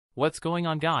What's going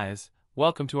on, guys?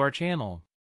 Welcome to our channel.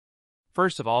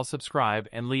 First of all, subscribe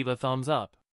and leave a thumbs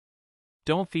up.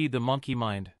 Don't feed the monkey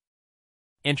mind.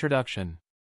 Introduction.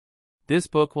 This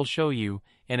book will show you,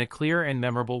 in a clear and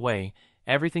memorable way,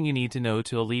 everything you need to know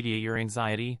to alleviate your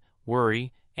anxiety,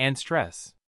 worry, and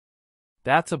stress.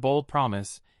 That's a bold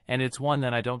promise, and it's one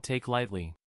that I don't take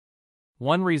lightly.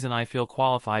 One reason I feel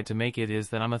qualified to make it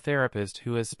is that I'm a therapist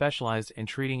who has specialized in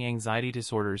treating anxiety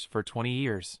disorders for 20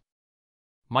 years.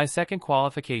 My second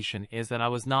qualification is that I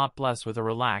was not blessed with a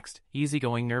relaxed,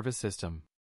 easygoing nervous system.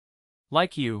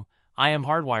 Like you, I am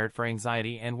hardwired for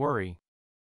anxiety and worry.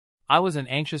 I was an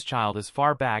anxious child as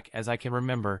far back as I can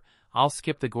remember. I'll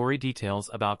skip the gory details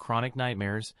about chronic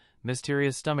nightmares,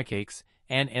 mysterious stomachaches,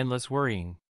 and endless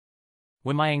worrying.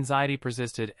 When my anxiety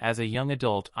persisted as a young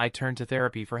adult, I turned to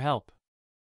therapy for help.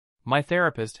 My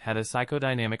therapist had a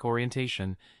psychodynamic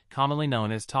orientation, commonly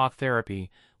known as talk therapy,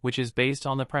 which is based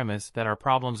on the premise that our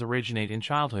problems originate in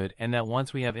childhood and that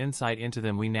once we have insight into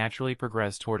them we naturally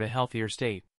progress toward a healthier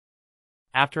state.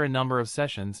 After a number of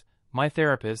sessions, my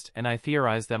therapist and I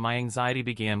theorized that my anxiety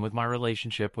began with my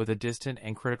relationship with a distant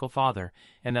and critical father,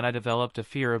 and that I developed a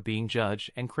fear of being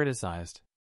judged and criticized.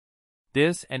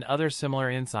 This and other similar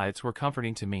insights were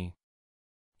comforting to me.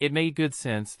 It made good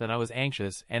sense that I was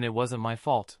anxious and it wasn't my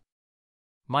fault.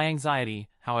 My anxiety,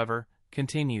 however,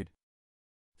 continued.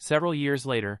 Several years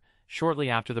later, shortly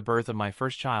after the birth of my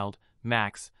first child,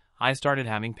 Max, I started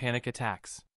having panic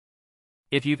attacks.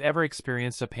 If you've ever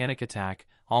experienced a panic attack,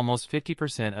 almost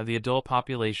 50% of the adult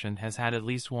population has had at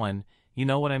least one. You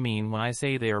know what I mean when I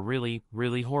say they are really,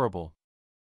 really horrible.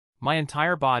 My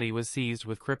entire body was seized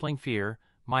with crippling fear,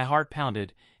 my heart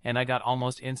pounded, and I got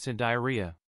almost instant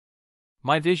diarrhea.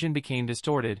 My vision became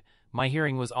distorted, my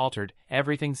hearing was altered,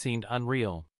 everything seemed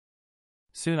unreal.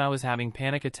 Soon I was having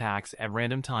panic attacks at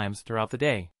random times throughout the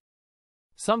day.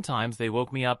 Sometimes they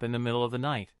woke me up in the middle of the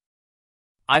night.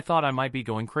 I thought I might be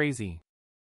going crazy.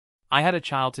 I had a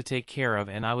child to take care of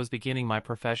and I was beginning my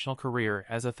professional career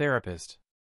as a therapist.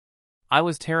 I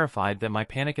was terrified that my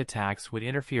panic attacks would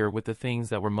interfere with the things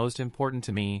that were most important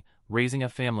to me, raising a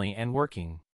family and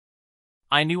working.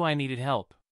 I knew I needed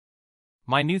help.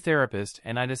 My new therapist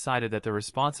and I decided that the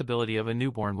responsibility of a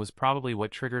newborn was probably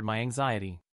what triggered my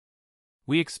anxiety.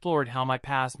 We explored how my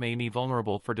past made me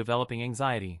vulnerable for developing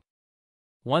anxiety.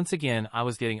 Once again, I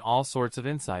was getting all sorts of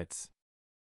insights.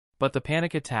 But the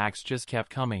panic attacks just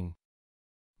kept coming.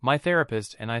 My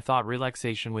therapist and I thought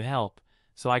relaxation would help,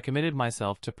 so I committed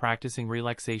myself to practicing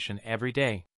relaxation every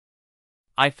day.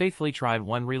 I faithfully tried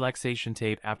one relaxation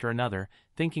tape after another,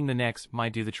 thinking the next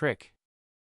might do the trick.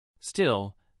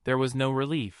 Still, there was no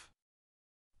relief.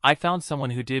 I found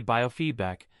someone who did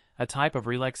biofeedback, a type of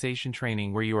relaxation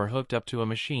training where you are hooked up to a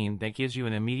machine that gives you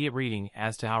an immediate reading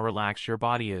as to how relaxed your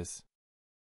body is.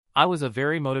 I was a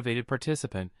very motivated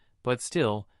participant, but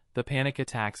still, the panic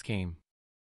attacks came.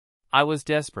 I was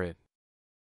desperate.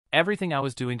 Everything I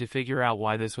was doing to figure out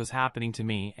why this was happening to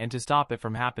me and to stop it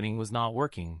from happening was not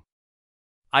working.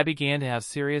 I began to have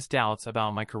serious doubts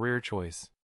about my career choice.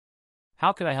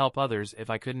 How could I help others if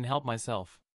I couldn't help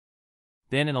myself?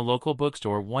 Then in a local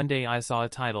bookstore one day I saw a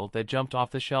title that jumped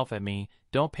off the shelf at me,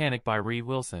 Don't Panic by Reed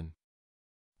Wilson.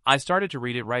 I started to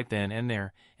read it right then and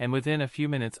there, and within a few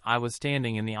minutes I was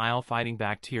standing in the aisle fighting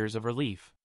back tears of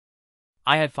relief.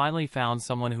 I had finally found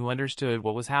someone who understood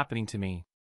what was happening to me.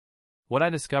 What I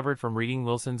discovered from reading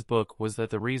Wilson's book was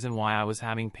that the reason why I was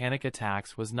having panic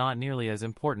attacks was not nearly as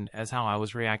important as how I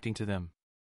was reacting to them.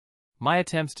 My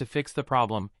attempts to fix the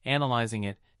problem, analyzing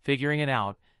it, figuring it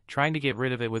out, trying to get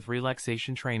rid of it with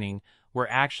relaxation training, were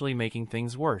actually making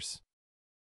things worse.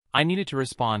 I needed to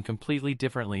respond completely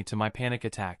differently to my panic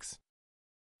attacks.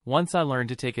 Once I learned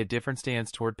to take a different stance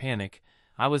toward panic,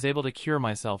 I was able to cure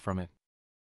myself from it.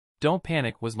 Don't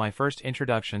Panic was my first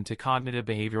introduction to cognitive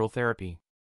behavioral therapy.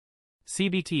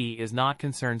 CBT is not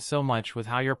concerned so much with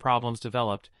how your problems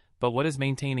developed, but what is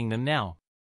maintaining them now.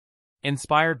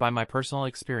 Inspired by my personal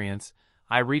experience,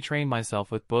 I retrained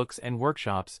myself with books and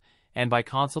workshops, and by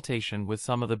consultation with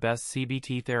some of the best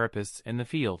CBT therapists in the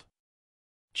field.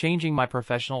 Changing my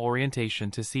professional orientation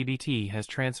to CBT has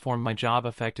transformed my job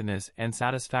effectiveness and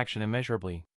satisfaction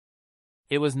immeasurably.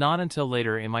 It was not until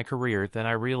later in my career that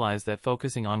I realized that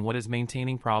focusing on what is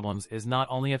maintaining problems is not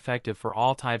only effective for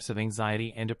all types of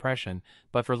anxiety and depression,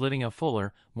 but for living a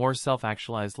fuller, more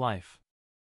self-actualized life.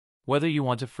 Whether you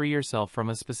want to free yourself from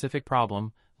a specific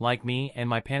problem, like me and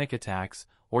my panic attacks,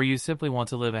 or you simply want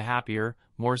to live a happier,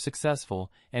 more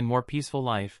successful, and more peaceful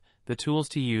life, the tools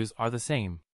to use are the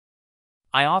same.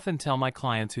 I often tell my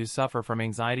clients who suffer from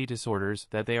anxiety disorders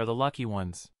that they are the lucky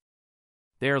ones.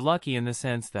 They are lucky in the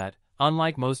sense that,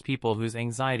 Unlike most people whose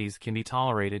anxieties can be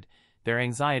tolerated, their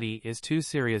anxiety is too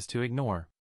serious to ignore.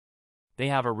 They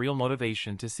have a real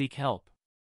motivation to seek help.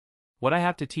 What I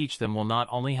have to teach them will not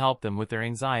only help them with their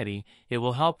anxiety, it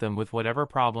will help them with whatever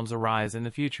problems arise in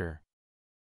the future.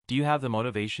 Do you have the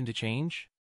motivation to change?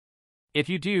 If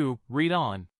you do, read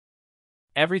on.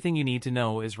 Everything you need to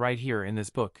know is right here in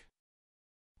this book.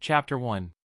 Chapter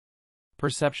 1.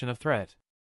 Perception of Threat.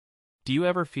 Do you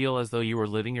ever feel as though you were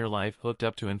living your life hooked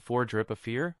up to an 4-drip of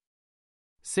fear?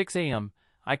 6 a.m.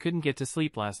 I couldn't get to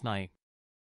sleep last night.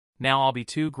 Now I'll be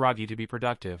too groggy to be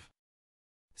productive.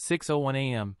 6:01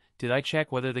 a.m. Did I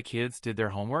check whether the kids did their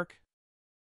homework?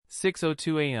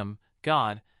 6:02 a.m.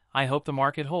 God, I hope the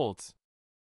market holds.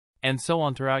 And so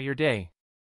on throughout your day.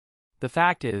 The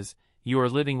fact is, you are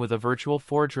living with a virtual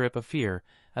 4-drip of fear,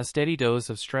 a steady dose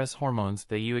of stress hormones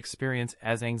that you experience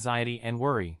as anxiety and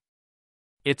worry.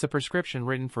 It's a prescription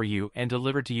written for you and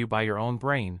delivered to you by your own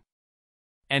brain.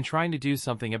 And trying to do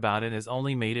something about it has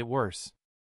only made it worse.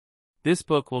 This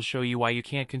book will show you why you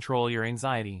can't control your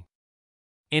anxiety.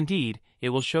 Indeed, it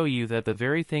will show you that the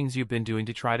very things you've been doing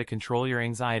to try to control your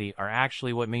anxiety are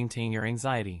actually what maintain your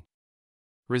anxiety.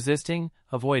 Resisting,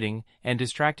 avoiding, and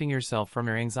distracting yourself from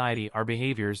your anxiety are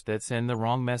behaviors that send the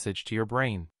wrong message to your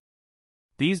brain.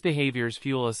 These behaviors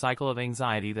fuel a cycle of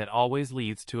anxiety that always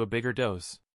leads to a bigger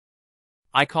dose.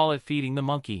 I call it feeding the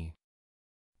monkey.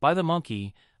 By the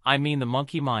monkey, I mean the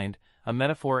monkey mind, a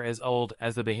metaphor as old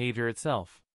as the behavior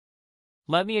itself.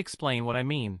 Let me explain what I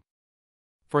mean.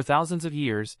 For thousands of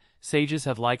years, sages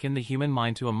have likened the human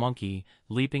mind to a monkey,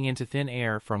 leaping into thin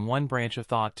air from one branch of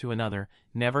thought to another,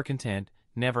 never content,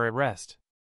 never at rest.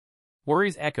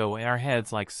 Worries echo in our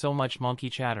heads like so much monkey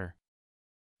chatter.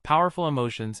 Powerful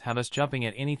emotions have us jumping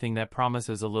at anything that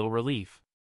promises a little relief.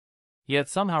 Yet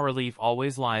somehow relief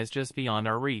always lies just beyond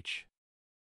our reach.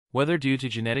 Whether due to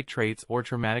genetic traits or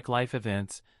traumatic life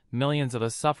events, millions of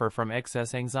us suffer from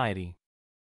excess anxiety.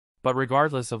 But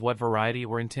regardless of what variety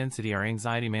or intensity our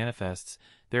anxiety manifests,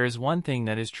 there is one thing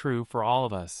that is true for all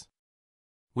of us.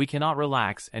 We cannot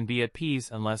relax and be at peace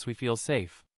unless we feel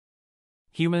safe.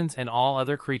 Humans and all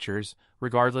other creatures,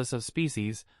 regardless of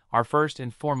species, are first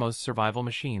and foremost survival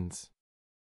machines.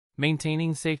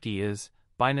 Maintaining safety is,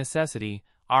 by necessity,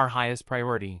 our highest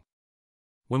priority.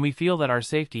 When we feel that our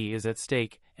safety is at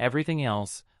stake, everything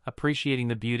else, appreciating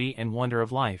the beauty and wonder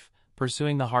of life,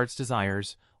 pursuing the heart's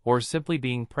desires, or simply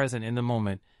being present in the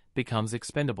moment, becomes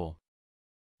expendable.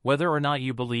 Whether or not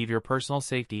you believe your personal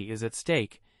safety is at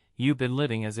stake, you've been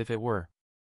living as if it were.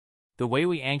 The way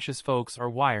we anxious folks are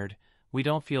wired, we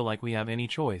don't feel like we have any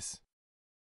choice.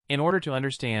 In order to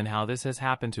understand how this has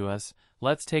happened to us,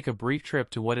 let's take a brief trip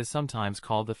to what is sometimes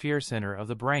called the fear center of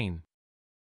the brain.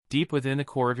 Deep within the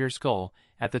core of your skull,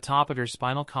 at the top of your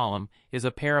spinal column, is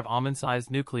a pair of almond-sized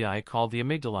nuclei called the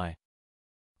amygdalae.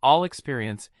 All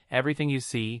experience, everything you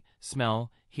see,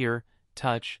 smell, hear,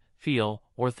 touch, feel,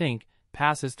 or think,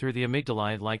 passes through the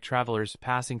amygdalae like travelers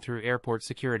passing through airport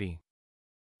security.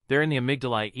 There in the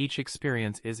amygdalae, each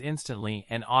experience is instantly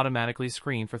and automatically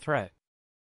screened for threat.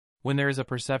 When there is a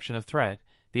perception of threat,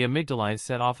 the amygdalae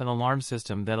set off an alarm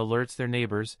system that alerts their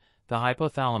neighbors, the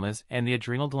hypothalamus and the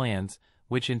adrenal glands,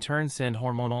 which in turn send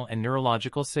hormonal and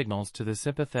neurological signals to the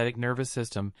sympathetic nervous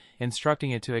system,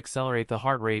 instructing it to accelerate the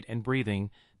heart rate and breathing,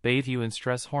 bathe you in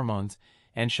stress hormones,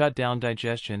 and shut down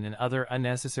digestion and other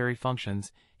unnecessary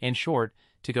functions, in short,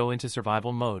 to go into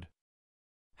survival mode.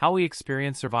 How we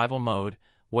experience survival mode,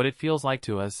 what it feels like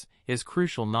to us, is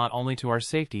crucial not only to our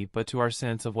safety but to our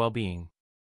sense of well-being.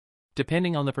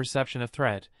 Depending on the perception of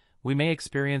threat, we may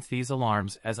experience these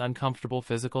alarms as uncomfortable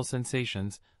physical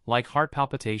sensations, like heart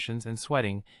palpitations and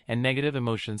sweating, and negative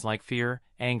emotions like fear,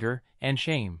 anger, and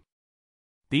shame.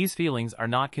 These feelings are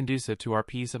not conducive to our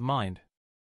peace of mind.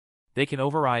 They can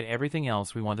override everything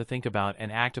else we want to think about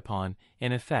and act upon.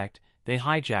 In effect, they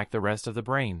hijack the rest of the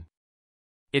brain.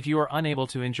 If you are unable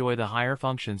to enjoy the higher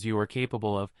functions you are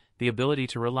capable of, the ability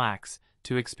to relax,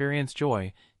 to experience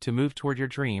joy, to move toward your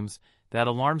dreams, that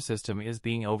alarm system is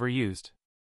being overused.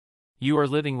 You are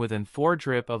living within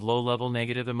 4-drip of low-level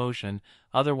negative emotion,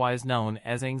 otherwise known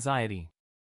as anxiety.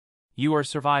 You are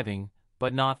surviving,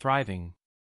 but not thriving.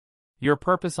 Your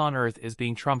purpose on earth is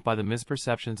being trumped by the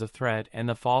misperceptions of threat and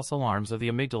the false alarms of the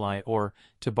amygdalae, or,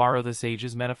 to borrow the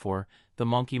sage's metaphor, the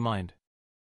monkey mind.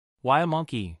 Why a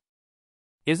monkey?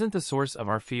 Isn't the source of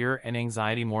our fear and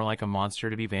anxiety more like a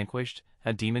monster to be vanquished,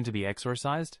 a demon to be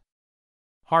exorcised?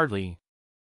 Hardly.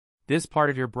 This part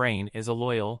of your brain is a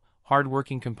loyal,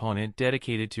 hard-working component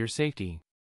dedicated to your safety.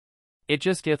 It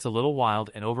just gets a little wild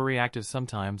and overreactive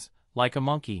sometimes, like a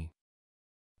monkey.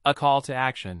 A call to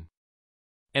action.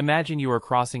 Imagine you are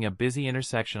crossing a busy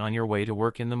intersection on your way to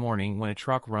work in the morning when a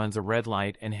truck runs a red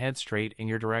light and heads straight in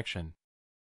your direction.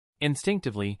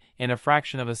 Instinctively, in a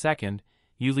fraction of a second,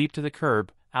 you leap to the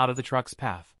curb, out of the truck's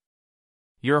path.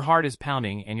 Your heart is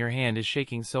pounding and your hand is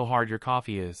shaking so hard your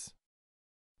coffee is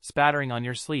spattering on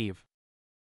your sleeve.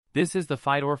 This is the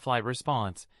fight or flight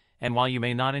response, and while you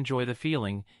may not enjoy the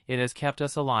feeling, it has kept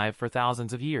us alive for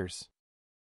thousands of years.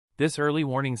 This early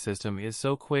warning system is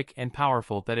so quick and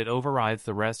powerful that it overrides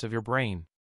the rest of your brain.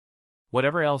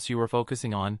 Whatever else you were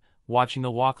focusing on, watching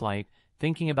the walk light,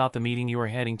 thinking about the meeting you are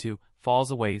heading to, falls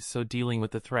away so dealing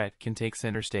with the threat can take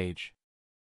center stage.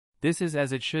 This is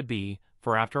as it should be,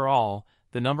 for after all,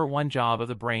 the number one job of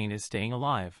the brain is staying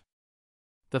alive.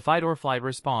 The fight or flight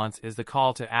response is the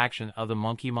call to action of the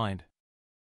monkey mind.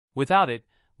 Without it,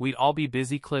 we'd all be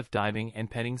busy cliff diving and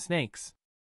petting snakes.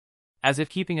 As if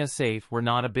keeping us safe were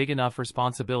not a big enough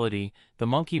responsibility, the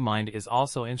monkey mind is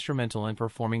also instrumental in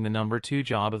performing the number two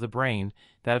job of the brain,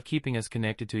 that of keeping us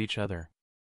connected to each other.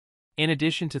 In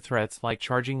addition to threats like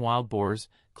charging wild boars,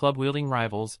 club-wielding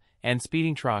rivals, and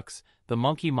speeding trucks, the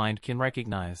monkey mind can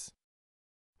recognize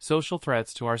social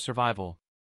threats to our survival.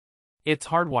 It's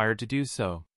hardwired to do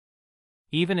so.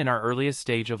 Even in our earliest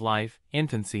stage of life,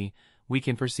 infancy, we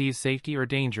can perceive safety or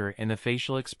danger in the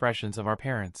facial expressions of our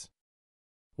parents.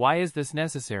 Why is this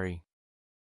necessary?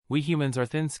 We humans are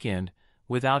thin-skinned,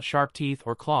 without sharp teeth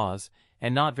or claws,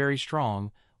 and not very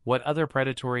strong, what other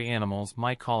predatory animals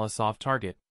might call a soft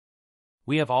target.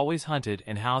 We have always hunted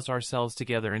and housed ourselves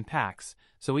together in packs,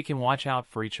 so we can watch out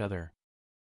for each other.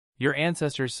 Your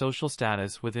ancestors' social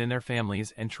status within their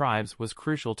families and tribes was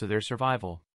crucial to their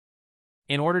survival.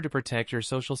 In order to protect your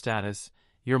social status,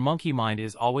 your monkey mind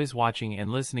is always watching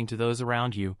and listening to those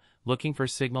around you, looking for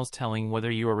signals telling whether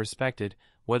you are respected,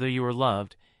 whether you are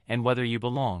loved, and whether you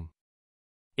belong.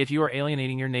 If you are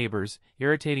alienating your neighbors,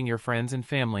 irritating your friends and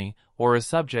family, or a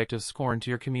subject of scorn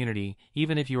to your community,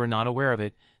 even if you are not aware of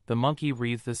it, the monkey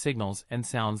reads the signals and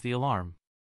sounds the alarm.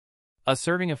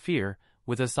 Asserting a fear,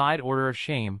 with a side order of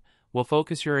shame, will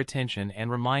focus your attention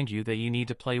and remind you that you need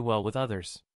to play well with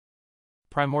others.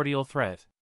 Primordial threat.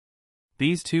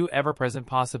 These two ever-present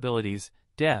possibilities,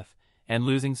 death, and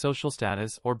losing social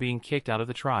status or being kicked out of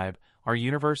the tribe, are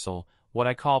universal, what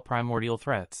I call primordial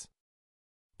threats.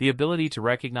 The ability to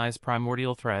recognize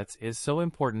primordial threats is so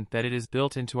important that it is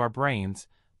built into our brains,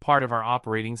 part of our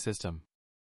operating system.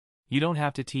 You don't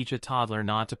have to teach a toddler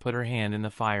not to put her hand in the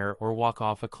fire or walk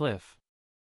off a cliff.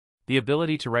 The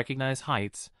ability to recognize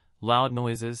heights, loud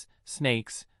noises,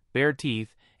 snakes, bared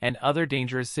teeth, and other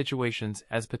dangerous situations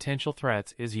as potential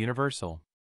threats is universal.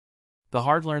 The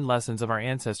hard-learned lessons of our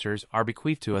ancestors are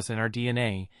bequeathed to us in our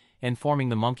DNA, informing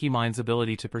the monkey mind's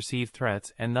ability to perceive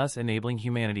threats and thus enabling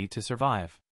humanity to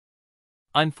survive.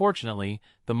 Unfortunately,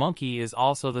 the monkey is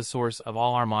also the source of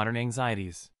all our modern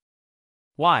anxieties.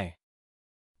 Why?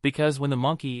 Because when the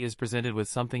monkey is presented with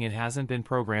something it hasn't been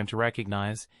programmed to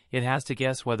recognize, it has to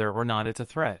guess whether or not it's a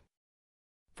threat.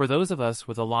 For those of us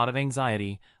with a lot of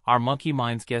anxiety, our monkey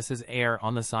mind's guesses err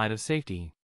on the side of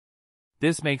safety.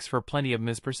 This makes for plenty of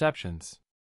misperceptions.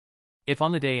 If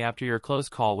on the day after your close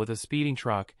call with a speeding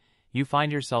truck, you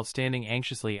find yourself standing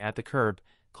anxiously at the curb,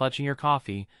 clutching your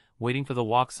coffee, waiting for the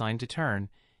walk sign to turn,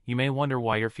 you may wonder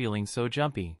why you're feeling so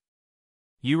jumpy.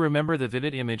 You remember the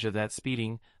vivid image of that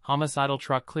speeding, homicidal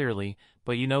truck clearly,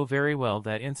 but you know very well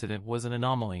that incident was an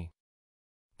anomaly.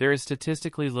 There is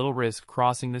statistically little risk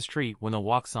crossing the street when the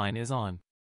walk sign is on.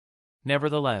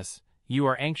 Nevertheless, you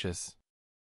are anxious.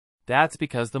 That's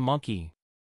because the monkey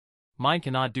mind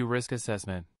cannot do risk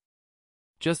assessment.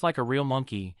 Just like a real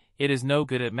monkey, it is no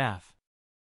good at math.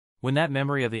 When that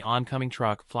memory of the oncoming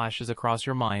truck flashes across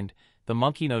your mind, the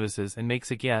monkey notices and makes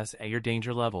a guess at your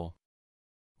danger level.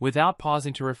 Without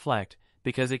pausing to reflect,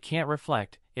 because it can't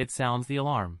reflect, it sounds the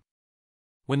alarm.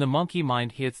 When the monkey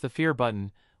mind hits the fear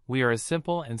button, we are as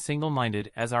simple and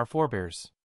single-minded as our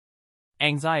forebears.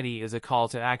 Anxiety is a call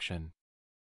to action.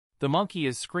 The monkey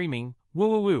is screaming, woo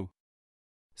woo woo.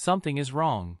 Something is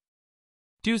wrong.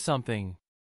 Do something.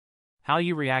 How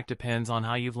you react depends on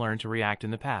how you've learned to react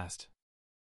in the past.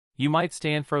 You might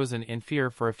stand frozen in fear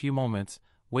for a few moments,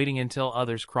 waiting until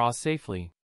others cross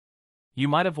safely. You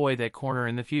might avoid that corner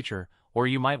in the future, or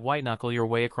you might white-knuckle your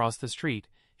way across the street,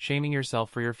 shaming yourself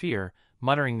for your fear,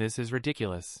 muttering this is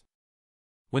ridiculous.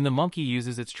 When the monkey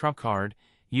uses its trump card,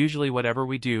 usually whatever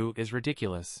we do is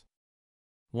ridiculous.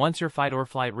 Once your fight or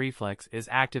flight reflex is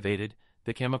activated,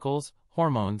 the chemicals,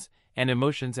 hormones, and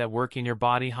emotions at work in your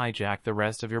body hijack the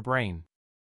rest of your brain.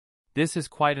 This is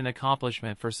quite an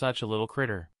accomplishment for such a little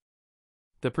critter.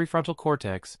 The prefrontal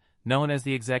cortex, known as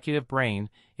the executive brain,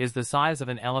 is the size of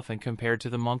an elephant compared to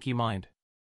the monkey mind.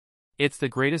 It's the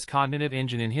greatest cognitive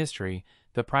engine in history,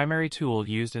 the primary tool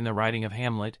used in the writing of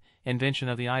Hamlet, invention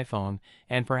of the iPhone,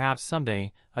 and perhaps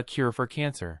someday, a cure for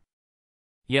cancer.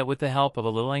 Yet with the help of a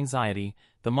little anxiety,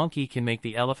 the monkey can make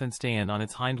the elephant stand on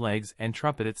its hind legs and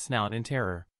trumpet its snout in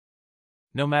terror.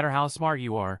 No matter how smart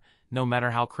you are, no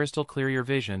matter how crystal clear your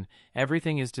vision,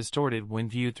 everything is distorted when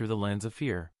viewed through the lens of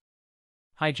fear.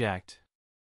 Hijacked.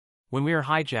 When we are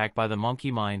hijacked by the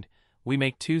monkey mind, we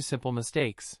make two simple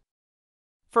mistakes.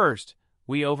 First,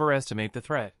 we overestimate the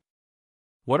threat.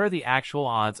 What are the actual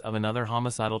odds of another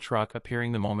homicidal truck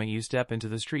appearing the moment you step into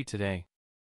the street today?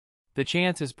 The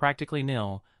chance is practically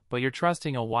nil, but you're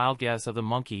trusting a wild guess of the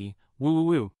monkey, woo woo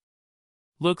woo.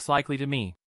 Looks likely to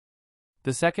me.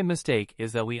 The second mistake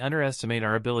is that we underestimate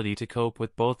our ability to cope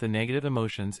with both the negative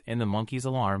emotions in the monkey's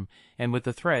alarm and with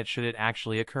the threat should it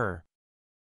actually occur.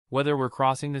 Whether we're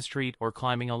crossing the street or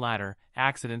climbing a ladder,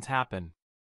 accidents happen.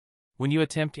 When you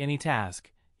attempt any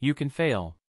task, you can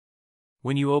fail.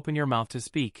 When you open your mouth to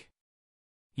speak,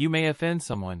 you may offend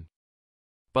someone.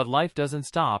 But life doesn't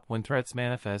stop when threats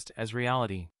manifest as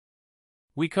reality.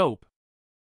 We cope.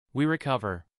 We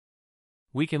recover.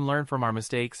 We can learn from our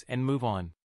mistakes and move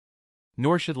on.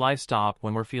 Nor should life stop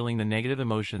when we're feeling the negative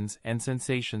emotions and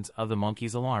sensations of the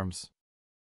monkey's alarms.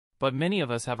 But many of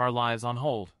us have our lives on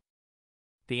hold.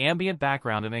 The ambient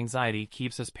background of anxiety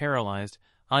keeps us paralyzed,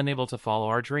 unable to follow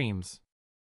our dreams.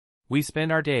 We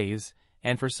spend our days,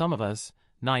 and for some of us,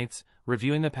 nights,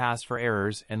 reviewing the past for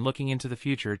errors and looking into the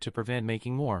future to prevent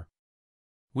making more.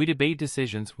 We debate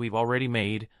decisions we've already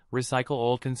made, recycle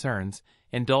old concerns,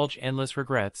 indulge endless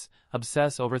regrets,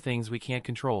 obsess over things we can't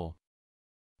control.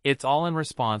 It's all in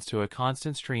response to a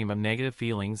constant stream of negative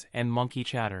feelings and monkey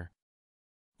chatter.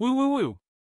 Woo woo woo!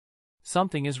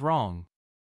 Something is wrong.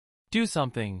 Do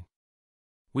something.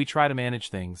 We try to manage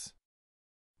things.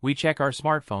 We check our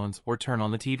smartphones or turn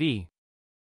on the TV.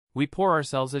 We pour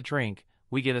ourselves a drink,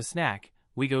 we get a snack,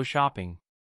 we go shopping.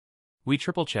 We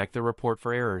triple-check the report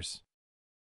for errors.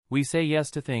 We say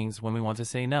yes to things when we want to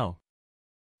say no.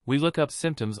 We look up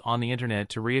symptoms on the internet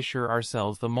to reassure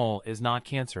ourselves the mole is not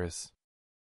cancerous.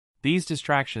 These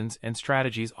distractions and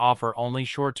strategies offer only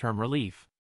short-term relief.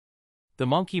 The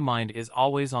monkey mind is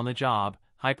always on the job,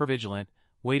 hypervigilant,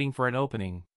 waiting for an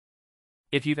opening.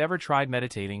 If you've ever tried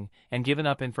meditating and given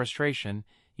up in frustration,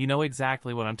 you know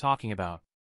exactly what I'm talking about.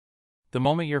 The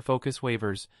moment your focus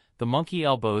wavers, the monkey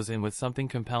elbows in with something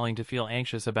compelling to feel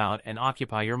anxious about and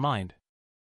occupy your mind.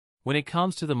 When it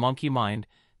comes to the monkey mind,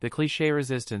 the cliché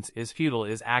resistance is futile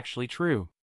is actually true.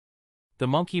 The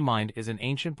monkey mind is an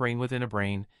ancient brain within a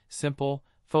brain, simple,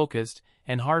 focused,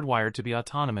 and hardwired to be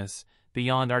autonomous,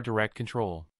 beyond our direct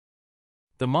control.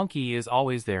 The monkey is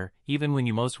always there, even when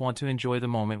you most want to enjoy the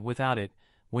moment without it,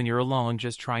 when you're alone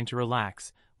just trying to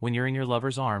relax, when you're in your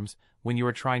lover's arms, when you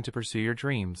are trying to pursue your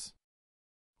dreams.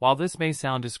 While this may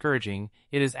sound discouraging,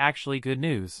 it is actually good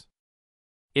news.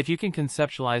 If you can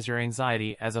conceptualize your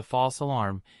anxiety as a false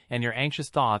alarm and your anxious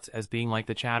thoughts as being like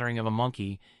the chattering of a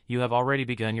monkey, you have already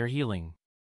begun your healing.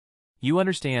 You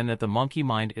understand that the monkey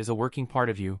mind is a working part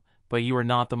of you, but you are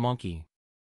not the monkey.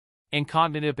 In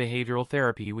cognitive behavioral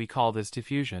therapy, we call this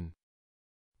diffusion.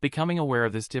 Becoming aware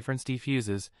of this difference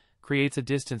diffuses, creates a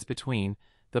distance between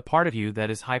the part of you that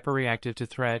is hyperreactive to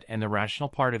threat and the rational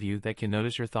part of you that can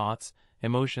notice your thoughts,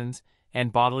 emotions,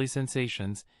 and bodily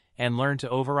sensations, and learn to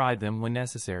override them when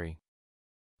necessary.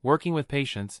 Working with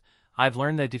patients, I've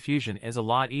learned that diffusion is a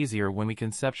lot easier when we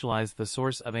conceptualize the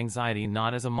source of anxiety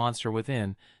not as a monster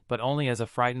within, but only as a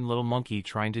frightened little monkey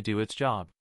trying to do its job.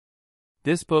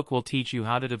 This book will teach you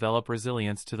how to develop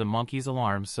resilience to the monkey's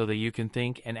alarms so that you can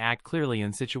think and act clearly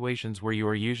in situations where you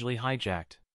are usually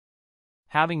hijacked.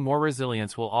 Having more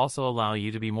resilience will also allow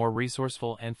you to be more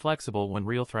resourceful and flexible when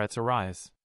real threats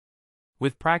arise.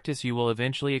 With practice, you will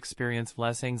eventually experience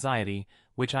less anxiety,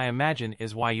 which I imagine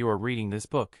is why you are reading this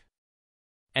book.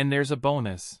 And there's a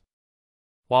bonus.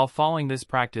 While following this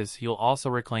practice, you'll also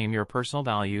reclaim your personal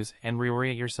values and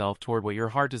reorient yourself toward what your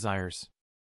heart desires.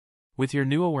 With your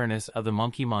new awareness of the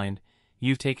monkey mind,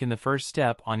 you've taken the first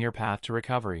step on your path to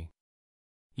recovery.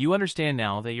 You understand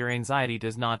now that your anxiety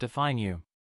does not define you.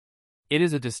 It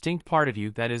is a distinct part of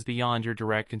you that is beyond your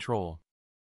direct control.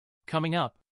 Coming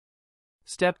up.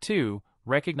 Step 2.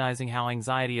 Recognizing how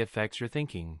anxiety affects your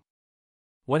thinking.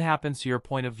 What happens to your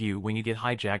point of view when you get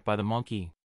hijacked by the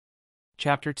monkey?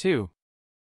 Chapter 2.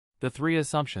 The 3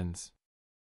 Assumptions.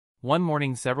 One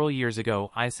morning several years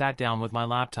ago, I sat down with my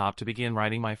laptop to begin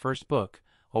writing my first book,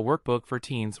 a workbook for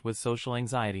teens with social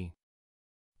anxiety.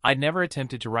 I'd never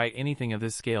attempted to write anything of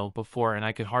this scale before, and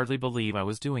I could hardly believe I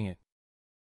was doing it.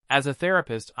 As a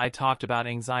therapist, I talked about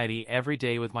anxiety every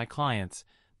day with my clients,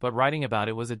 but writing about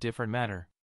it was a different matter.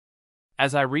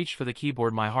 As I reached for the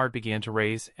keyboard, my heart began to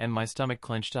race and my stomach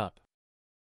clenched up.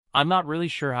 I'm not really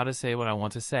sure how to say what I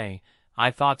want to say,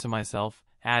 I thought to myself,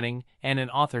 adding, and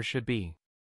an author should be.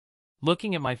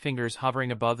 Looking at my fingers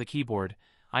hovering above the keyboard,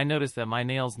 I noticed that my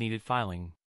nails needed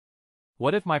filing.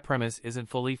 What if my premise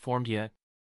isn't fully formed yet?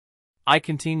 I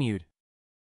continued.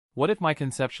 What if my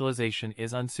conceptualization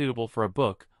is unsuitable for a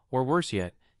book, or worse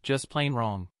yet, just plain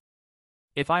wrong?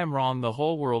 If I am wrong, the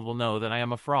whole world will know that I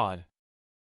am a fraud.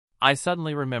 I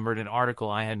suddenly remembered an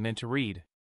article I had meant to read.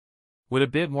 Would a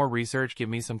bit more research give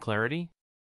me some clarity?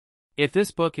 If this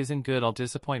book isn't good, I'll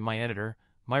disappoint my editor,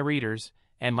 my readers,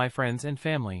 and my friends and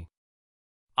family.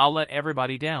 I'll let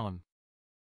everybody down,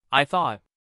 I thought.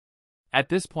 At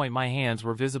this point, my hands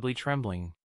were visibly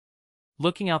trembling.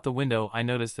 Looking out the window, I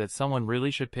noticed that someone really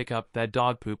should pick up that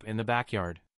dog poop in the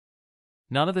backyard.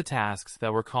 None of the tasks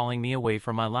that were calling me away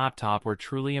from my laptop were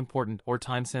truly important or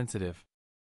time-sensitive.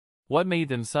 What made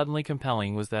them suddenly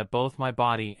compelling was that both my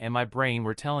body and my brain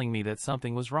were telling me that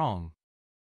something was wrong.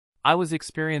 I was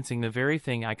experiencing the very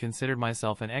thing I considered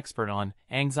myself an expert on,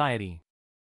 anxiety.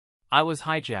 I was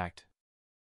hijacked.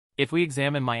 If we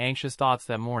examine my anxious thoughts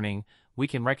that morning, we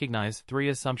can recognize 3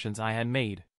 assumptions I had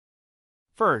made.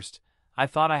 First, I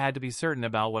thought I had to be certain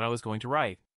about what I was going to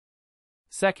write.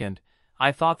 Second,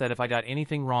 I thought that if I got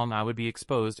anything wrong, I would be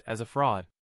exposed as a fraud.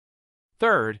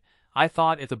 Third, I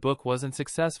thought if the book wasn't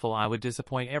successful, I would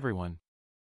disappoint everyone.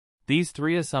 These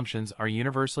 3 assumptions are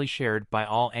universally shared by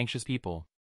all anxious people.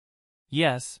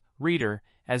 Yes, reader,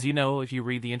 as you know if you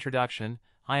read the introduction,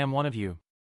 I am one of you.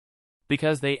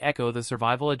 Because they echo the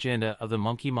survival agenda of the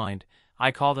monkey mind,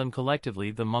 I call them collectively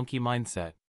the monkey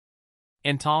mindset.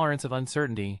 Intolerance of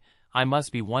uncertainty, I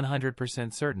must be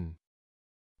 100% certain.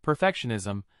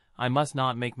 Perfectionism, I must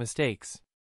not make mistakes.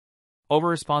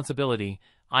 Over-responsibility,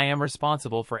 I am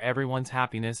responsible for everyone's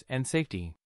happiness and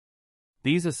safety.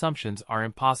 These assumptions are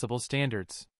impossible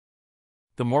standards.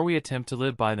 The more we attempt to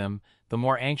live by them, the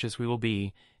more anxious we will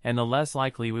be, and the less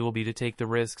likely we will be to take the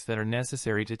risks that are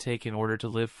necessary to take in order to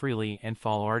live freely and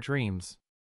follow our dreams.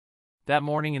 That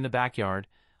morning in the backyard,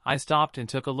 I stopped and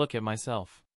took a look at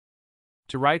myself.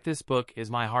 To write this book is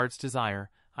my heart's desire,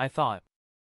 I thought.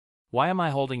 Why am I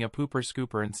holding a pooper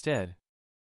scooper instead?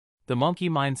 The monkey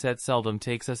mindset seldom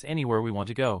takes us anywhere we want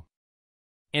to go.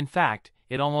 In fact,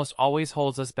 it almost always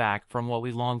holds us back from what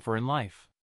we long for in life.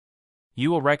 You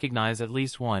will recognize at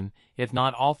least one, if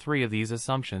not all 3 of these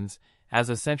assumptions, as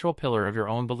a central pillar of your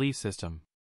own belief system.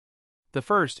 The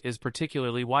first is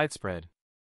particularly widespread.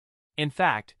 In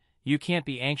fact, you can't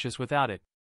be anxious without it.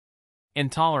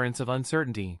 Intolerance of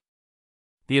uncertainty.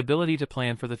 The ability to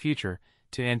plan for the future,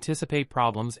 to anticipate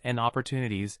problems and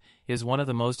opportunities, is one of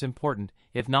the most important,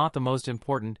 if not the most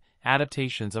important,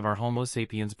 adaptations of our Homo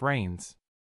sapiens brains.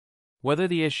 Whether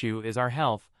the issue is our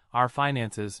health, our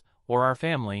finances, or our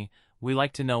family, we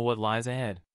like to know what lies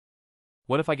ahead.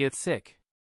 What if I get sick?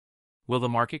 Will the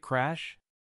market crash?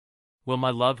 Will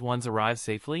my loved ones arrive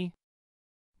safely?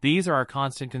 These are our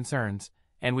constant concerns,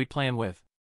 and we plan with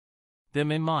them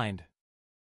in mind.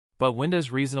 But when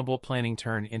does reasonable planning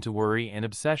turn into worry and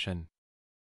obsession?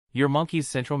 Your monkey's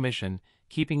central mission,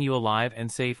 keeping you alive and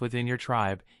safe within your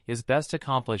tribe, is best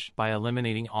accomplished by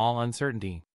eliminating all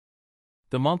uncertainty.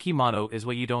 The monkey motto is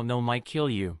what you don't know might kill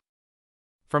you.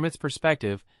 From its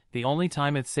perspective, the only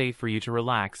time it's safe for you to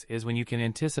relax is when you can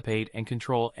anticipate and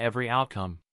control every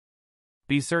outcome.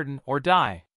 Be certain or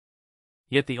die.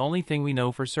 Yet the only thing we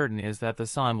know for certain is that the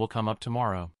sun will come up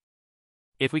tomorrow.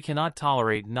 If we cannot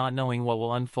tolerate not knowing what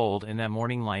will unfold in that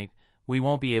morning light, we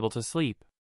won't be able to sleep.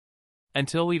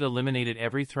 Until we've eliminated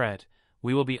every threat,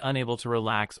 we will be unable to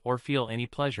relax or feel any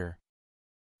pleasure.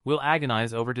 We'll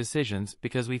agonize over decisions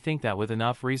because we think that with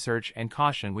enough research and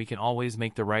caution we can always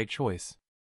make the right choice.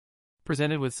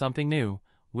 Presented with something new,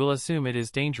 we'll assume it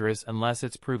is dangerous unless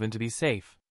it's proven to be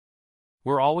safe.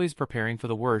 We're always preparing for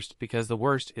the worst because the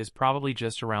worst is probably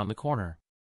just around the corner.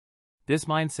 This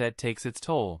mindset takes its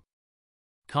toll.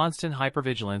 Constant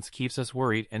hypervigilance keeps us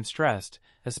worried and stressed,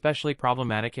 especially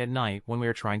problematic at night when we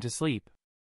are trying to sleep.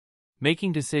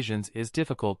 Making decisions is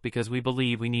difficult because we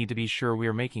believe we need to be sure we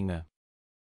are making the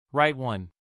right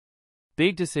one.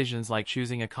 Big decisions like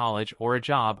choosing a college or a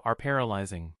job are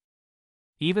paralyzing.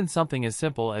 Even something as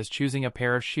simple as choosing a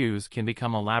pair of shoes can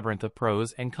become a labyrinth of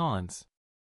pros and cons.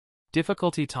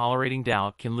 Difficulty tolerating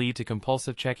doubt can lead to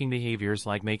compulsive checking behaviors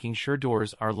like making sure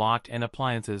doors are locked and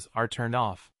appliances are turned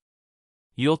off.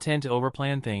 You'll tend to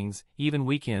overplan things, even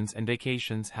weekends and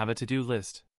vacations have a to-do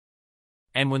list.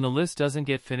 And when the list doesn't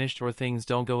get finished or things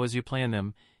don't go as you plan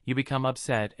them, you become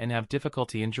upset and have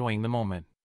difficulty enjoying the moment.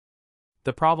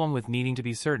 The problem with needing to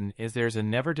be certain is there's a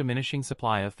never-diminishing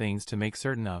supply of things to make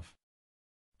certain of.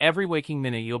 Every waking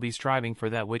minute you'll be striving for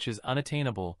that which is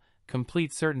unattainable,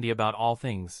 complete certainty about all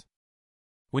things.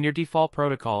 When your default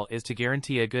protocol is to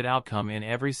guarantee a good outcome in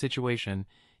every situation,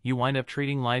 you wind up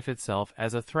treating life itself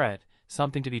as a threat,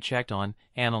 something to be checked on,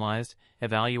 analyzed,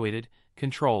 evaluated,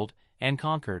 controlled, and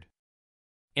conquered.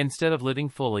 Instead of living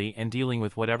fully and dealing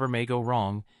with whatever may go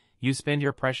wrong, you spend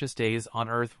your precious days on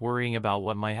earth worrying about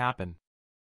what might happen.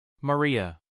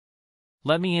 Maria.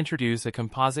 Let me introduce a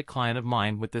composite client of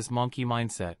mine with this monkey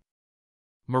mindset.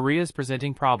 Maria's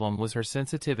presenting problem was her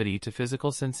sensitivity to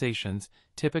physical sensations,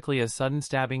 typically a sudden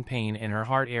stabbing pain in her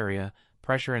heart area,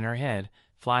 pressure in her head,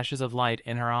 flashes of light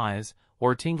in her eyes,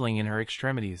 or tingling in her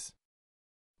extremities.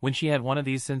 When she had one of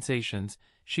these sensations,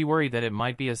 she worried that it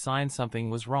might be a sign something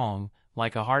was wrong,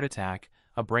 like a heart attack,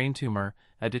 a brain tumor,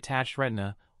 a detached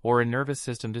retina, or a nervous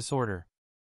system disorder.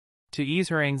 To ease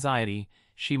her anxiety,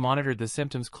 she monitored the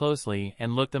symptoms closely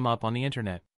and looked them up on the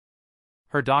internet.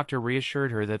 Her doctor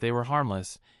reassured her that they were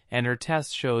harmless, and her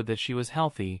tests showed that she was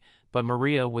healthy, but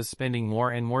Maria was spending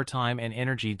more and more time and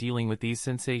energy dealing with these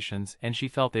sensations, and she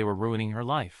felt they were ruining her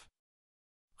life.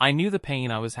 I knew the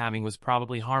pain I was having was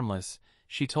probably harmless,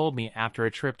 she told me after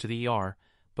a trip to the ER,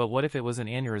 but what if it was an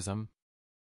aneurysm?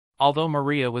 Although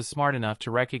Maria was smart enough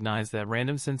to recognize that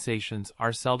random sensations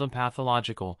are seldom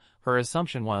pathological, her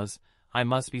assumption was, I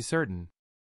must be certain.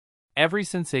 Every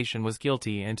sensation was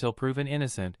guilty until proven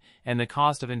innocent, and the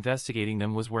cost of investigating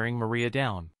them was wearing Maria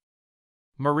down.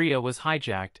 Maria was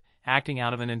hijacked, acting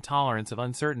out of an intolerance of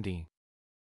uncertainty.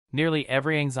 Nearly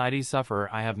every anxiety sufferer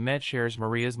I have met shares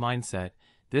Maria's mindset,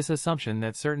 this assumption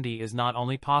that certainty is not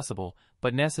only possible,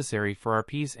 but necessary for our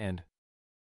peace and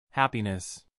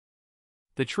happiness.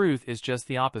 The truth is just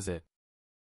the opposite.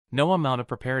 No amount of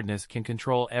preparedness can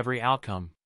control every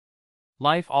outcome.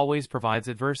 Life always provides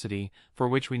adversity, for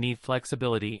which we need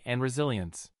flexibility and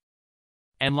resilience.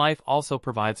 And life also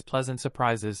provides pleasant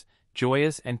surprises,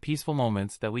 joyous and peaceful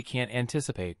moments that we can't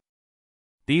anticipate.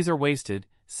 These are wasted,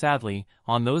 sadly,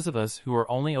 on those of us who are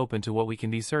only open to what we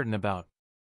can be certain about.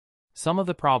 Some of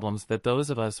the problems that those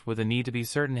of us with a need to be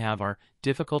certain have are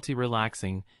difficulty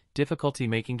relaxing, difficulty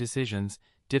making decisions,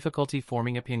 difficulty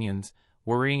forming opinions,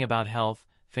 worrying about health,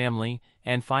 family,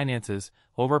 and finances,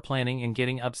 over-planning and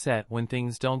getting upset when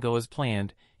things don't go as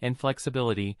planned,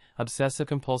 inflexibility,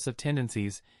 obsessive-compulsive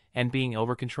tendencies, and being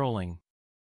over-controlling.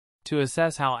 To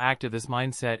assess how active this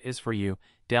mindset is for you,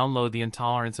 download the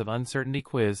Intolerance of Uncertainty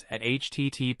quiz at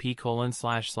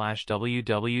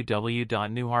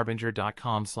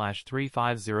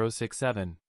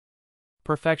http://www.newharbinger.com/35067.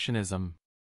 Perfectionism.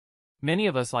 Many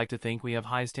of us like to think we have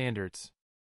high standards.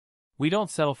 We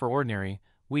don't settle for ordinary,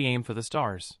 we aim for the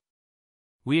stars.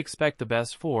 We expect the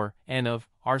best for, and of,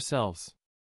 ourselves.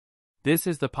 This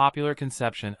is the popular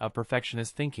conception of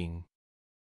perfectionist thinking.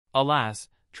 Alas,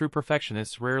 true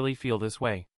perfectionists rarely feel this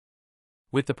way.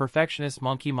 With the perfectionist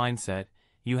monkey mindset,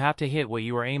 you have to hit what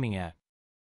you are aiming at.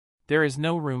 There is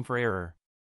no room for error.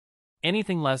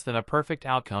 Anything less than a perfect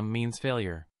outcome means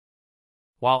failure.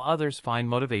 While others find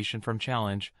motivation from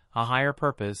challenge, a higher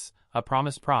purpose, a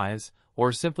promised prize,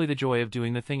 or simply the joy of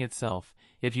doing the thing itself,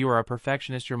 if you are a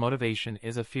perfectionist, your motivation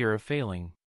is a fear of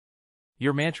failing.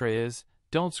 Your mantra is,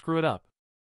 don't screw it up.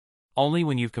 Only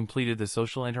when you've completed the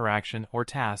social interaction or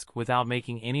task without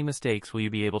making any mistakes will you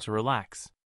be able to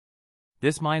relax.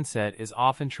 This mindset is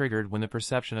often triggered when the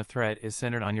perception of threat is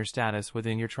centered on your status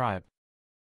within your tribe.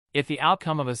 If the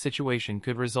outcome of a situation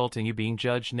could result in you being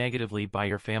judged negatively by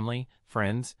your family,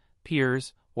 friends,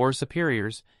 peers, or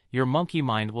superiors, your monkey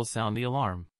mind will sound the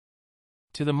alarm.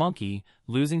 To the monkey,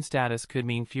 losing status could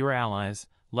mean fewer allies,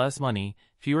 less money,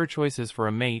 fewer choices for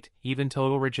a mate, even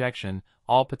total rejection,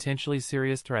 all potentially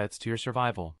serious threats to your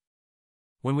survival.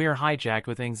 When we are hijacked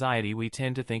with anxiety, we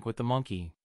tend to think with the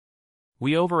monkey.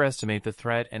 We overestimate the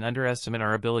threat and underestimate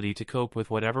our ability to cope with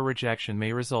whatever rejection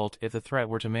may result if the threat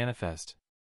were to manifest.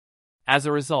 As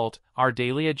a result, our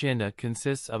daily agenda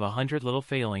consists of 100 little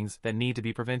failings that need to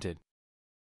be prevented.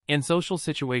 In social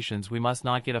situations, we must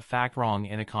not get a fact wrong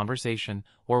in a conversation,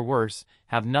 or worse,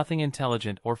 have nothing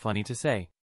intelligent or funny to say.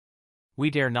 We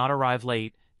dare not arrive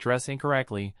late, dress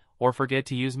incorrectly, or forget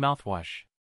to use mouthwash.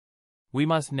 We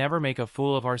must never make a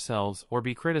fool of ourselves or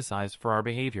be criticized for our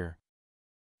behavior.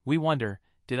 We wonder,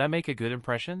 did I make a good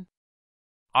impression?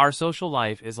 Our social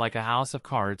life is like a house of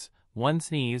cards, one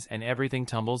sneeze and everything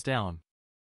tumbles down.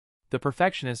 The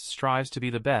perfectionist strives to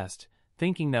be the best,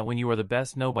 thinking that when you are the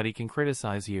best nobody can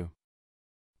criticize you.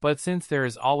 But since there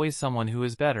is always someone who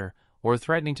is better, or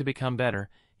threatening to become better,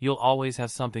 you'll always have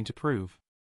something to prove.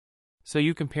 So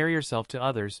you compare yourself to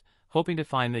others, hoping to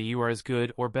find that you are as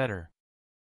good or better.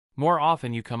 More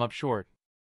often you come up short.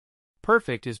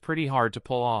 Perfect is pretty hard to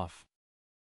pull off.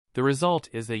 The result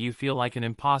is that you feel like an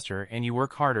imposter and you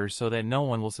work harder so that no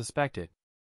one will suspect it.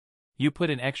 You put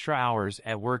in extra hours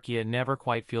at work yet never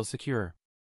quite feel secure.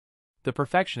 The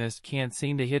perfectionist can't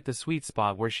seem to hit the sweet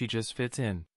spot where she just fits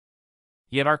in.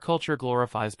 Yet our culture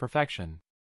glorifies perfection.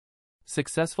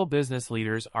 Successful business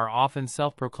leaders are often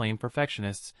self-proclaimed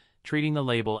perfectionists, treating the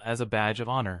label as a badge of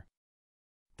honor.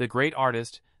 The great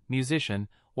artist, musician,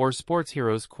 or sports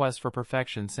hero's quest for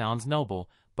perfection sounds noble,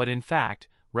 but in fact,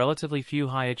 relatively few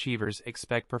high achievers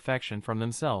expect perfection from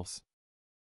themselves.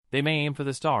 They may aim for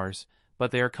the stars,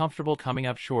 but they are comfortable coming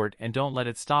up short and don't let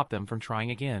it stop them from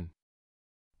trying again.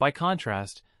 By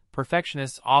contrast,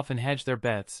 perfectionists often hedge their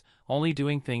bets, only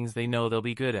doing things they know they'll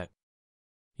be good at.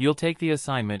 You'll take the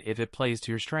assignment if it plays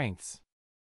to your strengths.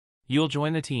 You'll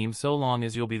join the team so long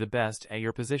as you'll be the best at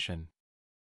your position.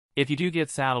 If you do get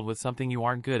saddled with something you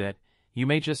aren't good at, you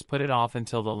may just put it off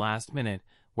until the last minute,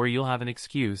 where you'll have an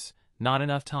excuse, not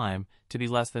enough time, to be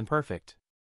less than perfect.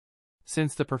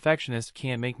 Since the perfectionist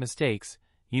can't make mistakes,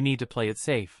 you need to play it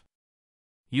safe.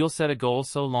 You'll set a goal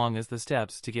so long as the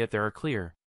steps to get there are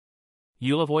clear.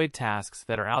 You'll avoid tasks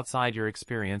that are outside your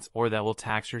experience or that will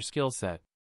tax your skill set.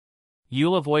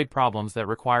 You'll avoid problems that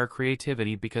require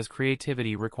creativity because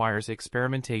creativity requires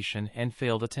experimentation and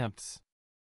failed attempts.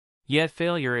 Yet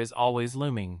failure is always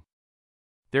looming.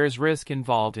 There is risk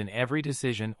involved in every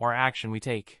decision or action we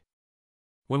take.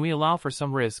 When we allow for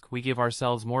some risk, we give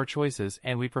ourselves more choices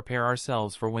and we prepare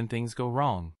ourselves for when things go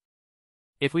wrong.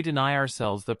 If we deny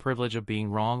ourselves the privilege of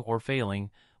being wrong or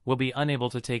failing, we'll be unable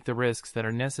to take the risks that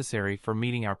are necessary for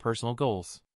meeting our personal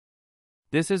goals.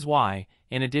 This is why,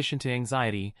 in addition to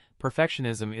anxiety,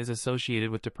 perfectionism is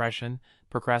associated with depression,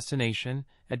 procrastination,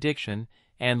 addiction,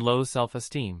 and low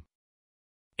self-esteem.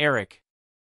 Eric,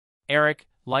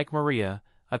 like Maria,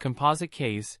 a composite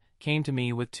case, came to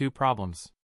me with two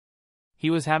problems. He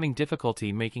was having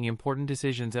difficulty making important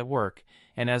decisions at work,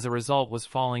 and as a result was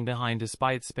falling behind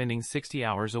despite spending 60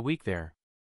 hours a week there.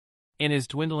 In his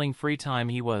dwindling free time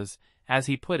he was, as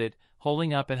he put it,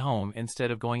 holding up at home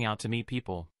instead of going out to meet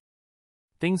people.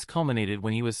 Things culminated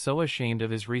when he was so ashamed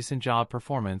of his recent job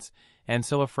performance and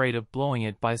so afraid of blowing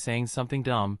it by saying something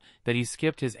dumb that he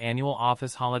skipped his annual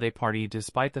office holiday party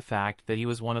despite the fact that he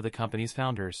was one of the company's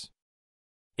founders.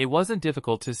 It wasn't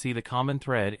difficult to see the common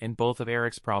thread in both of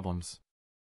Eric's problems.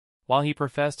 While he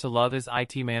professed to love his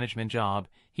IT management job,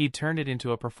 he'd turned it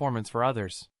into a performance for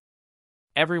others.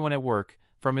 Everyone at work,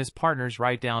 from his partners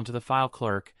right down to the file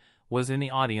clerk, was in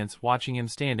the audience watching him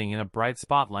standing in a bright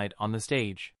spotlight on the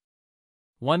stage.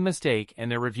 One mistake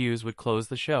and their reviews would close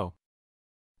the show.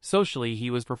 Socially he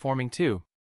was performing too.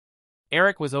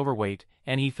 Eric was overweight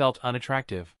and he felt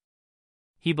unattractive.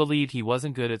 He believed he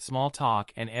wasn't good at small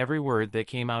talk and every word that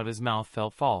came out of his mouth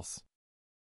felt false.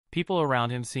 People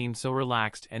around him seemed so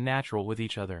relaxed and natural with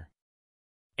each other.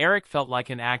 Eric felt like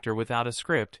an actor without a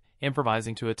script,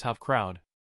 improvising to a tough crowd.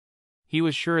 He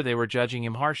was sure they were judging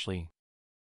him harshly.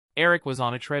 Eric was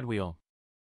on a treadmill.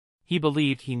 He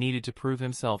believed he needed to prove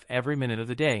himself every minute of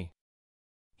the day.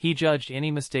 He judged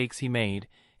any mistakes he made,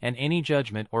 and any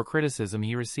judgment or criticism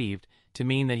he received, to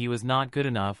mean that he was not good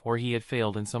enough or he had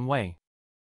failed in some way.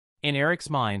 In Eric's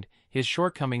mind, his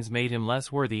shortcomings made him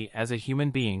less worthy as a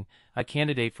human being, a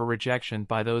candidate for rejection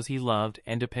by those he loved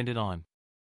and depended on.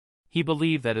 He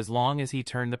believed that as long as he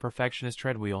turned the perfectionist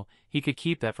treadwheel, he could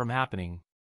keep that from happening.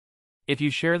 If you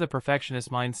share the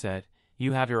perfectionist mindset,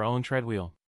 you have your own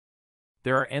treadwheel.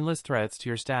 There are endless threats to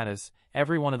your status,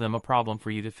 every one of them a problem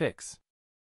for you to fix.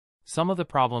 Some of the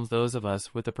problems those of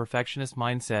us with the perfectionist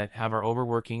mindset have are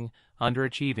overworking,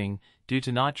 underachieving, due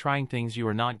to not trying things you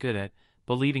are not good at,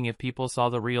 believing if people saw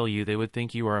the real you they would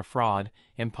think you are a fraud,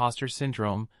 imposter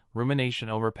syndrome, rumination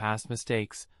over past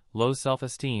mistakes, low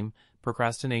self-esteem,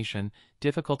 procrastination,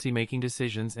 difficulty making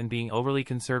decisions and being overly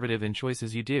conservative in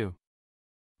choices you do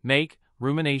make,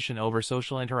 rumination over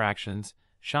social interactions,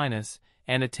 shyness,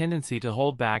 and a tendency to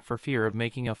hold back for fear of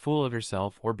making a fool of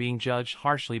yourself or being judged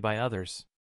harshly by others.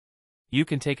 You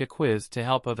can take a quiz to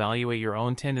help evaluate your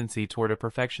own tendency toward a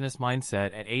perfectionist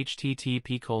mindset at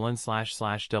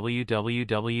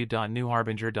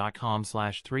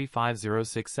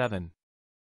http://www.newharbinger.com/35067.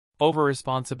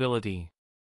 Over-responsibility.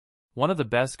 One of the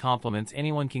best compliments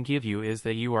anyone can give you is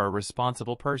that you are a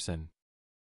responsible person.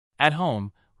 At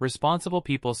home, responsible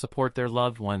people support their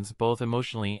loved ones both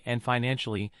emotionally and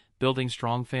financially, building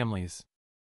strong families.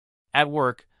 At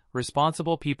work,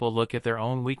 responsible people look at their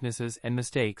own weaknesses and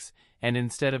mistakes, and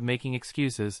instead of making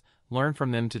excuses, learn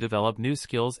from them to develop new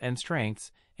skills and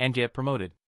strengths, and get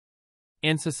promoted.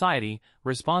 In society,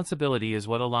 responsibility is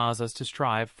what allows us to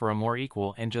strive for a more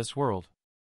equal and just world.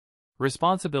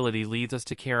 Responsibility leads us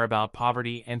to care about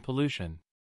poverty and pollution.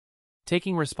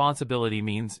 Taking responsibility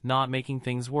means not making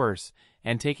things worse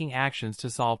and taking actions to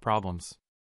solve problems.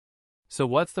 So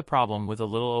what's the problem with a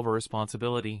little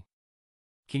over-responsibility?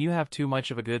 Can you have too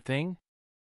much of a good thing?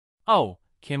 Oh,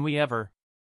 can we ever?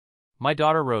 My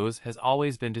daughter Rose has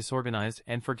always been disorganized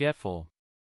and forgetful.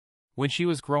 When she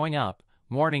was growing up,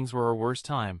 mornings were her worst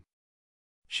time.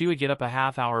 She would get up a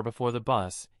half hour before the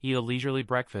bus, eat a leisurely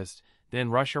breakfast, then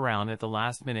rush around at the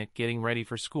last minute getting ready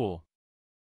for school.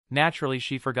 Naturally,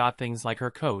 she forgot things like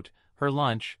her coat, her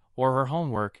lunch, or her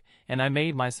homework, and I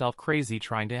made myself crazy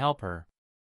trying to help her.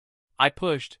 I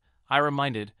pushed, I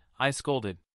reminded, I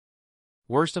scolded.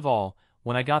 Worst of all,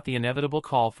 when I got the inevitable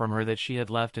call from her that she had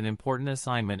left an important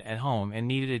assignment at home and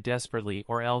needed it desperately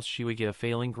or else she would get a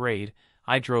failing grade,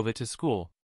 I drove it to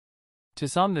school. To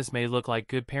some this may look like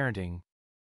good parenting.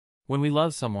 When we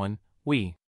love someone,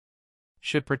 we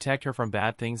should protect her from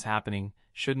bad things happening,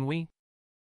 shouldn't we?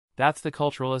 That's the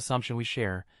cultural assumption we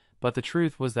share, but the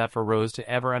truth was that for Rose to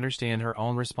ever understand her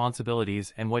own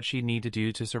responsibilities and what she'd need to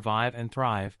do to survive and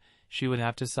thrive, she would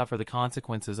have to suffer the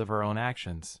consequences of her own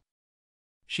actions.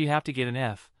 She'd have to get an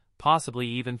F, possibly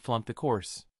even flunk the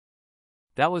course.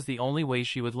 That was the only way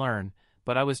she would learn,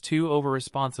 but I was too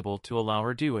over-responsible to allow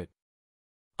her do it.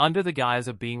 Under the guise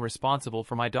of being responsible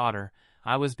for my daughter,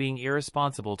 I was being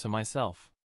irresponsible to myself.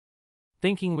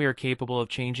 Thinking we are capable of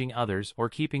changing others or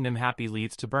keeping them happy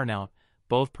leads to burnout,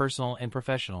 both personal and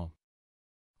professional.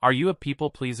 Are you a people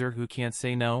pleaser who can't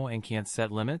say no and can't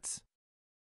set limits?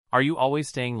 Are you always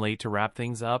staying late to wrap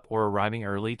things up or arriving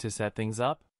early to set things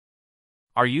up?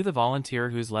 Are you the volunteer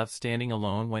who's left standing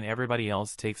alone when everybody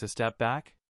else takes a step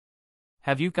back?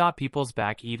 Have you got people's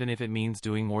back even if it means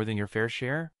doing more than your fair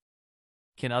share?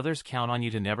 Can others count on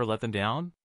you to never let them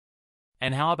down?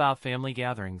 And how about family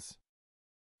gatherings?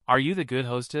 Are you the good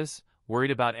hostess,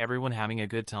 worried about everyone having a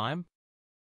good time?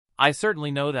 I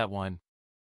certainly know that one.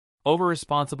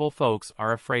 Over-responsible folks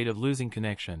are afraid of losing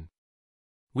connection.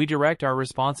 We direct our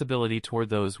responsibility toward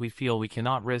those we feel we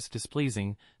cannot risk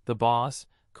displeasing, the boss,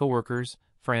 coworkers,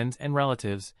 friends and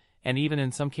relatives, and even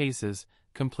in some cases,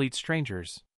 complete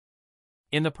strangers.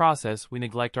 In the process, we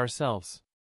neglect ourselves.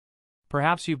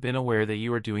 Perhaps you've been aware that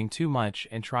you are doing too much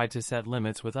and tried to set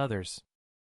limits with others.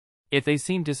 If they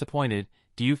seem disappointed,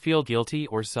 do you feel guilty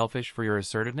or selfish for your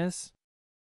assertiveness?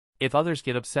 If others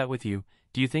get upset with you,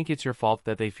 do you think it's your fault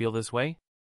that they feel this way?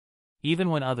 Even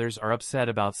when others are upset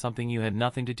about something you had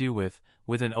nothing to do with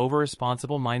an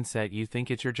over-responsible mindset you think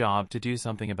it's your job to do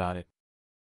something about it.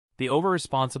 The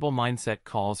over-responsible mindset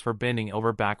calls for bending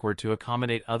over backward to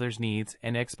accommodate others' needs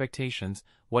and expectations,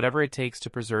 whatever it takes to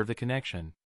preserve the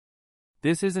connection.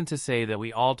 This isn't to say that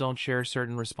we all don't share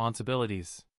certain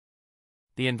responsibilities.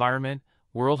 The environment,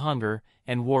 world hunger,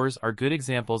 and wars are good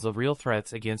examples of real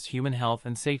threats against human health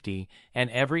and safety, and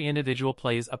every individual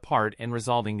plays a part in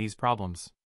resolving these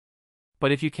problems.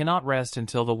 But if you cannot rest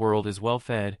until the world is well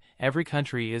fed, every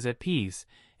country is at peace,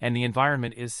 and the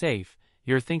environment is safe,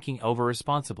 you're thinking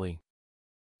over-responsibly.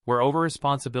 Where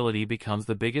over-responsibility becomes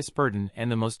the biggest burden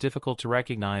and the most difficult to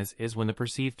recognize is when the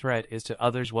perceived threat is to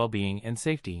others' well-being and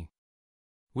safety.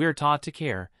 We are taught to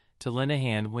care, to lend a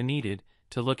hand when needed,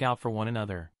 to look out for one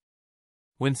another.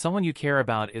 When someone you care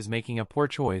about is making a poor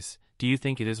choice, do you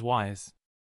think it is wise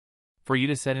for you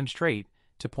to set him straight,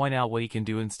 to point out what he can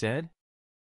do instead?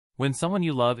 When someone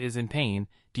you love is in pain,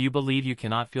 do you believe you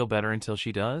cannot feel better until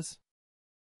she does?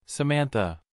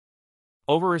 Samantha.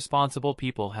 Over-responsible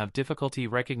people have difficulty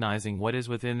recognizing what is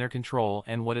within their control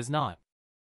and what is not.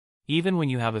 Even when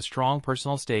you have a strong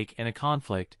personal stake in a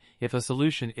conflict, if a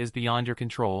solution is beyond your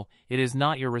control, it is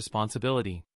not your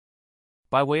responsibility.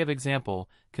 By way of example,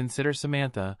 consider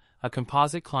Samantha, a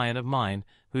composite client of mine,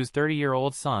 whose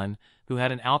 30-year-old son, who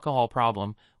had an alcohol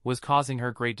problem, was causing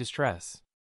her great distress.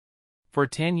 For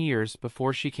 10 years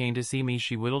before she came to see me,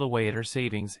 she whittled away at her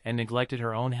savings and neglected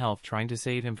her own health trying to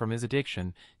save him from his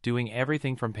addiction, doing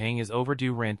everything from paying his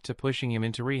overdue rent to pushing him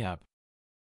into rehab.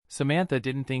 Samantha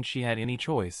didn't think she had any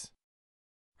choice.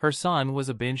 Her son was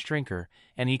a binge drinker,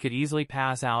 and he could easily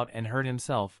pass out and hurt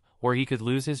himself, or he could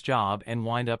lose his job and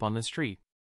wind up on the street.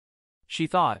 She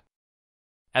thought,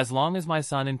 as long as my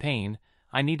son in pain,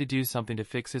 I need to do something to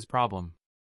fix his problem.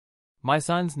 My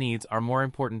son's needs are more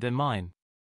important than mine.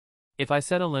 If I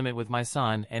set a limit with my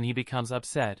son and he becomes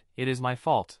upset, it is my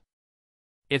fault.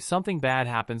 If something bad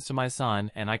happens to my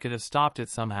son and I could have stopped it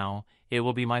somehow, it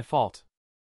will be my fault.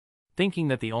 Thinking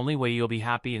that the only way you'll be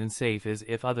happy and safe is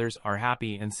if others are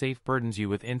happy and safe burdens you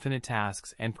with infinite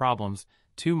tasks and problems,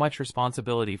 too much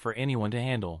responsibility for anyone to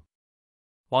handle.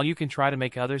 While you can try to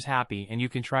make others happy and you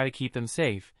can try to keep them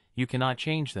safe, you cannot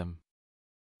change them.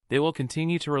 They will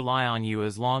continue to rely on you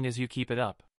as long as you keep it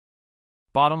up.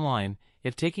 Bottom line,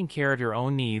 If taking care of your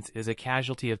own needs is a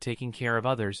casualty of taking care of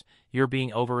others, you're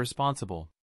being over-responsible.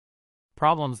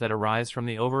 Problems that arise from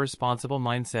the over-responsible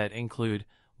mindset include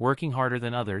working harder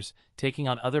than others, taking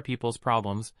on other people's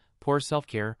problems, poor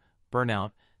self-care,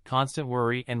 burnout, constant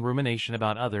worry and rumination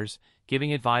about others,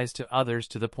 giving advice to others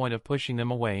to the point of pushing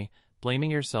them away, blaming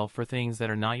yourself for things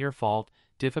that are not your fault,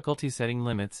 difficulty setting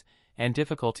limits, and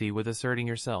difficulty with asserting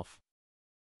yourself.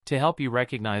 To help you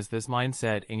recognize this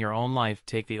mindset in your own life,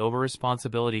 take the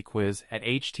over-responsibility quiz at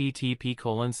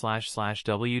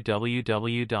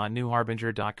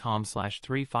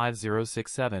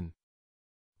http://www.newharbinger.com/35067.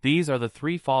 These are the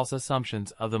 3 false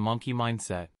assumptions of the monkey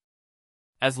mindset.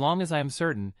 As long as I am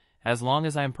certain, as long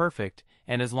as I am perfect,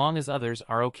 and as long as others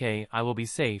are okay, I will be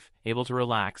safe, able to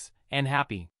relax, and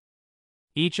happy.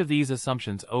 Each of these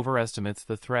assumptions overestimates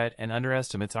the threat and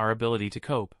underestimates our ability to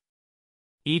cope.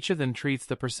 Each of them treats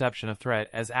the perception of threat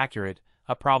as accurate,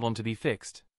 a problem to be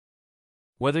fixed.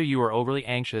 Whether you are overly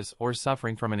anxious or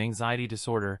suffering from an anxiety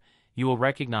disorder, you will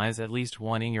recognize at least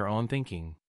one in your own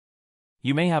thinking.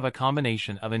 You may have a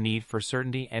combination of a need for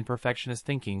certainty and perfectionist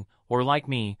thinking, or like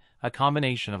me, a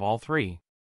combination of all 3.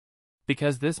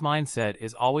 Because this mindset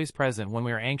is always present when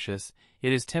we are anxious,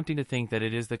 it is tempting to think that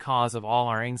it is the cause of all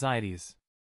our anxieties.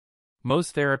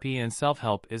 Most therapy and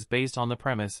self-help is based on the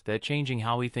premise that changing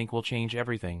how we think will change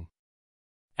everything.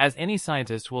 As any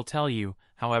scientist will tell you,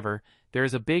 however, there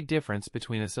is a big difference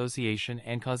between association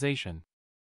and causation.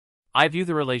 I view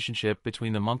the relationship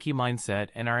between the monkey mindset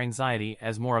and our anxiety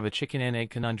as more of a chicken and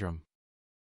egg conundrum.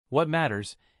 What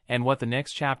matters, and what the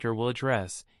next chapter will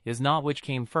address, is not which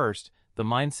came first, the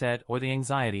mindset or the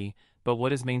anxiety, but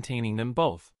what is maintaining them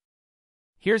both.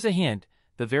 Here's a hint.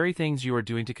 The very things you are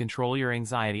doing to control your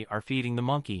anxiety are feeding the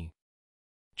monkey.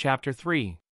 Chapter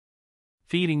 3.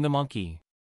 Feeding the monkey.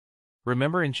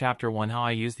 Remember in Chapter 1 how I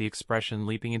used the expression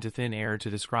leaping into thin air to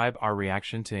describe our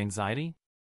reaction to anxiety?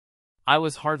 I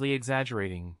was hardly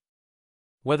exaggerating.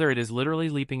 Whether it is literally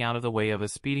leaping out of the way of a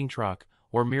speeding truck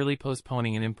or merely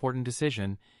postponing an important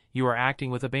decision, you are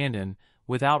acting with abandon,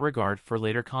 without regard for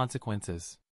later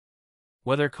consequences.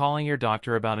 Whether calling your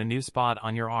doctor about a new spot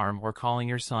on your arm or calling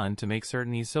your son to make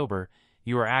certain he's sober,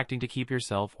 you are acting to keep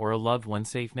yourself or a loved one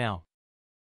safe now.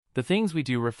 The things we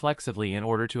do reflexively in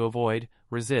order to avoid,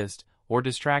 resist, or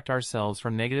distract ourselves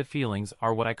from negative feelings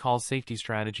are what I call safety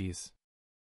strategies.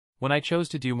 When I chose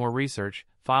to do more research,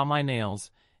 file my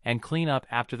nails, and clean up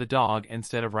after the dog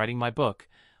instead of writing my book,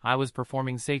 I was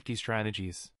performing safety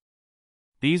strategies.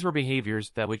 These were behaviors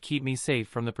that would keep me safe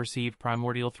from the perceived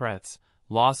primordial threats,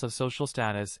 loss of social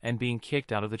status, and being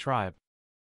kicked out of the tribe.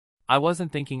 I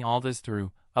wasn't thinking all this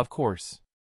through, of course.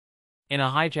 In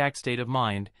a hijacked state of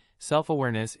mind,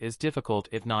 self-awareness is difficult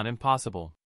if not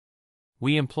impossible.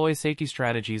 We employ safety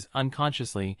strategies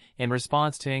unconsciously in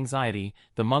response to anxiety,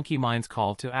 the monkey mind's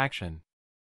call to action.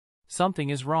 Something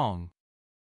is wrong.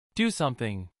 Do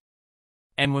something.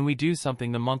 And when we do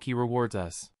something, the monkey rewards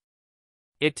us.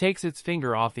 It takes its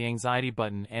finger off the anxiety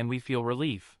button and we feel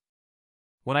relief.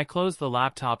 When I closed the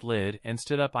laptop lid and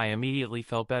stood up, I immediately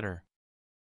felt better.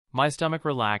 My stomach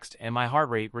relaxed and my heart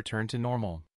rate returned to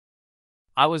normal.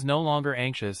 I was no longer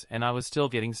anxious and I was still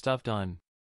getting stuff done.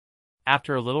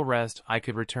 After a little rest, I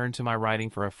could return to my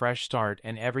writing for a fresh start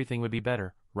and everything would be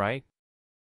better, right?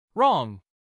 Wrong!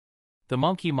 The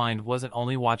monkey mind wasn't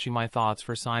only watching my thoughts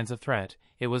for signs of threat,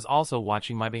 it was also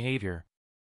watching my behavior.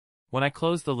 When I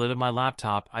closed the lid of my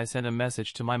laptop, I sent a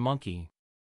message to my monkey.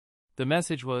 The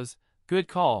message was, "Good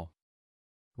call.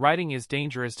 Writing is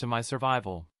dangerous to my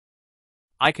survival."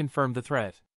 I confirmed the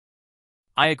threat.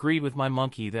 I agreed with my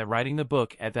monkey that writing the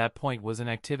book at that point was an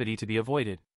activity to be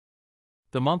avoided.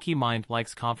 The monkey mind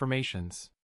likes confirmations.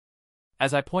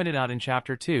 As I pointed out in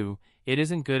Chapter 2, it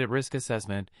isn't good at risk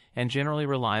assessment and generally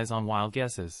relies on wild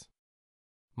guesses.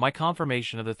 My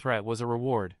confirmation of the threat was a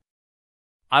reward.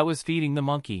 I was feeding the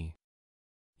monkey.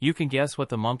 You can guess what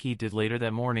the monkey did later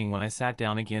that morning when I sat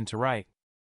down again to write.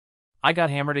 I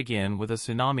got hammered again with a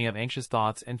tsunami of anxious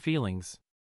thoughts and feelings.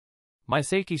 My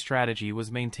safety strategy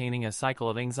was maintaining a cycle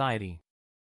of anxiety.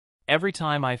 Every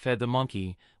time I fed the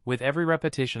monkey, with every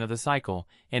repetition of the cycle,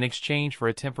 in exchange for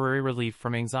a temporary relief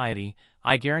from anxiety,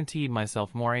 I guaranteed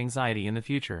myself more anxiety in the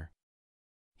future.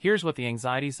 Here's what the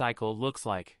anxiety cycle looks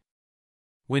like.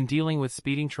 When dealing with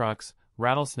speeding trucks,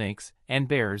 rattlesnakes, and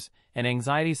bears, an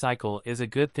anxiety cycle is a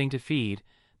good thing to feed,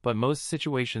 but most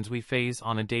situations we face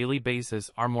on a daily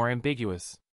basis are more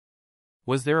ambiguous.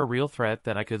 Was there a real threat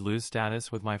that I could lose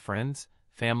status with my friends,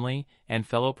 family, and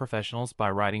fellow professionals by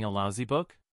writing a lousy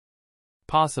book?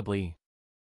 Possibly.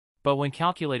 But when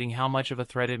calculating how much of a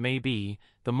threat it may be,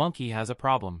 the monkey has a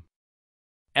problem.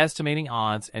 Estimating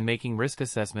odds and making risk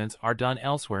assessments are done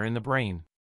elsewhere in the brain.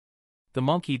 The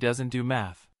monkey doesn't do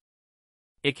math.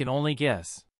 It can only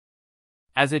guess.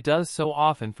 As it does so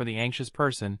often for the anxious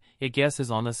person, it guesses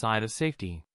on the side of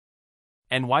safety.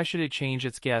 And why should it change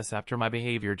its guess after my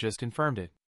behavior just confirmed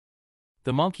it?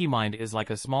 The monkey mind is like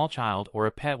a small child or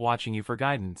a pet watching you for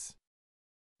guidance.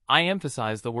 I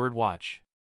emphasize the word watch.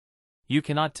 You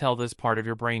cannot tell this part of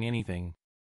your brain anything.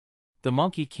 The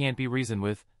monkey can't be reasoned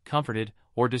with, comforted,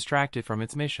 or distracted from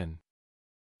its mission.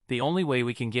 The only way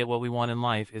we can get what we want in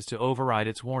life is to override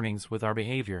its warnings with our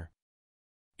behavior.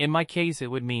 In my case,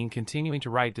 it would mean continuing to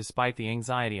write despite the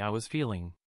anxiety I was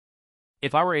feeling.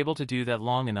 If I were able to do that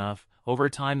long enough, over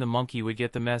time the monkey would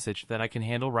get the message that I can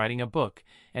handle writing a book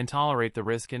and tolerate the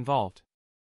risk involved.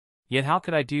 Yet how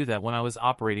could I do that when I was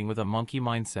operating with a monkey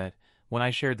mindset, when I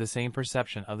shared the same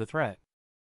perception of the threat?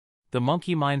 The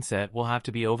monkey mindset will have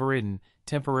to be overridden,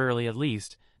 temporarily at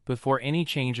least, before any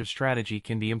change of strategy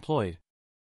can be employed.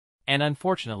 And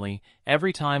unfortunately,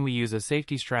 every time we use a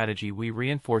safety strategy we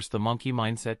reinforce the monkey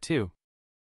mindset too.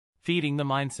 Feeding the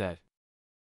mindset.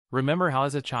 Remember how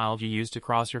as a child you used to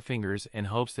cross your fingers in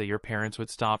hopes that your parents would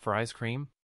stop for ice cream?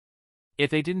 If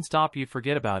they didn't stop, you'd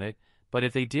forget about it, but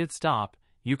if they did stop,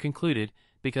 you concluded,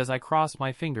 because I crossed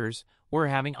my fingers, we're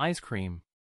having ice cream.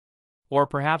 Or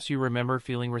perhaps you remember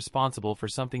feeling responsible for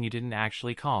something you didn't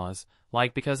actually cause,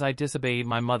 like because I disobeyed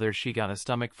my mother she got a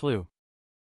stomach flu.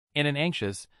 In an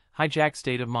anxious, hijacked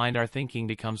state of mind our thinking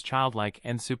becomes childlike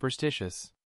and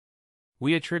superstitious.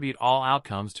 We attribute all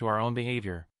outcomes to our own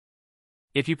behavior.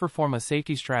 If you perform a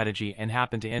safety strategy and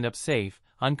happen to end up safe,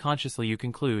 unconsciously you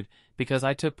conclude, because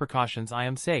I took precautions I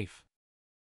am safe.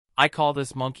 I call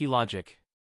this monkey logic.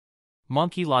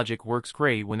 Monkey logic works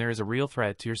great when there is a real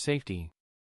threat to your safety.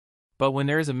 But when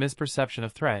there is a misperception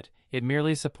of threat, it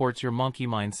merely supports your monkey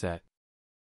mindset.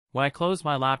 When I closed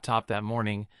my laptop that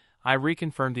morning, I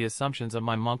reconfirmed the assumptions of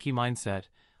my monkey mindset.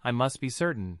 I must be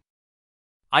certain.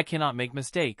 I cannot make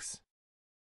mistakes.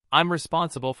 I'm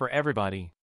responsible for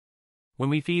everybody. When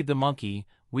we feed the monkey,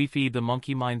 we feed the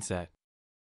monkey mindset.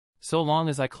 So long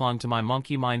as I clung to my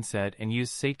monkey mindset and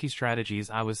used safety strategies,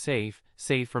 I was safe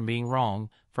from being wrong,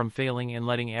 from failing and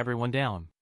letting everyone down.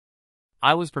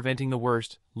 I was preventing the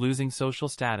worst, losing social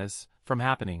status, from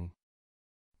happening.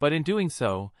 But in doing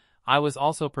so, I was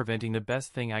also preventing the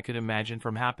best thing I could imagine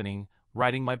from happening,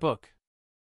 writing my book.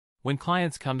 When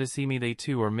clients come to see me, they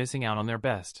too are missing out on their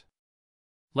best.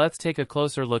 Let's take a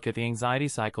closer look at the anxiety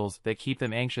cycles that keep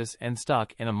them anxious and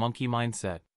stuck in a monkey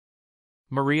mindset.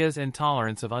 Maria's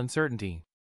intolerance of uncertainty.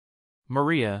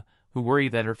 Maria, who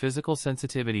worried that her physical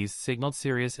sensitivities signaled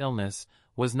serious illness,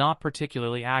 was not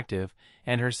particularly active,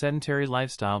 and her sedentary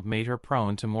lifestyle made her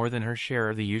prone to more than her share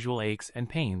of the usual aches and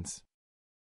pains.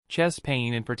 Chest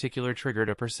pain in particular triggered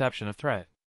a perception of threat.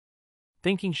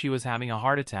 Thinking she was having a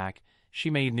heart attack, she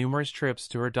made numerous trips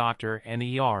to her doctor and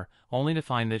the ER, only to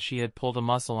find that she had pulled a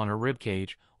muscle on her rib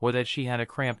cage, or that she had a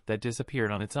cramp that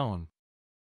disappeared on its own.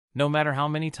 No matter how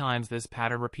many times this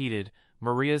pattern repeated,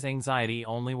 Maria's anxiety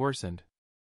only worsened.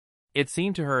 It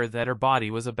seemed to her that her body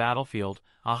was a battlefield,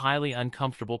 a highly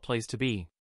uncomfortable place to be.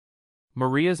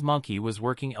 Maria's monkey was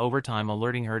working overtime,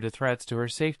 alerting her to threats to her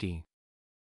safety.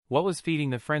 What was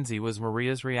feeding the frenzy was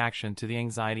Maria's reaction to the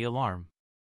anxiety alarm.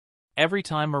 Every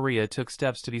time Maria took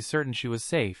steps to be certain she was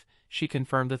safe, she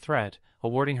confirmed the threat,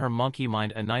 awarding her monkey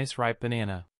mind a nice ripe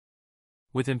banana.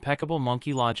 With impeccable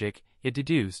monkey logic, it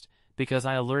deduced, because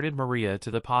I alerted Maria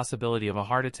to the possibility of a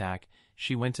heart attack,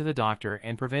 she went to the doctor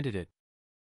and prevented it.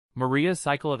 Maria's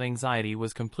cycle of anxiety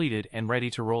was completed and ready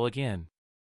to roll again.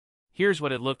 Here's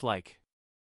what it looked like.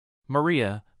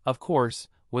 Maria, of course,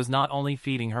 was not only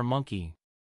feeding her monkey.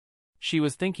 She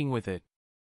was thinking with it.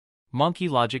 Monkey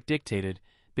logic dictated,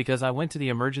 because I went to the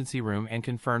emergency room and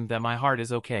confirmed that my heart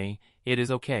is okay, it is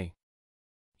okay.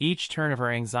 Each turn of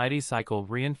her anxiety cycle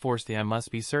reinforced the I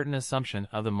must be certain assumption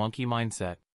of the monkey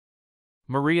mindset.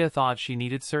 Maria thought she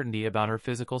needed certainty about her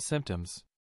physical symptoms.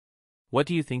 What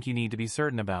do you think you need to be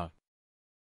certain about?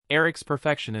 Eric's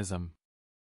perfectionism.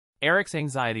 Eric's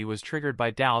anxiety was triggered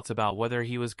by doubts about whether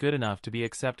he was good enough to be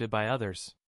accepted by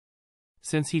others.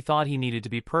 Since he thought he needed to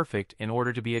be perfect in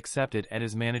order to be accepted at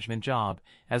his management job,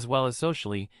 as well as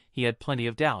socially, he had plenty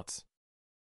of doubts.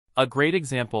 A great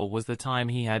example was the time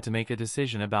he had to make a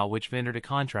decision about which vendor to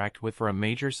contract with for a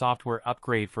major software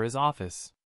upgrade for his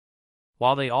office.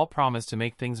 While they all promised to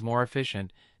make things more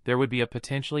efficient, there would be a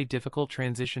potentially difficult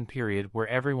transition period where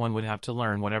everyone would have to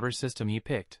learn whatever system he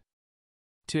picked.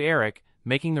 To Eric,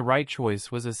 making the right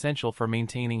choice was essential for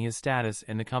maintaining his status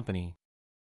in the company.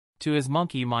 To his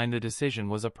monkey mind, the decision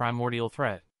was a primordial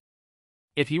threat.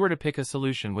 If he were to pick a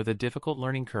solution with a difficult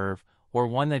learning curve, or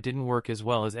one that didn't work as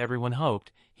well as everyone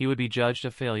hoped, he would be judged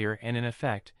a failure and in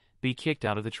effect, be kicked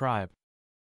out of the tribe.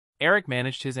 Eric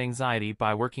managed his anxiety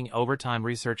by working overtime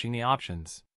researching the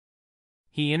options.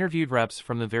 He interviewed reps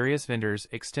from the various vendors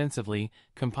extensively,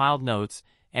 compiled notes,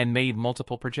 and made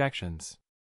multiple projections.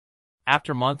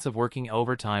 After months of working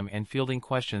overtime and fielding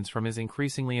questions from his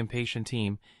increasingly impatient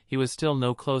team, he was still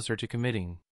no closer to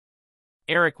committing.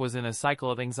 Eric was in a cycle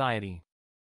of anxiety.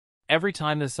 Every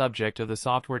time the subject of the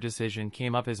software decision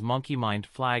came up, his monkey mind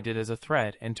flagged it as a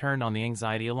threat and turned on the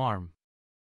anxiety alarm.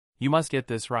 You must get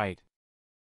this right.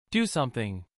 Do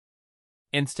something.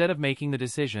 Instead of making the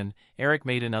decision, Eric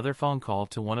made another phone call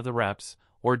to one of the reps,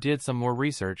 or did some more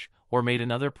research, or made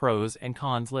another pros and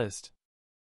cons list.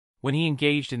 When he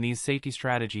engaged in these safety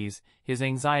strategies, his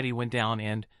anxiety went down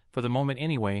and, for the moment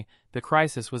anyway, the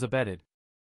crisis was abated.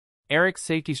 Eric's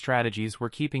safety strategies were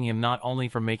keeping him not only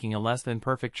from making a less than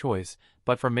perfect choice,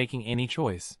 but from making any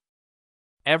choice.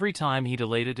 Every time he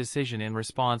delayed a decision in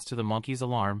response to the monkey's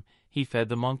alarm, he fed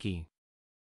the monkey.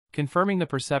 Confirming the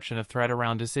perception of threat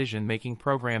around decision-making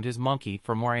programmed his monkey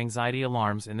for more anxiety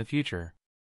alarms in the future.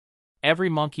 Every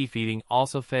monkey feeding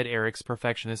also fed Eric's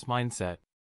perfectionist mindset.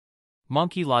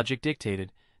 Monkey logic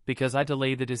dictated, because I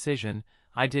delayed the decision,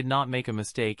 I did not make a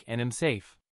mistake and am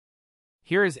safe.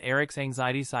 Here is Eric's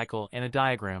anxiety cycle in a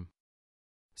diagram.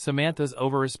 Samantha's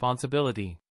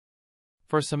over-responsibility.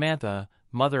 For Samantha,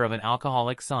 mother of an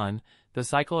alcoholic son, the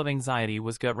cycle of anxiety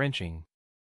was gut-wrenching.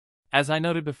 As I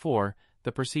noted before,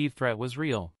 the perceived threat was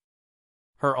real.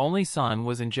 Her only son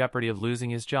was in jeopardy of losing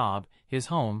his job, his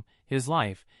home, his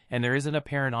life, and there isn't a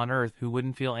parent on earth who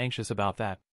wouldn't feel anxious about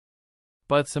that.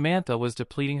 But Samantha was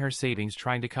depleting her savings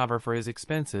trying to cover for his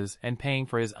expenses and paying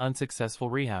for his unsuccessful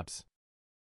rehabs.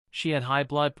 She had high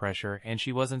blood pressure and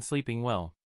she wasn't sleeping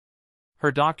well.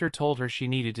 Her doctor told her she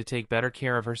needed to take better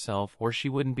care of herself or she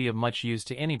wouldn't be of much use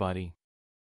to anybody.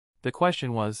 The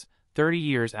question was, 30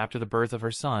 years after the birth of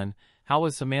her son, how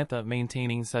was Samantha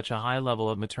maintaining such a high level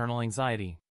of maternal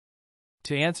anxiety?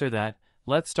 To answer that,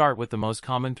 let's start with the most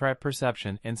common threat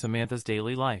perception in Samantha's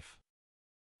daily life.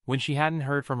 When she hadn't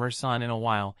heard from her son in a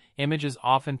while, images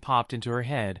often popped into her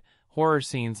head, horror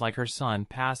scenes like her son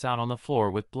passed out on the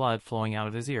floor with blood flowing out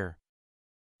of his ear.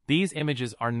 These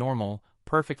images are normal,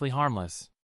 perfectly harmless,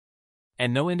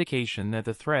 and no indication that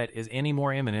the threat is any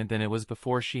more imminent than it was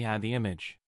before she had the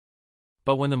image.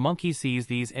 But when the monkey sees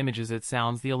these images, it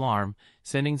sounds the alarm,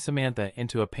 sending Samantha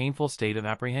into a painful state of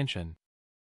apprehension.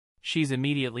 She's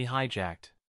immediately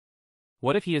hijacked.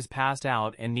 What if he is passed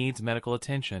out and needs medical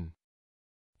attention?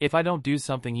 If I don't do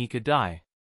something, he could die.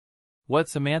 What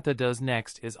Samantha does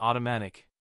next is automatic.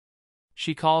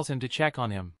 She calls him to check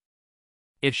on him.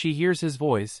 If she hears his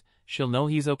voice, she'll know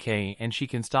he's okay and she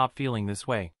can stop feeling this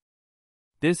way.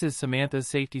 This is Samantha's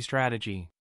safety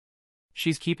strategy.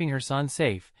 She's keeping her son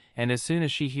safe, and as soon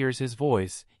as she hears his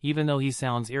voice, even though he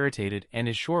sounds irritated and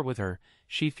is short with her,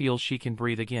 she feels she can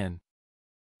breathe again.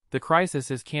 The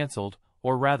crisis is cancelled,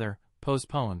 or rather,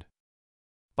 postponed.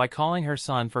 By calling her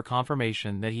son for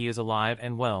confirmation that he is alive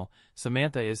and well,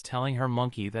 Samantha is telling her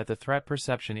monkey that the threat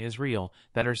perception is real,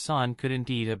 that her son could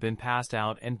indeed have been passed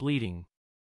out and bleeding.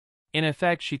 In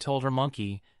effect, she told her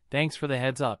monkey, "Thanks for the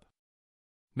heads up.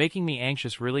 Making me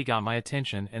anxious really got my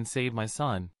attention and saved my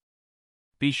son.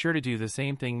 Be sure to do the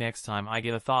same thing next time I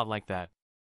get a thought like that."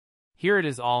 Here it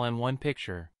is all in one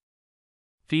picture.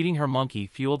 Feeding her monkey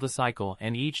fueled the cycle,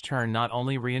 and each turn not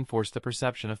only reinforced the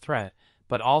perception of threat,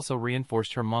 but also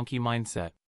reinforced her monkey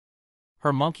mindset.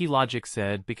 Her monkey logic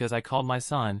said, "Because I called my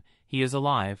son, he is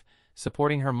alive,"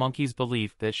 supporting her monkey's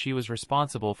belief that she was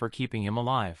responsible for keeping him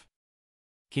alive.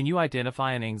 Can you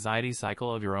identify an anxiety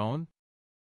cycle of your own?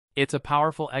 It's a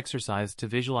powerful exercise to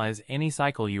visualize any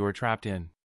cycle you are trapped in.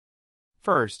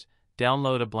 First,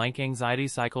 download a blank anxiety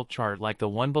cycle chart like the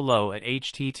one below at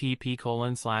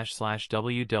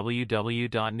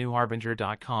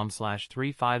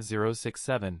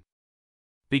http://www.newharbinger.com/35067.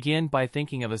 Begin by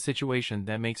thinking of a situation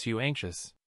that makes you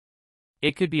anxious.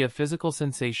 It could be a physical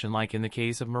sensation like in the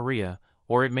case of Maria,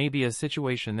 or it may be a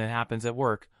situation that happens at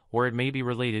work, or it may be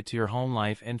related to your home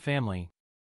life and family.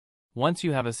 Once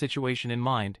you have a situation in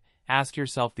mind, ask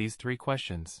yourself these 3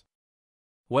 questions.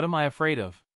 What am I afraid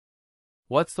of?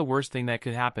 What's the worst thing that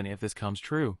could happen if this comes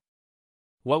true?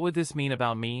 What would this mean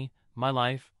about me, my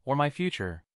life, or my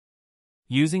future?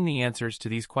 Using the answers to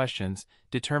these questions,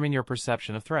 determine your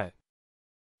perception of threat.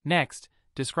 Next,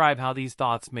 describe how these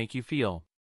thoughts make you feel.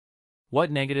 What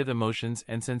negative emotions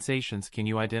and sensations can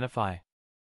you identify?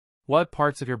 What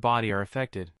parts of your body are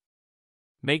affected?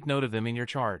 Make note of them in your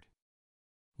chart.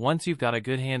 Once you've got a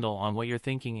good handle on what you're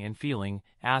thinking and feeling,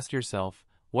 ask yourself,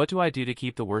 What do I do to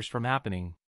keep the worst from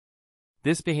happening?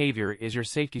 This behavior is your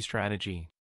safety strategy.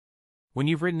 When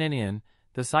you've written it in,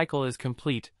 the cycle is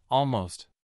complete, almost.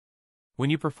 When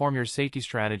you perform your safety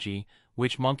strategy,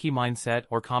 which monkey mindset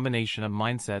or combination of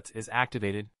mindsets is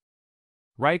activated?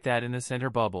 Write that in the center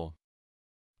bubble.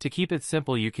 To keep it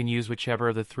simple, you can use whichever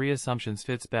of the three assumptions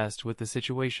fits best with the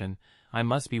situation. I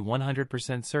must be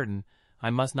 100% certain, I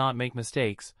must not make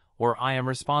mistakes, or I am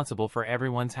responsible for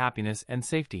everyone's happiness and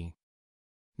safety.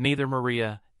 Neither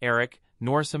Maria, Eric,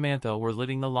 nor Samantha were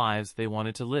living the lives they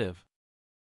wanted to live.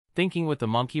 Thinking with the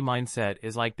monkey mindset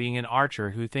is like being an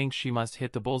archer who thinks she must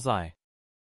hit the bullseye.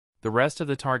 The rest of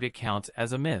the target counts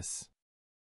as a miss.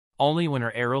 Only when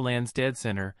her arrow lands dead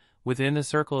center, within the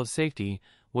circle of safety,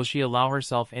 will she allow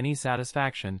herself any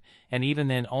satisfaction, and even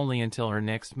then only until her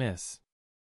next miss.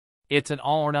 It's an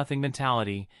all-or-nothing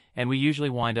mentality, and we usually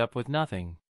wind up with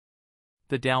nothing.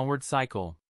 The downward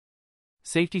cycle.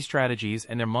 Safety strategies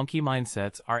and their monkey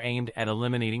mindsets are aimed at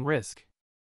eliminating risk.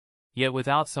 Yet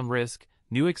without some risk,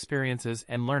 new experiences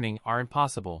and learning are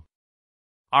impossible.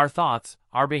 Our thoughts,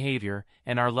 our behavior,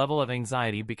 and our level of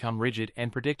anxiety become rigid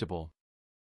and predictable.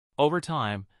 Over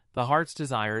time, the heart's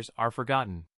desires are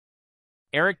forgotten.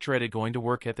 Eric dreaded going to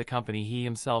work at the company he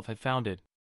himself had founded.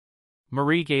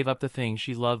 Marie gave up the thing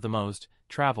she loved the most,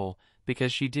 travel,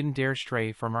 because she didn't dare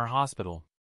stray from her hospital.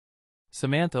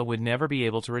 Samantha would never be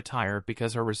able to retire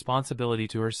because her responsibility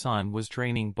to her son was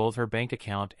draining both her bank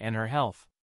account and her health.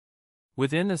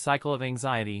 Within the cycle of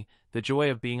anxiety, the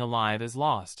joy of being alive is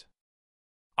lost.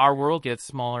 Our world gets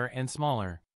smaller and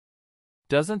smaller.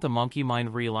 Doesn't the monkey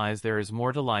mind realize there is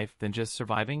more to life than just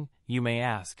surviving, you may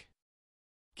ask?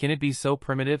 Can it be so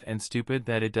primitive and stupid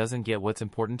that it doesn't get what's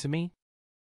important to me?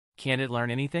 Can it learn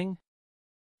anything?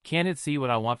 Can it see what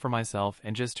I want for myself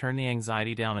and just turn the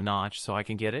anxiety down a notch so I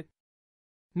can get it?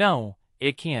 No,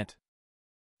 it can't.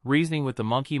 Reasoning with the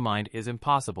monkey mind is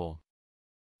impossible.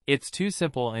 It's too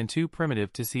simple and too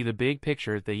primitive to see the big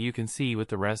picture that you can see with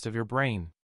the rest of your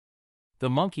brain. The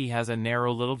monkey has a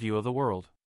narrow little view of the world.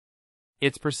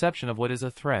 Its perception of what is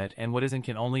a threat and what isn't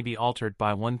can only be altered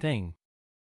by one thing.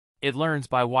 It learns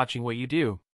by watching what you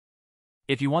do.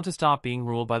 If you want to stop being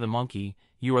ruled by the monkey,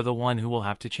 you are the one who will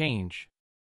have to change.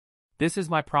 This is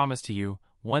my promise to you,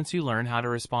 once you learn how to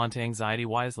respond to anxiety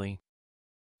wisely.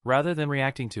 Rather than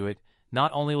reacting to it,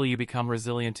 not only will you become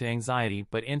resilient to anxiety,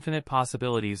 but infinite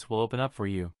possibilities will open up for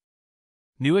you.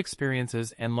 New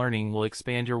experiences and learning will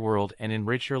expand your world and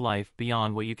enrich your life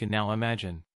beyond what you can now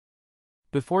imagine.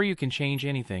 Before you can change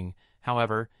anything,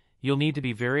 however, you'll need to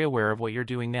be very aware of what you're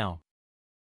doing now.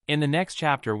 In the next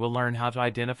chapter, we'll learn how to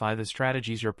identify the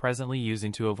strategies you're presently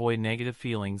using to avoid negative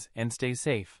feelings and stay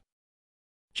safe.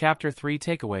 Chapter 3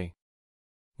 Takeaway.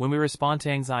 When we respond to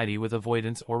anxiety with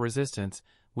avoidance or resistance,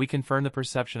 we confirm the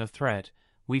perception of threat.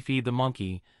 We feed the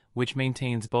monkey, which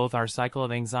maintains both our cycle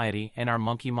of anxiety and our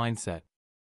monkey mindset.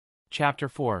 Chapter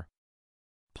 4.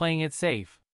 Playing it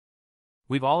safe.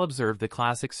 We've all observed the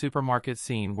classic supermarket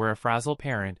scene where a frazzled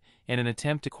parent, in an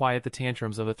attempt to quiet the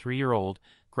tantrums of a 3-year-old,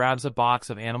 grabs a box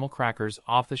of animal crackers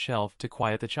off the shelf to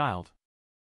quiet the child.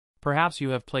 Perhaps you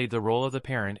have played the role of the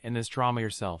parent in this drama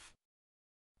yourself.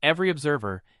 Every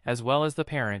observer, as well as the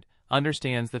parent,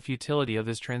 understands the futility of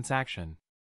this transaction.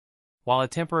 While a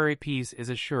temporary peace is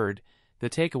assured, the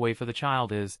takeaway for the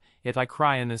child is, if I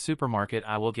cry in the supermarket,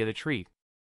 I will get a treat.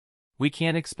 We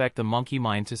can't expect the monkey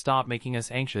mind to stop making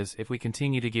us anxious if we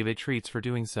continue to give it treats for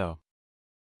doing so.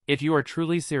 If you are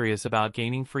truly serious about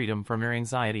gaining freedom from your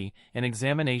anxiety, an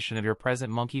examination of your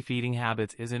present monkey feeding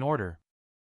habits is in order.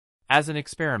 As an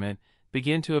experiment,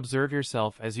 begin to observe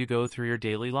yourself as you go through your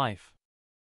daily life.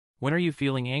 When are you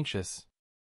feeling anxious?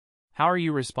 How are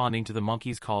you responding to the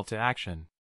monkey's call to action?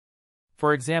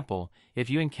 For example,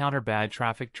 if you encounter bad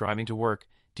traffic driving to work,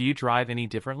 do you drive any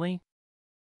differently?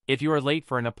 If you are late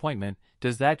for an appointment,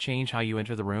 does that change how you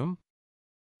enter the room?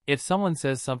 If someone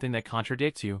says something that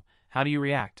contradicts you, how do you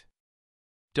react?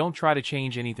 Don't try to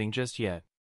change anything just yet.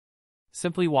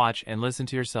 Simply watch and listen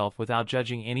to yourself without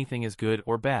judging anything as good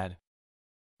or bad.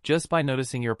 Just by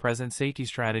noticing your present safety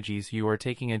strategies, you are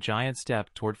taking a giant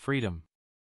step toward freedom.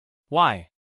 Why?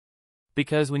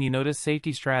 Because when you notice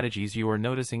safety strategies, you are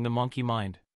noticing the monkey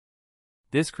mind.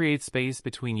 This creates space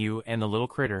between you and the little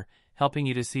critter, helping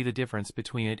you to see the difference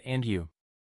between it and you.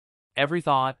 Every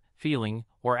thought, feeling,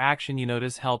 or action you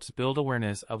notice helps build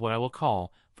awareness of what I will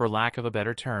call, for lack of a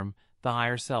better term, the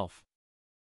higher self.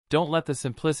 Don't let the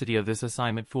simplicity of this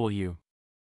assignment fool you.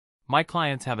 My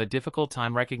clients have a difficult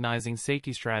time recognizing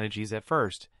safety strategies at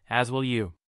first, as will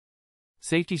you.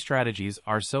 Safety strategies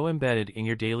are so embedded in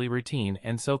your daily routine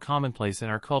and so commonplace in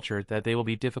our culture that they will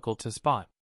be difficult to spot.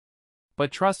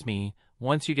 But trust me,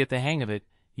 once you get the hang of it,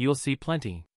 you'll see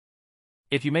plenty.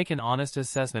 If you make an honest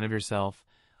assessment of yourself,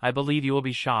 I believe you will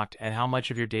be shocked at how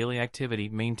much of your daily activity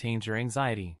maintains your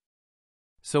anxiety.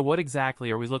 So what exactly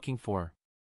are we looking for?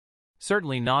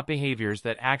 Certainly not behaviors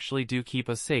that actually do keep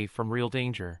us safe from real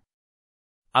danger.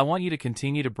 I want you to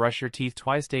continue to brush your teeth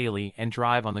twice daily and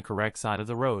drive on the correct side of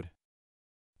the road.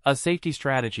 A safety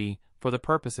strategy, for the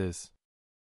purposes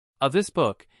of this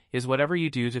book, is whatever you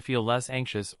do to feel less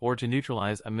anxious or to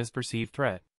neutralize a misperceived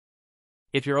threat.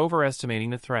 If you're overestimating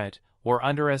the threat, or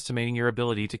underestimating your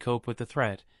ability to cope with the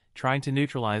threat, trying to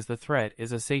neutralize the threat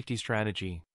is a safety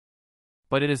strategy.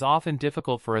 But it is often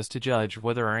difficult for us to judge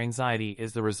whether our anxiety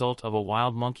is the result of a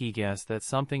wild monkey guess that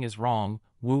something is wrong,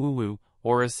 woo-woo-woo,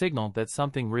 or a signal that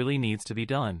something really needs to be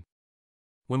done.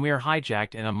 When we are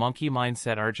hijacked in a monkey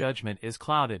mindset, our judgment is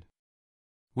clouded.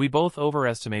 We both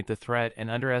overestimate the threat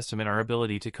and underestimate our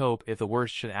ability to cope if the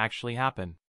worst should actually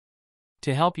happen.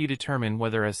 To help you determine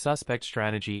whether a suspect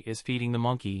strategy is feeding the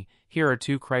monkey, here are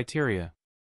 2 criteria.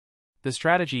 The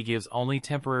strategy gives only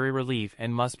temporary relief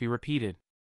and must be repeated.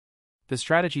 The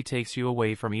strategy takes you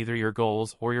away from either your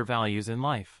goals or your values in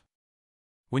life.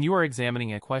 When you are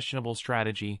examining a questionable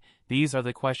strategy, these are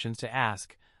the questions to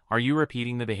ask. Are you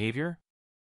repeating the behavior?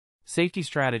 Safety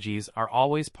strategies are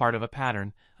always part of a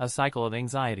pattern, a cycle of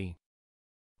anxiety.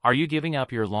 Are you giving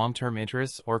up your long-term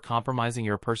interests or compromising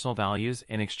your personal values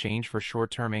in exchange for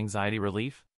short-term anxiety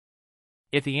relief?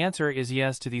 If the answer is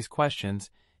yes to these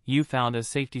questions, you found a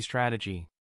safety strategy.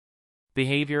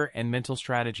 Behavior and mental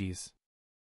strategies.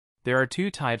 There are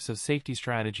 2 types of safety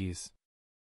strategies.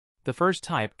 The first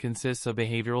type consists of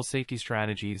behavioral safety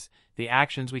strategies, the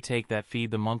actions we take that feed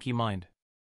the monkey mind.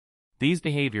 These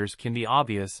behaviors can be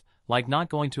obvious, like not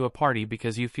going to a party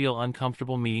because you feel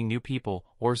uncomfortable meeting new people,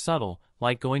 or subtle,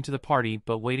 like going to the party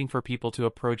but waiting for people to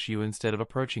approach you instead of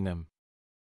approaching them.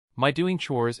 My doing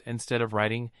chores instead of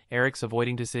writing, Eric's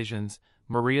avoiding decisions,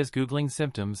 Maria's Googling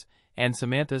symptoms, and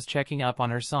Samantha's checking up on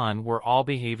her son were all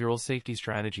behavioral safety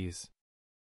strategies.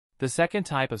 The second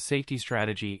type of safety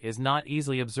strategy is not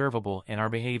easily observable in our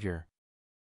behavior.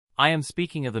 I am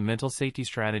speaking of the mental safety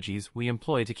strategies we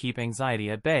employ to keep anxiety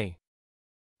at bay.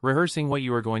 Rehearsing what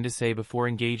you are going to say before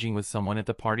engaging with someone at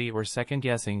the party or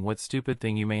second-guessing what stupid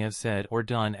thing you may have said or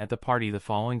done at the party the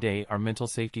following day are mental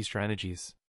safety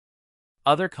strategies.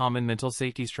 Other common mental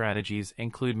safety strategies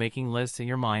include making lists in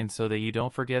your mind so that you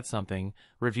don't forget something,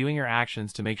 reviewing your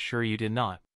actions to make sure you did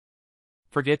not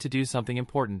forget to do something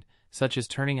important, such as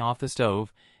turning off the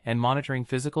stove, and monitoring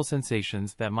physical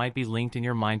sensations that might be linked in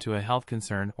your mind to a health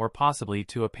concern or possibly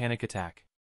to a panic attack.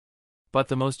 But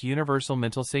the most universal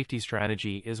mental safety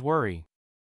strategy is worry.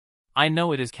 I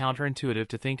know it is counterintuitive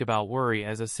to think about worry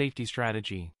as a safety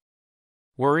strategy.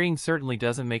 Worrying certainly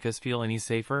doesn't make us feel any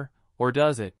safer, or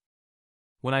does it?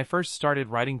 When I first started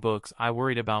writing books, I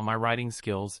worried about my writing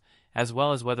skills, as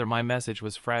well as whether my message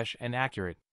was fresh and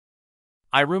accurate.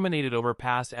 I ruminated over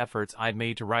past efforts I'd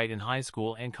made to write in high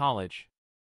school and college.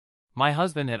 My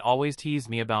husband had always teased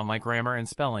me about my grammar and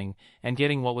spelling, and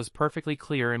getting what was perfectly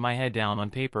clear in my head down on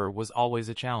paper was always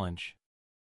a challenge.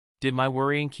 Did my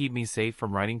worrying keep me safe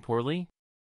from writing poorly?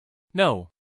 No.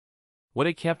 What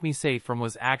it kept me safe from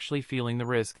was actually feeling the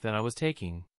risk that I was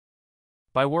taking.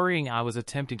 By worrying, I was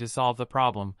attempting to solve the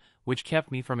problem, which kept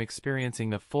me from experiencing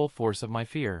the full force of my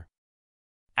fear.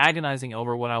 Agonizing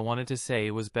over what I wanted to say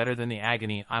was better than the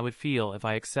agony I would feel if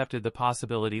I accepted the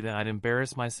possibility that I'd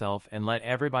embarrass myself and let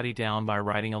everybody down by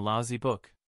writing a lousy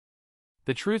book.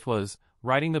 The truth was,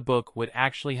 writing the book would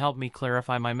actually help me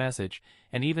clarify my message,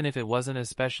 and even if it wasn't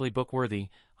especially book-worthy,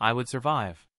 I would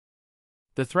survive.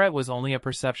 The threat was only a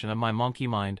perception of my monkey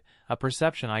mind, a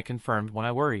perception I confirmed when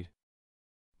I worried.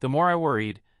 The more I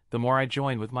worried, the more I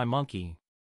joined with my monkey.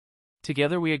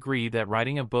 Together we agreed that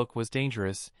writing a book was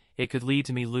dangerous. It could lead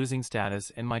to me losing status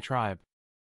in my tribe.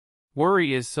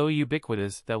 Worry is so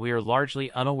ubiquitous that we are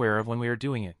largely unaware of when we are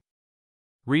doing it.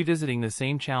 Revisiting the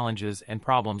same challenges and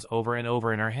problems over and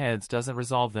over in our heads doesn't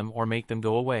resolve them or make them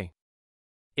go away.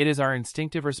 It is our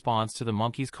instinctive response to the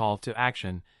monkey's call to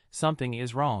action. Something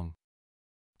is wrong.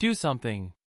 Do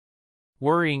something.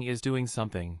 Worrying is doing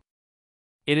something.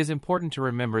 It is important to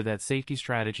remember that safety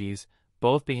strategies,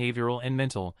 both behavioral and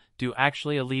mental, do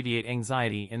actually alleviate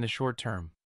anxiety in the short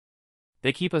term.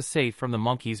 They keep us safe from the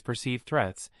monkey's perceived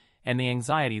threats and the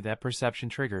anxiety that perception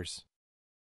triggers.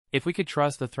 If we could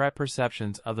trust the threat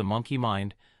perceptions of the monkey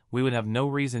mind, we would have no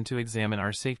reason to examine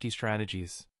our safety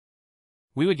strategies.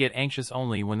 We would get anxious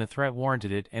only when the threat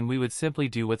warranted it, and we would simply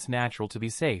do what's natural to be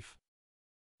safe.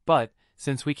 But,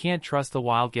 since we can't trust the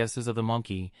wild guesses of the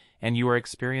monkey, and you are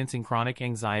experiencing chronic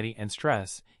anxiety and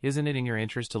stress, isn't it in your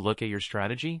interest to look at your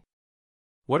strategy?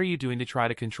 What are you doing to try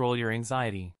to control your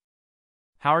anxiety?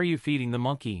 How are you feeding the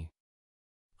monkey?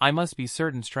 I must be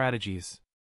certain strategies.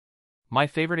 My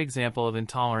favorite example of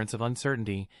intolerance of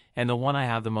uncertainty, and the one I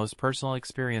have the most personal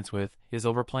experience with, is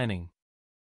overplanning.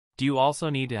 Do you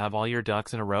also need to have all your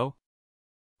ducks in a row?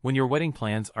 When your wedding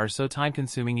plans are so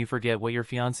time-consuming you forget what your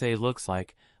fiancé looks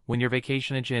like, when your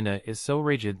vacation agenda is so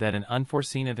rigid that an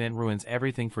unforeseen event ruins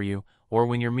everything for you, or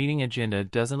when your meeting agenda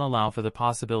doesn't allow for the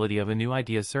possibility of a new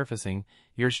idea surfacing,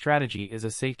 your strategy is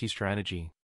a safety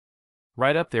strategy.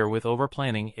 Right up there with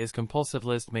overplanning is compulsive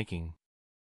list making.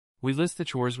 We list the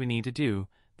chores we need to do,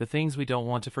 the things we don't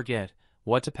want to forget,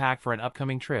 what to pack for an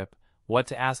upcoming trip, what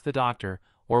to ask the doctor,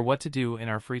 or what to do in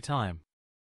our free time.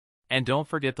 And don't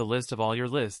forget the list of all your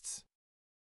lists.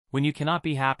 When you cannot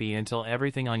be happy until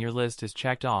everything on your list is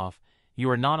checked off, you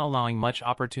are not allowing much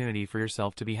opportunity for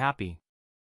yourself to be happy.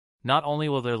 Not only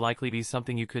will there likely be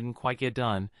something you couldn't quite get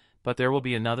done, but there will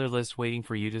be another list waiting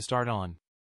for you to start on.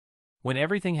 When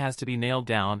everything has to be nailed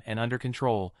down and under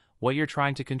control, what you're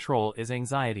trying to control is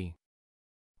anxiety.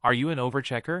 Are you an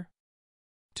overchecker?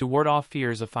 To ward off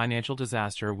fears of financial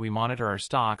disaster, we monitor our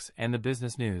stocks and the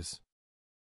business news.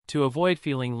 To avoid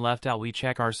feeling left out, we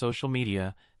check our social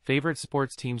media, favorite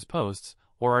sports teams' posts,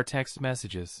 or our text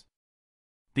messages.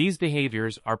 These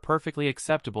behaviors are perfectly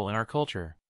acceptable in our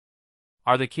culture.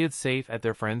 Are the kids safe at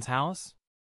their friend's house?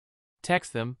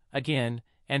 Text them, again,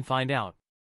 and find out.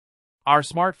 Our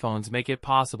smartphones make it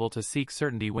possible to seek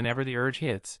certainty whenever the urge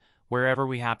hits, wherever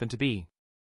we happen to be.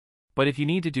 But if you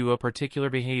need to do a particular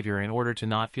behavior in order to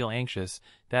not feel anxious,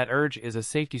 that urge is a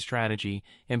safety strategy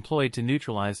employed to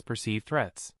neutralize perceived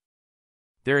threats.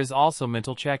 There is also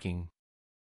mental checking.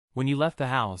 When you left the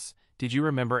house, did you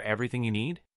remember everything you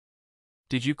need?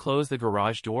 Did you close the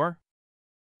garage door?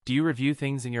 Do you review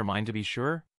things in your mind to be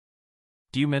sure?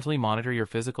 Do you mentally monitor your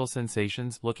physical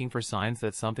sensations, looking for signs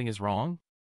that something is wrong?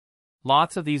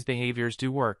 Lots of these behaviors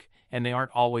do work, and they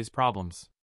aren't always problems.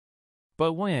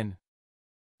 But when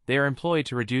they are employed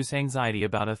to reduce anxiety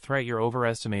about a threat you're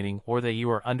overestimating or that you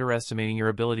are underestimating your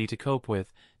ability to cope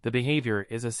with, the behavior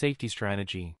is a safety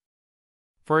strategy.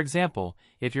 For example,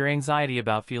 if your anxiety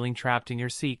about feeling trapped in your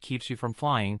seat keeps you from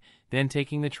flying, then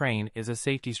taking the train is a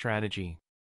safety strategy.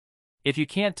 If you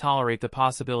can't tolerate the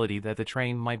possibility that the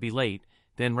train might be late,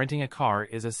 then renting a car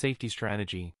is a safety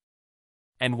strategy.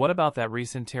 And what about that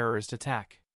recent terrorist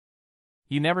attack?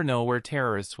 You never know where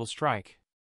terrorists will strike.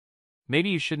 Maybe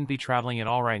you shouldn't be traveling at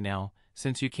all right now,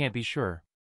 since you can't be sure.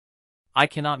 I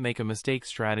cannot make a mistake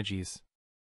strategies.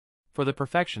 For the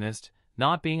perfectionist,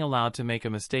 not being allowed to make a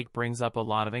mistake brings up a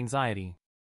lot of anxiety.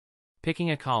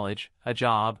 Picking a college, a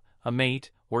job, a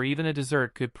mate, or even a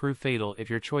dessert could prove fatal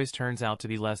if your choice turns out to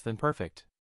be less than perfect.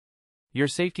 Your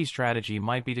safety strategy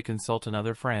might be to consult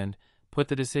another friend, put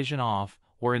the decision off,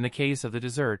 or in the case of the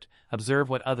dessert, observe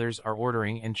what others are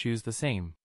ordering and choose the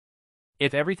same.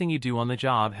 If everything you do on the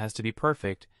job has to be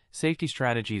perfect, safety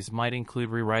strategies might include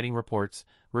rewriting reports,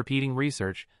 repeating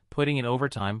research, putting in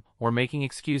overtime, or making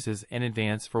excuses in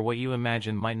advance for what you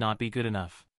imagine might not be good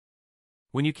enough.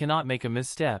 When you cannot make a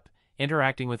misstep,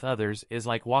 interacting with others is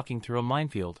like walking through a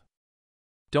minefield.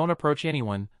 Don't approach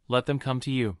anyone, let them come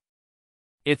to you.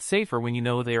 It's safer when you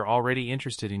know they are already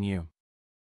interested in you.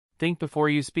 Think before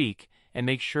you speak, and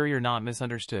make sure you're not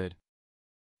misunderstood.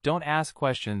 Don't ask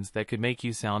questions that could make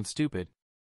you sound stupid.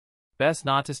 Best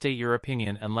not to state your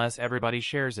opinion unless everybody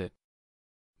shares it.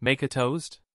 Make a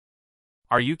toast?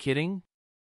 Are you kidding?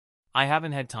 I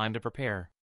haven't had time to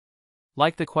prepare.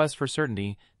 Like the quest for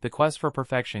certainty, the quest for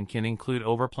perfection can include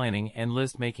overplanning and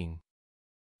list making.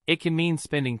 It can mean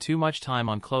spending too much time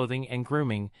on clothing and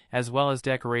grooming, as well as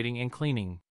decorating and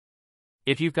cleaning.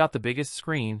 If you've got the biggest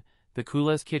screen, the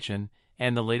coolest kitchen,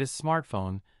 and the latest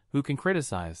smartphone, who can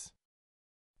criticize?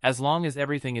 As long as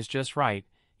everything is just right,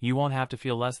 you won't have to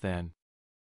feel less than.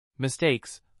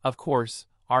 Mistakes, of course,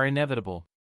 are inevitable.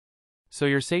 So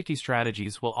your safety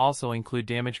strategies will also include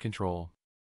damage control.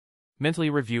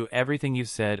 Mentally review everything you've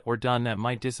said or done that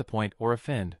might disappoint or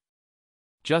offend.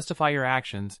 Justify your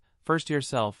actions, first to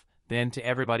yourself, then to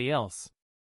everybody else.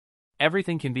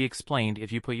 Everything can be explained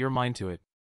if you put your mind to it.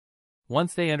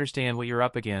 Once they understand what you're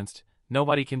up against,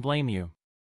 nobody can blame you.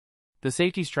 The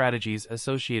safety strategies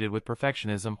associated with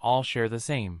perfectionism all share the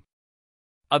same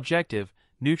objective: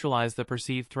 neutralize the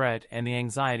perceived threat and the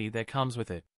anxiety that comes with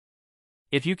it.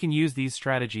 If you can use these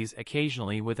strategies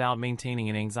occasionally without maintaining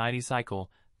an anxiety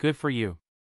cycle, good for you.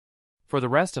 For the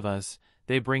rest of us,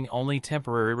 they bring only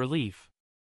temporary relief.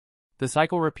 The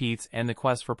cycle repeats and the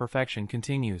quest for perfection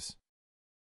continues.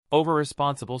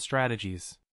 Over-responsible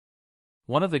strategies.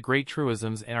 One of the great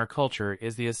truisms in our culture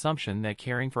is the assumption that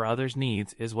caring for others'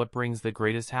 needs is what brings the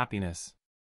greatest happiness.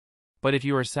 But if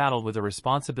you are saddled with a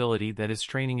responsibility that is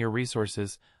straining your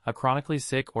resources, a chronically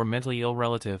sick or mentally ill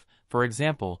relative, for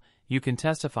example, you can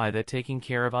testify that taking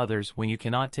care of others when you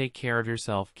cannot take care of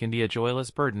yourself can be a joyless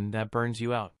burden that burns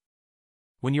you out.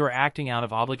 When you are acting out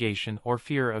of obligation or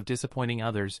fear of disappointing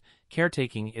others,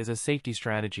 caretaking is a safety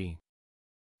strategy.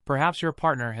 Perhaps your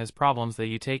partner has problems that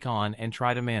you take on and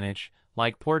try to manage,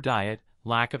 like poor diet,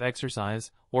 lack of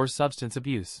exercise, or substance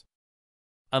abuse.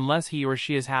 Unless he or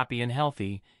she is happy and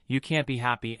healthy, you can't be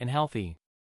happy and healthy.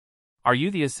 Are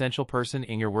you the essential person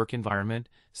in your work environment,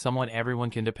 someone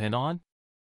everyone can depend on?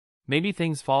 Maybe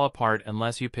things fall apart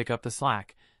unless you pick up the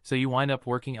slack, so you wind up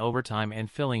working overtime and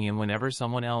filling in whenever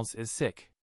someone else is sick.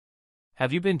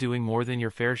 Have you been doing more than your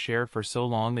fair share for so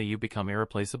long that you become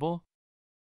irreplaceable?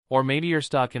 Or maybe you're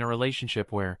stuck in a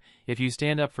relationship where, if you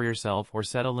stand up for yourself or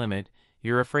set a limit,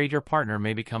 you're afraid your partner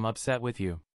may become upset with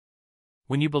you.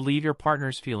 When you believe your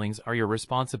partner's feelings are your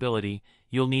responsibility,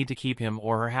 you'll need to keep him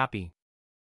or her happy.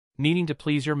 Needing to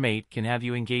please your mate can have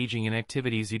you engaging in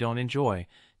activities you don't enjoy,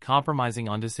 compromising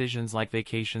on decisions like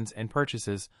vacations and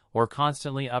purchases, or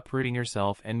constantly uprooting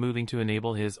yourself and moving to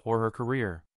enable his or her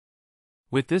career.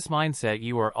 With this mindset,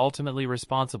 you are ultimately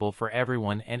responsible for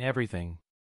everyone and everything.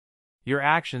 Your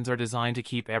actions are designed to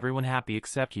keep everyone happy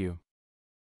except you.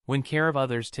 When care of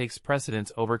others takes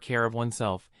precedence over care of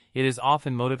oneself, it is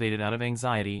often motivated out of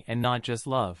anxiety and not just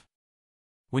love.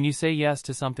 When you say yes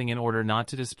to something in order not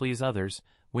to displease others,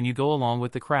 when you go along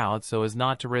with the crowd so as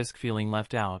not to risk feeling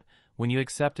left out, when you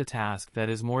accept a task that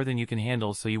is more than you can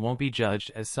handle so you won't be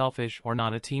judged as selfish or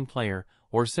not a team player,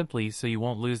 or simply so you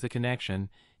won't lose the connection,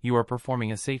 you are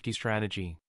performing a safety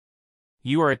strategy.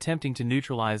 You are attempting to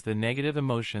neutralize the negative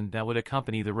emotion that would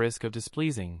accompany the risk of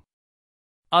displeasing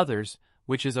others,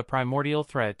 which is a primordial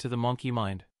threat to the monkey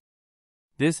mind.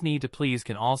 This need to please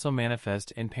can also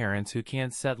manifest in parents who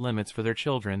can't set limits for their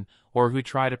children, or who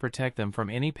try to protect them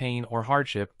from any pain or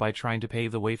hardship by trying to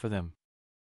pave the way for them.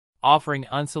 Offering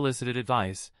unsolicited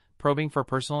advice, probing for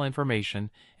personal information,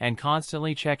 and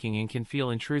constantly checking in can feel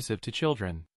intrusive to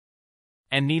children.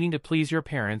 And needing to please your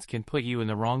parents can put you in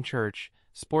the wrong church,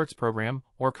 sports program,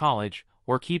 or college,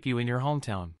 or keep you in your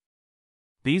hometown.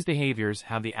 These behaviors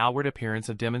have the outward appearance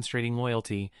of demonstrating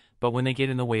loyalty, but when they get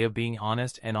in the way of being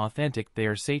honest and authentic, they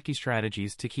are safety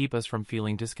strategies to keep us from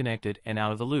feeling disconnected and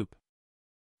out of the loop.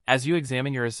 As you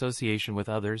examine your association with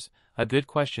others, a good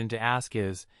question to ask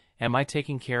is, am I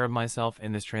taking care of myself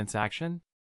in this transaction?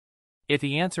 If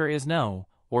the answer is no,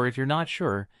 or if you're not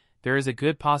sure, there is a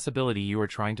good possibility you are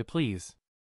trying to please.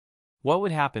 What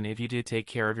would happen if you did take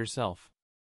care of yourself?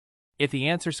 If the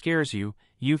answer scares you,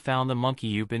 you found the monkey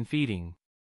you've been feeding.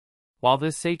 While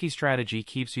this safety strategy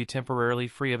keeps you temporarily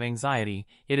free of anxiety,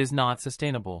 it is not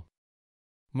sustainable.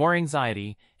 More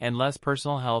anxiety, and less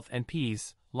personal health and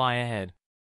peace, lie ahead.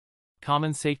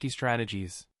 Common safety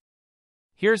strategies.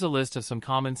 Here's a list of some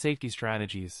common safety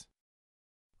strategies.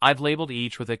 I've labeled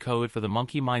each with a code for the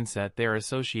monkey mindset they are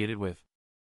associated with.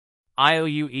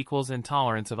 IOU equals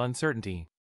intolerance of uncertainty.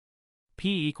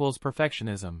 P equals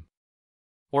perfectionism.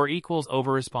 Or equals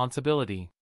over-responsibility.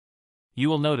 You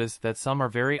will notice that some are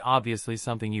very obviously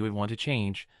something you would want to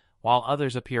change, while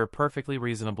others appear perfectly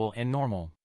reasonable and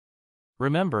normal.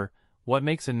 Remember, what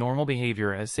makes a normal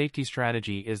behavior a safety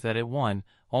strategy is that it 1.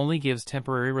 Only gives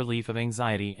temporary relief of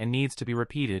anxiety and needs to be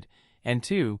repeated, and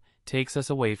 2. Takes us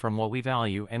away from what we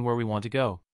value and where we want to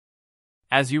go.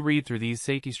 As you read through these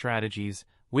safety strategies,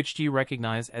 which do you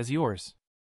recognize as yours?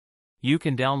 You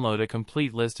can download a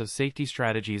complete list of safety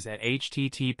strategies at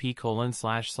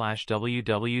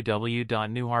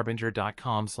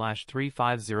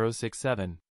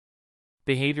http://www.newharbinger.com/35067.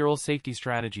 Behavioral safety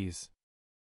strategies.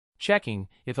 Checking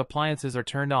if appliances are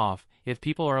turned off, if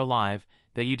people are alive,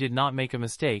 that you did not make a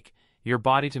mistake, your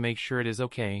body to make sure it is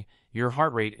okay, your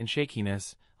heart rate and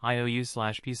shakiness,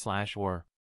 IOU/P/or.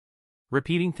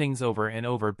 Repeating things over and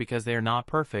over because they are not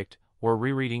perfect, or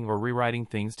rereading or rewriting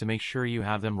things to make sure you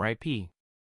have them right. P.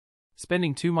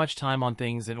 Spending too much time on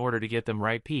things in order to get them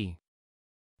right. P.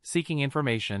 Seeking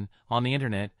information, on the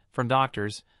internet, from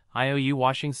doctors, IOU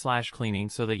washing/cleaning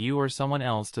so that you or someone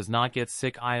else does not get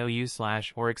sick.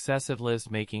 IOU/or excessive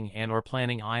list making and or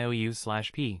planning.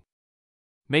 IOU/P.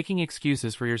 Making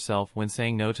excuses for yourself when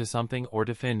saying no to something or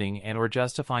defending and or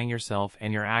justifying yourself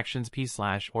and your actions.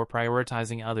 P/or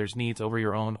prioritizing others' needs over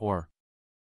your own. Or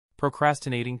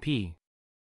procrastinating. P.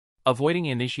 Avoiding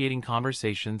initiating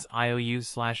conversations.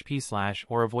 IOU/P/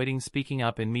 or avoiding speaking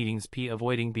up in meetings. P.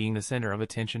 Avoiding being the center of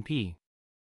attention. P.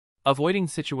 Avoiding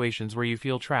situations where you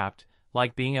feel trapped,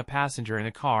 like being a passenger in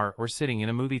a car or sitting in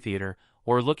a movie theater,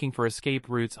 or looking for escape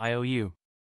routes. IOU.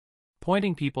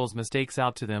 Pointing people's mistakes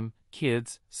out to them,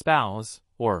 kids, spouse,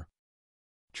 or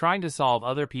trying to solve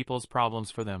other people's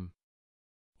problems for them,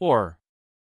 or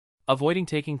avoiding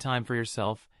taking time for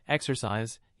yourself,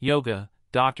 exercise, yoga,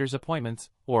 doctor's appointments,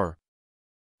 or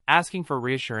asking for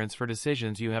reassurance for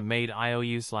decisions you have made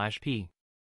IOU/P.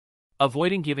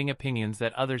 Avoiding giving opinions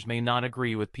that others may not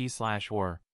agree with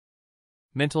P/or.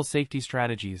 Mental safety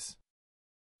strategies.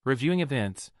 Reviewing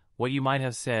events, what you might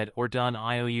have said or done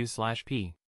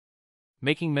IOU/P.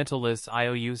 Making mental lists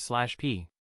IOU/P.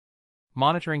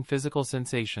 Monitoring physical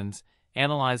sensations,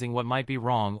 analyzing what might be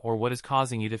wrong or what is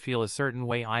causing you to feel a certain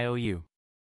way IOU.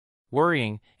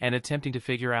 Worrying and attempting to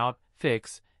figure out,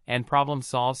 fix, and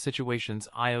problem-solve situations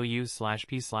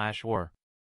IOU/P/or.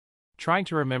 Trying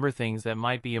to remember things that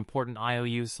might be important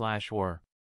IOU/or.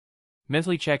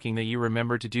 Mentally checking that you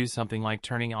remember to do something like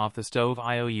turning off the stove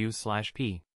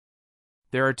IOU/P.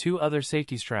 There are two other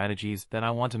safety strategies that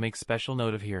I want to make special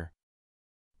note of here.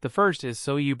 The first is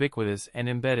so ubiquitous and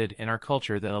embedded in our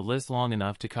culture that a list long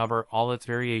enough to cover all its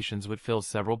variations would fill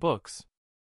several books.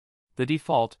 The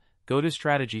default, go-to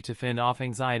strategy to fend off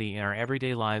anxiety in our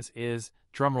everyday lives is,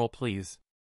 drumroll please,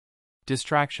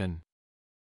 distraction.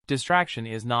 Distraction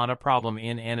is not a problem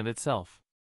in and of itself.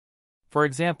 For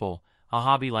example, a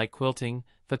hobby like quilting,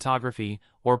 photography,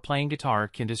 or playing guitar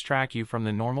can distract you from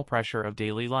the normal pressure of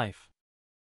daily life.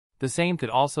 The same could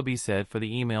also be said for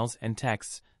the emails and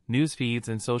texts, news feeds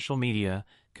and social media,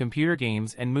 computer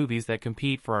games and movies that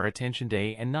compete for our attention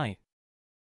day and night.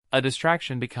 A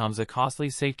distraction becomes a costly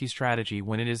safety strategy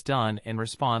when it is done in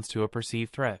response to a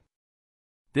perceived threat.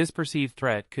 This perceived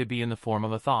threat could be in the form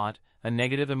of a thought, a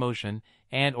negative emotion,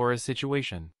 and/or a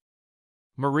situation.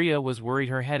 Maria was worried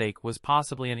her headache was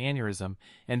possibly an aneurysm,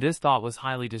 and this thought was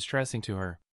highly distressing to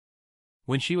her.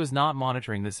 When she was not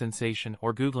monitoring the sensation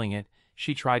or Googling it,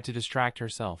 she tried to distract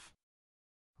herself.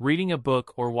 Reading a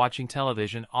book or watching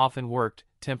television often worked,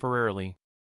 temporarily.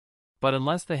 But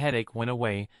unless the headache went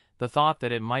away, the thought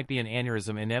that it might be an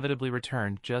aneurysm inevitably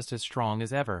returned just as strong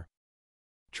as ever.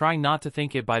 Trying not to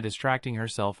think it by distracting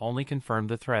herself only confirmed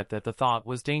the threat that the thought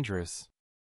was dangerous.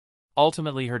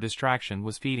 Ultimately, her distraction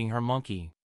was feeding her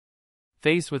monkey.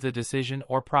 Faced with a decision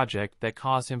or project that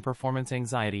caused him performance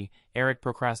anxiety, Eric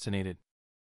procrastinated.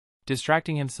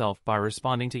 Distracting himself by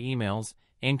responding to emails,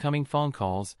 incoming phone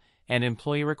calls, and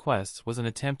employee requests was an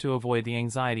attempt to avoid the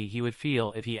anxiety he would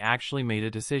feel if he actually made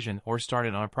a decision or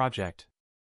started on a project.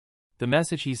 The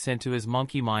message he sent to his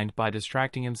monkey mind by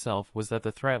distracting himself was that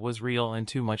the threat was real and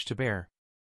too much to bear.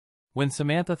 When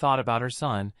Samantha thought about her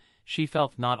son, she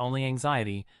felt not only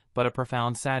anxiety, but a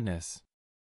profound sadness.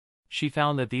 She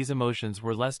found that these emotions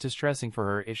were less distressing for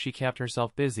her if she kept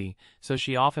herself busy, so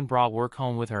she often brought work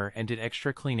home with her and did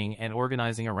extra cleaning and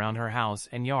organizing around her house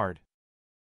and yard.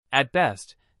 At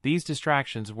best, these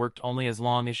distractions worked only as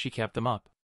long as she kept them up.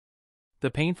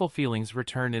 The painful feelings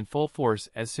returned in full force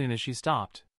as soon as she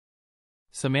stopped.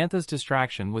 Samantha's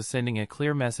distraction was sending a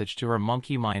clear message to her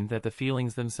monkey mind that the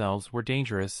feelings themselves were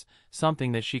dangerous,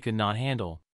 something that she could not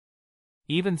handle.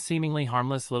 Even seemingly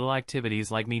harmless little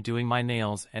activities like me doing my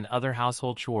nails and other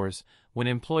household chores, when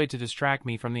employed to distract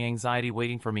me from the anxiety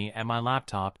waiting for me at my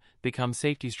laptop, become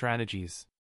safety strategies.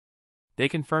 They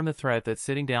confirm the threat that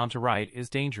sitting down to write is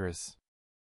dangerous.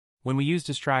 When we use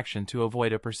distraction to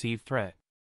avoid a perceived threat,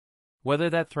 whether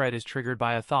that threat is triggered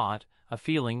by a thought, a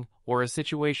feeling, or a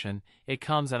situation, it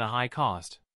comes at a high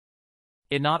cost.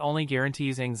 It not only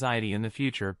guarantees anxiety in the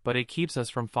future, but it keeps us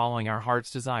from following our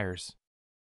heart's desires.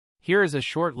 Here is a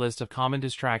short list of common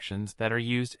distractions that are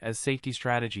used as safety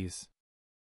strategies.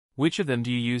 Which of them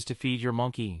do you use to feed your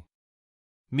monkey?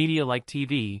 Media like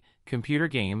TV, computer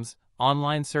games,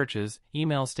 online searches,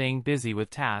 email, staying busy with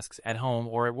tasks at home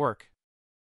or at work.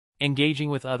 Engaging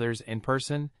with others in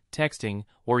person, texting,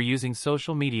 or using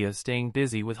social media, staying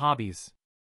busy with hobbies.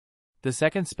 The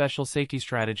second special safety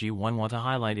strategy one want to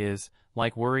highlight is,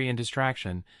 like worry and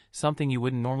distraction, something you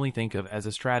wouldn't normally think of as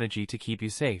a strategy to keep you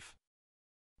safe.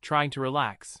 Trying to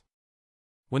relax.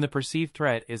 When the perceived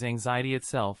threat is anxiety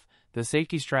itself, the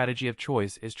safety strategy of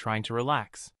choice is trying to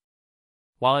relax.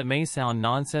 While it may sound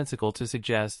nonsensical to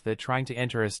suggest that trying to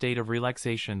enter a state of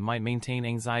relaxation might maintain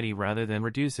anxiety rather than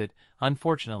reduce it,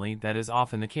 unfortunately that is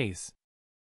often the case.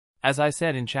 As I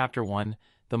said in Chapter 1,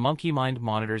 the monkey mind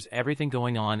monitors everything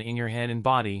going on in your head and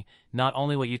body, not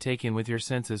only what you take in with your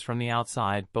senses from the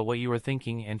outside but what you are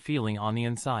thinking and feeling on the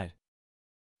inside.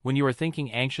 When you are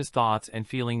thinking anxious thoughts and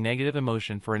feeling negative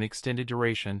emotion for an extended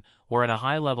duration or at a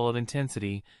high level of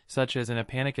intensity, such as in a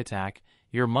panic attack,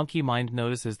 your monkey mind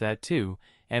notices that too,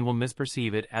 and will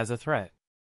misperceive it as a threat.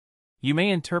 You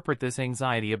may interpret this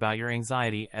anxiety about your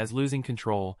anxiety as losing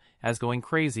control, as going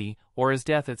crazy, or as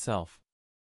death itself.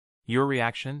 Your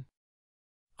reaction?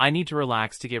 I need to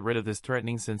relax to get rid of this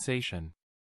threatening sensation.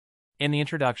 In the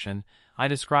introduction, I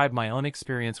described my own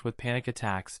experience with panic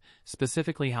attacks,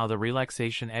 specifically how the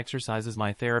relaxation exercises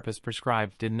my therapist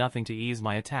prescribed did nothing to ease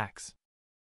my attacks.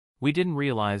 We didn't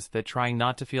realize that trying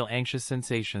not to feel anxious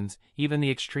sensations, even the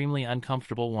extremely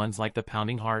uncomfortable ones like the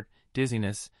pounding heart,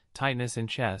 dizziness, tightness in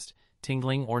chest,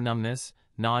 tingling or numbness,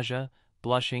 nausea,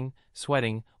 blushing,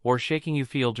 sweating, or shaking you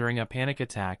feel during a panic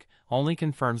attack, only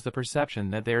confirms the perception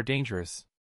that they are dangerous.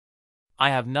 I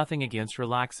have nothing against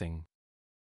relaxing.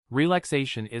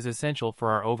 Relaxation is essential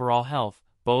for our overall health,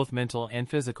 both mental and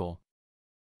physical.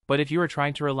 But if you are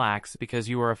trying to relax because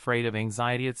you are afraid of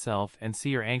anxiety itself and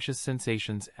see your anxious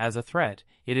sensations as a threat,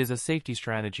 it is a safety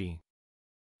strategy.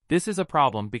 This is a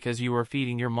problem because you are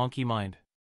feeding your monkey mind.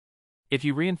 If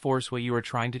you reinforce what you are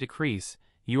trying to decrease,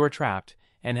 you are trapped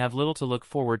and have little to look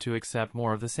forward to except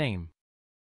more of the same.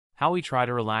 How we try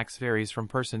to relax varies from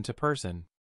person to person.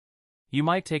 You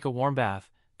might take a warm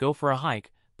bath, go for a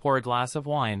hike, pour a glass of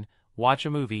wine, watch a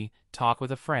movie, talk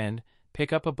with a friend,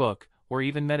 pick up a book, or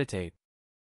even meditate.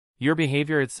 Your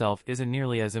behavior itself isn't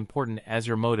nearly as important as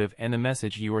your motive and the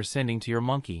message you are sending to your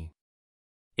monkey.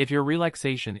 If your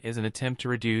relaxation is an attempt to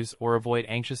reduce or avoid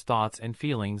anxious thoughts and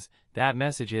feelings, that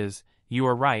message is, you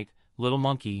are right, little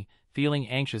monkey, feeling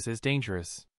anxious is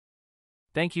dangerous.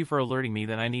 Thank you for alerting me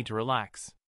that I need to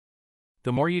relax.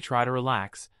 The more you try to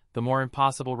relax, the more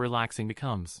impossible relaxing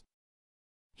becomes.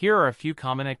 Here are a few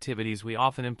common activities we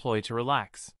often employ to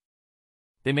relax.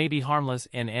 They may be harmless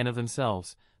in and of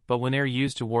themselves, but when they are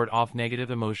used to ward off negative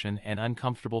emotion and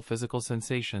uncomfortable physical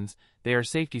sensations, they are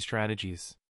safety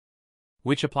strategies.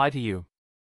 Which apply to you.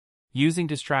 Using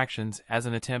distractions as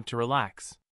an attempt to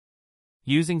relax.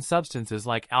 Using substances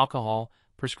like alcohol,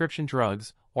 prescription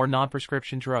drugs, or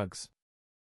non-prescription drugs.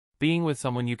 Being with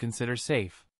someone you consider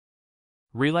safe.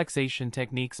 Relaxation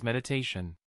techniques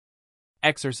meditation.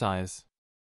 Exercise.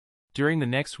 During the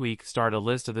next week, start a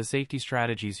list of the safety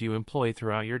strategies you employ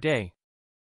throughout your day.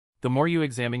 The more you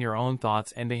examine your own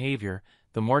thoughts and behavior,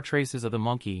 the more traces of the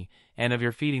monkey and of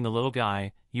your feeding the little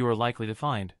guy you are likely to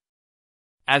find.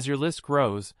 As your list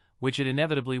grows, which it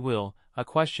inevitably will, a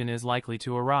question is likely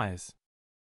to arise.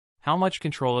 How much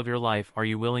control of your life are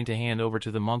you willing to hand over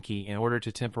to the monkey in order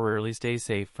to temporarily stay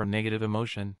safe from negative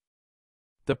emotion?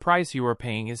 The price you are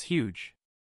paying is huge.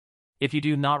 If you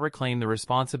do not reclaim the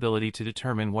responsibility to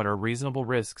determine what are reasonable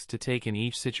risks to take in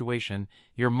each situation,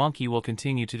 your monkey will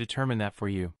continue to determine that for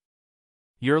you.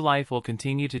 Your life will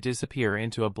continue to disappear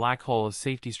into a black hole of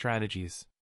safety strategies.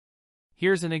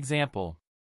 Here's an example.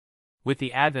 With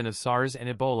the advent of SARS and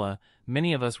Ebola,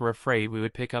 many of us were afraid we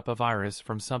would pick up a virus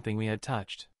from something we had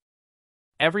touched.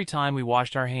 Every time we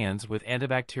washed our hands with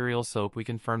antibacterial soap, we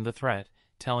confirmed the threat,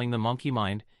 telling the monkey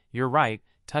mind, "You're right,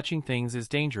 touching things is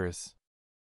dangerous."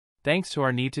 Thanks to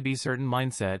our need-to-be-certain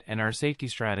mindset and our safety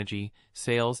strategy,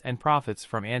 sales and profits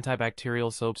from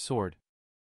antibacterial soap soared.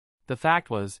 The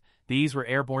fact was, these were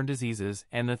airborne diseases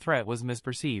and the threat was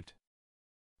misperceived.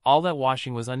 All that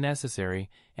washing was unnecessary,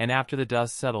 and after the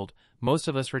dust settled, most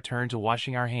of us returned to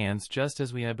washing our hands just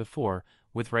as we had before,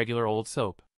 with regular old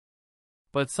soap.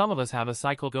 But some of us have a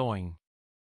cycle going.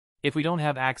 If we don't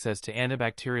have access to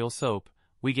antibacterial soap,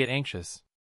 we get anxious.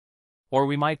 Or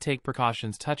we might take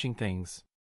precautions touching things.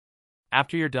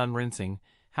 After you're done rinsing,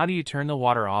 how do you turn the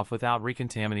water off without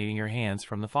recontaminating your hands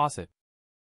from the faucet?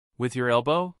 With your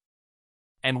elbow?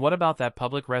 And what about that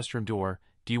public restroom door?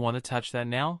 Do you want to touch that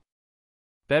now?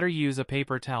 Better use a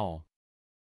paper towel.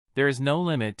 There is no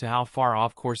limit to how far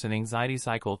off course an anxiety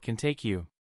cycle can take you.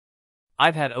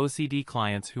 I've had OCD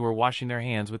clients who were washing their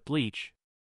hands with bleach.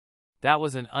 That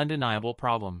was an undeniable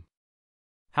problem.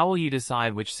 How will you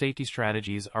decide which safety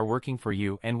strategies are working for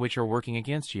you and which are working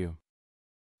against you?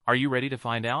 Are you ready to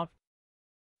find out?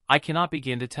 I cannot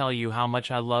begin to tell you how much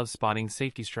I love spotting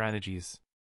safety strategies.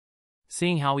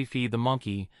 Seeing how we feed the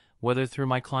monkey, whether through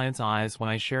my clients' eyes when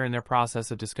I share in their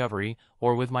process of discovery,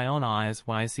 or with my own eyes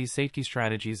when I see safety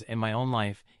strategies in my own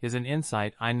life, is an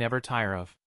insight I never tire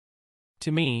of.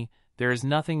 To me, there is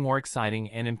nothing more exciting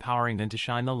and empowering than to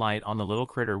shine the light on the little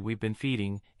critter we've been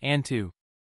feeding, and to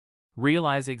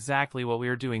realize exactly what we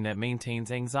are doing that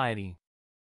maintains anxiety.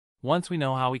 Once we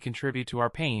know how we contribute to our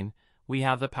pain, we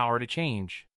have the power to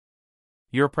change.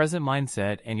 Your present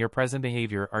mindset and your present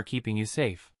behavior are keeping you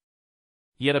safe.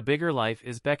 Yet a bigger life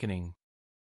is beckoning.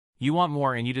 You want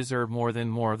more and you deserve more than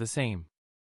more of the same.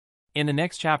 In the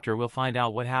next chapter we'll find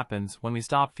out what happens when we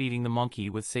stop feeding the monkey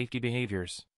with safety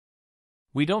behaviors.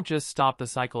 We don't just stop the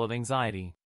cycle of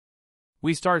anxiety.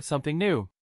 We start something new.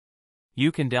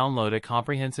 You can download a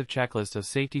comprehensive checklist of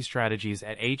safety strategies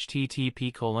at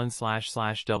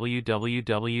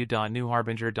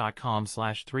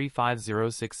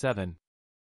http://www.newharbinger.com/35067.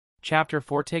 Chapter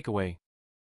 4 Takeaway.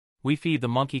 We feed the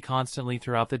monkey constantly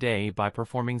throughout the day by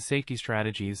performing safety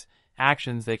strategies,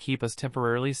 actions that keep us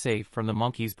temporarily safe from the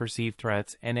monkey's perceived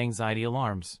threats and anxiety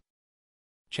alarms.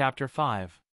 Chapter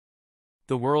 5.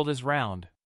 The world is round.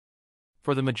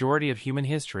 For the majority of human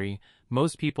history,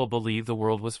 most people believe the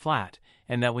world was flat,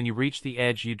 and that when you reach the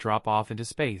edge you drop off into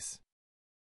space.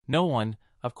 No one,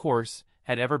 of course,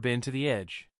 had ever been to the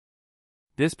edge.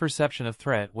 This perception of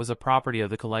threat was a property of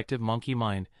the collective monkey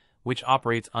mind, which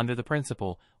operates under the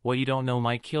principle, what you don't know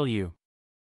might kill you.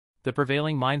 The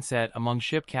prevailing mindset among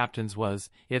ship captains was,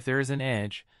 if there is an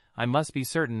edge, I must be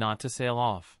certain not to sail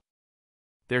off.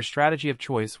 Their strategy of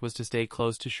choice was to stay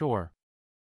close to shore.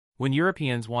 When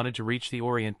Europeans wanted to reach the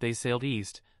Orient, they sailed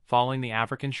east, following the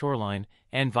African shoreline,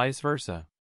 and vice versa.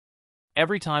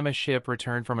 Every time a ship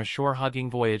returned from a shore-hugging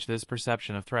voyage, this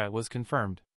perception of threat was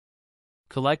confirmed.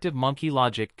 Collective monkey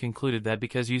logic concluded that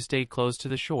because you stayed close to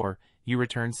the shore, you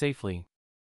returned safely.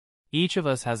 Each of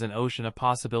us has an ocean of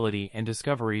possibility and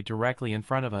discovery directly in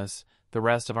front of us, the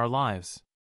rest of our lives.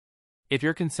 If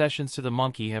your concessions to the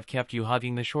monkey have kept you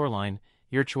hugging the shoreline,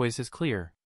 your choice is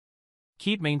clear.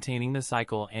 Keep maintaining the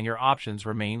cycle and your options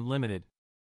remain limited.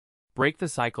 Break the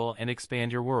cycle and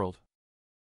expand your world.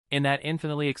 In that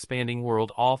infinitely expanding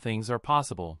world, all things are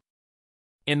possible.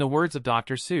 In the words of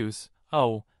Dr. Seuss,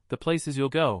 oh, the places you'll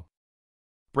go.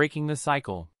 Breaking the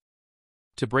cycle.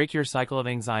 To break your cycle of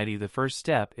anxiety, the first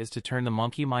step is to turn the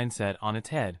monkey mindset on its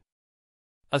head.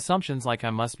 Assumptions like I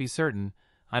must be certain,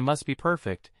 I must be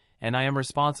perfect, and I am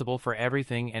responsible for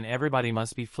everything and everybody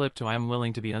must be flipped to I am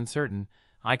willing to be uncertain,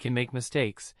 I can make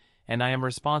mistakes, and I am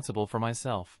responsible for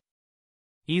myself.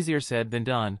 Easier said than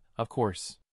done, of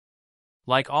course.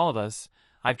 Like all of us,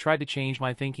 I've tried to change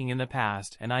my thinking in the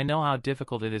past and I know how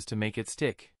difficult it is to make it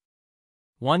stick.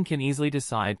 One can easily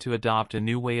decide to adopt a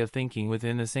new way of thinking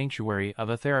within the sanctuary of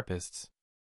a therapist's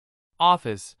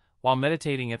office, while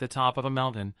meditating at the top of a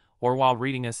mountain, or while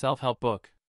reading a self-help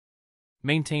book.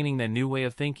 Maintaining that new way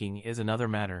of thinking is another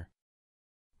matter.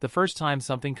 The first time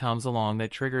something comes along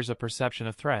that triggers a perception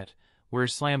of threat, we're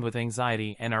slammed with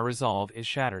anxiety and our resolve is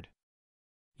shattered.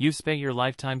 You've spent your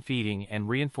lifetime feeding and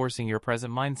reinforcing your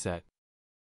present mindset.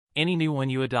 Any new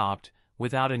one you adopt,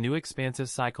 without a new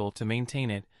expansive cycle to maintain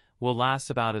it, will last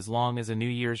about as long as a New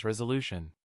Year's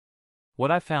resolution.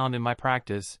 What I've found in my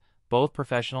practice, both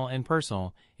professional and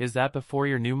personal, is that before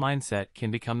your new mindset can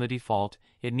become the default,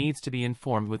 it needs to be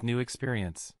informed with new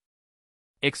experience.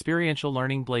 Experiential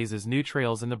learning blazes new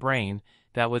trails in the brain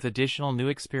that with additional new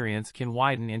experience can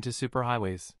widen into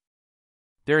superhighways.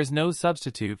 There is no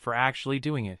substitute for actually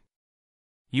doing it.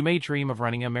 You may dream of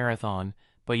running a marathon,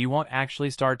 but you won't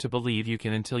actually start to believe you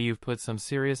can until you've put some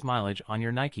serious mileage on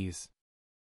your Nikes.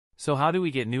 So how do we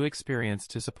get new experience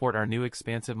to support our new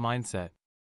expansive mindset?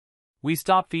 We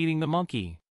stop feeding the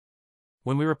monkey.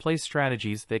 When we replace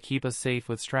strategies that keep us safe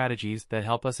with strategies that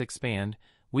help us expand,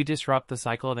 we disrupt the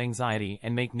cycle of anxiety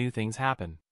and make new things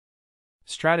happen.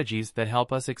 Strategies that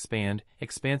help us expand,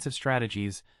 expansive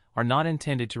strategies, are not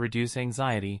intended to reduce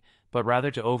anxiety, but rather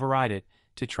to override it,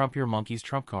 to trump your monkey's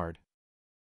trump card.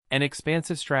 An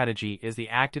expansive strategy is the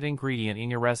active ingredient in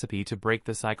your recipe to break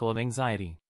the cycle of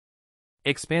anxiety.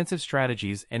 Expansive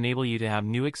strategies enable you to have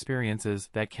new experiences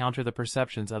that counter the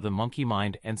perceptions of the monkey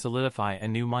mind and solidify a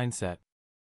new mindset.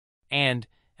 And,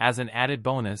 as an added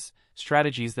bonus,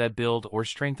 strategies that build or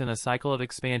strengthen a cycle of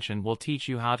expansion will teach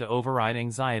you how to override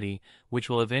anxiety, which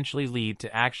will eventually lead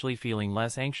to actually feeling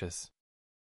less anxious.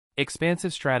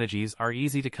 Expansive strategies are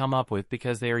easy to come up with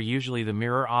because they are usually the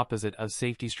mirror opposite of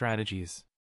safety strategies.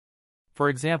 For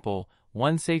example,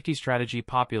 one safety strategy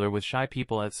popular with shy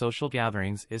people at social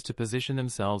gatherings is to position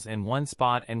themselves in one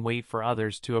spot and wait for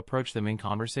others to approach them in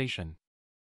conversation.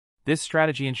 This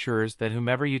strategy ensures that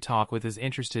whomever you talk with is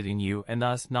interested in you and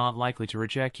thus not likely to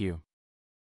reject you.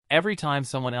 Every time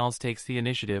someone else takes the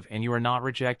initiative and you are not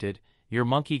rejected, your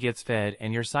monkey gets fed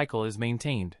and your cycle is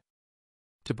maintained.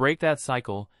 To break that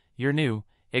cycle, your new,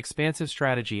 expansive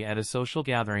strategy at a social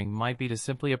gathering might be to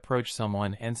simply approach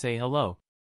someone and say hello.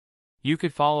 You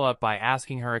could follow up by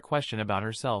asking her a question about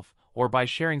herself, or by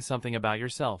sharing something about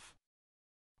yourself.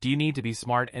 Do you need to be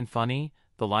smart and funny,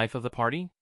 the life of the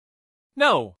party?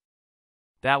 No!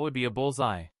 That would be a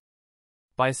bullseye.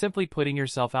 By simply putting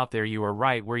yourself out there, you are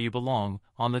right where you belong,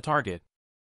 on the target.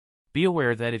 Be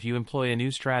aware that if you employ a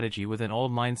new strategy with an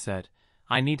old mindset,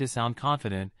 I need to sound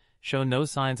confident, show no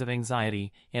signs of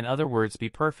anxiety, in other words be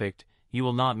perfect, you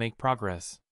will not make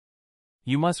progress.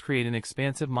 You must create an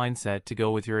expansive mindset to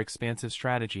go with your expansive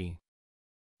strategy.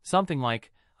 Something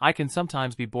like, I can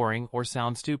sometimes be boring or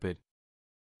sound stupid.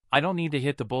 I don't need to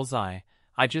hit the bullseye,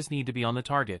 I just need to be on the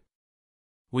target.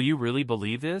 Will you really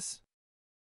believe this?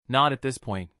 Not at this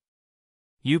point.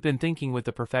 You've been thinking with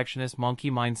the perfectionist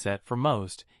monkey mindset for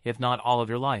most, if not all of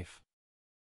your life.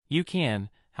 You can,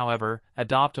 however,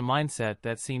 adopt a mindset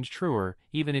that seems truer,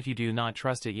 even if you do not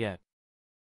trust it yet.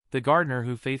 The gardener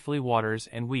who faithfully waters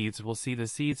and weeds will see the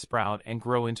seeds sprout and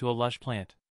grow into a lush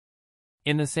plant.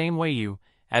 In the same way you,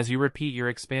 as you repeat your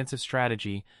expansive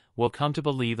strategy, will come to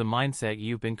believe the mindset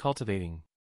you've been cultivating.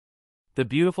 The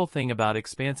beautiful thing about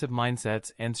expansive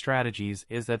mindsets and strategies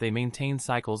is that they maintain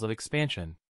cycles of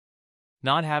expansion.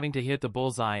 Not having to hit the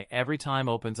bullseye every time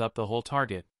opens up the whole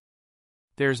target.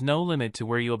 There's no limit to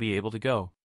where you'll be able to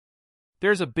go.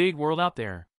 There's a big world out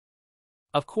there.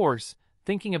 Of course,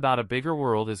 thinking about a bigger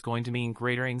world is going to mean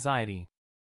greater anxiety.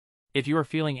 If you are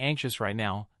feeling anxious right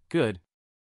now, good.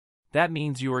 That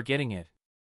means you are getting it.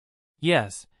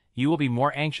 Yes, you will be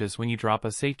more anxious when you drop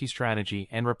a safety strategy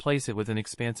and replace it with an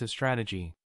expansive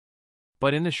strategy.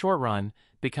 But in the short run,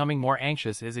 becoming more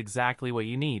anxious is exactly what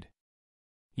you need.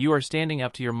 You are standing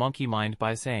up to your monkey mind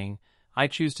by saying, I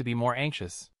choose to be more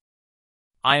anxious.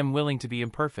 I am willing to be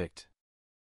imperfect.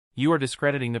 You are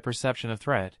discrediting the perception of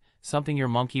threat, something your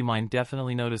monkey mind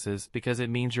definitely notices because it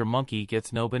means your monkey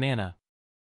gets no banana.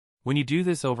 When you do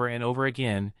this over and over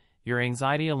again, your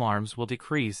anxiety alarms will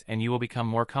decrease and you will become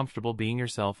more comfortable being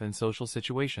yourself in social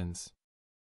situations.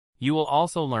 You will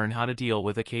also learn how to deal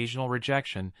with occasional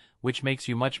rejection, which makes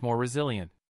you much more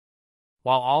resilient.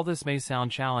 While all this may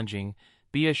sound challenging,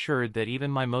 be assured that even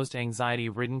my most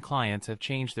anxiety-ridden clients have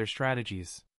changed their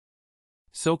strategies.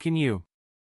 So can you.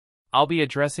 I'll be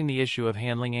addressing the issue of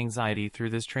handling anxiety through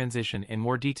this transition in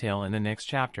more detail in the next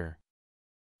chapter.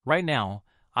 Right now,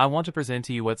 I want to present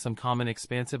to you what some common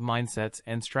expansive mindsets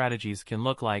and strategies can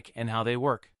look like and how they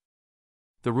work.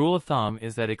 The rule of thumb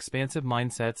is that expansive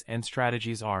mindsets and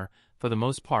strategies are, for the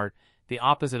most part, the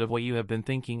opposite of what you have been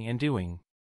thinking and doing.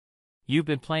 You've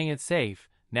been playing it safe,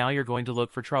 now you're going to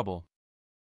look for trouble.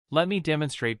 Let me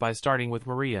demonstrate by starting with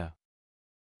Maria.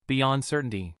 Beyond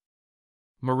certainty.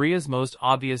 Maria's most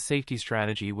obvious safety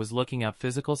strategy was looking up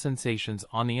physical sensations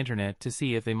on the internet to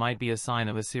see if they might be a sign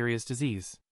of a serious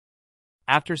disease.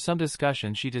 After some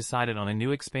discussion, she decided on a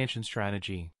new expansion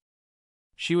strategy.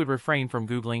 She would refrain from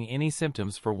Googling any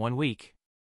symptoms for 1 week.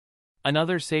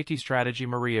 Another safety strategy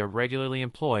Maria regularly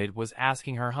employed was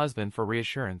asking her husband for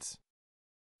reassurance.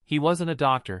 He wasn't a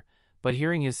doctor, but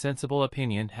hearing his sensible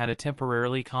opinion had a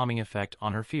temporarily calming effect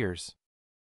on her fears.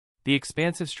 The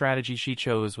expansive strategy she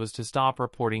chose was to stop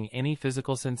reporting any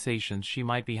physical sensations she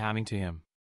might be having to him.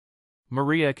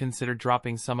 Maria considered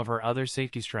dropping some of her other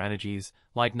safety strategies,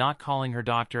 like not calling her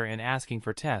doctor and asking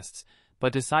for tests,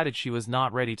 but decided she was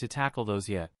not ready to tackle those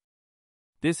yet.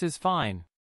 This is fine.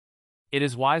 It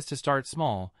is wise to start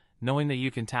small, knowing that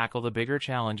you can tackle the bigger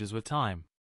challenges with time.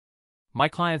 My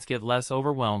clients get less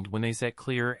overwhelmed when they set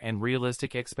clear and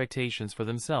realistic expectations for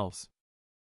themselves.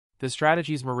 The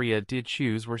strategies Maria did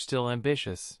choose were still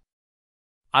ambitious.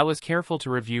 I was careful to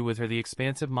review with her the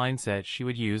expansive mindset she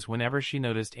would use whenever she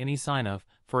noticed any sign of,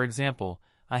 for example,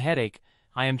 a headache.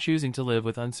 I am choosing to live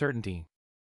with uncertainty.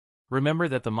 Remember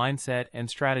that the mindset and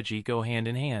strategy go hand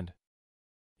in hand.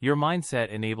 Your mindset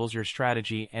enables your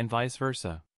strategy and vice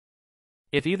versa.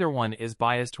 If either one is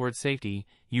biased towards safety,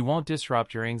 you won't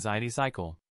disrupt your anxiety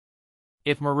cycle.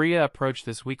 If Maria approached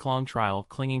this week-long trial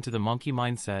clinging to the monkey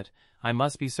mindset, I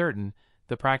must be certain,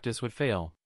 the practice would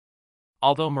fail.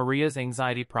 Although Maria's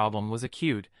anxiety problem was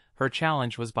acute, her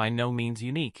challenge was by no means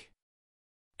unique.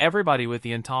 Everybody with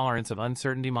the intolerance of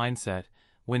uncertainty mindset,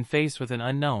 when faced with an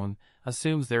unknown,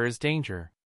 assumes there is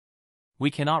danger.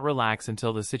 We cannot relax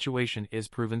until the situation is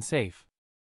proven safe.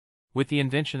 With the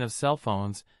invention of cell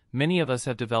phones, many of us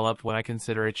have developed what I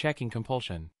consider a checking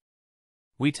compulsion.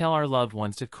 We tell our loved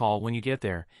ones to call when you get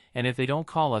there, and if they don't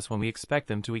call us when we expect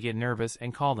them to, we get nervous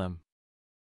and call them.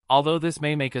 Although this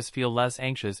may make us feel less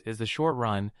anxious in the short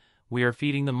run, we are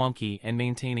feeding the monkey and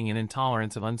maintaining an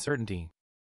intolerance of uncertainty.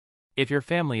 If your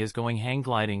family is going hang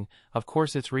gliding, of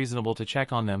course it's reasonable to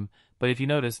check on them, but if you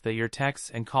notice that your texts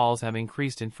and calls have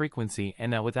increased in frequency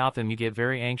and that without them you get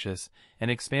very anxious, an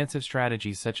expansive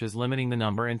strategy such as limiting the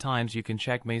number and times you can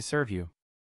check may serve you.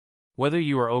 Whether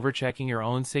you are overchecking your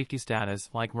own safety status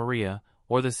like Maria,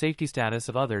 or the safety status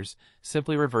of others,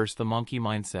 simply reverse the monkey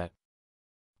mindset.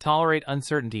 Tolerate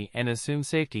uncertainty and assume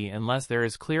safety unless there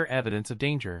is clear evidence of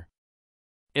danger.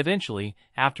 Eventually,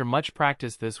 after much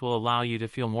practice, this will allow you to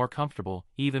feel more comfortable,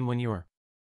 even when you're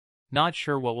not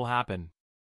sure what will happen.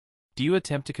 Do you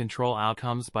attempt to control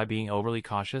outcomes by being overly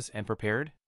cautious and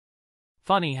prepared?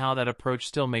 Funny how that approach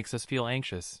still makes us feel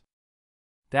anxious.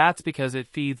 That's because it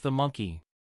feeds the monkey.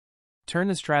 Turn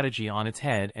the strategy on its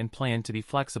head and plan to be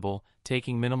flexible,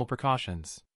 taking minimal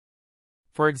precautions.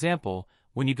 For example,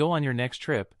 when you go on your next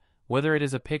trip, whether it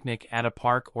is a picnic at a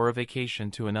park or a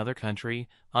vacation to another country,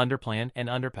 underplan and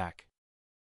underpack.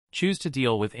 Choose to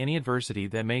deal with any adversity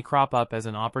that may crop up as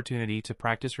an opportunity to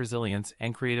practice resilience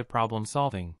and creative problem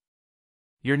solving.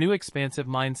 Your new expansive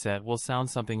mindset will sound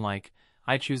something like,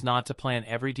 I choose not to plan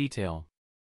every detail.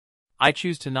 I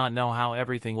choose to not know how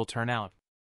everything will turn out.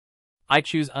 I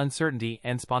choose uncertainty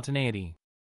and spontaneity.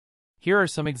 Here are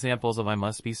some examples of I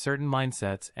must be certain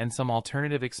mindsets and some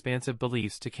alternative expansive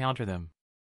beliefs to counter them.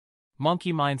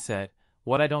 Monkey mindset,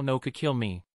 what I don't know could kill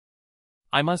me.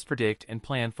 I must predict and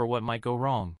plan for what might go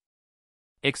wrong.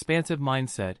 Expansive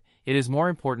mindset, it is more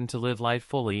important to live life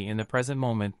fully in the present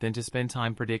moment than to spend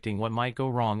time predicting what might go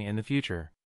wrong in the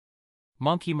future.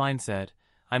 Monkey mindset,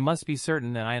 I must be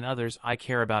certain that I and others I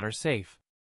care about are safe.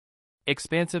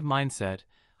 Expansive mindset,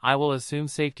 I will assume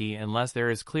safety unless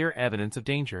there is clear evidence of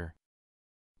danger.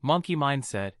 Monkey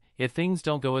mindset, if things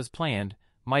don't go as planned,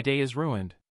 my day is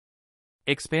ruined.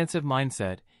 Expansive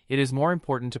mindset, it is more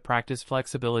important to practice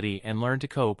flexibility and learn to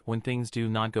cope when things do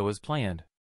not go as planned.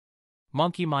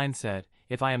 Monkey mindset,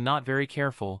 if I am not very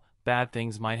careful, bad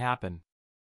things might happen.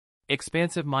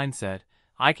 Expansive mindset,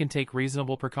 I can take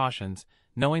reasonable precautions,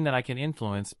 knowing that I can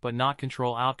influence but not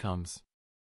control outcomes.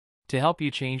 To help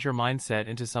you change your mindset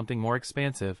into something more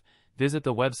expansive, visit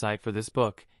the website for this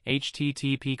book,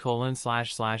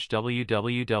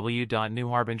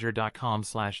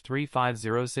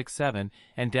 http://www.newharbinger.com/35067,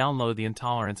 and download the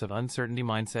Intolerance of Uncertainty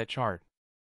Mindset chart.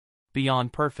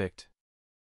 Beyond Perfect.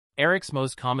 Eric's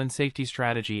most common safety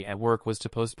strategy at work was to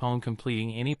postpone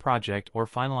completing any project or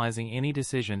finalizing any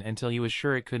decision until he was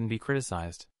sure it couldn't be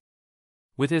criticized.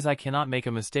 With his I cannot make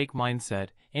a mistake mindset,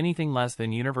 anything less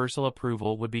than universal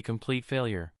approval would be complete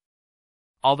failure.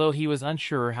 Although he was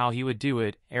unsure how he would do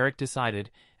it, Eric decided,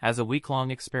 as a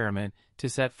week-long experiment, to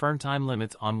set firm time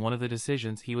limits on one of the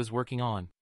decisions he was working on.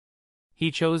 He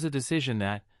chose a decision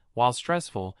that, while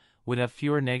stressful, would have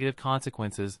fewer negative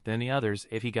consequences than the others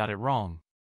if he got it wrong.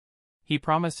 He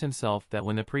promised himself that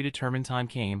when the predetermined time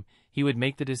came, he would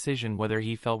make the decision whether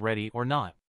he felt ready or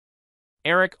not.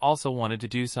 Eric also wanted to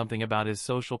do something about his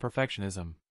social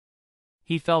perfectionism.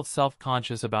 He felt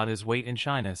self-conscious about his weight and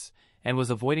shyness, and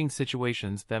was avoiding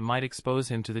situations that might expose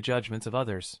him to the judgments of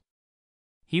others.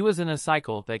 He was in a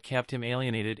cycle that kept him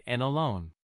alienated and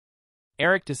alone.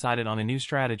 Eric decided on a new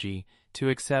strategy, to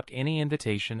accept any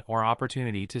invitation or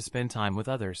opportunity to spend time with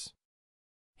others.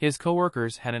 His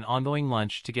coworkers had an ongoing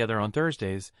lunch together on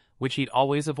Thursdays, which he'd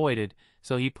always avoided,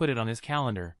 so he put it on his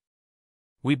calendar.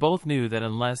 We both knew that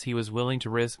unless he was willing to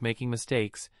risk making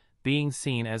mistakes, being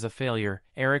seen as a failure,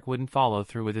 Eric wouldn't follow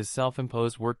through with his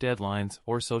self-imposed work deadlines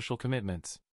or social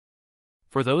commitments.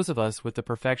 For those of us with the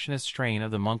perfectionist strain of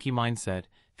the monkey mindset,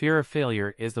 fear of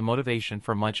failure is the motivation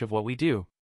for much of what we do.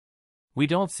 We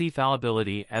don't see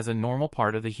fallibility as a normal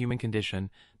part of the human condition,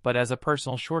 but as a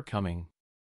personal shortcoming.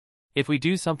 If we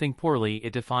do something poorly,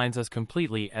 it defines us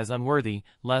completely as unworthy,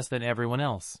 less than everyone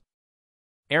else.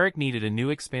 Eric needed a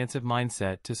new expansive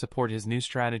mindset to support his new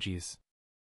strategies.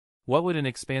 What would an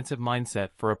expansive mindset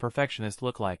for a perfectionist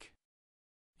look like?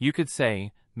 You could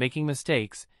say, making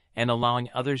mistakes and allowing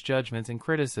others' judgments and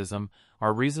criticism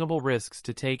are reasonable risks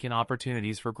to take and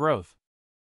opportunities for growth.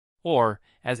 Or,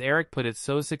 as Eric put it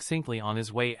so succinctly on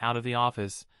his way out of the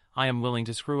office, I am willing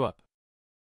to screw up.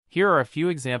 Here are a few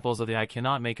examples of the I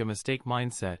cannot make a mistake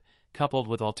mindset, coupled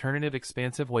with alternative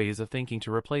expansive ways of thinking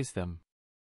to replace them.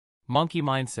 Monkey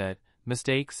mindset,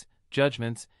 mistakes,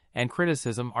 judgments, and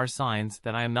criticism are signs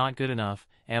that I am not good enough,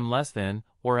 am less than,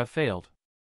 or have failed.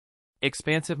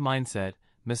 Expansive mindset,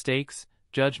 mistakes,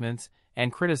 judgments,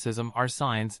 and criticism are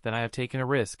signs that I have taken a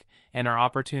risk, and are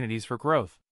opportunities for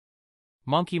growth.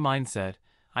 Monkey mindset,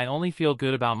 I only feel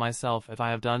good about myself if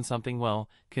I have done something well,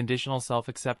 conditional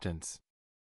self-acceptance.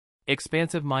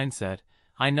 Expansive mindset,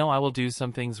 I know I will do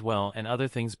some things well and other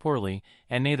things poorly,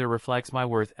 and neither reflects my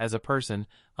worth as a person,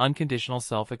 unconditional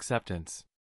self-acceptance.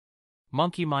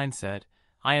 Monkey mindset,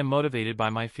 I am motivated by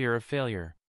my fear of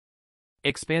failure.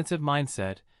 Expansive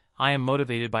mindset, I am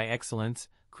motivated by excellence,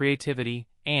 creativity,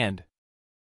 and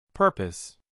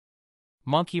purpose.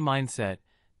 Monkey mindset,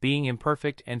 being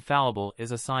imperfect and fallible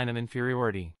is a sign of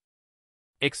inferiority.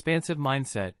 Expansive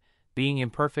mindset, being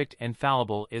imperfect and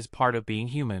fallible is part of being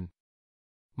human.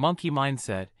 Monkey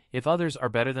mindset, if others are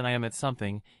better than I am at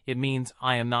something, it means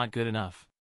I am not good enough.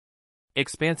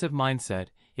 Expansive mindset,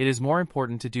 it is more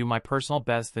important to do my personal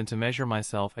best than to measure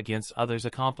myself against others'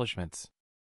 accomplishments.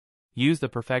 Use the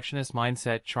perfectionist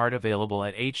mindset chart available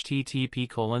at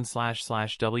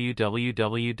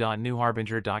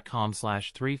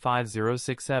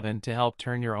http://www.newharbinger.com/35067 to help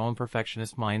turn your own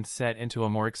perfectionist mindset into a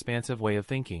more expansive way of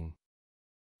thinking.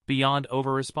 Beyond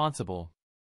over-responsible.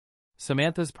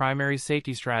 Samantha's primary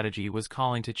safety strategy was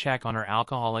calling to check on her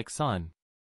alcoholic son.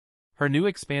 Her new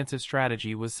expansive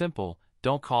strategy was simple: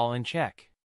 don't call and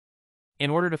check. In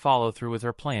order to follow through with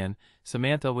her plan,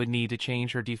 Samantha would need to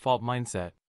change her default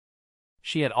mindset.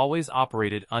 She had always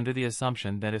operated under the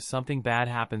assumption that if something bad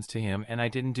happens to him and I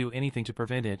didn't do anything to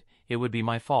prevent it, it would be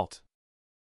my fault.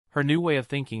 Her new way of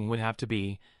thinking would have to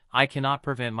be, I cannot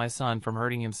prevent my son from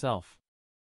hurting himself.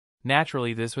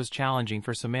 Naturally, this was challenging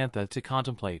for Samantha to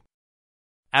contemplate.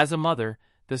 As a mother,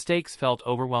 the stakes felt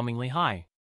overwhelmingly high.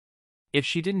 If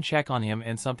she didn't check on him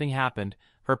and something happened,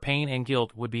 her pain and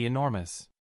guilt would be enormous.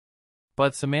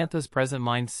 But Samantha's present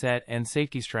mindset and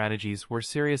safety strategies were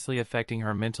seriously affecting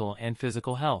her mental and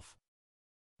physical health.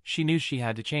 She knew she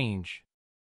had to change.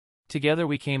 Together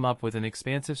we came up with an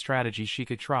expansive strategy she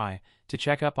could try to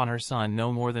check up on her son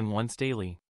no more than once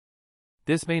daily.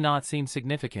 This may not seem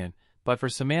significant, but for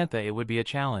Samantha it would be a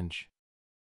challenge.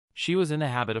 She was in the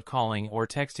habit of calling or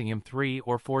texting him 3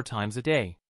 or 4 times a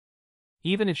day.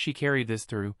 Even if she carried this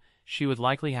through, she would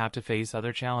likely have to face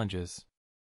other challenges.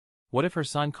 What if her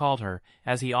son called her,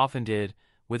 as he often did,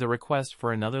 with a request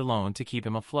for another loan to keep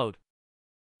him afloat?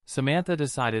 Samantha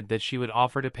decided that she would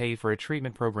offer to pay for a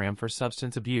treatment program for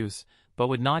substance abuse, but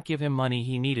would not give him money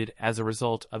he needed as a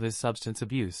result of his substance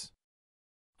abuse.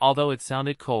 Although it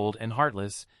sounded cold and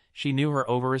heartless, she knew her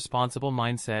over-responsible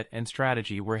mindset and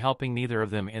strategy were helping neither of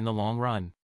them in the long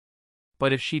run.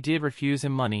 But if she did refuse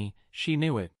him money, she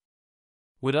knew it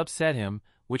would upset him,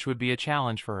 which would be a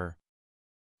challenge for her.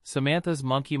 Samantha's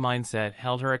monkey mindset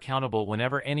held her accountable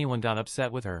whenever anyone got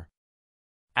upset with her.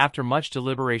 After much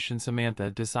deliberation, Samantha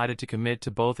decided to commit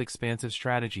to both expansive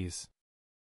strategies.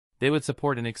 They would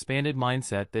support an expanded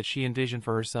mindset that she envisioned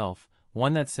for herself,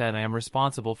 one that said, I am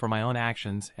responsible for my own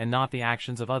actions and not the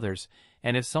actions of others,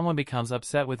 and if someone becomes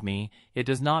upset with me, it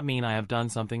does not mean I have done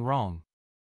something wrong.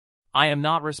 I am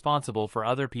not responsible for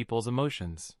other people's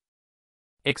emotions.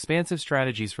 Expansive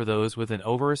strategies for those with an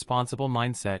over-responsible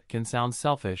mindset can sound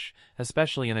selfish,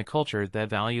 especially in a culture that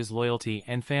values loyalty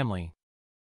and family.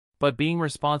 But being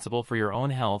responsible for your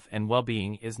own health and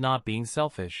well-being is not being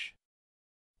selfish.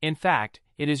 In fact,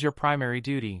 it is your primary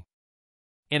duty.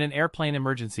 In an airplane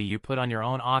emergency, you put on your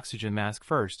own oxygen mask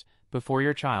first, before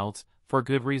your child's, for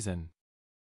good reason.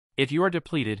 If you are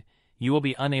depleted, you will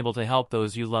be unable to help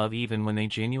those you love even when they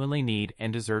genuinely need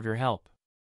and deserve your help.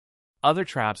 Other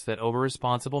traps that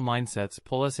over-responsible mindsets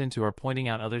pull us into are pointing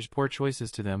out others' poor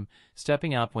choices to them,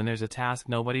 stepping up when there's a task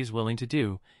nobody's willing to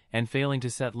do, and failing to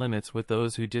set limits with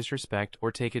those who disrespect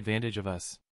or take advantage of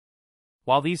us.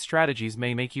 While these strategies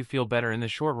may make you feel better in the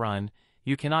short run,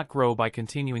 you cannot grow by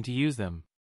continuing to use them.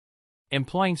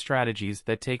 Employing strategies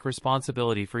that take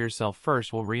responsibility for yourself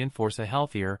first will reinforce a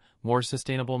healthier, more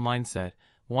sustainable mindset,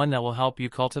 one that will help you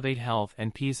cultivate health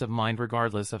and peace of mind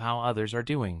regardless of how others are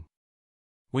doing.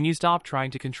 When you stop trying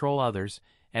to control others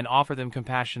and offer them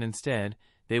compassion instead,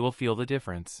 they will feel the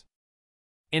difference.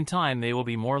 In time, they will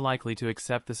be more likely to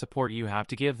accept the support you have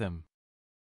to give them.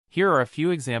 Here are a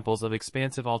few examples of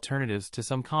expansive alternatives to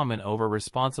some common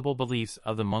over-responsible beliefs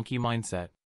of the monkey mindset.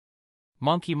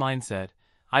 Monkey mindset: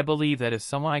 I believe that if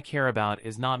someone I care about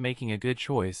is not making a good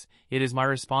choice, it is my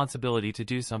responsibility to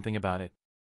do something about it.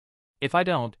 If I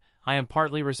don't, I am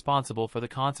partly responsible for the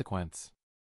consequence.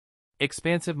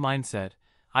 Expansive mindset: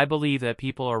 I believe that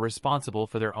people are responsible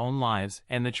for their own lives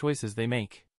and the choices they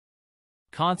make.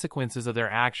 Consequences of their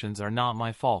actions are not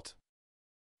my fault.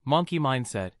 Monkey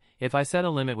mindset: if I set a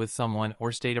limit with someone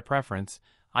or state a preference,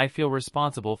 I feel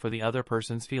responsible for the other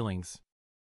person's feelings.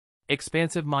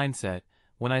 Expansive mindset: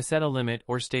 when I set a limit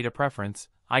or state a preference,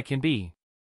 I can be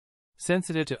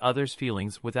sensitive to others'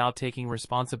 feelings without taking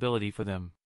responsibility for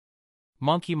them.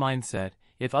 Monkey mindset: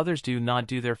 if others do not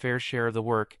do their fair share of the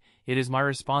work, it is my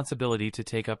responsibility to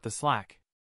take up the slack.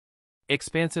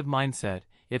 Expansive mindset: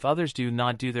 if others do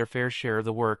not do their fair share of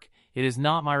the work, it is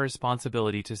not my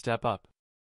responsibility to step up.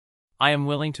 I am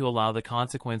willing to allow the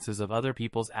consequences of other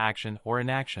people's action or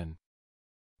inaction.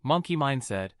 Monkey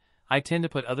mindset: I tend to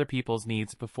put other people's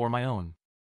needs before my own.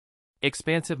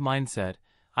 Expansive mindset: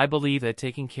 I believe that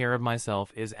taking care of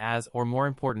myself is as or more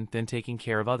important than taking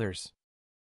care of others.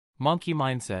 Monkey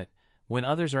mindset: when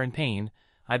others are in pain,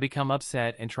 I become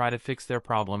upset and try to fix their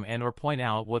problem and or point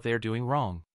out what they are doing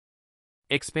wrong.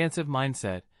 Expansive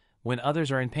mindset: when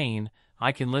others are in pain,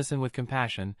 I can listen with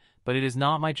compassion, but it is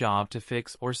not my job to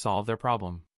fix or solve their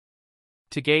problem.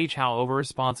 To gauge how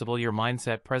over-responsible your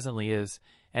mindset presently is,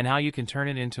 and how you can turn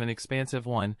it into an expansive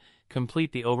one,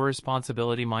 complete the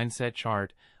over-responsibility mindset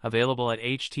chart, available at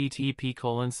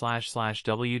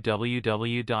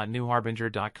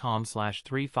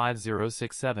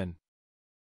http://www.newharbinger.com/35067.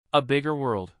 A bigger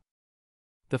world.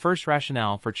 The first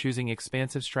rationale for choosing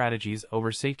expansive strategies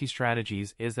over safety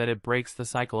strategies is that it breaks the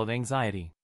cycle of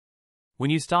anxiety. When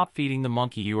you stop feeding the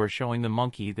monkey, you are showing the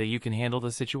monkey that you can handle the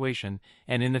situation,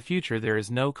 and in the future there is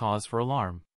no cause for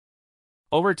alarm.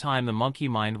 Over time, the monkey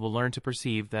mind will learn to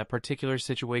perceive that particular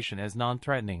situation as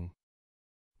non-threatening.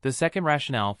 The second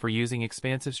rationale for using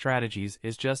expansive strategies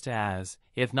is just as,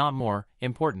 if not more,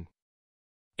 important.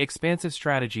 Expansive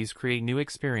strategies create new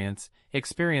experience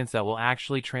that will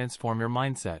actually transform your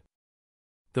mindset.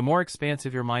 The more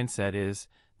expansive your mindset is,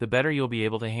 the better you'll be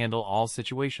able to handle all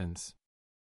situations.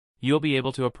 You'll be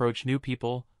able to approach new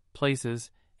people, places,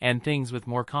 and things with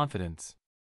more confidence.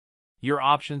 Your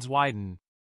options widen.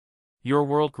 Your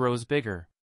world grows bigger.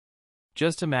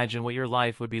 Just imagine what your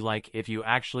life would be like if you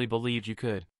actually believed you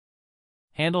could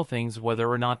handle things, whether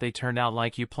or not they turned out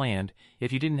like you planned,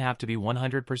 if you didn't have to be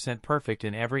 100% perfect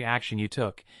in every action you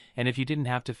took, and if you didn't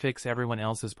have to fix everyone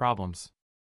else's problems.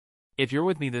 If you're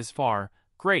with me this far,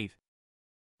 great!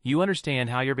 You understand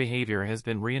how your behavior has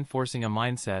been reinforcing a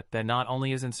mindset that not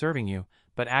only isn't serving you,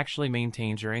 but actually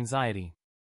maintains your anxiety.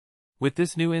 With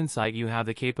this new insight, you have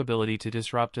the capability to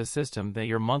disrupt a system that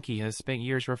your monkey has spent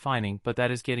years refining but that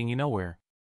is getting you nowhere.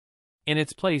 In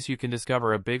its place, you can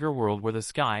discover a bigger world where the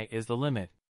sky is the limit.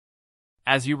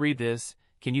 As you read this,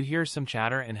 can you hear some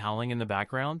chatter and howling in the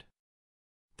background?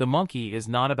 The monkey is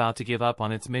not about to give up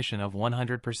on its mission of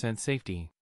 100%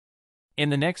 safety. In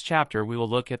the next chapter, we will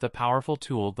look at the powerful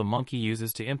tool the monkey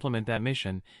uses to implement that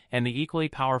mission and the equally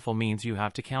powerful means you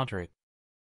have to counter it.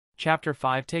 Chapter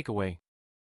 5 Takeaway.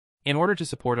 In order to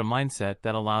support a mindset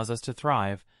that allows us to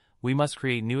thrive, we must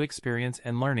create new experience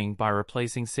and learning by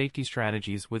replacing safety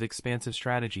strategies with expansive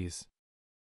strategies.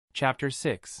 Chapter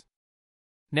 6.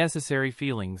 Necessary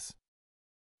feelings.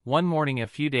 One morning, a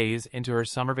few days into her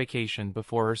summer vacation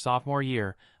before her sophomore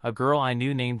year, a girl I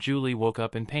knew named Julie woke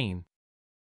up in pain.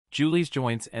 Julie's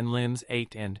joints and limbs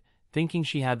ached and, thinking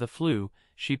she had the flu,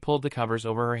 she pulled the covers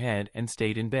over her head and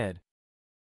stayed in bed.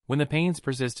 When the pains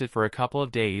persisted for a couple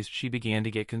of days, she began to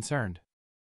get concerned.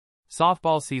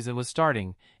 Softball season was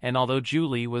starting, and although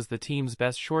Julie was the team's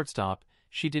best shortstop,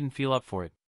 she didn't feel up for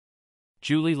it.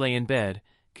 Julie lay in bed,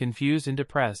 confused and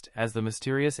depressed as the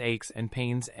mysterious aches and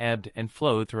pains ebbed and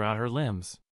flowed throughout her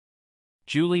limbs.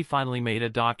 Julie finally made a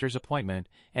doctor's appointment,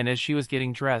 and as she was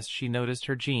getting dressed, she noticed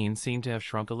her jeans seemed to have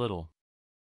shrunk a little.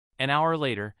 An hour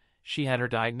later, she had her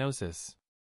diagnosis: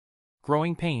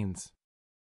 growing pains.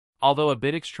 Although a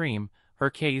bit extreme, her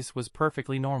case was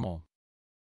perfectly normal.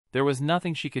 There was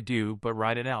nothing she could do but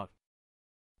ride it out.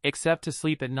 Except to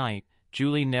sleep at night,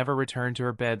 Julie never returned to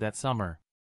her bed that summer.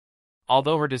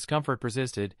 Although her discomfort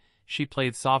persisted, she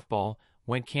played softball,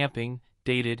 went camping,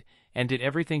 dated, and did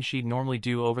everything she'd normally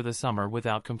do over the summer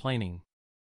without complaining.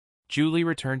 Julie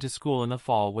returned to school in the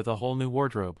fall with a whole new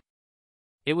wardrobe.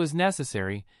 It was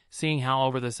necessary, seeing how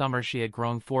over the summer she had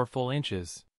grown 4 full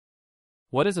inches.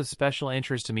 What is of special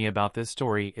interest to me about this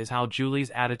story is how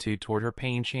Julie's attitude toward her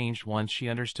pain changed once she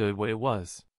understood what it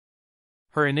was.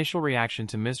 Her initial reaction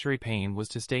to mystery pain was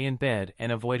to stay in bed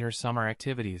and avoid her summer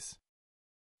activities.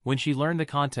 When she learned the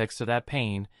context of that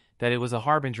pain, that it was a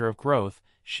harbinger of growth,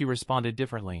 she responded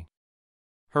differently.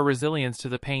 Her resilience to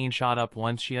the pain shot up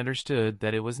once she understood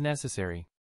that it was necessary.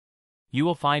 You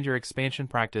will find your expansion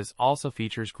practice also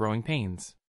features growing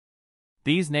pains.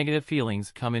 These negative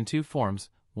feelings come in 2 forms: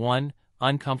 1,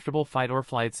 uncomfortable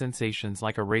fight-or-flight sensations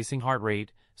like a racing heart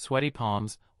rate, sweaty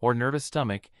palms, or nervous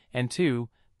stomach, and 2,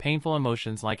 painful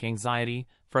emotions like anxiety,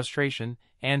 frustration,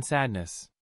 and sadness.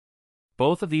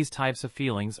 Both of these types of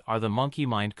feelings are the monkey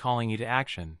mind calling you to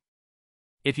action.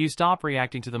 If you stop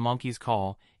reacting to the monkey's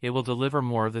call, it will deliver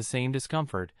more of the same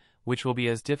discomfort, which will be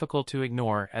as difficult to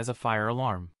ignore as a fire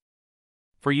alarm.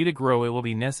 For you to grow, it will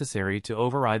be necessary to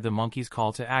override the monkey's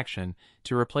call to action,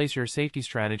 to replace your safety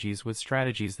strategies with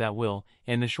strategies that will,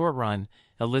 in the short run,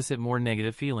 elicit more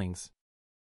negative feelings.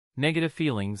 Negative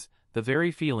feelings, the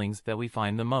very feelings that we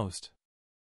find the most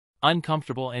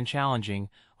uncomfortable and challenging,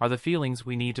 are the feelings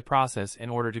we need to process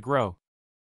in order to grow.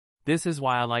 This is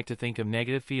why I like to think of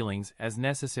negative feelings as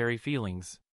necessary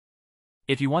feelings.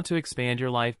 If you want to expand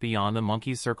your life beyond the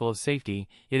monkey's circle of safety,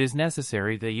 it is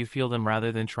necessary that you feel them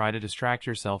rather than try to distract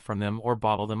yourself from them or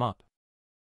bottle them up.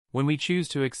 When we choose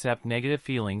to accept negative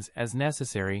feelings as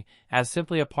necessary, as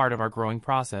simply a part of our growing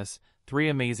process, 3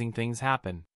 amazing things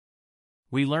happen.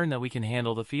 We learn that we can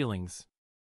handle the feelings.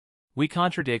 We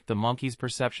contradict the monkey's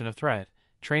perception of threat,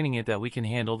 training it that we can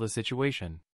handle the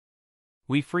situation.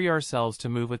 We free ourselves to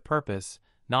move with purpose,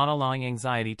 not allowing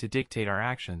anxiety to dictate our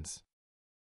actions.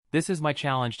 This is my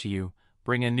challenge to you: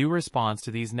 bring a new response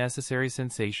to these necessary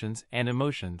sensations and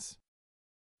emotions.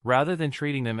 Rather than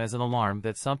treating them as an alarm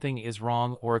that something is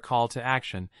wrong or a call to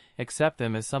action, accept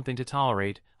them as something to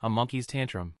tolerate, a monkey's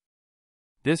tantrum.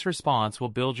 This response will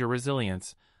build your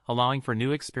resilience, allowing for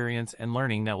new experience and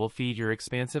learning that will feed your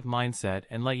expansive mindset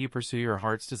and let you pursue your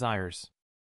heart's desires.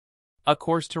 A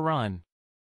course to run.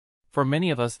 For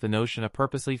many of us, the notion of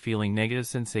purposely feeling negative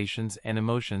sensations and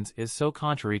emotions is so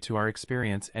contrary to our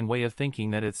experience and way of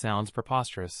thinking that it sounds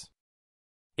preposterous.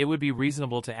 It would be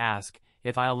reasonable to ask,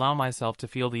 if I allow myself to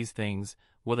feel these things,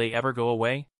 will they ever go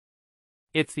away?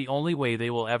 It's the only way they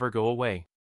will ever go away.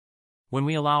 When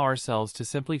we allow ourselves to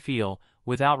simply feel,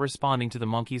 without responding to the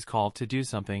monkey's call to do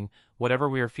something, whatever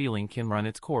we are feeling can run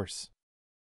its course.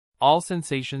 All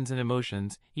sensations and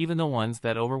emotions, even the ones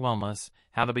that overwhelm us,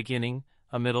 have a beginning,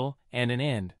 a middle, and an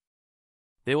end.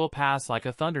 They will pass like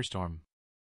a thunderstorm.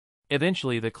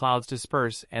 Eventually the clouds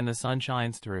disperse and the sun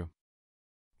shines through.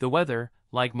 The weather,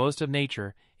 like most of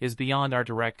nature, is beyond our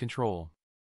direct control.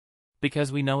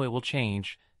 Because we know it will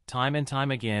change, time and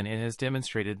time again it has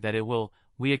demonstrated that it will,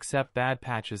 we accept bad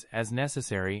patches as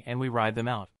necessary and we ride them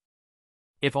out.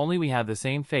 If only we have the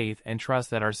same faith and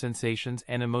trust that our sensations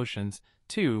and emotions,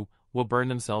 too, will burn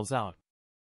themselves out.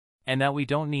 And that we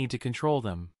don't need to control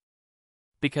them.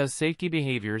 Because safety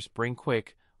behaviors bring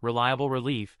quick, reliable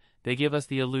relief, they give us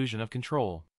the illusion of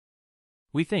control.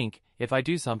 We think, if I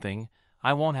do something,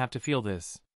 I won't have to feel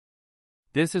this.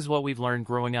 This is what we've learned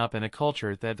growing up in a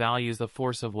culture that values the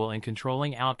force of will in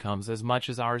controlling outcomes as much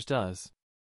as ours does.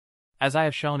 As I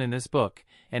have shown in this book,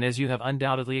 and as you have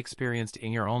undoubtedly experienced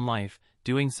in your own life,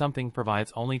 doing something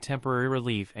provides only temporary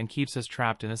relief and keeps us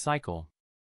trapped in a cycle.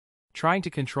 Trying to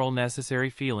control necessary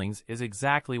feelings is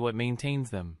exactly what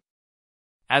maintains them.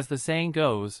 As the saying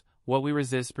goes, what we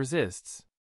resist persists.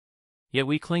 Yet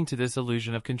we cling to this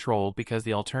illusion of control because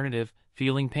the alternative,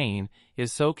 feeling pain,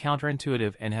 is so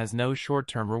counterintuitive and has no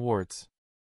short-term rewards.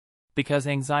 Because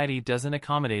anxiety doesn't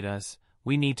accommodate us,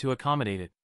 we need to accommodate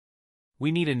it.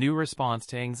 We need a new response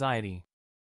to anxiety.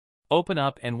 Open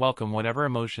up and welcome whatever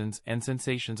emotions and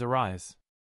sensations arise.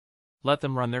 Let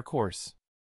them run their course.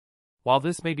 While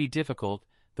this may be difficult,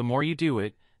 the more you do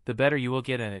it, the better you will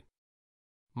get at it.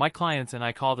 My clients and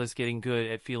I call this getting good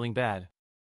at feeling bad.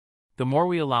 The more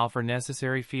we allow for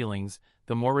necessary feelings,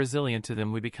 the more resilient to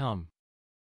them we become.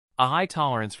 A high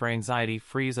tolerance for anxiety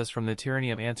frees us from the tyranny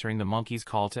of answering the monkey's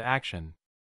call to action.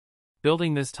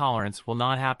 Building this tolerance will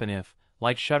not happen if,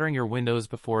 like shuttering your windows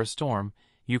before a storm,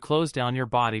 you close down your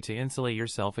body to insulate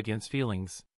yourself against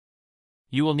feelings.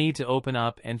 You will need to open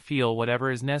up and feel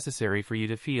whatever is necessary for you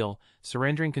to feel,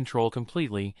 surrendering control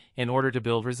completely in order to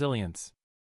build resilience.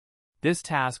 This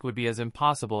task would be as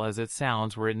impossible as it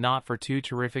sounds were it not for two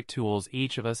terrific tools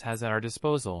each of us has at our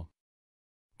disposal.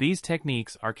 These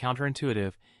techniques are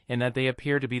counterintuitive in that they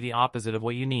appear to be the opposite of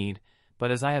what you need, but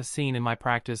as I have seen in my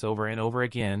practice over and over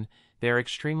again, they are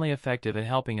extremely effective at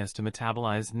helping us to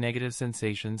metabolize negative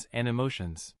sensations and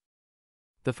emotions.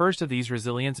 The first of these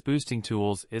resilience-boosting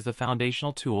tools is the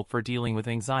foundational tool for dealing with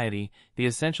anxiety, the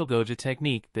essential go-to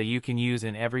technique that you can use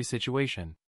in every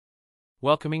situation.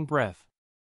 Welcoming breath.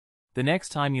 The next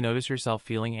time you notice yourself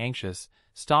feeling anxious,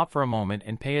 stop for a moment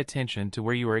and pay attention to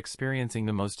where you are experiencing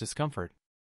the most discomfort.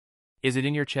 Is it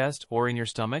in your chest or in your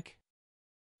stomach?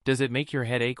 Does it make your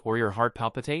head ache or your heart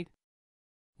palpitate?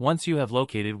 Once you have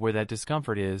located where that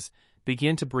discomfort is,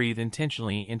 begin to breathe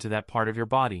intentionally into that part of your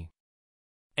body.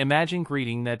 Imagine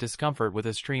greeting that discomfort with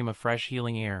a stream of fresh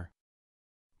healing air.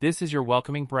 This is your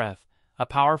welcoming breath, a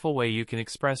powerful way you can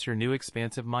express your new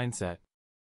expansive mindset.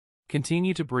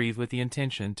 Continue to breathe with the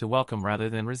intention to welcome rather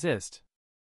than resist.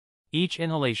 Each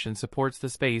inhalation supports the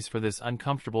space for this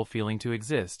uncomfortable feeling to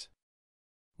exist.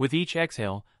 With each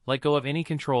exhale, let go of any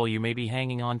control you may be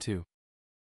hanging on to.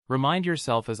 Remind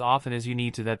yourself as often as you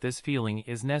need to that this feeling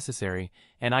is necessary,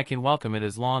 and I can welcome it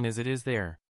as long as it is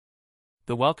there.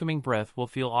 The welcoming breath will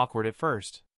feel awkward at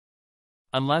first.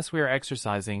 Unless we are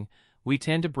exercising, we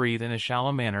tend to breathe in a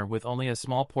shallow manner with only a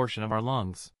small portion of our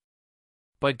lungs.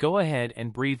 But go ahead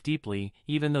and breathe deeply,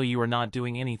 even though you are not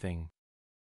doing anything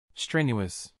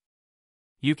strenuous.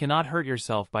 You cannot hurt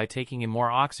yourself by taking in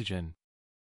more oxygen.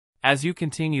 As you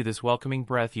continue this welcoming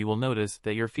breath, you will notice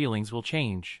that your feelings will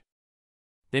change.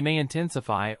 They may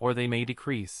intensify or they may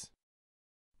decrease.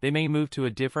 They may move to a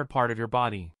different part of your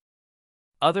body.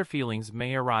 Other feelings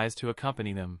may arise to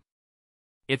accompany them.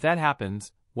 If that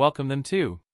happens, welcome them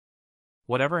too.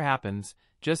 Whatever happens,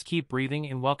 just keep breathing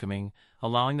and welcoming,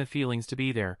 allowing the feelings to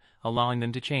be there, allowing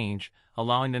them to change,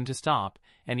 allowing them to stop,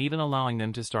 and even allowing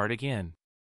them to start again.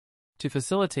 To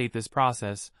facilitate this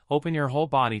process, open your whole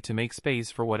body to make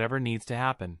space for whatever needs to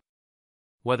happen.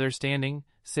 Whether standing,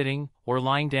 sitting, or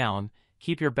lying down,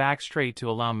 keep your back straight to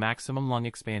allow maximum lung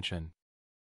expansion.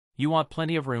 You want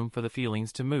plenty of room for the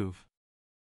feelings to move.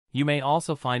 You may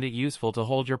also find it useful to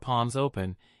hold your palms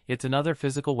open. It's another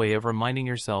physical way of reminding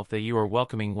yourself that you are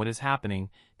welcoming what is happening,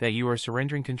 that you are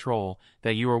surrendering control,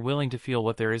 that you are willing to feel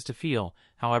what there is to feel,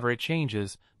 however it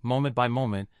changes, moment by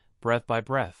moment, breath by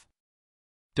breath.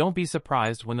 Don't be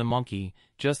surprised when the monkey,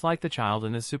 just like the child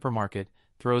in the supermarket,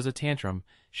 throws a tantrum,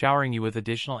 showering you with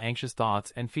additional anxious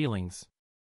thoughts and feelings.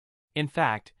 In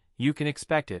fact, you can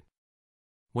expect it.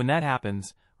 When that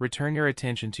happens, return your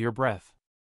attention to your breath.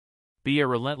 Be a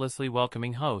relentlessly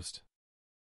welcoming host.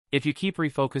 If you keep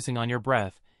refocusing on your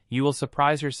breath, you will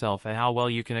surprise yourself at how well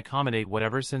you can accommodate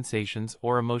whatever sensations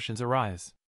or emotions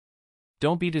arise.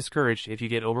 Don't be discouraged if you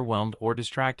get overwhelmed or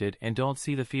distracted and don't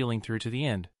see the feeling through to the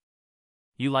end.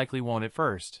 You likely won't at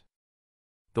first.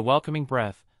 The welcoming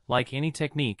breath, like any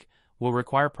technique, will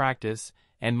require practice,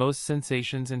 and most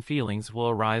sensations and feelings will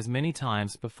arise many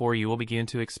times before you will begin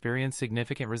to experience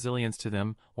significant resilience to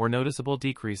them or noticeable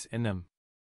decrease in them.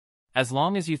 As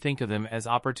long as you think of them as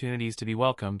opportunities to be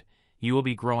welcomed, you will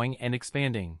be growing and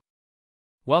expanding.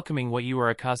 Welcoming what you are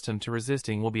accustomed to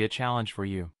resisting will be a challenge for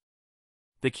you.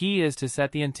 The key is to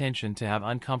set the intention to have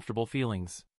uncomfortable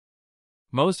feelings.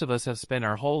 Most of us have spent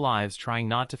our whole lives trying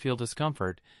not to feel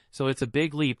discomfort, so it's a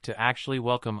big leap to actually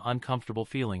welcome uncomfortable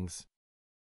feelings.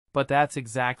 But that's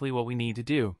exactly what we need to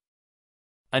do.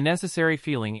 A necessary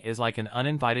feeling is like an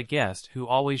uninvited guest who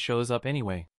always shows up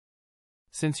anyway.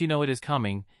 Since you know it is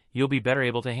coming, you'll be better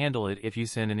able to handle it if you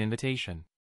send an invitation.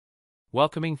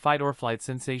 Welcoming fight or flight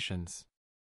sensations.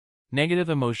 Negative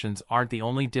emotions aren't the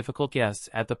only difficult guests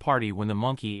at the party when the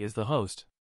monkey is the host.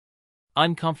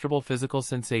 Uncomfortable physical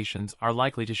sensations are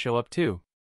likely to show up too.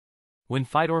 When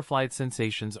fight or flight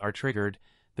sensations are triggered,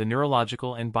 the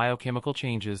neurological and biochemical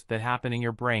changes that happen in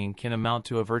your brain can amount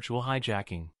to a virtual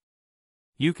hijacking.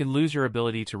 You can lose your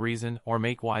ability to reason or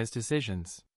make wise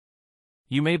decisions.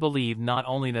 You may believe not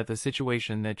only that the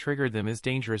situation that triggered them is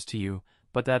dangerous to you,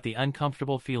 but that the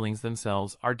uncomfortable feelings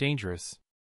themselves are dangerous.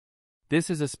 This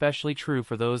is especially true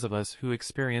for those of us who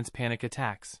experience panic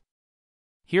attacks.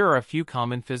 Here are a few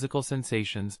common physical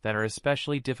sensations that are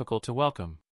especially difficult to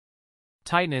welcome.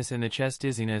 Tightness in the chest,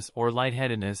 dizziness or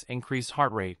lightheadedness, increased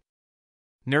heart rate.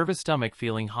 Nervous stomach,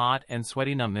 feeling hot and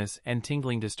sweaty, numbness and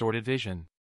tingling, distorted vision.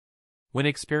 When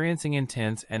experiencing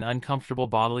intense and uncomfortable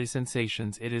bodily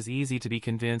sensations, it is easy to be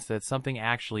convinced that something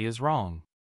actually is wrong.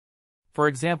 For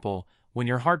example, when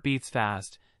your heart beats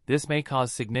fast, this may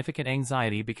cause significant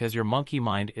anxiety because your monkey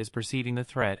mind is perceiving the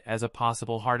threat as a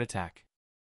possible heart attack.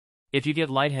 If you get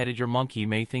lightheaded, your monkey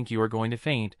may think you are going to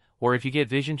faint, or if you get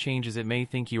vision changes, it may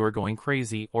think you are going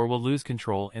crazy or will lose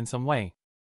control in some way.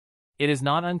 It is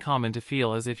not uncommon to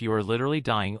feel as if you are literally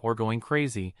dying or going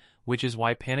crazy, which is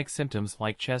why panic symptoms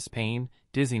like chest pain,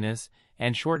 dizziness,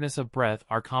 and shortness of breath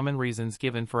are common reasons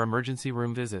given for emergency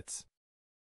room visits.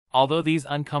 Although these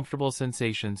uncomfortable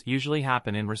sensations usually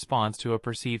happen in response to a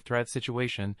perceived threat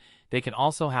situation, they can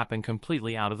also happen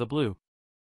completely out of the blue.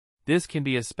 This can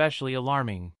be especially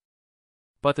alarming.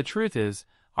 But the truth is,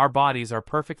 our bodies are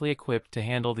perfectly equipped to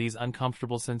handle these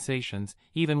uncomfortable sensations,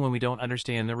 even when we don't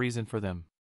understand the reason for them.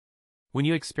 When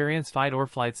you experience fight or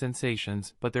flight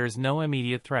sensations, but there is no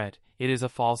immediate threat, it is a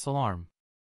false alarm.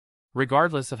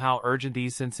 Regardless of how urgent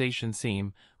these sensations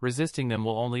seem, resisting them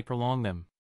will only prolong them.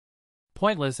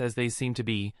 Pointless as they seem to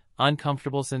be,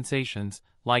 uncomfortable sensations,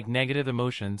 like negative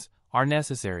emotions, are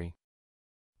necessary.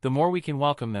 The more we can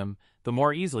welcome them, the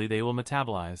more easily they will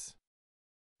metabolize.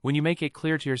 When you make it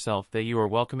clear to yourself that you are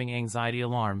welcoming anxiety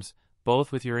alarms,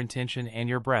 both with your intention and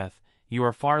your breath, you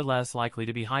are far less likely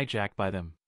to be hijacked by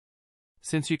them.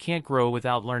 Since you can't grow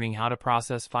without learning how to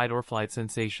process fight or flight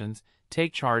sensations,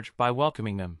 take charge by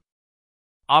welcoming them.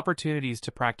 Opportunities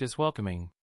to practice welcoming.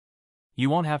 You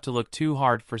won't have to look too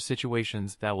hard for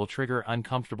situations that will trigger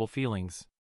uncomfortable feelings.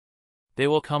 They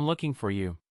will come looking for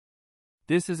you.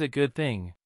 This is a good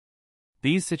thing.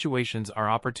 These situations are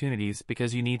opportunities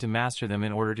because you need to master them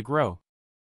in order to grow.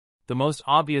 The most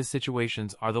obvious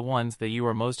situations are the ones that you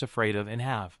are most afraid of and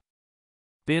have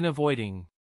been avoiding.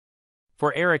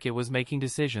 For Eric, it was making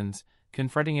decisions,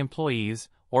 confronting employees,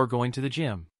 or going to the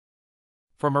gym.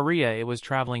 For Maria, it was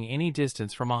traveling any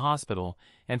distance from a hospital,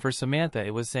 and for Samantha,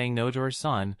 it was saying no to her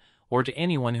son, or to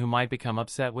anyone who might become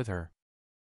upset with her.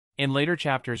 In later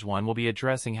chapters, one will be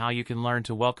addressing how you can learn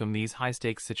to welcome these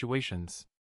high-stakes situations.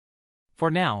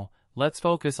 For now, let's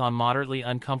focus on moderately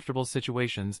uncomfortable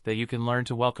situations that you can learn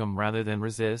to welcome rather than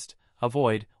resist,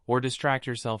 avoid, or distract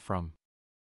yourself from.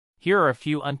 Here are a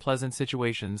few unpleasant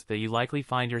situations that you likely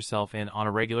find yourself in on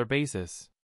a regular basis.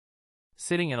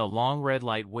 Sitting in a long red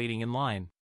light waiting in line.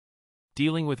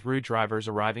 Dealing with rude drivers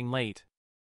arriving late.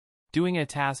 Doing a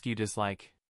task you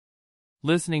dislike.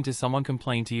 Listening to someone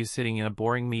complain to you sitting in a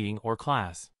boring meeting or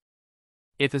class.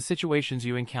 If the situations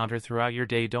you encounter throughout your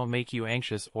day don't make you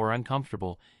anxious or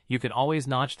uncomfortable, you can always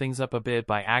notch things up a bit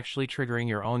by actually triggering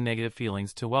your own negative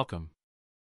feelings to welcome.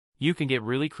 You can get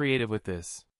really creative with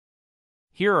this.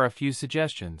 Here are a few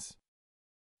suggestions.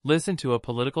 Listen to a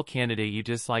political candidate you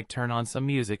dislike, turn on some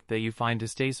music that you find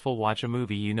distasteful, watch a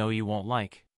movie you know you won't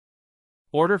like.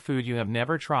 Order food you have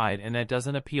never tried and that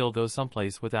doesn't appeal, go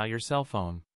someplace without your cell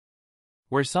phone.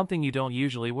 Wear something you don't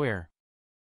usually wear.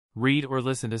 Read or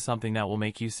listen to something that will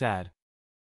make you sad.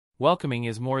 Welcoming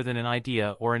is more than an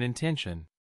idea or an intention.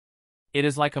 It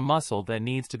is like a muscle that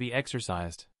needs to be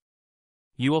exercised.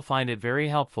 You will find it very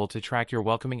helpful to track your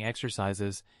welcoming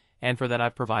exercises, and for that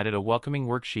I've provided a welcoming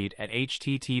worksheet at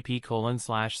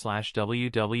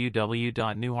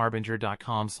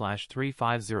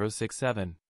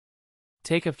http://www.newharbinger.com/35067.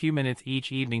 Take a few minutes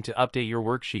each evening to update your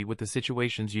worksheet with the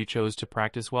situations you chose to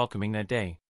practice welcoming that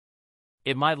day.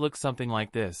 It might look something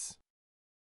like this.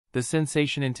 The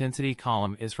sensation intensity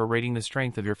column is for rating the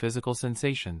strength of your physical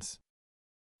sensations.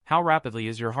 How rapidly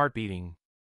is your heart beating?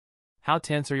 How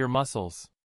tense are your muscles?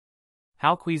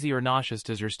 How queasy or nauseous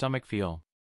does your stomach feel?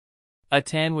 A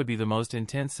 10 would be the most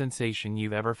intense sensation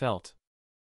you've ever felt.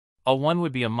 A 1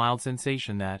 would be a mild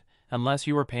sensation that, unless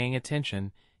you were paying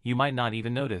attention, you might not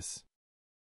even notice.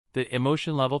 The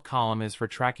emotion level column is for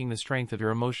tracking the strength of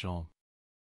your emotional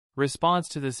response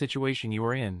to the situation you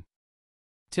are in.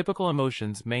 Typical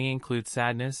emotions may include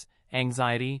sadness,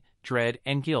 anxiety, dread,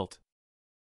 and guilt.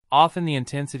 Often the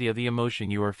intensity of the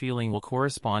emotion you are feeling will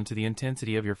correspond to the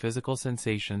intensity of your physical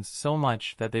sensations so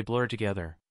much that they blur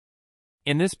together.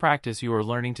 In this practice, you are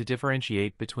learning to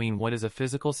differentiate between what is a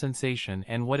physical sensation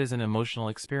and what is an emotional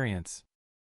experience.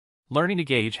 Learning to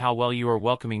gauge how well you are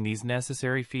welcoming these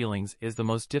necessary feelings is the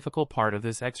most difficult part of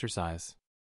this exercise.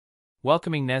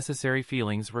 Welcoming necessary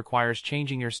feelings requires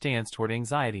changing your stance toward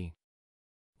anxiety.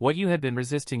 What you had been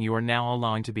resisting you are now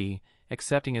allowing to be,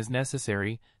 accepting as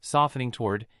necessary, softening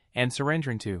toward, and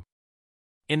surrendering to.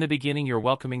 In the beginning, your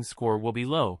welcoming score will be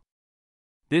low.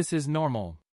 This is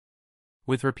normal.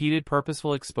 With repeated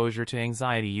purposeful exposure to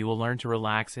anxiety, you will learn to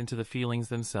relax into the feelings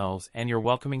themselves, and your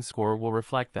welcoming score will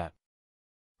reflect that.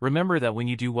 Remember that when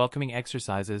you do welcoming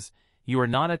exercises, you are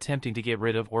not attempting to get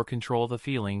rid of or control the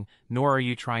feeling, nor are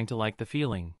you trying to like the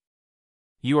feeling.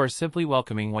 You are simply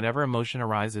welcoming whatever emotion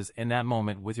arises in that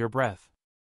moment with your breath.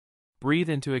 Breathe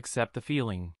in to accept the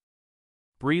feeling.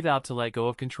 Breathe out to let go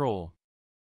of control.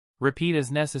 Repeat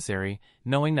as necessary,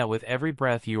 knowing that with every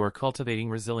breath you are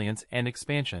cultivating resilience and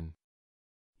expansion.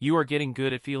 You are getting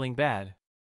good at feeling bad.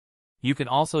 You can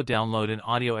also download an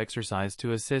audio exercise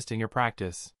to assist in your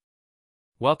practice.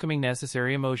 Welcoming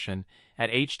necessary emotion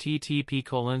at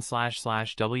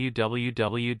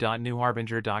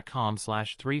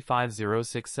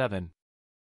http://www.newharbinger.com/35067.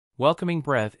 Welcoming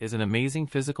breath is an amazing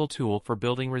physical tool for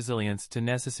building resilience to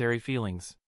necessary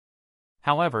feelings.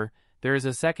 However, there is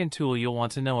a second tool you'll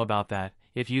want to know about that,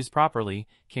 if used properly,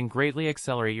 can greatly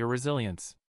accelerate your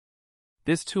resilience.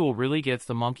 This tool really gets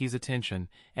the monkey's attention,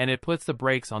 and it puts the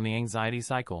brakes on the anxiety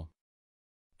cycle.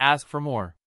 Ask for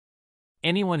more.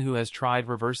 Anyone who has tried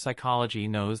reverse psychology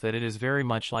knows that it is very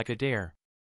much like a dare.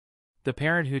 The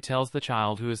parent who tells the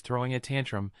child who is throwing a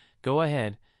tantrum, "Go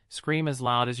ahead, scream as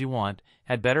loud as you want,"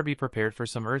 had better be prepared for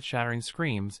some earth-shattering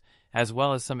screams, as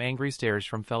well as some angry stares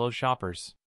from fellow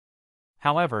shoppers.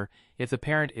 However, if the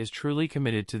parent is truly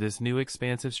committed to this new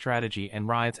expansive strategy and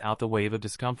rides out the wave of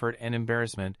discomfort and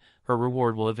embarrassment, her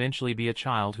reward will eventually be a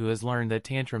child who has learned that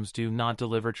tantrums do not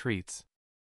deliver treats.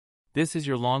 This is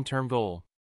your long-term goal.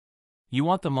 You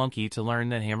want the monkey to learn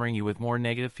that hammering you with more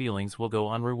negative feelings will go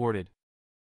unrewarded.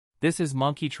 This is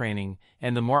monkey training,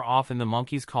 and the more often the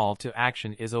monkey's call to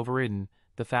action is overridden,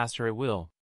 the faster it will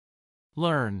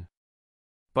learn.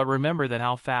 But remember that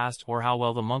how fast or how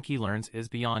well the monkey learns is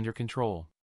beyond your control.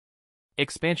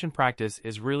 Expansion practice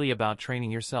is really about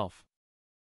training yourself.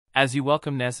 As you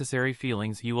welcome necessary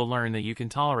feelings, you will learn that you can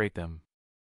tolerate them.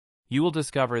 You will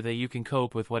discover that you can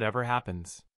cope with whatever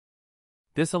happens.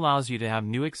 This allows you to have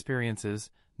new experiences,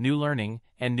 new learning,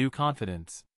 and new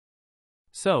confidence.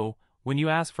 So, when you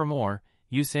ask for more,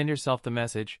 you send yourself the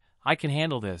message, "I can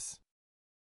handle this."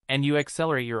 And you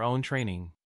accelerate your own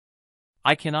training.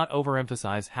 I cannot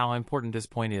overemphasize how important this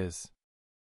point is.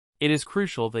 It is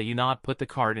crucial that you not put the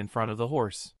cart in front of the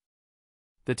horse.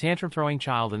 The tantrum-throwing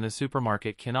child in the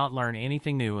supermarket cannot learn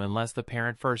anything new unless the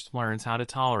parent first learns how to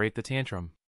tolerate the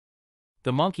tantrum.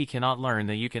 The monkey cannot learn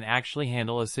that you can actually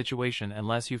handle a situation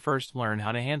unless you first learn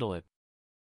how to handle it.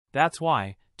 That's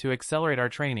why, to accelerate our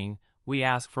training, we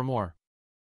ask for more.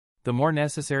 The more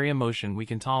necessary emotion we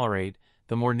can tolerate,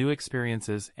 the more new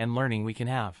experiences and learning we can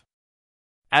have.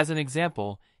 As an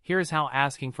example, here is how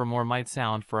asking for more might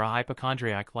sound for a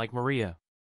hypochondriac like Maria.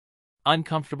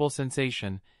 Uncomfortable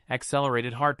sensation,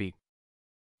 accelerated heartbeat.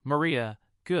 Maria,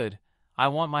 good, I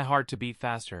want my heart to beat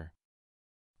faster.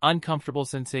 Uncomfortable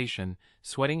sensation,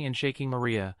 sweating and shaking.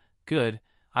 Maria, good,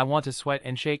 I want to sweat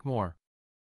and shake more.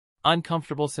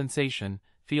 Uncomfortable sensation,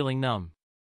 feeling numb.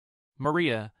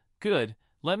 Maria, good,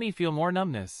 let me feel more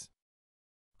numbness.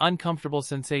 Uncomfortable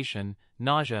sensation,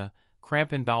 nausea,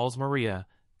 cramp in bowels. Maria,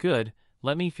 good,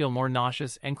 let me feel more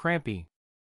nauseous and crampy.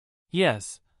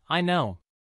 Yes, I know.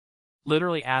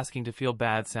 Literally asking to feel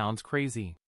bad sounds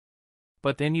crazy.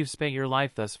 But then you've spent your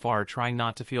life thus far trying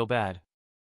not to feel bad.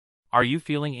 Are you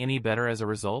feeling any better as a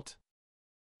result?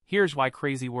 Here's why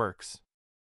crazy works.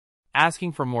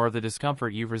 Asking for more of the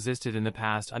discomfort you've resisted in the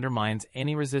past undermines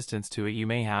any resistance to it you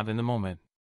may have in the moment.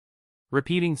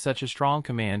 Repeating such a strong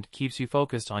command keeps you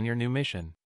focused on your new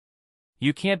mission.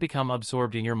 You can't become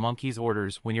absorbed in your monkey's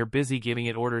orders when you're busy giving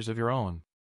it orders of your own.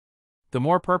 The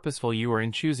more purposeful you are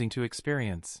in choosing to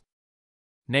experience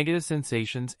negative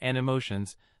sensations and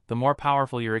emotions, the more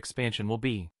powerful your expansion will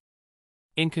be.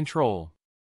 In control.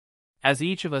 As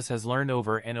each of us has learned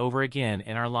over and over again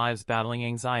in our lives, battling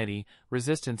anxiety,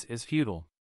 resistance is futile.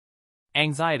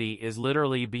 Anxiety is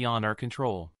literally beyond our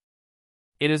control.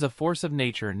 It is a force of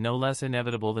nature no less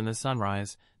inevitable than the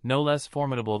sunrise, no less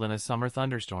formidable than a summer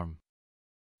thunderstorm.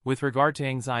 With regard to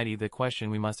anxiety, the question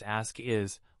we must ask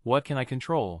is, what can I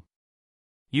control?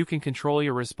 You can control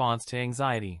your response to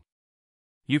anxiety.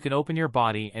 You can open your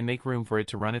body and make room for it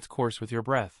to run its course with your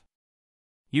breath.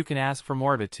 You can ask for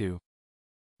more of it too.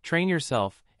 Train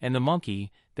yourself, and the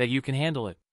monkey, that you can handle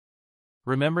it.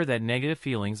 Remember that negative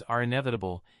feelings are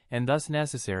inevitable, and thus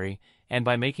necessary, and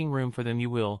by making room for them you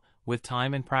will, with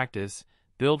time and practice,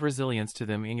 build resilience to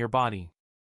them in your body.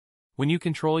 When you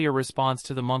control your response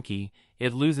to the monkey,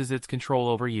 it loses its control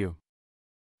over you.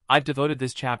 I've devoted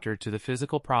this chapter to the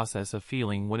physical process of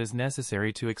feeling what is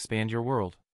necessary to expand your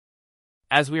world.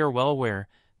 As we are well aware,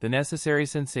 the necessary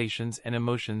sensations and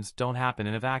emotions don't happen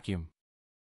in a vacuum.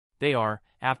 They are,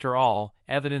 after all,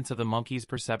 evidence of the monkey's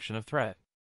perception of threat.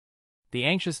 The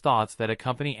anxious thoughts that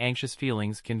accompany anxious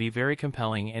feelings can be very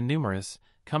compelling and numerous,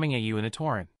 coming at you in a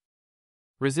torrent.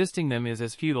 Resisting them is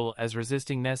as futile as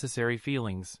resisting necessary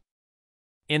feelings.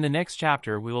 In the next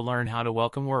chapter we will learn how to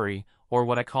welcome worry, or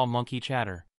what I call monkey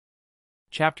chatter.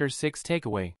 Chapter 6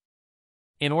 Takeaway.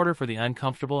 In order for the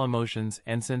uncomfortable emotions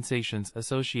and sensations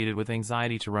associated with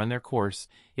anxiety to run their course,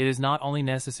 it is not only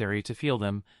necessary to feel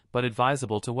them, but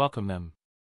advisable to welcome them.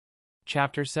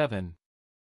 Chapter 7.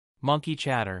 Monkey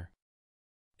Chatter.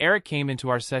 Eric came into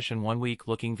our session one week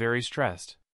looking very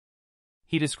stressed.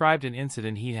 He described an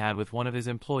incident he had with one of his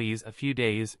employees a few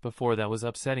days before that was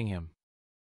upsetting him.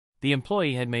 The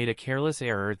employee had made a careless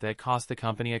error that cost the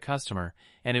company a customer,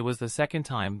 and it was the second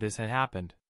time this had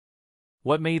happened.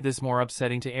 What made this more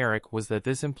upsetting to Eric was that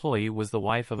this employee was the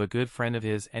wife of a good friend of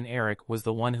his, and Eric was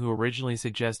the one who originally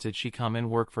suggested she come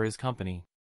and work for his company.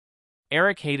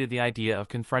 Eric hated the idea of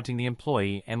confronting the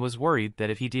employee and was worried that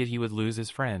if he did he would lose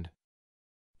his friend.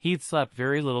 He'd slept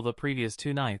very little the previous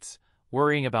 2 nights,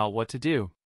 worrying about what to do.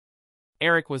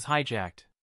 Eric was hijacked.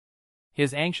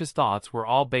 His anxious thoughts were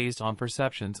all based on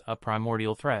perceptions of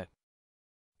primordial threat.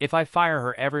 If I fire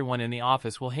her, everyone in the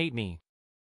office will hate me.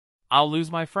 I'll lose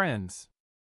my friends.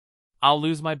 I'll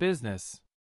lose my business.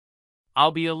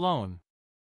 I'll be alone.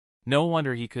 No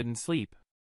wonder he couldn't sleep.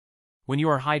 When you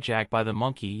are hijacked by the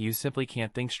monkey, you simply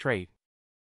can't think straight.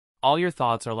 All your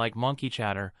thoughts are like monkey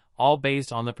chatter, all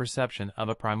based on the perception of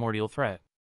a primordial threat.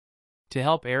 To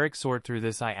help Eric sort through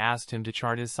this, I asked him to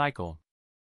chart his cycle.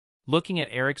 Looking at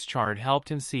Eric's chart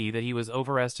helped him see that he was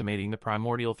overestimating the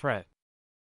primordial threat.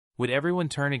 Would everyone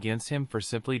turn against him for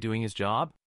simply doing his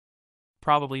job?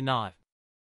 Probably not.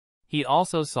 He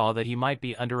also saw that he might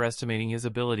be underestimating his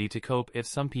ability to cope if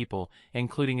some people,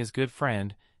 including his good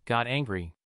friend, got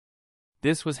angry.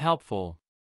 This was helpful.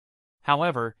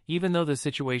 However, even though the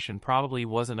situation probably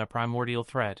wasn't a primordial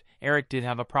threat, Eric did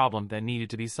have a problem that needed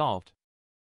to be solved.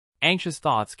 Anxious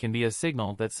thoughts can be a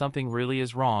signal that something really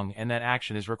is wrong and that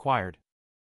action is required.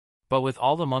 But with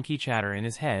all the monkey chatter in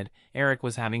his head, Eric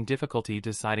was having difficulty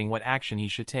deciding what action he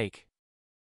should take.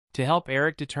 To help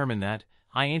Eric determine that,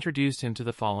 I introduced him to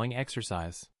the following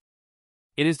exercise.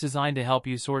 It is designed to help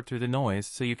you sort through the noise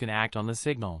so you can act on the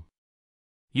signal.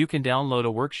 You can download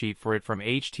a worksheet for it from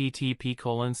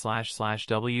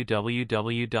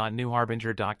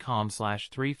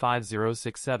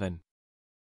http://www.newharbinger.com/35067.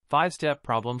 5-step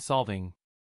problem solving.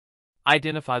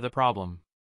 Identify the problem.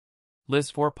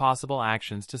 List 4 possible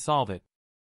actions to solve it.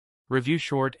 Review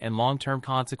short and long-term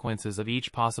consequences of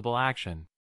each possible action.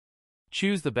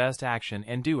 Choose the best action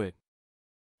and do it.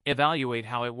 Evaluate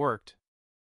how it worked.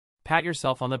 Pat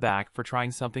yourself on the back for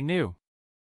trying something new.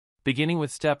 Beginning with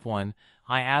step 1,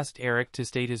 I asked Eric to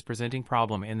state his presenting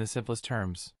problem in the simplest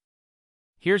terms.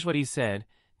 Here's what he said: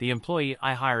 the employee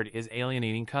I hired is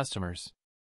alienating customers.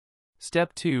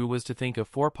 Step 2 was to think of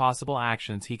 4 possible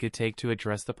actions he could take to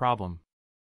address the problem.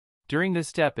 During this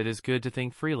step, it is good to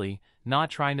think freely,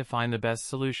 not trying to find the best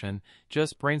solution,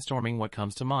 just brainstorming what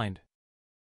comes to mind.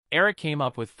 Eric came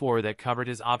up with 4 that covered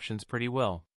his options pretty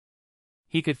well.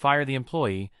 He could fire the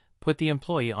employee, put the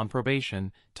employee on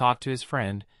probation, talk to his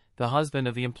friend, the husband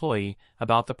of the employee,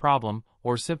 about the problem,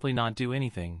 or simply not do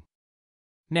anything.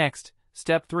 Next,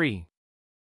 step 3.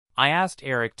 I asked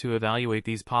Eric to evaluate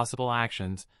these possible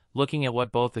actions, looking at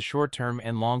what both the short-term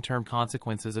and long-term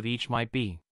consequences of each might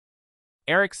be.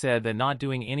 Eric said that not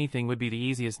doing anything would be the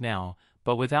easiest now,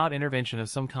 but without intervention of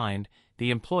some kind,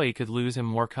 the employee could lose him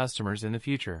more customers in the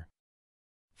future.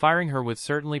 Firing her would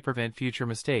certainly prevent future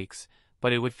mistakes,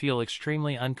 but it would feel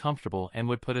extremely uncomfortable and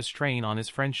would put a strain on his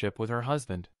friendship with her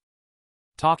husband.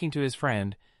 Talking to his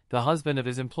friend, the husband of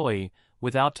his employee,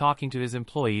 without talking to his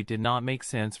employee did not make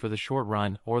sense for the short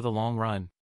run or the long run.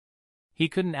 He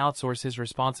couldn't outsource his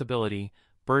responsibility,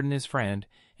 burden his friend,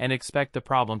 and expect the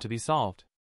problem to be solved.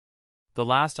 The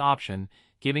last option,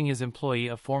 giving his employee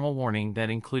a formal warning that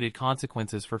included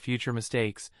consequences for future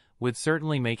mistakes, would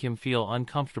certainly make him feel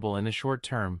uncomfortable in the short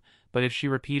term, but if she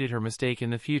repeated her mistake in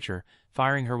the future,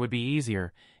 firing her would be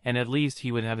easier, and at least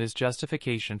he would have his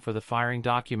justification for the firing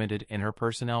documented in her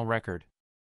personnel record.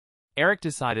 Eric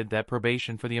decided that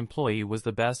probation for the employee was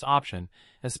the best option,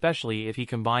 especially if he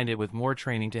combined it with more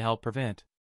training to help prevent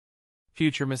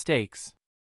future mistakes.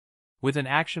 With an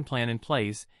action plan in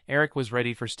place, Eric was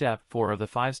ready for step 4 of the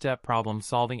 5-step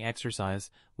problem-solving exercise,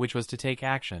 which was to take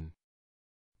action.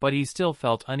 But he still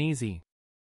felt uneasy.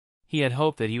 He had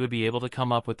hoped that he would be able to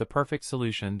come up with the perfect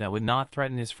solution that would not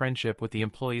threaten his friendship with the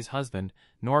employee's husband,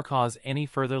 nor cause any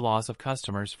further loss of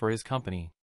customers for his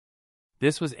company.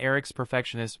 This was Eric's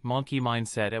perfectionist monkey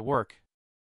mindset at work.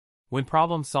 When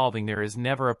problem solving, there is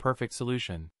never a perfect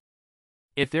solution.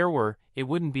 If there were, it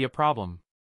wouldn't be a problem.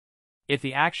 If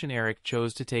the action Eric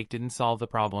chose to take didn't solve the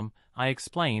problem, I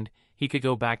explained, he could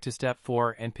go back to step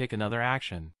 4 and pick another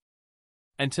action.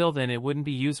 Until then, it wouldn't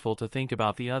be useful to think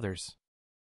about the others.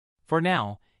 For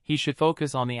now, he should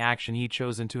focus on the action he'd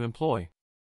chosen to employ.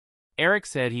 Eric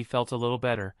said he felt a little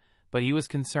better, but he was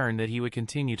concerned that he would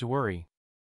continue to worry.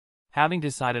 Having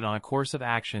decided on a course of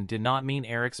action did not mean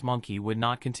Eric's monkey would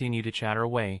not continue to chatter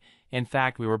away. In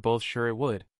fact, we were both sure it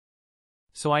would.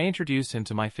 So I introduced him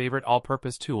to my favorite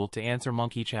all-purpose tool to answer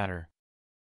monkey chatter.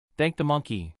 Thank the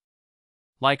monkey.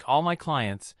 Like all my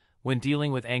clients, when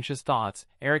dealing with anxious thoughts,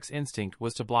 Eric's instinct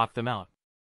was to block them out.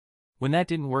 When that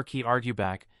didn't work, he'd argue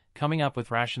back, coming up with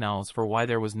rationales for why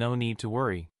there was no need to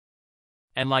worry.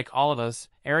 And like all of us,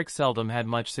 Eric seldom had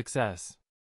much success.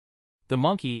 The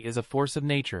monkey is a force of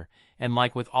nature, and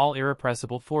like with all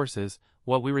irrepressible forces,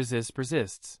 what we resist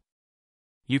persists.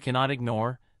 You cannot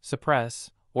ignore, suppress,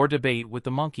 or debate with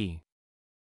the monkey.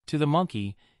 To the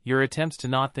monkey, your attempts to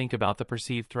not think about the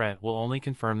perceived threat will only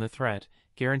confirm the threat,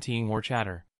 guaranteeing more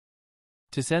chatter.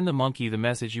 To send the monkey the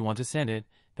message you want to send it,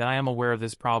 that I am aware of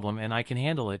this problem and I can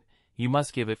handle it, you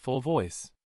must give it full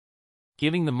voice.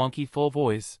 Giving the monkey full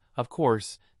voice, of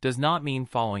course, does not mean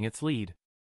following its lead.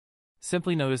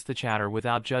 Simply notice the chatter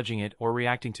without judging it or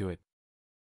reacting to it.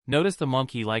 Notice the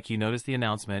monkey like you notice the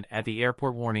announcement at the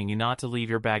airport warning you not to leave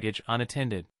your baggage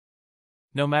unattended.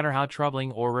 No matter how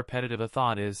troubling or repetitive a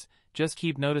thought is, just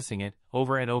keep noticing it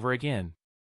over and over again.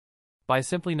 By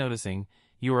simply noticing,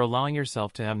 you are allowing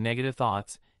yourself to have negative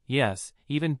thoughts, yes,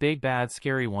 even big bad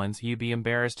scary ones you'd be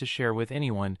embarrassed to share with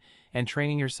anyone, and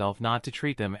training yourself not to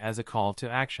treat them as a call to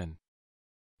action.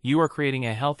 You are creating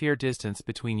a healthier distance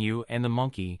between you and the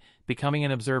monkey, becoming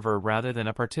an observer rather than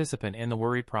a participant in the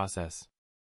worry process.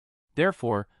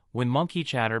 Therefore, when monkey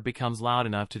chatter becomes loud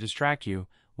enough to distract you,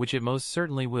 which it most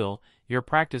certainly will, your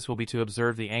practice will be to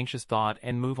observe the anxious thought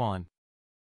and move on.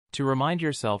 To remind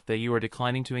yourself that you are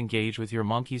declining to engage with your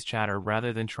monkey's chatter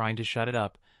rather than trying to shut it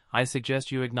up, I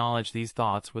suggest you acknowledge these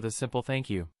thoughts with a simple thank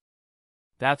you.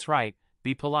 That's right,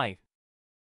 be polite.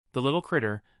 The little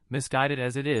critter, misguided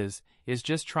as it is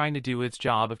just trying to do its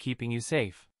job of keeping you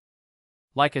safe.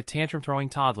 Like a tantrum-throwing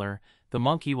toddler, the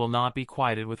monkey will not be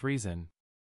quieted with reason.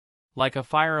 Like a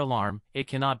fire alarm, it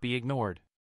cannot be ignored.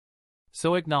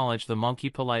 So acknowledge the monkey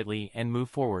politely and move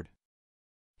forward.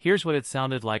 Here's what it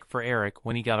sounded like for Eric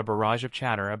when he got a barrage of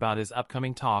chatter about his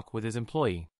upcoming talk with his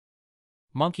employee.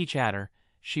 Monkey chatter,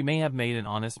 she may have made an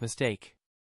honest mistake.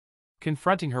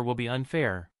 Confronting her will be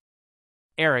unfair.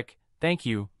 Eric, thank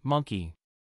you, monkey.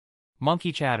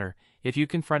 Monkey chatter, if you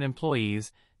confront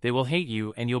employees, they will hate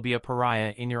you and you'll be a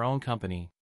pariah in your own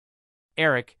company.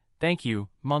 Eric, thank you,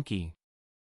 monkey.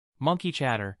 Monkey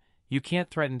chatter, you can't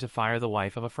threaten to fire the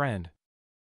wife of a friend.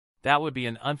 That would be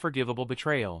an unforgivable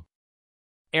betrayal.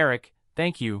 Eric,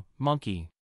 thank you,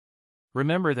 monkey.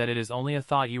 Remember that it is only a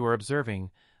thought you are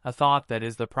observing, a thought that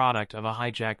is the product of a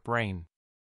hijacked brain.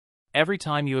 Every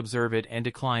time you observe it and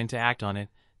decline to act on it,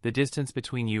 the distance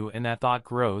between you and that thought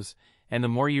grows, and the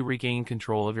more you regain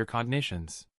control of your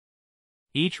cognitions.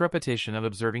 Each repetition of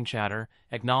observing chatter,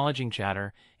 acknowledging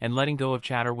chatter, and letting go of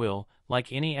chatter will,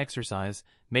 like any exercise,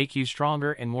 make you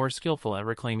stronger and more skillful at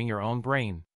reclaiming your own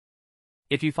brain.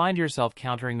 If you find yourself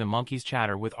countering the monkey's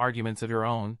chatter with arguments of your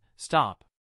own, stop.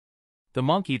 The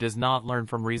monkey does not learn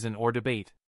from reason or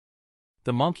debate.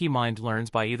 The monkey mind learns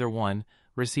by either 1,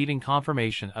 receiving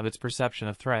confirmation of its perception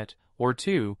of threat, or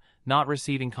 2, not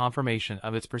receiving confirmation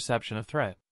of its perception of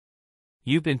threat.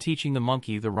 You've been teaching the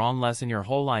monkey the wrong lesson your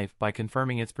whole life by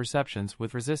confirming its perceptions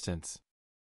with resistance.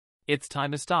 It's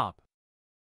time to stop.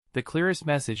 The clearest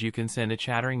message you can send a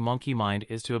chattering monkey mind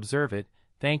is to observe it,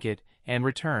 thank it, and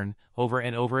return, over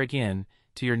and over again,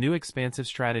 to your new expansive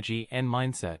strategy and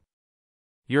mindset.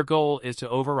 Your goal is to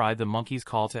override the monkey's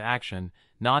call to action,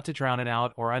 not to drown it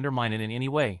out or undermine it in any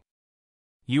way.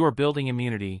 You are building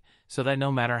immunity, so that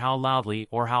no matter how loudly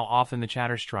or how often the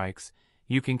chatter strikes,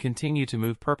 you can continue to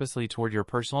move purposely toward your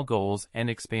personal goals and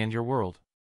expand your world.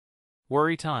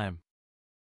 Worry time.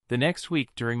 The next week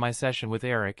during my session with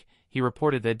Eric, he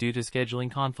reported that due to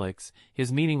scheduling conflicts,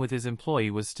 his meeting with his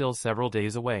employee was still several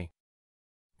days away.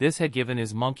 This had given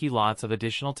his monkey lots of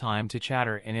additional time to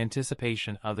chatter in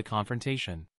anticipation of the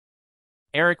confrontation.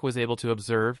 Eric was able to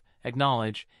observe,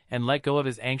 acknowledge, and let go of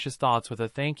his anxious thoughts with a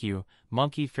thank you,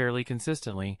 monkey fairly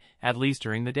consistently, at least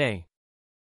during the day.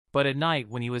 But at night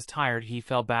when he was tired he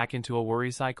fell back into a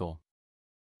worry cycle.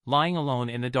 Lying alone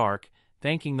in the dark,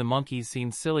 thanking the monkeys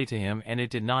seemed silly to him and it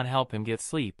did not help him get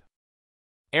sleep.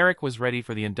 Eric was ready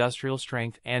for the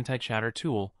industrial-strength anti-chatter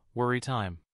tool, worry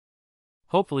time.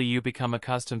 Hopefully you become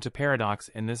accustomed to paradox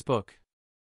in this book.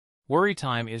 Worry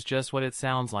time is just what it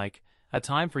sounds like, a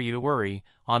time for you to worry,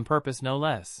 on purpose no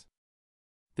less.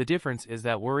 The difference is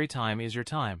that worry time is your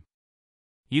time.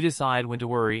 You decide when to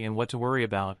worry and what to worry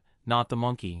about, not the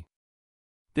monkey.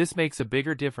 This makes a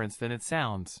bigger difference than it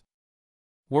sounds.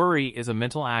 Worry is a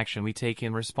mental action we take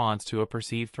in response to a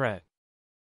perceived threat.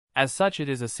 As such, it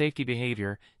is a safety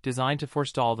behavior designed to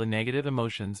forestall the negative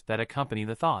emotions that accompany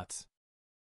the thoughts.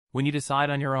 When you decide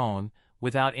on your own,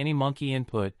 without any monkey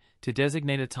input, to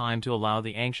designate a time to allow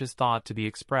the anxious thought to be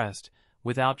expressed,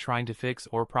 without trying to fix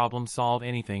or problem-solve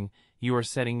anything, you are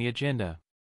setting the agenda.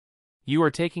 You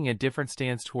are taking a different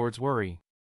stance towards worry.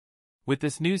 With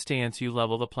this new stance you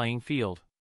level the playing field.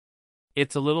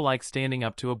 It's a little like standing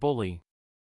up to a bully.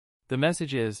 The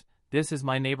message is, this is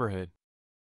my neighborhood.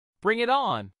 Bring it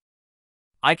on!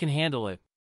 I can handle it.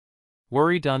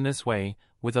 Worry done this way,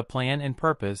 with a plan and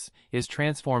purpose, is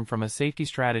transformed from a safety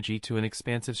strategy to an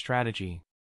expansive strategy.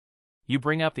 You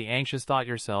bring up the anxious thought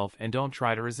yourself and don't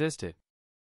try to resist it.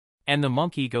 And the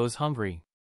monkey goes hungry.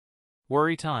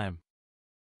 Worry time.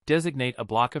 Designate a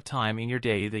block of time in your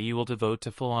day that you will devote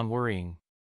to full-on worrying.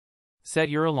 Set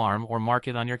your alarm or mark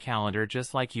it on your calendar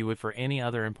just like you would for any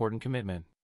other important commitment.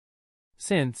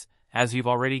 Since, as you've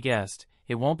already guessed,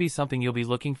 it won't be something you'll be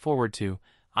looking forward to,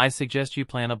 I suggest you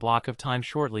plan a block of time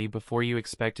shortly before you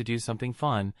expect to do something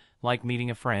fun, like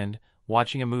meeting a friend,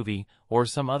 watching a movie, or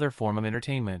some other form of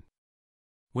entertainment.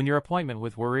 When your appointment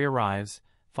with worry arrives,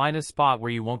 find a spot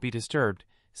where you won't be disturbed,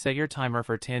 set your timer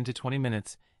for 10 to 20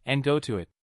 minutes, and go to it.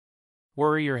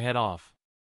 Worry your head off.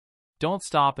 Don't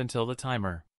stop until the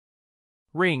timer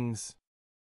rings.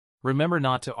 Remember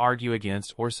not to argue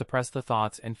against or suppress the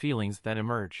thoughts and feelings that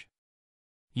emerge.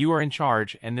 You are in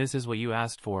charge and this is what you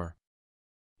asked for.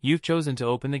 You've chosen to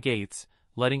open the gates,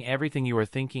 letting everything you are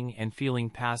thinking and feeling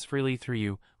pass freely through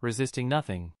you, resisting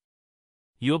nothing.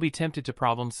 You'll be tempted to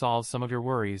problem-solve some of your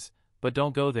worries, but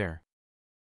don't go there.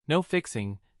 No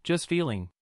fixing, just feeling.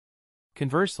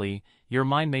 Conversely, your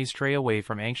mind may stray away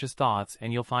from anxious thoughts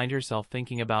and you'll find yourself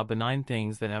thinking about benign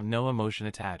things that have no emotion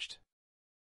attached.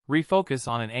 Refocus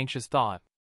on an anxious thought.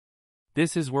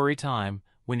 This is worry time,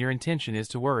 when your intention is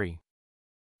to worry.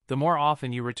 The more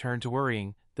often you return to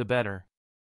worrying, the better.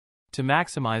 To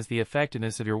maximize the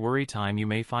effectiveness of your worry time, you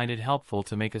may find it helpful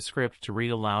to make a script to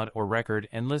read aloud or record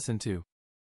and listen to.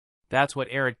 That's what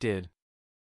Eric did.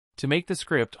 To make the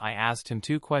script, I asked him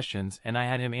 2 questions and I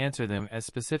had him answer them as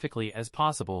specifically as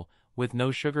possible, with no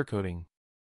sugarcoating.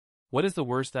 What is the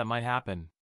worst that might happen?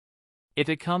 If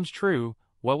it comes true,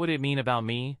 what would it mean about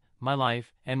me, my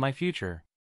life, and my future?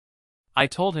 I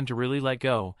told him to really let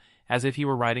go, as if he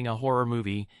were writing a horror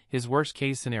movie, his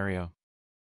worst-case scenario.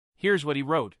 Here's what he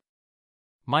wrote.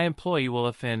 My employee will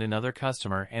offend another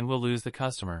customer and will lose the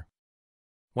customer.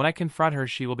 When I confront her,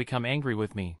 she will become angry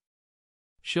with me.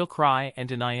 She'll cry and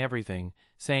deny everything,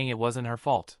 saying it wasn't her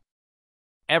fault.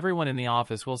 Everyone in the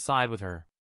office will side with her.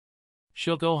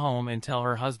 She'll go home and tell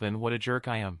her husband what a jerk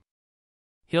I am.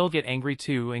 He'll get angry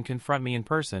too and confront me in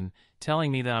person,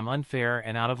 telling me that I'm unfair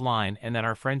and out of line and that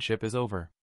our friendship is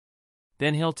over.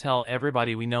 Then he'll tell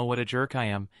everybody we know what a jerk I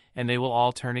am, and they will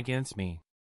all turn against me.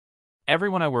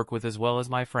 Everyone I work with as well as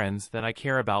my friends that I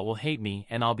care about will hate me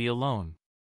and I'll be alone.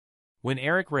 When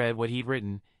Eric read what he'd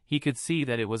written, he could see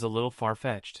that it was a little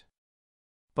far-fetched.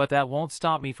 But that won't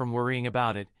stop me from worrying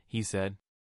about it, he said.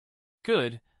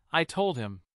 Good, I told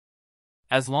him.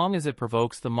 As long as it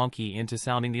provokes the monkey into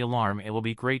sounding the alarm, it will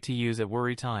be great to use at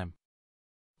worry time.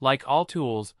 Like all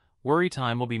tools, worry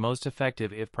time will be most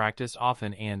effective if practiced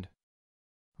often and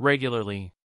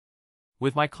regularly.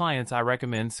 With my clients, I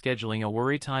recommend scheduling a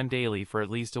worry time daily for at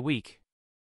least a week.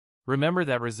 Remember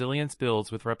that resilience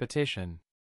builds with repetition.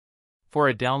 For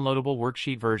a downloadable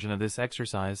worksheet version of this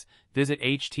exercise, visit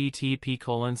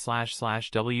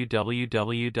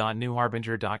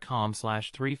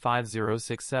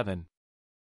http://www.newharbinger.com/35067.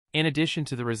 In addition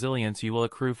to the resilience you will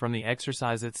accrue from the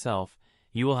exercise itself,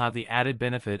 you will have the added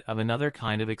benefit of another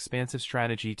kind of expansive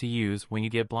strategy to use when you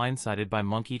get blindsided by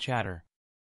monkey chatter.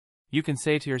 You can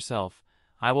say to yourself,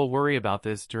 I will worry about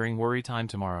this during worry time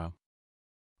tomorrow.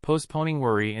 Postponing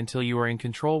worry until you are in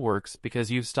control works because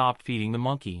you've stopped feeding the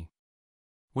monkey.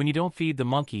 When you don't feed the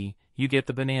monkey, you get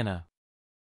the banana.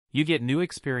 You get new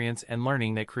experience and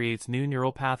learning that creates new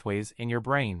neural pathways in your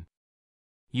brain.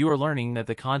 You are learning that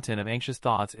the content of anxious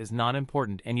thoughts is not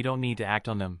important and you don't need to act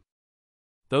on them.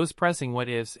 Those pressing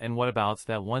what-ifs and what-abouts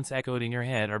that once echoed in your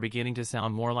head are beginning to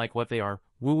sound more like what they are,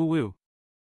 woo-woo-woo.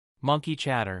 Monkey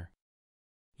chatter.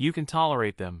 You can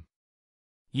tolerate them.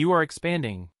 You are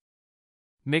expanding.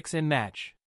 Mix and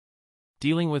match.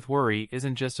 Dealing with worry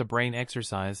isn't just a brain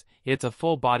exercise, it's a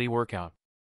full-body workout.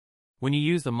 When you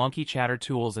use the monkey chatter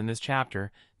tools in this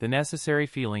chapter, the necessary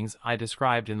feelings I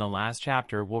described in the last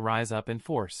chapter will rise up in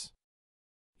force.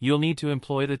 You'll need to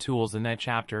employ the tools in that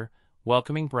chapter,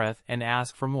 welcoming breath and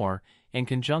ask for more, in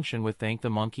conjunction with thank the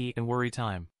monkey and worry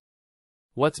time.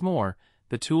 What's more,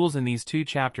 the tools in these two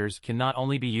chapters can not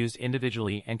only be used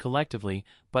individually and collectively,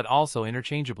 but also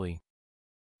interchangeably.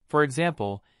 For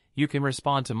example, you can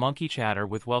respond to monkey chatter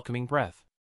with welcoming breath.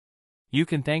 You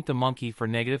can thank the monkey for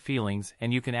negative feelings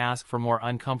and you can ask for more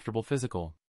uncomfortable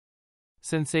physical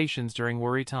sensations during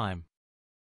worry time.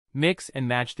 Mix and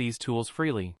match these tools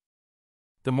freely.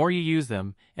 The more you use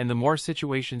them, and the more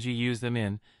situations you use them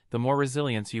in, the more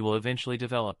resilience you will eventually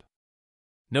develop.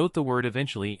 Note the word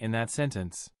eventually in that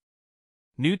sentence.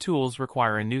 New tools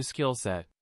require a new skill set.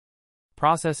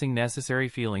 Processing necessary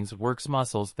feelings works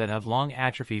muscles that have long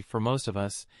atrophied for most of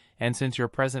us, and since your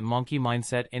present monkey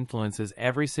mindset influences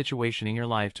every situation in your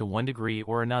life to one degree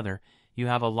or another, you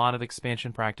have a lot of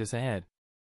expansion practice ahead.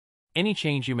 Any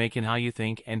change you make in how you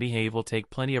think and behave will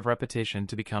take plenty of repetition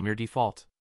to become your default.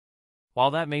 While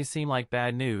that may seem like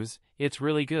bad news, it's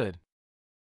really good.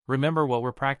 Remember what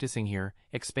we're practicing here,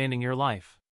 expanding your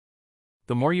life.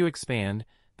 The more you expand,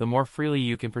 the more freely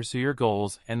you can pursue your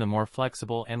goals and the more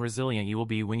flexible and resilient you will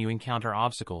be when you encounter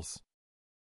obstacles.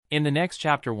 In the next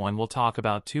chapter 1 we'll talk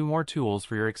about 2 more tools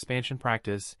for your expansion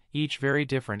practice, each very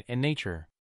different in nature.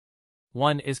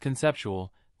 One is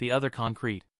conceptual, the other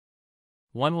concrete.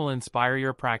 One will inspire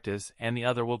your practice and the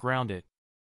other will ground it.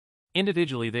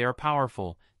 Individually they are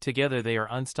powerful, together they are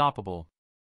unstoppable.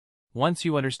 Once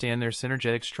you understand their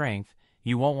synergetic strength,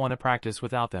 you won't want to practice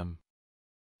without them.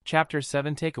 Chapter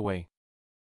 7 Takeaway.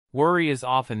 Worry is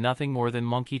often nothing more than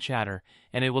monkey chatter,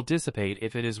 and it will dissipate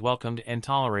if it is welcomed and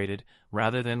tolerated,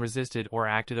 rather than resisted or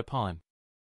acted upon.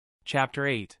 Chapter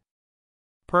 8.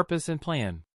 Purpose and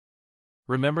Plan.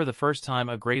 Remember the first time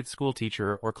a grade school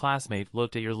teacher or classmate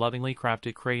looked at your lovingly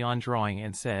crafted crayon drawing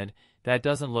and said, "That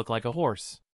doesn't look like a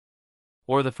horse."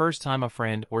 Or the first time a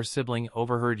friend or sibling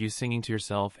overheard you singing to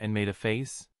yourself and made a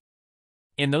face?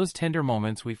 In those tender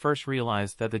moments we first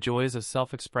realize that the joys of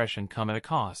self-expression come at a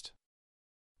cost.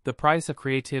 The price of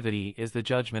creativity is the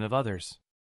judgment of others.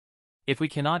 If we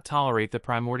cannot tolerate the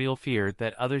primordial fear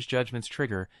that others' judgments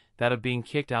trigger, that of being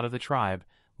kicked out of the tribe,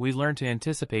 we learn to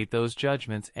anticipate those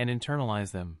judgments and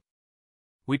internalize them.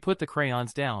 We put the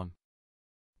crayons down.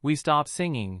 We stop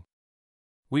singing.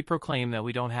 We proclaim that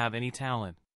we don't have any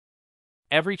talent.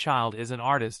 Every child is an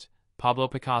artist, Pablo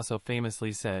Picasso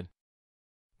famously said.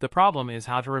 The problem is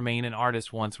how to remain an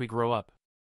artist once we grow up.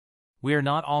 We are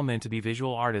not all meant to be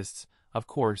visual artists, of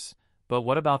course, but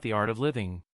what about the art of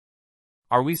living?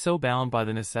 Are we so bound by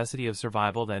the necessity of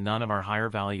survival that none of our higher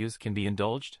values can be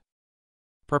indulged?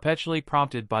 Perpetually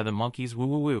prompted by the monkey's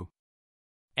woo-woo-woo,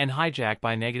 and hijacked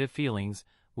by negative feelings,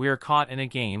 we are caught in a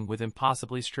game with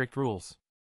impossibly strict rules.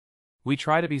 We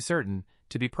try to be certain,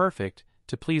 to be perfect,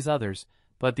 to please others,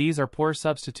 but these are poor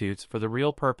substitutes for the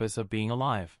real purpose of being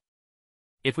alive.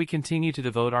 If we continue to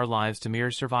devote our lives to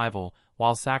mere survival,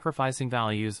 while sacrificing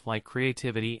values like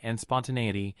creativity and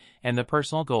spontaneity, and the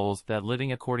personal goals that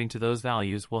living according to those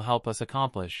values will help us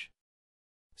accomplish,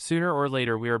 sooner or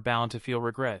later we are bound to feel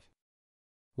regret.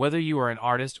 Whether you are an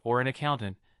artist or an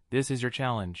accountant, this is your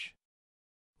challenge.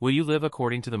 Will you live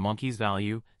according to the monkey's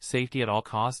value, safety at all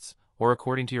costs, or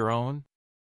according to your own?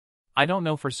 I don't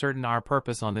know for certain our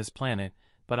purpose on this planet,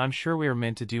 but I'm sure we are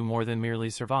meant to do more than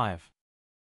merely survive.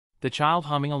 The child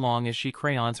humming along as she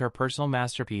crayons her personal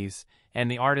masterpiece,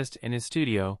 and the artist in his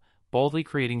studio, boldly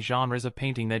creating genres of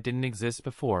painting that didn't exist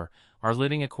before, are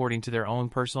living according to their own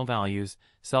personal values,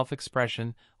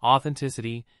 self-expression,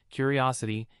 authenticity,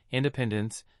 curiosity,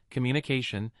 independence,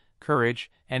 communication, courage,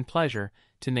 and pleasure,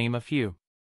 to name a few.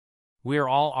 We are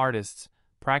all artists,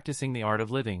 practicing the art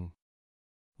of living.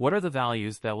 What are the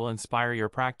values that will inspire your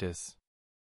practice?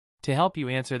 To help you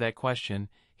answer that question,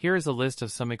 here is a list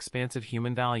of some expansive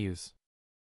human values.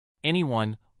 Any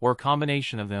one, or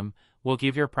combination of them, will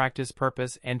give your practice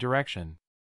purpose and direction.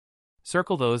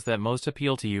 Circle those that most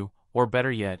appeal to you, or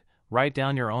better yet, write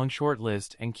down your own short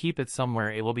list and keep it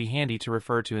somewhere it will be handy to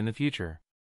refer to in the future.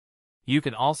 You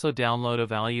can also download a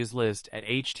values list at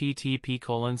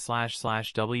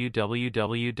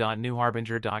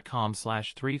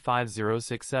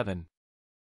http://www.newharbinger.com/35067.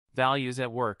 Values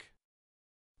at work.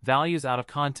 Values out of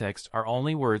context are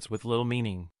only words with little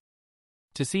meaning.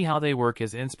 To see how they work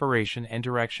as inspiration and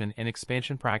direction in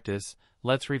expansion practice,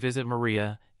 let's revisit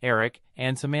Maria, Eric,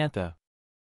 and Samantha.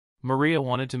 Maria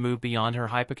wanted to move beyond her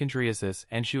hypochondriasis,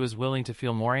 and she was willing to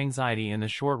feel more anxiety in the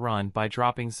short run by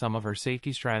dropping some of her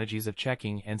safety strategies of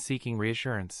checking and seeking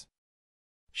reassurance.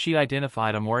 She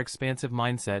identified a more expansive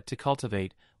mindset to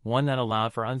cultivate, one that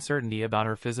allowed for uncertainty about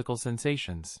her physical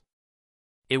sensations.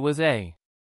 It was a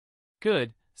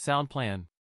good, sound plan.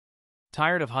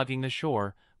 Tired of hugging the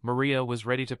shore, Maria was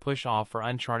ready to push off for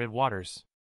uncharted waters.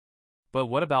 But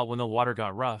what about when the water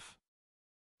got rough?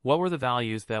 What were the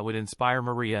values that would inspire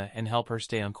Maria and help her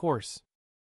stay on course?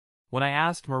 When I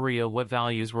asked Maria what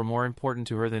values were more important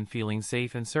to her than feeling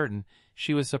safe and certain,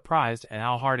 she was surprised at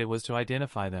how hard it was to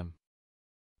identify them.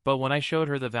 But when I showed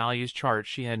her the values chart,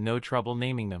 she had no trouble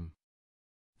naming them.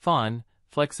 Fun,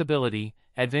 flexibility,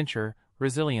 adventure,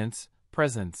 resilience,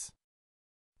 presence.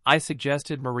 I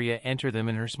suggested Maria enter them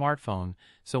in her smartphone,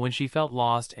 so when she felt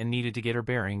lost and needed to get her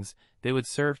bearings, they would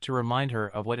serve to remind her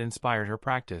of what inspired her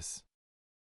practice.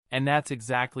 And that's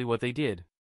exactly what they did.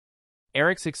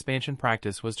 Eric's expansion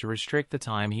practice was to restrict the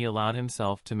time he allowed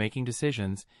himself to making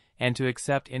decisions and to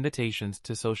accept invitations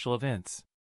to social events.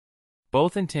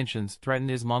 Both intentions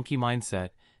threatened his monkey mindset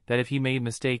that if he made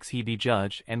mistakes he'd be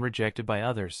judged and rejected by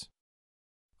others.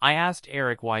 I asked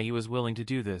Eric why he was willing to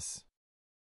do this.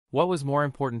 What was more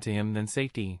important to him than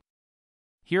safety?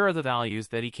 Here are the values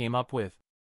that he came up with: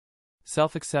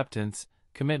 self-acceptance,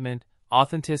 commitment,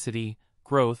 authenticity,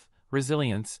 growth,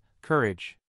 resilience,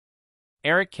 courage.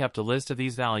 Eric kept a list of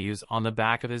these values on the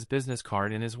back of his business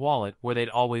card in his wallet where they'd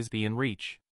always be in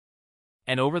reach.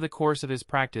 And over the course of his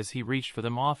practice he reached for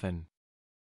them often.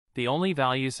 The only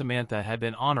value Samantha had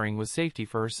been honoring was safety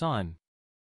for her son.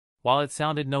 While it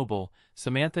sounded noble,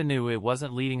 Samantha knew it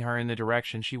wasn't leading her in the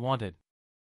direction she wanted.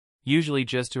 Usually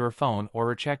just to her phone or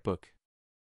her checkbook.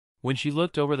 When she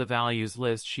looked over the values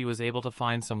list, she was able to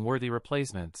find some worthy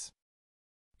replacements.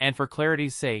 And for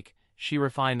clarity's sake, she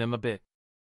refined them a bit.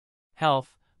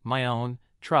 Health, my own,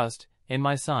 trust, in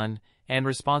my son, and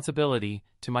responsibility,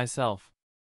 to myself.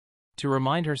 To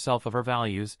remind herself of her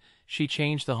values, she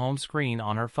changed the home screen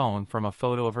on her phone from a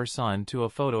photo of her son to a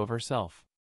photo of herself.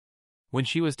 When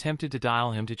she was tempted to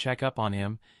dial him to check up on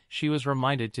him, she was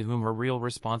reminded to whom her real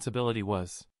responsibility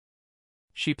was.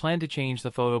 She planned to change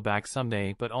the photo back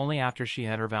someday, but only after she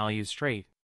had her values straight.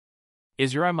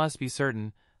 Is your I must be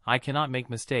certain, I cannot make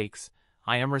mistakes,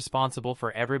 I am responsible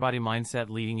for everybody mindset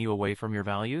leading you away from your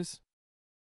values?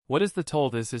 What is the toll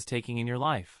this is taking in your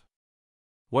life?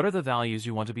 What are the values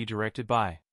you want to be directed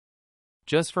by?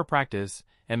 Just for practice,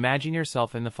 imagine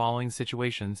yourself in the following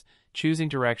situations, choosing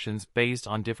directions based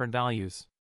on different values.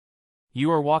 You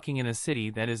are walking in a city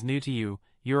that is new to you,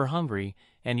 you are hungry,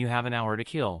 and you have an hour to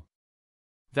kill.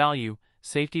 Value,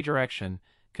 safety direction,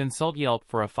 consult Yelp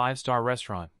for a 5-star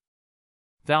restaurant.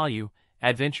 Value,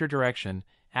 adventure direction,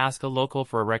 ask a local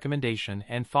for a recommendation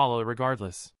and follow it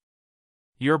regardless.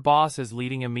 Your boss is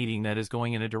leading a meeting that is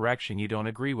going in a direction you don't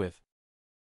agree with.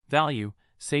 Value,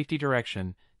 safety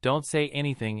direction, don't say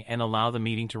anything and allow the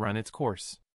meeting to run its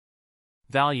course.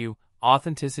 Value,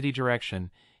 authenticity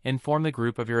direction, inform the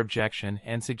group of your objection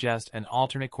and suggest an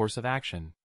alternate course of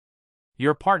action.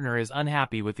 Your partner is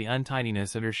unhappy with the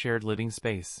untidiness of your shared living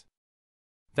space.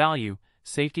 Value,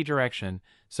 safety direction,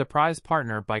 surprise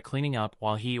partner by cleaning up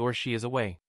while he or she is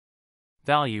away.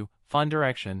 Value, fun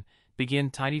direction,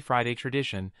 begin Tidy Friday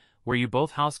tradition, where you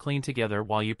both house clean together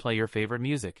while you play your favorite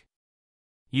music.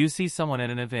 You see someone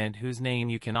at an event whose name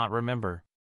you cannot remember.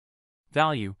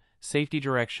 Value, safety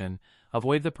direction,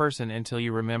 avoid the person until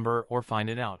you remember or find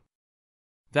it out.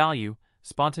 Value,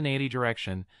 spontaneity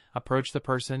direction, approach the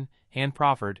person, hand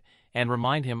proffered, and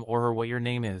remind him or her what your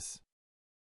name is.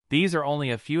 These are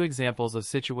only a few examples of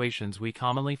situations we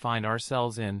commonly find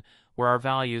ourselves in where our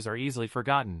values are easily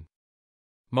forgotten.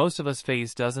 Most of us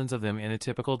face dozens of them in a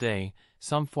typical day,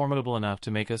 some formidable enough to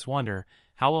make us wonder,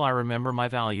 how will I remember my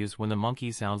values when the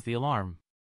monkey sounds the alarm?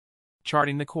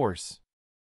 Charting the course.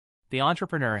 The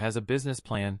entrepreneur has a business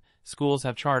plan, schools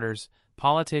have charters,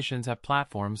 politicians have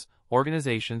platforms,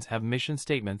 organizations have mission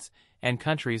statements, and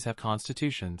countries have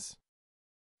constitutions.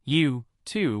 You,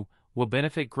 too, will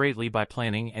benefit greatly by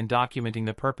planning and documenting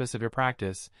the purpose of your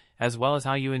practice, as well as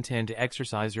how you intend to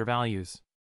exercise your values.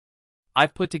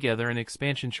 I've put together an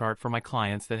expansion chart for my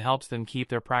clients that helps them keep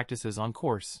their practices on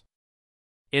course.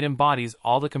 It embodies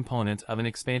all the components of an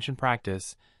expansion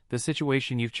practice, the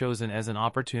situation you've chosen as an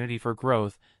opportunity for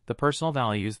growth, the personal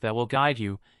values that will guide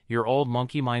you, your old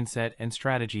monkey mindset and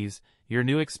strategies, your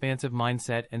new expansive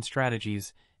mindset and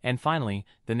strategies, and finally,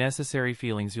 the necessary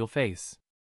feelings you'll face.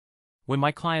 When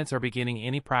my clients are beginning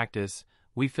any practice,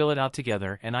 we fill it out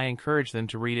together and I encourage them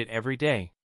to read it every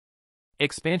day.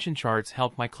 Expansion charts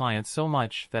help my clients so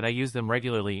much that I use them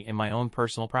regularly in my own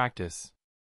personal practice.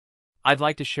 I'd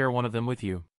like to share one of them with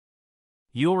you.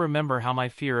 You'll remember how my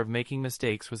fear of making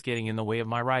mistakes was getting in the way of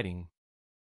my writing.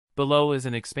 Below is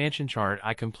an expansion chart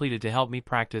I completed to help me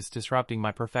practice disrupting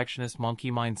my perfectionist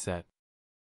monkey mindset.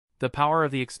 The power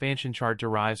of the expansion chart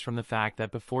derives from the fact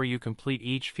that before you complete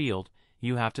each field,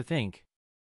 you have to think.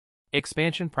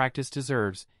 Expansion practice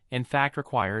deserves, in fact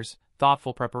requires,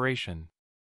 thoughtful preparation.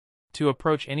 To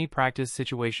approach any practice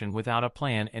situation without a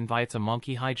plan invites a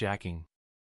monkey hijacking.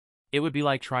 It would be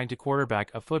like trying to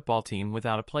quarterback a football team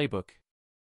without a playbook.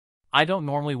 I don't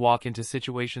normally walk into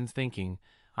situations thinking,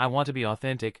 I want to be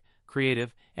authentic,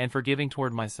 creative, and forgiving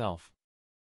toward myself.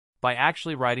 By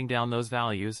actually writing down those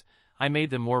values, I made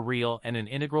them more real and an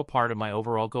integral part of my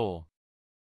overall goal.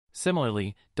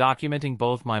 Similarly, documenting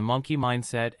both my monkey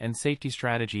mindset and safety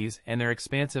strategies and their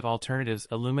expansive alternatives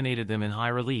illuminated them in high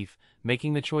relief,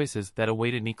 making the choices that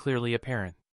awaited me clearly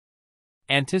apparent.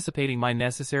 Anticipating my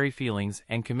necessary feelings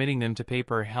and committing them to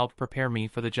paper helped prepare me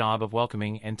for the job of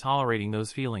welcoming and tolerating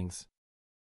those feelings.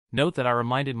 Note that I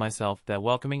reminded myself that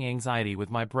welcoming anxiety with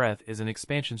my breath is an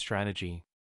expansion strategy.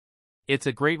 It's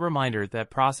a great reminder that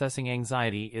processing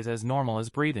anxiety is as normal as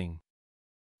breathing.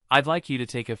 I'd like you to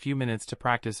take a few minutes to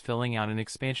practice filling out an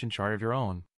expansion chart of your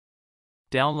own.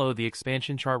 Download the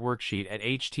expansion chart worksheet at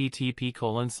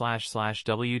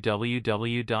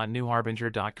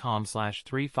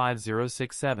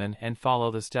http://www.newharbinger.com/35067 and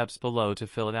follow the steps below to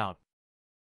fill it out.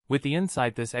 With the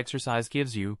insight this exercise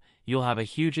gives you, you'll have a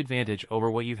huge advantage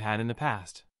over what you've had in the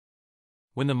past.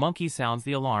 When the monkey sounds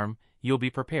the alarm, you'll be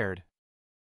prepared.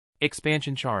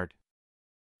 Expansion chart.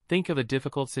 Think of a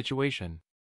difficult situation.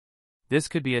 This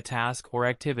could be a task or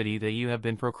activity that you have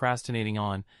been procrastinating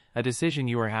on, a decision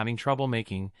you are having trouble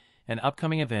making, an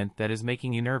upcoming event that is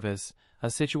making you nervous, a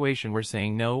situation where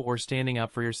saying no or standing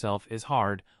up for yourself is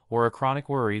hard, or a chronic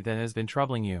worry that has been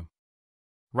troubling you.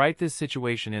 Write this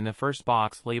situation in the first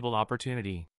box labeled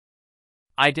Opportunity.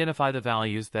 Identify the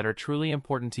values that are truly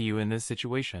important to you in this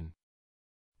situation.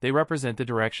 They represent the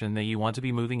direction that you want to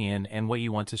be moving in and what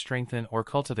you want to strengthen or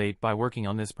cultivate by working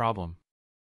on this problem.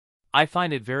 I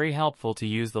find it very helpful to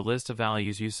use the list of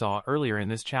values you saw earlier in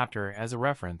this chapter as a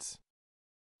reference.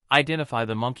 Identify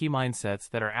the monkey mindsets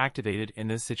that are activated in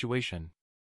this situation.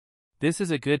 This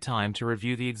is a good time to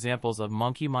review the examples of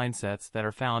monkey mindsets that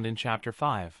are found in Chapter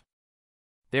 5.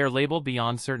 They are labeled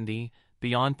Beyond Certainty,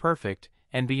 Beyond Perfect,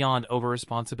 and Beyond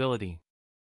Over-Responsibility.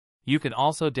 You can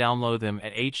also download them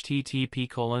at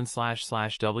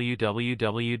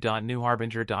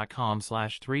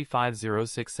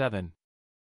http://www.newharbinger.com/35067.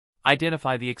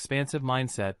 Identify the expansive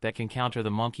mindset that can counter the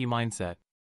monkey mindset.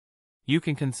 You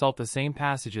can consult the same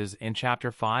passages in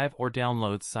Chapter 5 or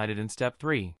downloads cited in Step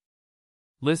 3.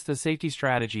 List the safety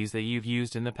strategies that you've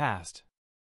used in the past.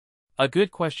 A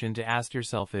good question to ask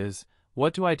yourself is,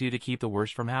 what do I do to keep the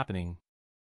worst from happening?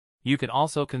 You can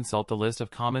also consult the list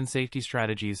of common safety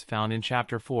strategies found in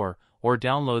Chapter 4, or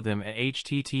download them at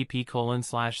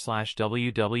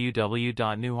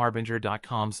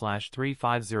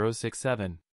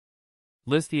http://www.newharbinger.com/35067.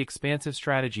 List the expansive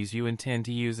strategies you intend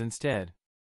to use instead.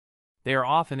 They are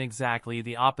often exactly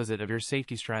the opposite of your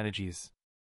safety strategies.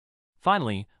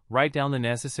 Finally, write down the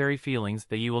necessary feelings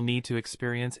that you will need to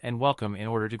experience and welcome in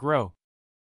order to grow.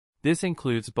 This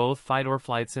includes both fight or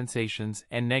flight sensations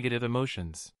and negative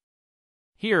emotions.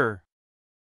 Here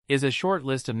is a short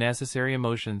list of necessary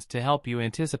emotions to help you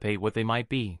anticipate what they might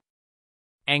be.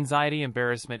 Anxiety,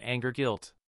 embarrassment, anger,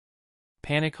 guilt.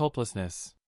 Panic,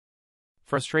 hopelessness.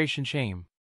 Frustration, shame.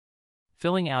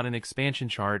 Filling out an expansion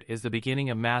chart is the beginning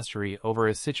of mastery over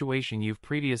a situation you've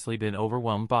previously been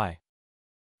overwhelmed by.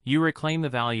 You reclaim the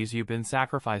values you've been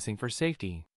sacrificing for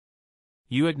safety.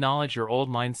 You acknowledge your old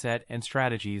mindset and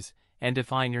strategies and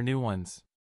define your new ones.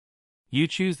 You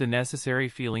choose the necessary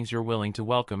feelings you're willing to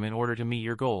welcome in order to meet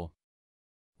your goal.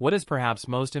 What is perhaps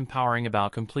most empowering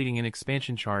about completing an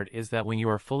expansion chart is that when you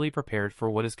are fully prepared for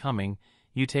what is coming,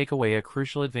 you take away a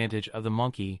crucial advantage of the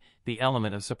monkey, the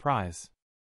element of surprise.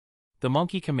 The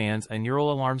monkey commands a neural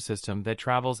alarm system that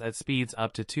travels at speeds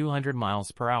up to 200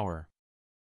 miles per hour.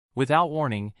 Without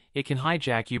warning, it can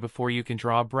hijack you before you can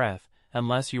draw a breath,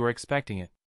 unless you are expecting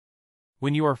it.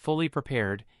 When you are fully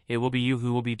prepared, it will be you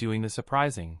who will be doing the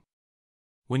surprising.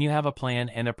 When you have a plan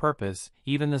and a purpose,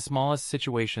 even the smallest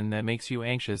situation that makes you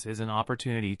anxious is an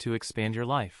opportunity to expand your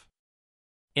life.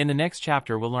 In the next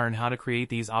chapter, we'll learn how to create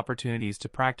these opportunities to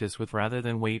practice with rather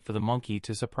than wait for the monkey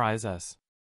to surprise us.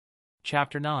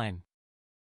 Chapter 9.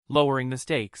 Lowering the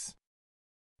stakes.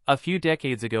 A few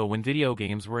decades ago, when video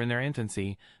games were in their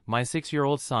infancy, my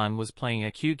 6-year-old son was playing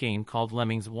a cute game called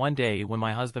Lemmings one day when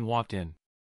my husband walked in.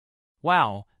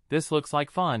 "Wow, this looks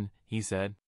like fun," he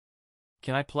said.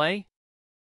 "Can I play?"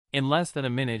 In less than a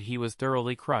minute he was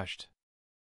thoroughly crushed.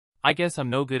 "I guess I'm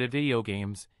no good at video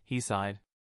games," he sighed.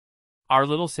 Our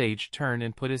little sage turned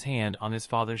and put his hand on his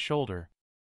father's shoulder.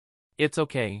 "It's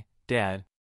okay, Dad.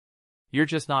 You're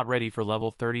just not ready for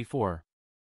level 34.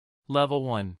 Level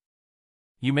 1.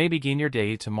 You may begin your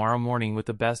day tomorrow morning with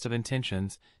the best of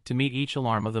intentions, to meet each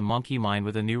alarm of the monkey mind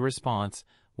with a new response,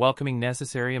 welcoming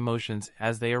necessary emotions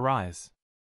as they arise.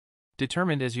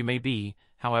 Determined as you may be,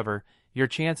 however, your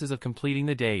chances of completing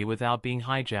the day without being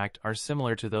hijacked are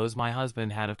similar to those my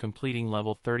husband had of completing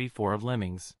level 34 of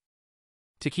Lemmings.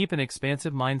 To keep an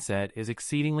expansive mindset is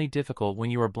exceedingly difficult when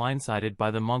you are blindsided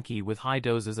by the monkey with high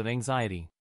doses of anxiety.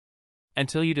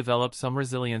 Until you develop some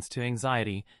resilience to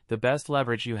anxiety, the best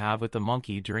leverage you have with the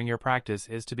monkey during your practice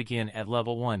is to begin at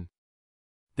level 1.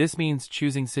 This means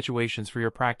choosing situations for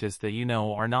your practice that you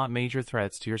know are not major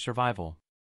threats to your survival.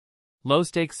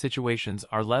 Low-stakes situations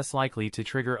are less likely to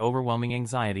trigger overwhelming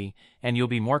anxiety, and you'll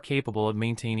be more capable of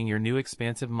maintaining your new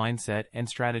expansive mindset and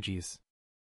strategies.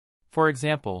 For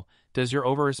example, does your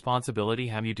over-responsibility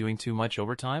have you doing too much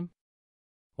overtime?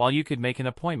 While you could make an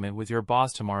appointment with your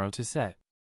boss tomorrow to set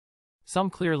some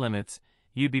clear limits,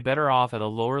 you'd be better off at a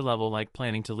lower level, like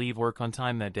planning to leave work on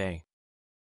time that day.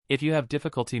 If you have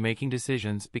difficulty making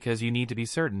decisions because you need to be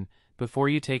certain, before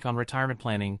you take on retirement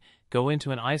planning, go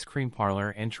into an ice cream parlor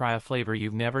and try a flavor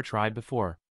you've never tried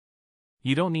before.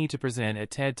 You don't need to present at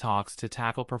TED Talks to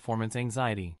tackle performance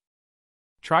anxiety.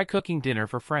 Try cooking dinner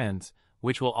for friends,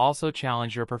 which will also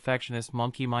challenge your perfectionist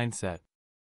monkey mindset.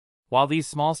 While these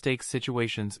small-stakes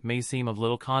situations may seem of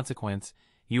little consequence,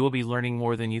 you will be learning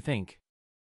more than you think.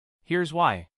 Here's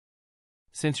why.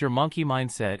 Since your monkey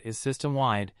mindset is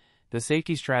system-wide, the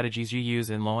safety strategies you use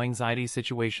in low-anxiety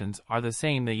situations are the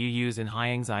same that you use in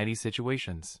high-anxiety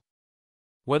situations.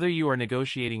 Whether you are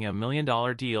negotiating a $1 million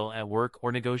deal at work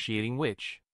or negotiating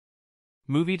which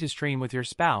movie to stream with your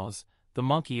spouse, the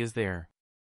monkey is there.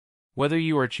 Whether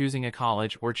you are choosing a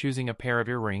college or choosing a pair of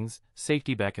earrings,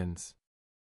 safety beckons.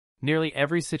 Nearly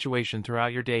every situation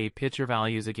throughout your day pits your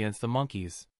values against the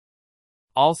monkey's.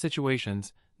 All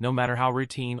situations, no matter how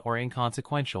routine or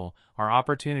inconsequential, are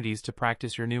opportunities to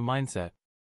practice your new mindset.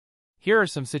 Here are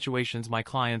some situations my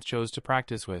clients chose to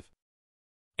practice with.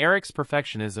 Eric's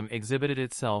perfectionism exhibited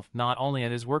itself not only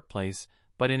at his workplace,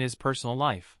 but in his personal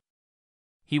life.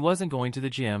 He wasn't going to the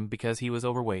gym because he was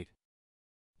overweight.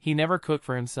 He never cooked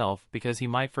for himself because he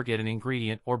might forget an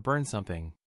ingredient or burn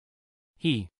something.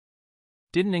 He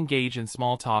didn't engage in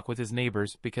small talk with his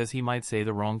neighbors because he might say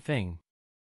the wrong thing.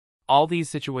 All these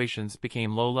situations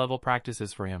became low-level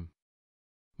practices for him.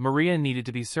 Maria needed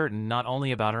to be certain not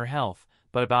only about her health,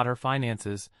 but about her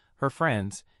finances, her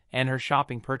friends, and her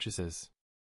shopping purchases.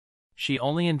 She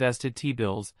only invested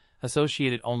T-bills,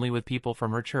 associated only with people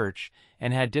from her church,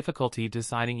 and had difficulty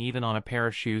deciding even on a pair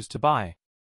of shoes to buy.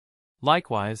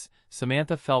 Likewise,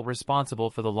 Samantha felt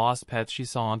responsible for the lost pets she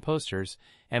saw on posters,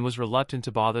 and was reluctant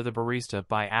to bother the barista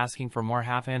by asking for more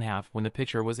half and half when the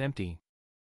pitcher was empty.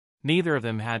 Neither of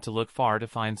them had to look far to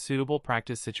find suitable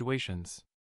practice situations.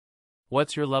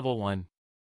 What's your level 1?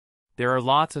 There are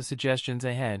lots of suggestions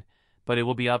ahead, but it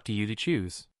will be up to you to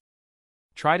choose.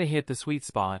 Try to hit the sweet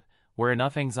spot, where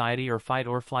enough anxiety or fight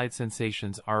or flight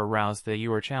sensations are aroused that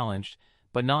you are challenged,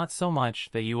 but not so much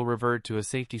that you will revert to a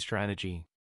safety strategy.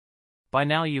 By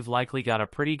now you've likely got a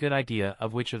pretty good idea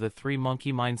of which of the 3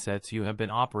 monkey mindsets you have been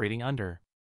operating under.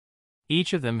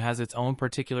 Each of them has its own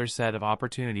particular set of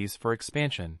opportunities for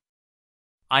expansion.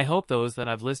 I hope those that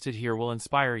I've listed here will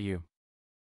inspire you.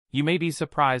 You may be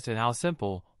surprised at how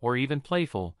simple, or even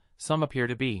playful, some appear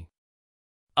to be.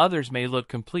 Others may look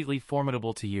completely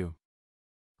formidable to you.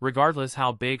 Regardless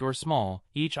how big or small,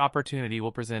 each opportunity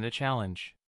will present a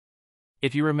challenge.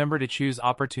 If you remember to choose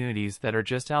opportunities that are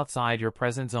just outside your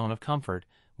present zone of comfort,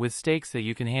 with stakes that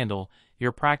you can handle,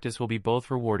 your practice will be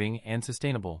both rewarding and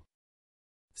sustainable.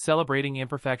 Celebrating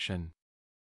imperfection.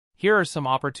 Here are some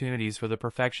opportunities for the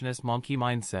perfectionist monkey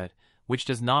mindset, which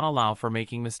does not allow for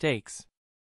making mistakes.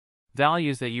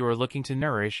 Values that you are looking to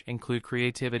nourish include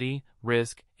creativity,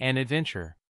 risk, and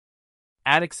adventure.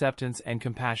 Add acceptance and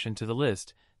compassion to the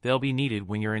list. They'll be needed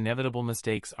when your inevitable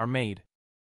mistakes are made.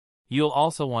 You'll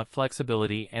also want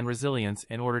flexibility and resilience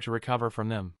in order to recover from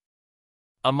them.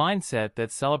 A mindset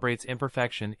that celebrates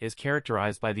imperfection is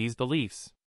characterized by these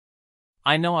beliefs.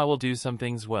 I know I will do some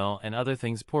things well and other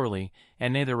things poorly,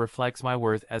 and neither reflects my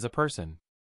worth as a person.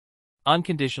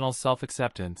 Unconditional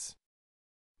self-acceptance.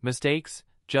 Mistakes,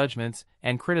 judgments,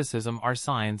 and criticism are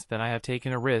signs that I have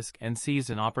taken a risk and seized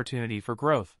an opportunity for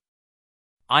growth.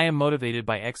 I am motivated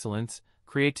by excellence,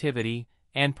 creativity,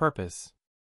 and purpose.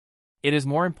 It is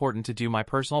more important to do my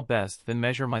personal best than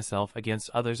measure myself against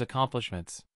others'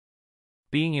 accomplishments.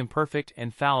 Being imperfect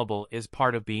and fallible is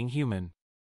part of being human.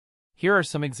 Here are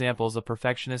some examples of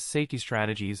perfectionist safety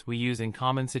strategies we use in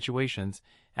common situations,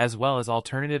 as well as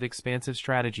alternative expansive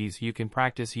strategies you can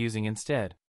practice using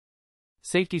instead.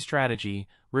 Safety strategy: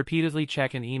 repeatedly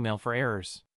check an email for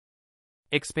errors.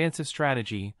 Expansive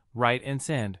strategy: write and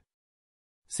send.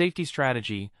 Safety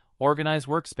strategy: organize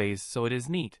workspace so it is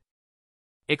neat.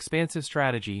 Expansive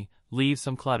strategy: leave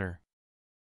some clutter.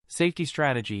 Safety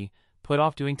strategy: put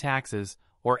off doing taxes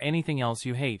or anything else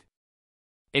you hate.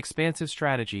 Expansive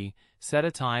strategy: set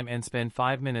a time and spend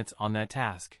 5 minutes on that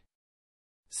task.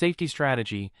 Safety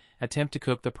strategy: attempt to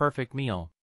cook the perfect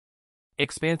meal.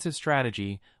 Expansive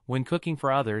strategy: when cooking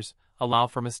for others, allow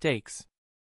for mistakes.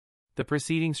 The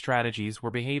preceding strategies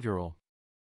were behavioral.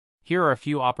 Here are a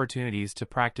few opportunities to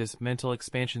practice mental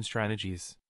expansion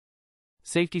strategies.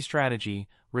 Safety strategy: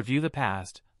 review the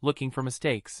past, looking for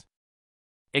mistakes.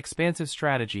 Expansive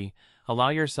strategy: allow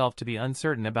yourself to be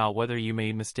uncertain about whether you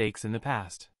made mistakes in the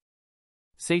past.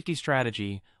 Safety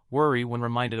strategy: worry when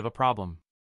reminded of a problem.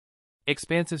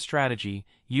 Expansive strategy: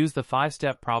 use the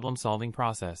 5-step problem-solving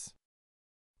process.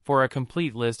 For a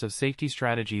complete list of safety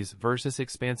strategies versus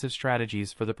expansive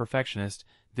strategies for the perfectionist,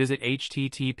 visit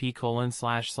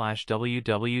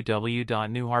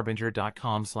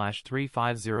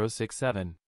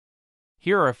http://www.newharbinger.com/35067.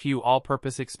 Here are a few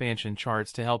all-purpose expansion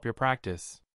charts to help your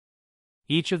practice.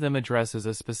 Each of them addresses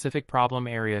a specific problem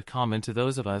area common to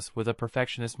those of us with a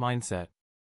perfectionist mindset.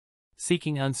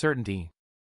 Seeking uncertainty.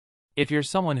 If you're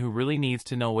someone who really needs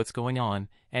to know what's going on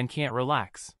and can't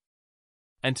relax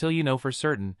until you know for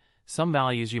certain, some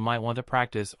values you might want to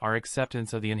practice are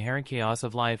acceptance of the inherent chaos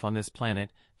of life on this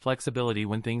planet, flexibility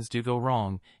when things do go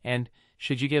wrong, and,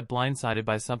 should you get blindsided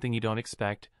by something you don't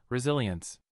expect,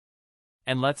 resilience.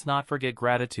 And let's not forget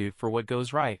gratitude for what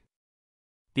goes right.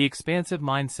 The expansive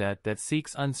mindset that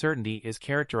seeks uncertainty is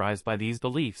characterized by these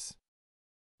beliefs.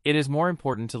 It is more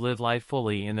important to live life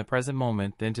fully in the present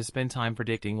moment than to spend time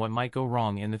predicting what might go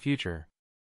wrong in the future.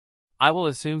 I will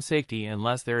assume safety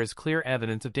unless there is clear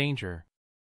evidence of danger.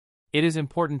 It is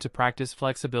important to practice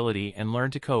flexibility and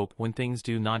learn to cope when things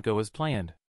do not go as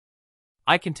planned.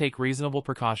 I can take reasonable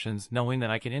precautions knowing that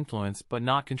I can influence but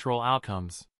not control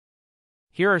outcomes.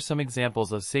 Here are some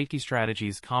examples of safety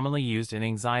strategies commonly used in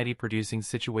anxiety-producing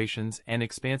situations and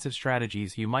expansive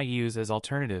strategies you might use as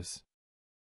alternatives.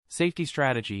 Safety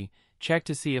strategy: check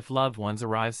to see if loved ones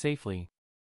arrive safely.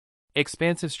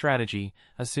 Expansive strategy: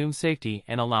 assume safety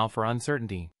and allow for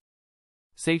uncertainty.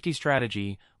 Safety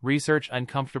strategy: research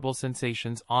uncomfortable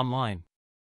sensations online.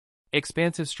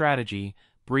 Expansive strategy: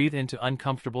 breathe into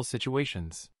uncomfortable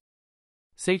situations.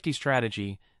 Safety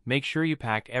strategy: make sure you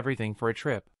pack everything for a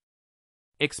trip.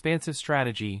 Expansive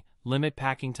strategy: limit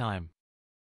packing time.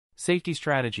 Safety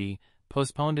strategy: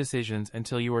 postpone decisions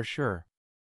until you are sure.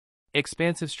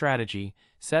 Expansive strategy: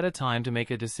 set a time to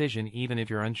make a decision even if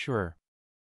you're unsure.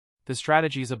 The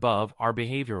strategies above are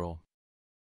behavioral.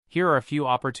 Here are a few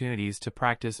opportunities to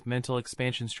practice mental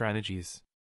expansion strategies.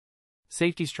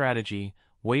 Safety strategy: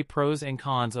 weigh pros and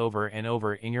cons over and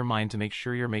over in your mind to make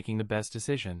sure you're making the best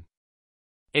decision.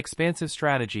 Expansive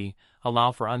strategy: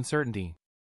 allow for uncertainty.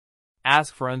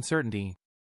 Ask for uncertainty.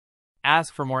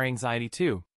 Ask for more anxiety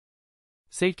too.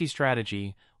 Safety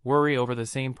strategy: worry over the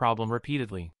same problem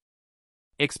repeatedly.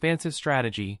 Expansive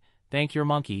strategy: thank your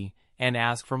monkey and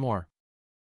ask for more.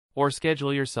 Or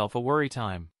schedule yourself a worry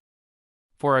time.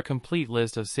 For a complete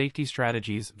list of safety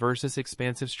strategies versus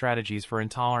expansive strategies for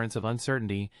intolerance of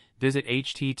uncertainty, visit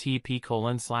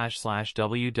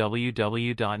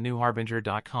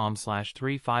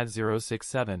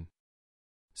http://www.newharbinger.com/35067.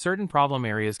 Certain problem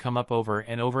areas come up over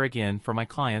and over again for my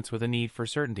clients with a need for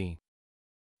certainty.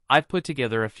 I've put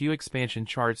together a few expansion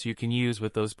charts you can use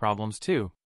with those problems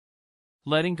too.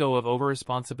 Letting go of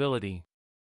over-responsibility.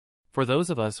 For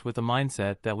those of us with the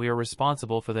mindset that we are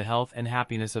responsible for the health and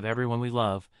happiness of everyone we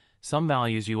love, some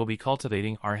values you will be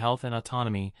cultivating are health and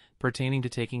autonomy, pertaining to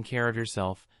taking care of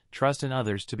yourself, trust in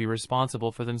others to be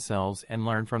responsible for themselves and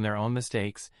learn from their own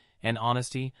mistakes, and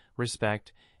honesty,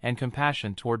 respect, and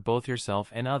compassion toward both yourself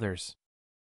and others.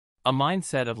 A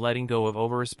mindset of letting go of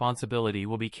over-responsibility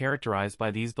will be characterized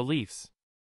by these beliefs.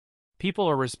 People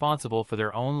are responsible for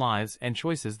their own lives and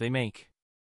choices they make.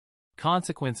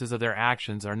 Consequences of their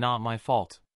actions are not my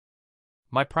fault.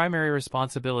 My primary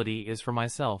responsibility is for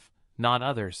myself, not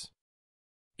others.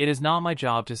 It is not my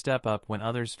job to step up when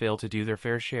others fail to do their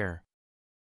fair share.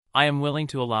 I am willing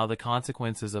to allow the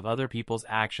consequences of other people's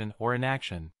action or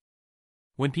inaction.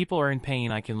 When people are in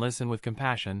pain, I can listen with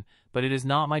compassion, but it is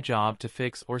not my job to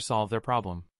fix or solve their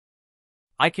problem.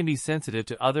 I can be sensitive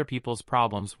to other people's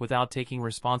problems without taking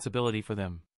responsibility for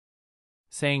them.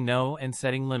 Saying no and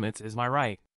setting limits is my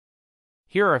right.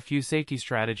 Here are a few safety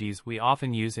strategies we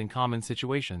often use in common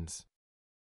situations.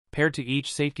 Paired to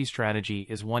each safety strategy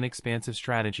is one expansive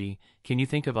strategy. Can you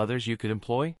think of others you could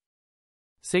employ?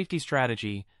 Safety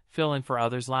strategy: fill in for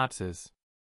others' lapses.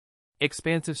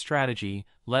 Expansive strategy: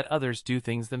 let others do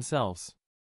things themselves.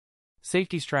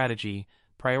 Safety strategy: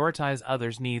 prioritize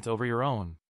others' needs over your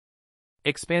own.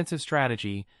 Expansive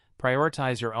strategy: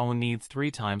 prioritize your own needs 3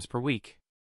 times per week.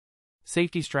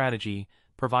 Safety strategy: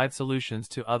 provide solutions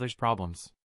to others'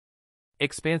 problems.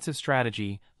 Expansive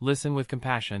strategy: listen with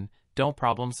compassion, don't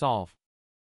problem solve.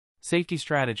 Safety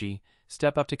strategy: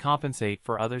 step up to compensate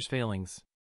for others' failings.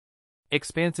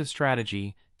 Expansive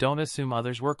strategy: don't assume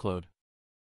others' workload.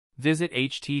 Visit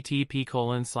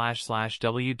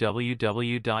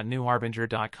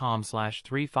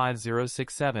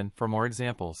http://www.newharbinger.com/35067 for more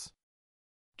examples.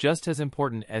 Just as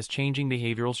important as changing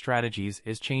behavioral strategies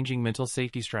is changing mental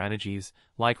safety strategies,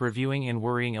 like reviewing and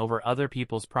worrying over other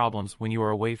people's problems when you are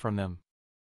away from them.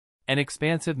 An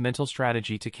expansive mental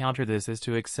strategy to counter this is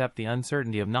to accept the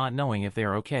uncertainty of not knowing if they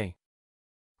are okay.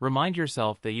 Remind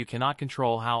yourself that you cannot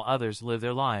control how others live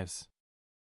their lives.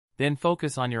 Then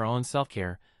focus on your own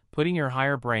self-care, putting your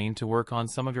higher brain to work on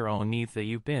some of your own needs that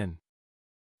you've been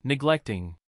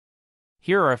neglecting.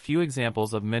 Here are a few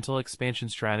examples of mental expansion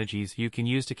strategies you can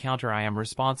use to counter I am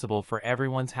responsible for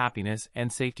everyone's happiness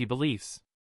and safety beliefs.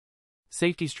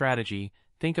 Safety strategy: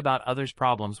 think about others'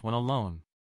 problems when alone.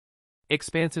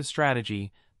 Expansive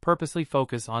strategy: purposely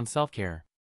focus on self-care.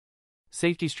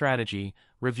 Safety strategy: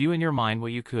 review in your mind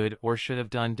what you could or should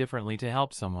have done differently to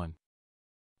help someone.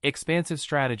 Expansive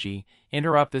strategy: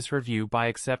 interrupt this review by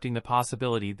accepting the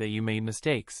possibility that you made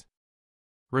mistakes.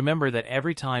 Remember that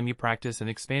every time you practice an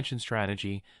expansion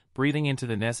strategy, breathing into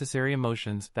the necessary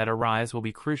emotions that arise will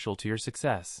be crucial to your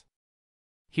success.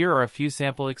 Here are a few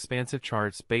sample expansive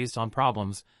charts based on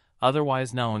problems,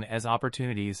 otherwise known as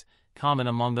opportunities, common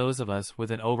among those of us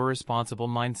with an over-responsible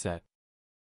mindset.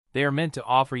 They are meant to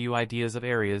offer you ideas of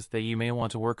areas that you may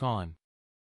want to work on.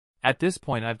 At this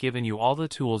point, I've given you all the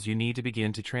tools you need to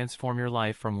begin to transform your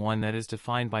life from one that is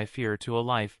defined by fear to a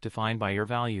life defined by your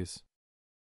values.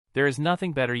 There is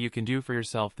nothing better you can do for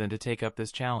yourself than to take up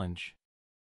this challenge.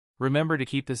 Remember to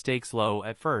keep the stakes low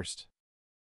at first.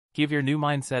 Give your new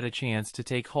mindset a chance to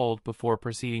take hold before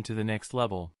proceeding to the next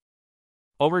level.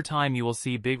 Over time, you will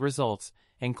see big results,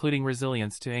 including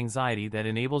resilience to anxiety that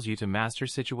enables you to master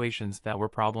situations that were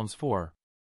problems for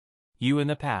you in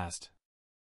the past.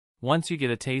 Once you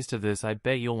get a taste of this, I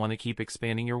bet you'll want to keep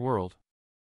expanding your world.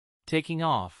 Taking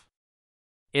off.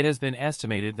 It has been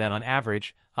estimated that on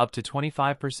average, up to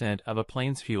 25% of a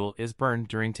plane's fuel is burned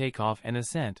during takeoff and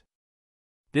ascent.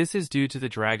 This is due to the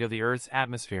drag of the Earth's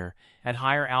atmosphere. At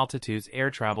higher altitudes,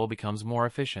 air travel becomes more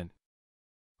efficient.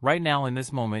 Right now in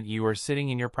this moment you are sitting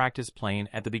in your practice plane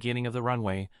at the beginning of the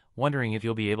runway, wondering if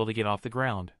you'll be able to get off the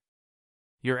ground.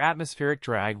 Your atmospheric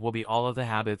drag will be all of the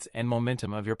habits and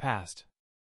momentum of your past.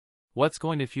 What's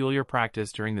going to fuel your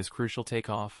practice during this crucial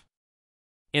takeoff?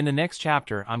 In the next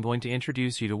chapter, I'm going to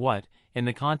introduce you to what, in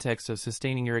the context of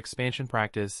sustaining your expansion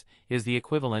practice, is the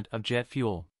equivalent of jet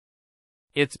fuel.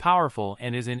 It's powerful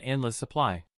and is in endless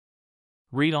supply.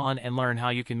 Read on and learn how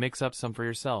you can mix up some for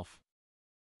yourself.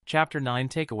 Chapter 9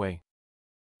 Takeaway.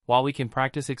 While we can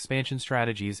practice expansion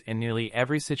strategies in nearly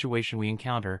every situation we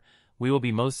encounter, we will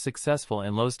be most successful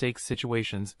in low-stakes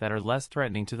situations that are less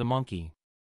threatening to the monkey.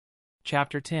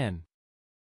 Chapter 10.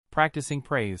 Practicing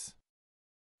praise.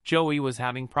 Joey was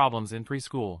having problems in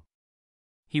preschool.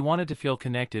 He wanted to feel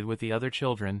connected with the other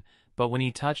children, but when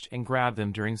he touched and grabbed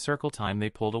them during circle time they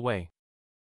pulled away.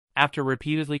 After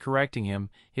repeatedly correcting him,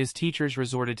 his teachers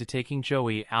resorted to taking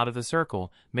Joey out of the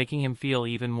circle, making him feel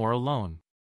even more alone.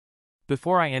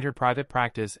 Before I entered private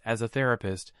practice as a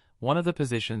therapist, one of the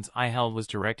positions I held was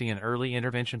directing an early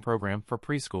intervention program for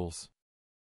preschools.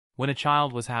 When a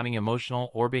child was having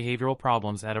emotional or behavioral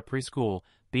problems at a preschool,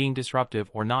 being disruptive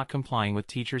or not complying with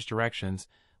teachers' directions,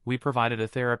 we provided a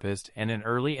therapist and an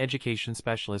early education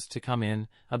specialist to come in,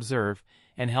 observe,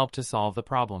 and help to solve the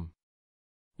problem.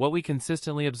 What we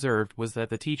consistently observed was that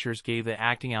the teachers gave the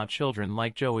acting out children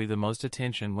like Joey the most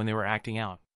attention when they were acting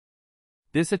out.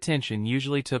 This attention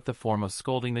usually took the form of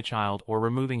scolding the child or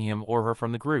removing him or her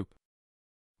from the group.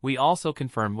 We also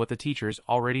confirmed what the teachers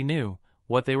already knew: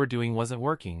 what they were doing wasn't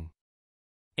working.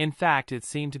 In fact, it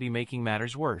seemed to be making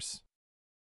matters worse.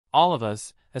 All of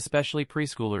us, especially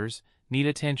preschoolers, need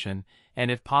attention, and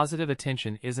if positive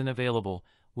attention isn't available,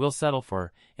 we'll settle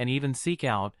for, and even seek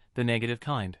out, the negative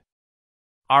kind.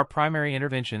 Our primary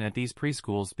intervention at these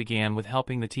preschools began with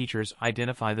helping the teachers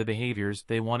identify the behaviors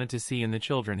they wanted to see in the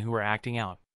children who were acting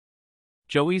out.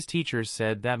 Joey's teachers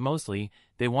said that mostly,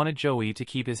 they wanted Joey to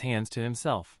keep his hands to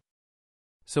himself.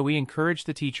 So we encouraged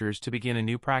the teachers to begin a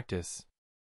new practice.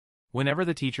 Whenever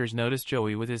the teachers noticed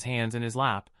Joey with his hands in his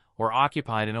lap, or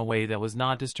occupied in a way that was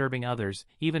not disturbing others,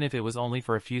 even if it was only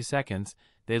for a few seconds,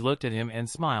 they looked at him and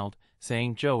smiled,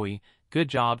 saying, "Joey, good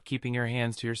job keeping your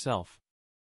hands to yourself."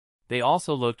 They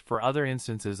also looked for other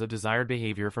instances of desired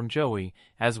behavior from Joey,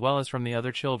 as well as from the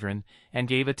other children, and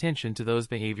gave attention to those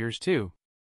behaviors too.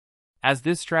 As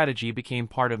this strategy became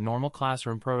part of normal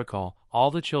classroom protocol, all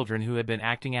the children who had been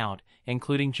acting out,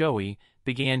 including Joey,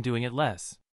 began doing it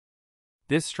less.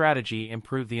 This strategy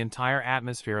improved the entire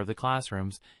atmosphere of the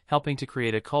classrooms, helping to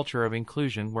create a culture of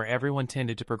inclusion where everyone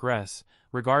tended to progress,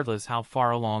 regardless how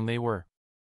far along they were.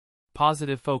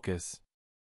 Positive focus.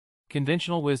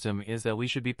 Conventional wisdom is that we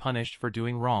should be punished for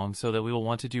doing wrong so that we will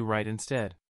want to do right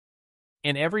instead.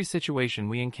 In every situation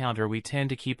we encounter, we tend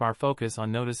to keep our focus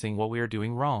on noticing what we are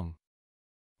doing wrong.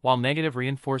 While negative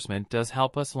reinforcement does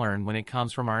help us learn when it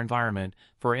comes from our environment,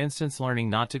 for instance learning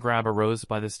not to grab a rose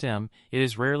by the stem, it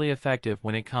is rarely effective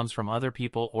when it comes from other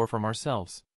people or from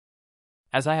ourselves.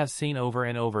 As I have seen over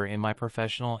and over in my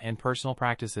professional and personal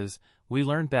practices, we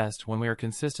learn best when we are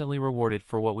consistently rewarded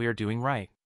for what we are doing right.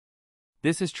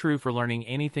 This is true for learning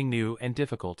anything new and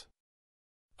difficult.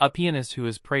 A pianist who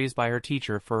is praised by her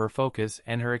teacher for her focus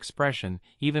and her expression,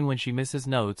 even when she misses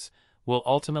notes, will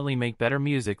ultimately make better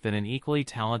music than an equally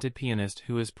talented pianist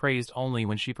who is praised only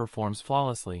when she performs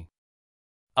flawlessly.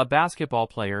 A basketball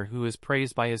player who is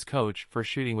praised by his coach for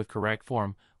shooting with correct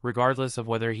form, regardless of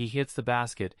whether he hits the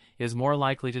basket, is more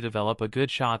likely to develop a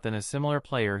good shot than a similar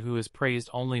player who is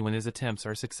praised only when his attempts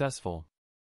are successful.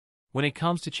 When it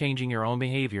comes to changing your own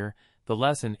behavior, the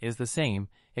lesson is the same,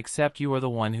 except you are the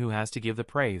one who has to give the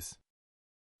praise.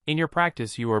 In your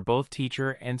practice you are both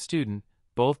teacher and student,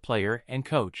 both player and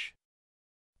coach.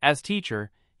 As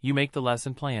teacher, you make the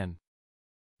lesson plan.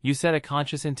 You set a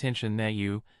conscious intention that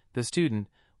you, the student,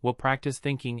 will practice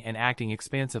thinking and acting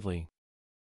expansively.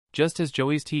 Just as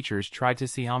Joey's teachers tried to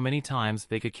see how many times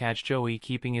they could catch Joey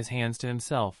keeping his hands to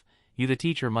himself, you the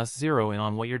teacher must zero in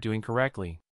on what you're doing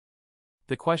correctly.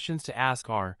 The questions to ask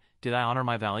are, did I honor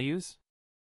my values?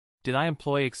 Did I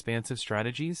employ expansive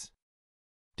strategies?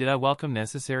 Did I welcome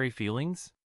necessary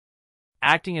feelings?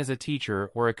 Acting as a teacher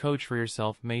or a coach for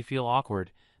yourself may feel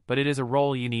awkward, but it is a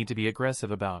role you need to be aggressive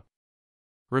about.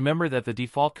 Remember that the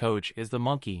default coach is the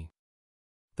monkey.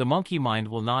 The monkey mind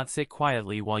will not sit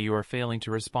quietly while you are failing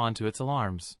to respond to its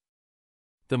alarms.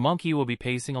 The monkey will be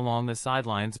pacing along the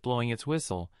sidelines blowing its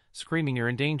whistle, screaming you're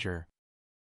in danger.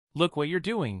 Look what you're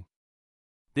doing.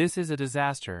 This is a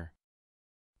disaster.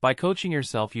 By coaching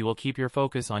yourself you will keep your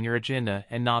focus on your agenda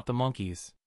and not the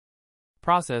monkey's.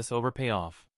 Process over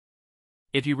payoff.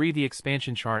 If you read the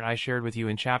expansion chart I shared with you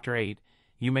in Chapter 8,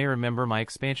 you may remember my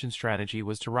expansion strategy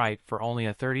was to write for only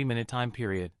a 30-minute time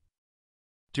period.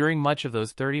 During much of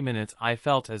those 30 minutes, I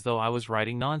felt as though I was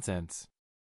writing nonsense.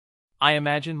 I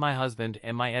imagined my husband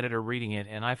and my editor reading it,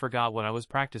 and I forgot what I was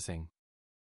practicing.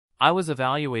 I was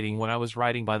evaluating what I was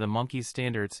writing by the monkey's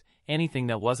standards. Anything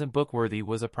that wasn't book-worthy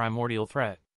was a primordial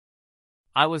threat.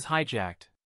 I was hijacked.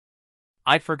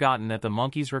 I'd forgotten that the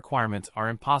monkey's requirements are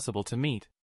impossible to meet.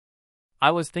 I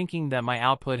was thinking that my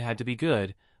output had to be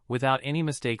good, without any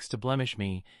mistakes to blemish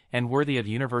me, and worthy of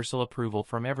universal approval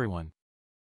from everyone.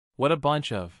 What a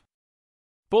bunch of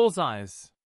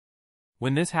bullseyes!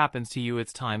 When this happens to you,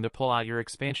 it's time to pull out your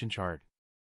expansion chart.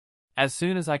 As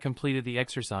soon as I completed the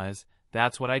exercise,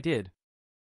 that's what I did.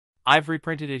 I've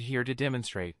reprinted it here to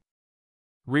demonstrate.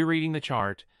 Rereading the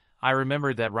chart, I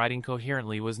remembered that writing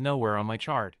coherently was nowhere on my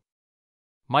chart.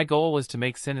 My goal was to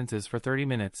make sentences for 30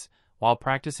 minutes, while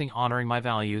practicing honoring my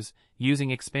values,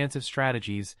 using expansive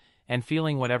strategies, and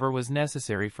feeling whatever was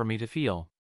necessary for me to feel.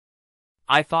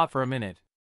 I thought for a minute.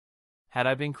 Had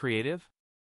I been creative?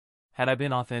 Had I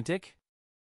been authentic?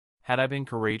 Had I been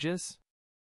courageous?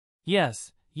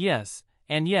 Yes,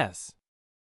 and yes.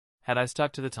 Had I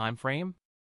stuck to the time frame?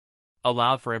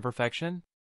 Allowed for imperfection?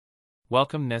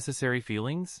 Welcomed necessary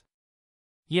feelings?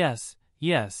 Yes,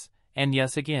 and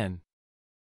yes again.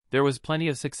 There was plenty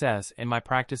of success in my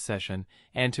practice session,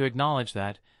 and to acknowledge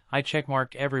that, I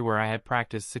checkmarked everywhere I had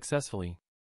practiced successfully.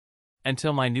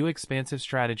 Until my new expansive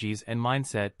strategies and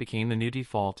mindset became the new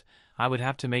default, I would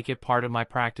have to make it part of my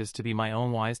practice to be my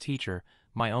own wise teacher,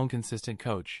 my own consistent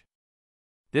coach.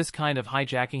 This kind of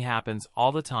hijacking happens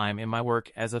all the time in my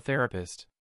work as a therapist.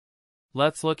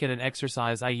 Let's look at an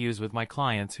exercise I use with my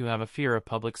clients who have a fear of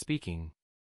public speaking.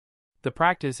 The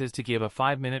practice is to give a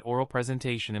 5-minute oral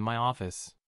presentation in my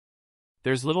office.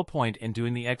 There's little point in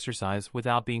doing the exercise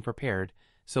without being prepared,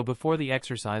 so before the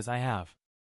exercise I have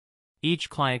each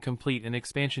client complete an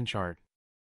expansion chart.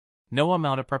 No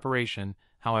amount of preparation,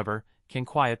 however, can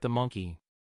quiet the monkey.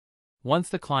 Once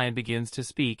the client begins to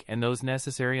speak and those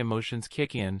necessary emotions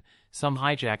kick in, some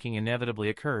hijacking inevitably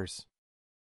occurs.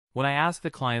 When I ask the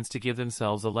clients to give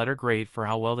themselves a letter grade for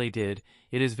how well they did,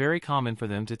 it is very common for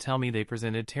them to tell me they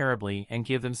presented terribly and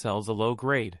give themselves a low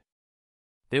grade.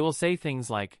 They will say things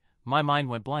like, "My mind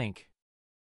went blank.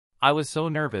 I was so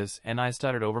nervous and I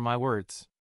stuttered over my words."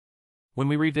 When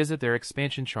we revisit their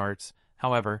expansion charts,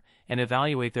 however, and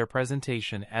evaluate their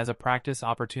presentation as a practice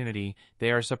opportunity,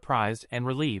 they are surprised and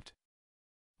relieved.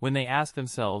 When they ask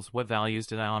themselves, what values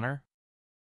did I honor?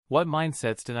 What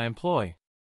mindsets did I employ?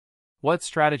 What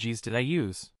strategies did I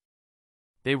use?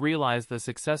 They realize the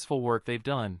successful work they've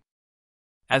done.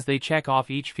 As they check off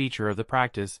each feature of the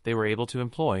practice they were able to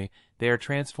employ, they are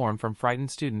transformed from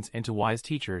frightened students into wise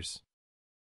teachers.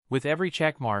 With every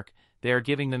check mark, they are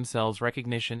giving themselves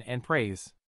recognition and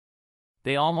praise.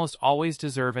 They almost always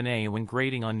deserve an A when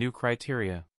grading on new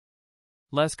criteria.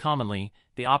 Less commonly,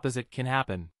 the opposite can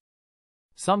happen.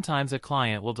 Sometimes a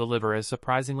client will deliver a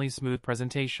surprisingly smooth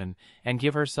presentation and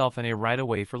give herself an A right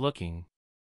away for looking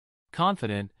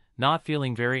confident, not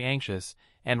feeling very anxious,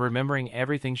 and remembering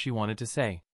everything she wanted to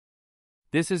say.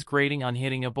 This is grading on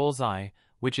hitting a bullseye,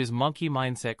 which is monkey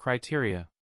mindset criteria.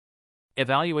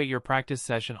 Evaluate your practice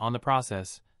session on the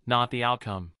process, not the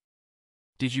outcome.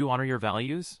 Did you honor your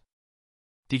values?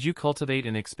 Did you cultivate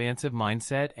an expansive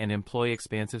mindset and employ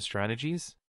expansive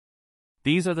strategies?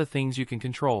 These are the things you can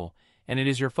control, and it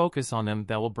is your focus on them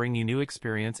that will bring you new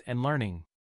experience and learning.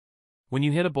 When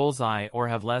you hit a bullseye or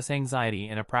have less anxiety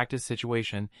in a practice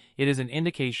situation, it is an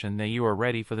indication that you are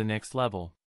ready for the next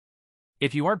level.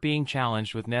 If you aren't being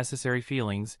challenged with necessary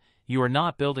feelings, you are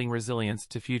not building resilience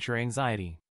to future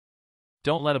anxiety.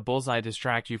 Don't let a bullseye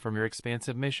distract you from your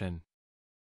expansive mission.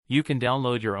 You can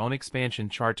download your own expansion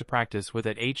chart to practice with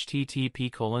at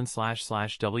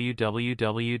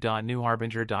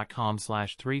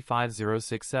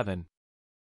http://www.newharbinger.com/35067.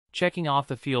 Checking off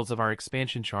the fields of our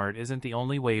expansion chart isn't the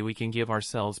only way we can give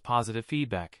ourselves positive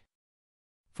feedback.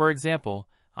 For example,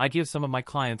 I give some of my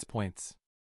clients points.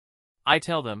 I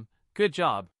tell them, "Good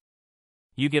job.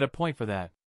 You get a point for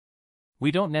that."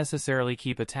 We don't necessarily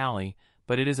keep a tally,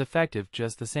 but it is effective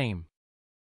just the same.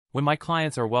 When my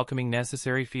clients are welcoming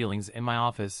necessary feelings in my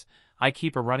office, I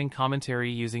keep a running commentary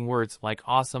using words like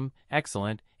awesome,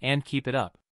 excellent, and keep it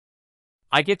up.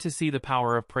 I get to see the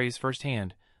power of praise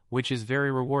firsthand, which is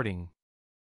very rewarding.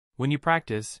 When you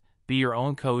practice, be your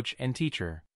own coach and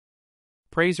teacher.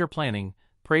 Praise your planning,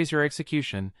 praise your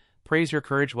execution, praise your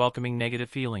courage welcoming negative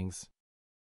feelings.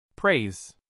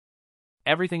 Praise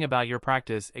everything about your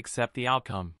practice except the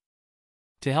outcome.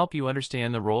 To help you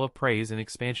understand the role of praise in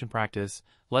expansion practice,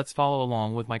 let's follow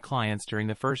along with my clients during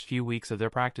the first few weeks of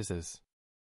their practices.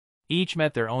 Each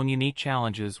met their own unique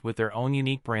challenges with their own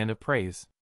unique brand of praise.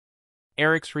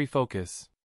 Eric's refocus.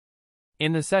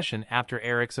 In the session after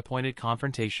Eric's appointed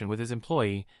confrontation with his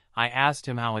employee, I asked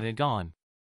him how it had gone.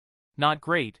 "Not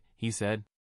great," he said.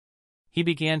 He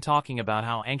began talking about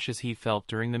how anxious he felt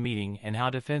during the meeting and how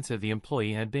defensive the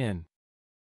employee had been.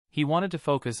 He wanted to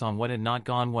focus on what had not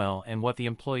gone well and what the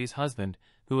employee's husband,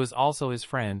 who was also his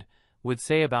friend, would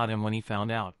say about him when he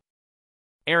found out.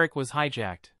 Eric was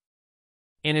hijacked.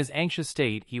 In his anxious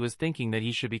state, he was thinking that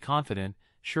he should be confident,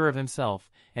 sure of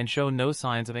himself, and show no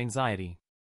signs of anxiety.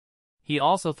 He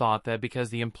also thought that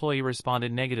because the employee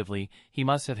responded negatively, he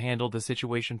must have handled the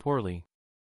situation poorly.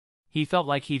 He felt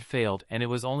like he'd failed, and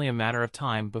it was only a matter of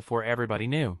time before everybody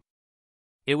knew.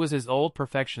 It was his old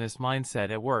perfectionist mindset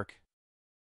at work.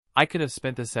 I could have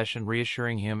spent the session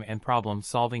reassuring him and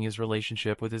problem-solving his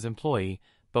relationship with his employee,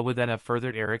 but would that have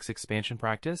furthered Eric's expansion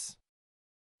practice?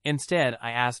 Instead,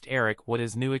 I asked Eric what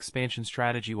his new expansion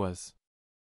strategy was.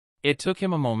 It took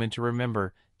him a moment to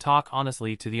remember, talk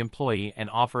honestly to the employee, and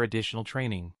offer additional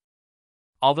training.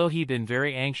 Although he'd been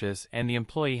very anxious and the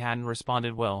employee hadn't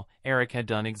responded well, Eric had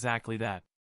done exactly that.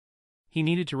 He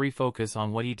needed to refocus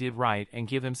on what he did right and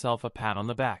give himself a pat on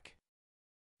the back.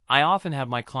 I often have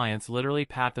my clients literally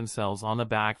pat themselves on the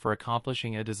back for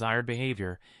accomplishing a desired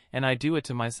behavior, and I do it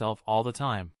to myself all the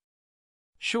time.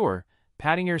 Sure,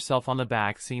 patting yourself on the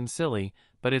back seems silly,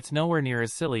 but it's nowhere near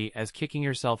as silly as kicking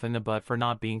yourself in the butt for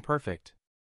not being perfect.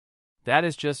 That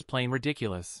is just plain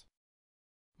ridiculous.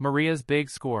 Maria's big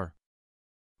score.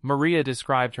 Maria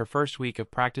described her first week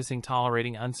of practicing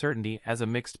tolerating uncertainty as a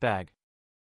mixed bag.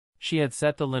 She had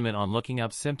set the limit on looking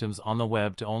up symptoms on the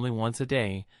web to only once a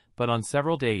day, but on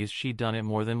several days she'd done it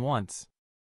more than once.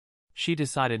 She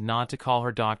decided not to call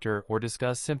her doctor or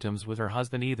discuss symptoms with her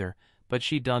husband either, but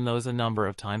she'd done those a number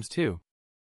of times too.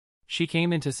 She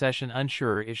came into session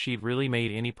unsure if she'd really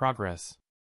made any progress.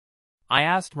 I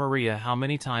asked Maria how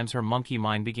many times her monkey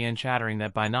mind began chattering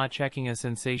that by not checking a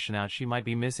sensation out she might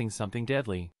be missing something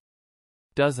deadly.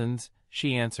 "Dozens,"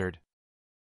 she answered.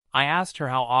 I asked her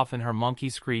how often her monkey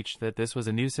screeched that this was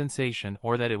a new sensation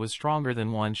or that it was stronger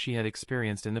than one she had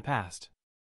experienced in the past.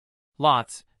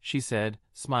 "Lots," she said,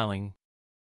 smiling.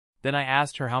 Then I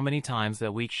asked her how many times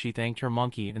that week she thanked her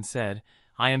monkey and said,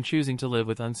 "I am choosing to live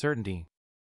with uncertainty."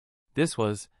 This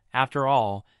was, after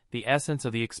all, the essence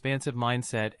of the expansive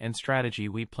mindset and strategy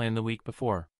we planned the week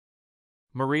before.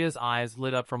 Maria's eyes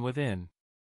lit up from within.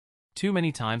 "Too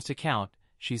many times to count,"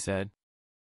 she said.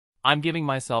 "I'm giving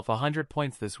myself 100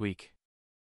 points this week."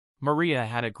 Maria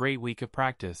had a great week of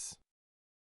practice.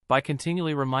 By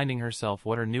continually reminding herself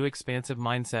what her new expansive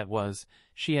mindset was,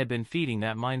 she had been feeding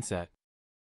that mindset.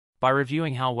 By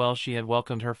reviewing how well she had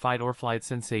welcomed her fight-or-flight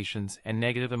sensations and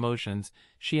negative emotions,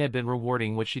 she had been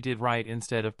rewarding what she did right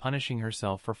instead of punishing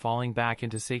herself for falling back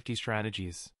into safety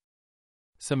strategies.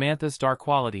 Samantha's star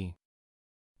quality.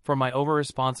 For my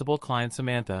over-responsible client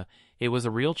Samantha, it was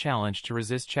a real challenge to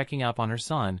resist checking up on her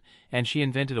son, and she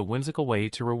invented a whimsical way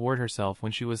to reward herself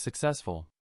when she was successful.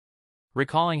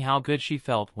 Recalling how good she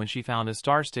felt when she found a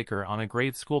star sticker on a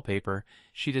grade school paper,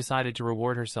 she decided to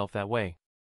reward herself that way.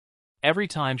 Every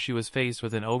time she was faced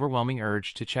with an overwhelming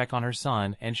urge to check on her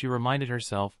son and she reminded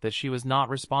herself that she was not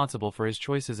responsible for his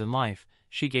choices in life,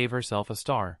 she gave herself a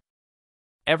star.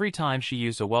 Every time she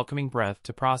used a welcoming breath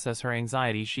to process her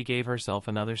anxiety, she gave herself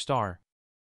another star.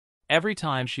 Every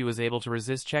time she was able to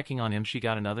resist checking on him, she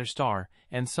got another star,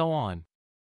 and so on.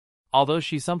 Although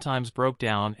she sometimes broke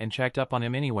down and checked up on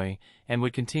him anyway, and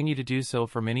would continue to do so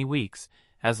for many weeks,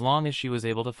 as long as she was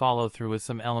able to follow through with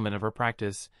some element of her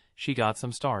practice, she got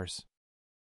some stars.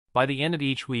 By the end of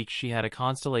each week, she had a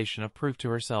constellation of proof to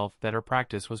herself that her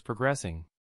practice was progressing.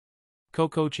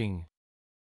 Co-coaching.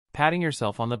 Patting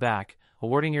yourself on the back,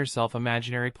 awarding yourself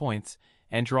imaginary points,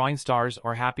 and drawing stars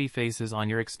or happy faces on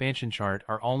your expansion chart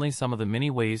are only some of the many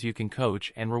ways you can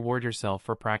coach and reward yourself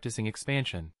for practicing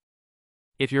expansion.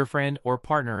 If your friend or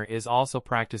partner is also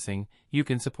practicing, you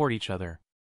can support each other.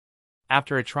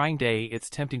 After a trying day, it's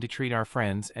tempting to treat our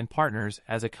friends and partners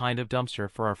as a kind of dumpster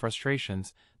for our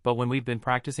frustrations, but when we've been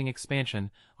practicing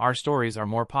expansion, our stories are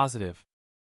more positive.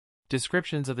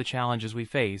 Descriptions of the challenges we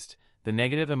faced, the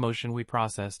negative emotion we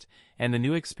processed, and the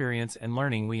new experience and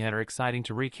learning we had are exciting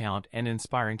to recount and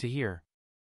inspiring to hear.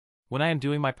 When I am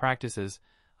doing my practices,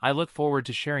 I look forward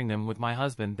to sharing them with my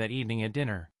husband that evening at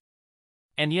dinner.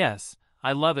 And yes,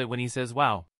 I love it when he says,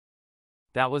 "Wow,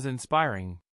 that was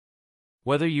inspiring."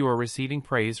 Whether you are receiving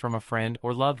praise from a friend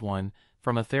or loved one,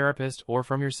 from a therapist or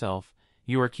from yourself,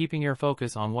 you are keeping your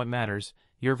focus on what matters,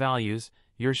 your values,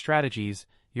 your strategies,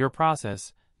 your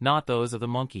process, not those of the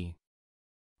monkey.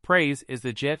 Praise is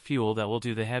the jet fuel that will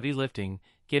do the heavy lifting,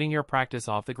 getting your practice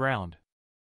off the ground.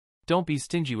 Don't be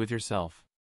stingy with yourself.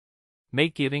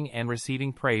 Make giving and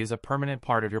receiving praise a permanent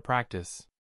part of your practice.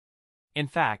 In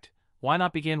fact, why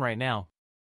not begin right now?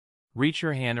 Reach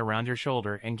your hand around your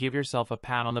shoulder and give yourself a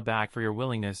pat on the back for your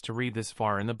willingness to read this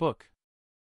far in the book.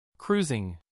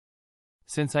 Cruising.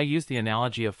 Since I used the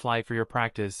analogy of flight for your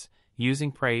practice, using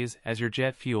praise as your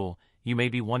jet fuel, you may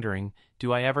be wondering,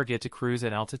 do I ever get to cruise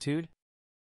at altitude?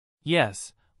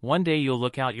 Yes, one day you'll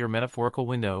look out your metaphorical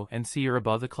window and see you're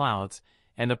above the clouds,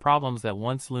 and the problems that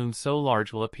once loomed so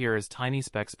large will appear as tiny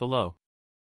specks below.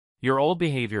 Your old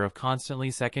behavior of constantly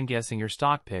second-guessing your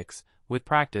stock picks, with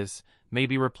practice, may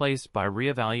be replaced by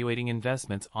reevaluating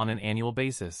investments on an annual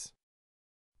basis.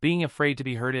 Being afraid to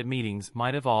be heard at meetings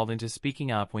might evolve into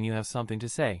speaking up when you have something to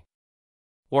say.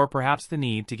 Or perhaps the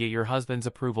need to get your husband's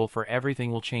approval for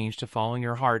everything will change to following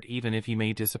your heart even if he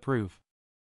may disapprove.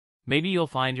 Maybe you'll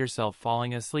find yourself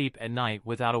falling asleep at night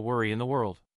without a worry in the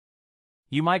world.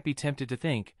 You might be tempted to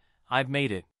think, I've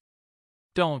made it.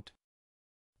 Don't.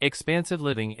 Expansive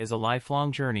living is a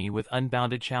lifelong journey with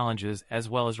unbounded challenges as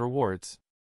well as rewards.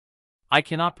 I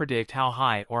cannot predict how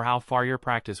high or how far your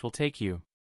practice will take you.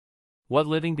 What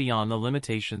living beyond the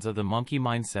limitations of the monkey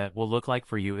mindset will look like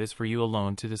for you is for you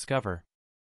alone to discover.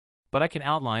 But I can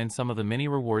outline some of the many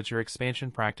rewards your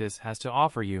expansion practice has to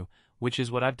offer you, which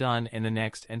is what I've done in the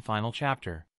next and final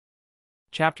chapter.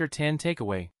 Chapter 10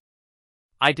 Takeaway.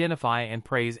 Identify and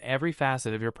praise every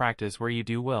facet of your practice where you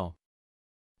do well.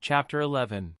 Chapter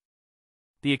 11.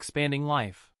 The Expanding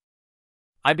Life.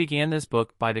 I began this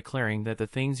book by declaring that the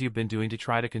things you've been doing to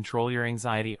try to control your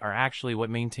anxiety are actually what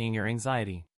maintain your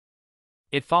anxiety.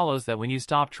 It follows that when you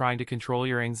stop trying to control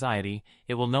your anxiety,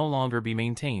 it will no longer be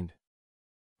maintained.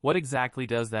 What exactly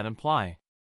does that imply?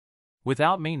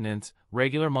 Without maintenance,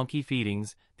 regular monkey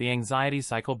feedings, the anxiety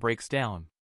cycle breaks down.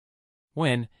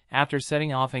 When, after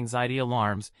setting off anxiety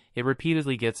alarms, it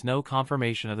repeatedly gets no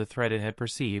confirmation of the threat it had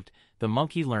perceived, the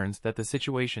monkey learns that the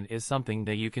situation is something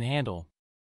that you can handle.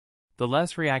 The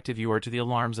less reactive you are to the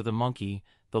alarms of the monkey,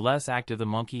 the less active the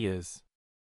monkey is.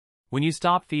 When you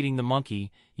stop feeding the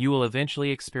monkey, you will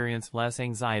eventually experience less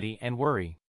anxiety and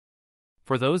worry.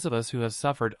 For those of us who have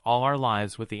suffered all our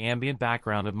lives with the ambient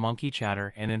background of monkey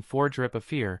chatter and in drip of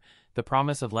fear, the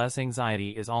promise of less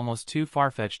anxiety is almost too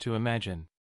far-fetched to imagine.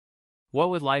 What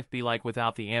would life be like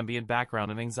without the ambient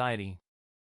background of anxiety?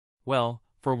 Well,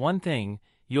 for one thing,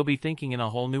 you'll be thinking in a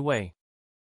whole new way.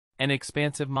 An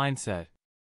expansive mindset.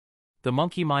 The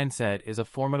monkey mindset is a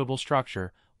formidable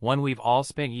structure, one we've all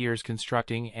spent years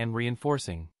constructing and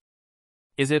reinforcing.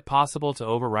 Is it possible to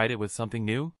override it with something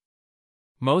new?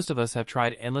 Most of us have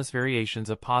tried endless variations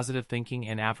of positive thinking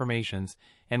and affirmations,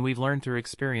 and we've learned through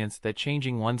experience that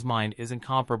changing one's mind isn't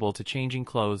comparable to changing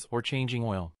clothes or changing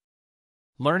oil.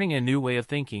 Learning a new way of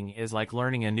thinking is like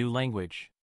learning a new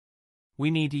language.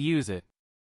 We need to use it.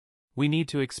 We need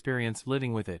to experience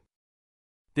living with it.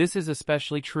 This is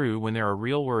especially true when there are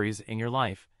real worries in your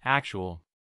life, actual,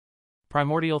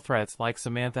 primordial threats like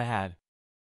Samantha had.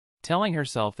 Telling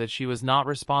herself that she was not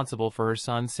responsible for her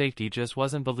son's safety just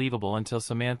wasn't believable until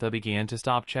Samantha began to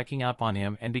stop checking up on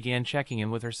him and began checking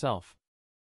in with herself.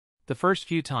 The first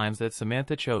few times that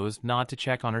Samantha chose not to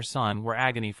check on her son were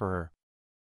agony for her.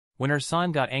 When her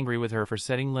son got angry with her for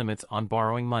setting limits on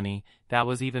borrowing money, that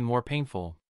was even more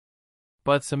painful.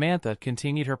 But Samantha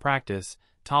continued her practice,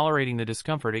 tolerating the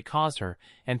discomfort it caused her,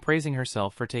 and praising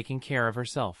herself for taking care of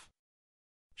herself.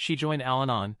 She joined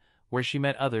Al-Anon, where she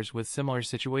met others with similar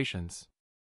situations.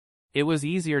 It was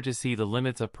easier to see the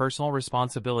limits of personal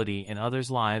responsibility in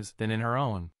others' lives than in her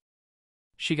own.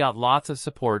 She got lots of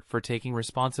support for taking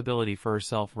responsibility for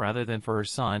herself rather than for her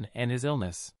son and his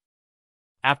illness.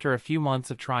 After a few months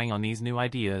of trying on these new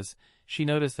ideas, she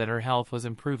noticed that her health was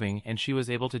improving and she was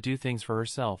able to do things for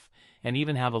herself, and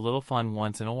even have a little fun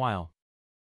once in a while.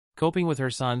 Coping with her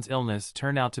son's illness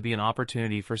turned out to be an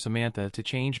opportunity for Samantha to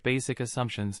change basic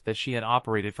assumptions that she had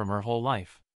operated from her whole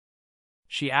life.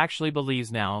 She actually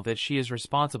believes now that she is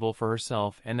responsible for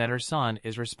herself and that her son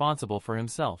is responsible for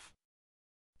himself.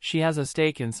 She has a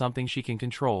stake in something she can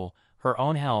control, her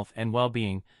own health and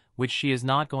well-being, which she is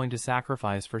not going to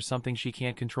sacrifice for something she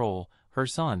can't control, her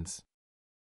son's.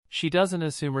 She doesn't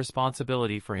assume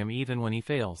responsibility for him even when he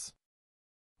fails.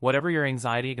 Whatever your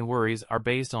anxiety and worries are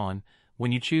based on,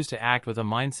 when you choose to act with a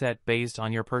mindset based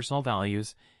on your personal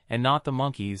values, and not the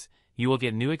monkey's, you will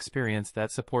get new experience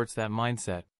that supports that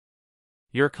mindset.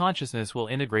 Your consciousness will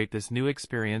integrate this new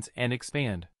experience and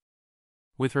expand.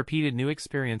 With repeated new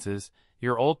experiences,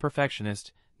 your old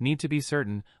perfectionist, need to be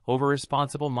certain,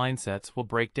 over-responsible mindsets will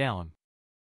break down.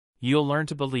 You'll learn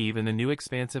to believe in the new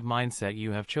expansive mindset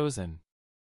you have chosen.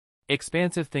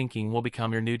 Expansive thinking will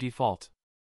become your new default.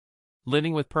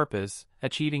 living with purpose,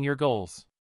 achieving your goals.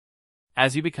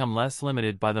 As you become less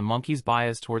limited by the monkey's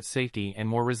bias towards safety and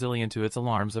more resilient to its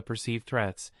alarms of perceived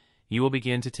threats, you will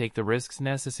begin to take the risks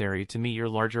necessary to meet your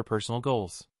larger personal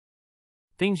goals.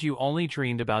 Things you only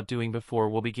dreamed about doing before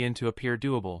will begin to appear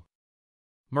doable.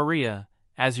 Maria,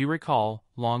 as you recall,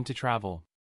 longed to travel.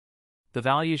 The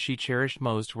values she cherished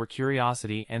most were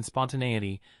curiosity and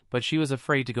spontaneity, but she was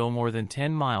afraid to go more than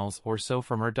 10 miles or so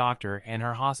from her doctor and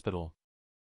her hospital.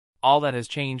 All that has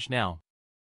changed now.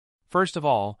 First of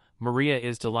all, Maria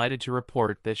is delighted to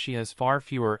report that she has far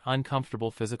fewer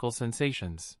uncomfortable physical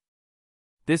sensations.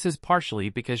 This is partially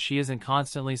because she isn't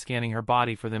constantly scanning her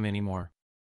body for them anymore.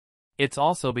 It's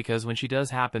also because when she does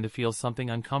happen to feel something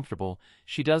uncomfortable,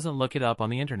 she doesn't look it up on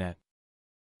the internet.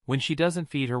 When she doesn't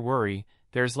feed her worry,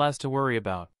 there's less to worry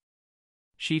about.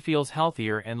 She feels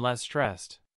healthier and less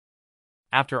stressed.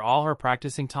 After all her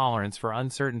practicing tolerance for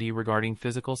uncertainty regarding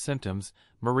physical symptoms,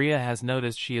 Maria has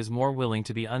noticed she is more willing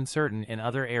to be uncertain in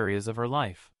other areas of her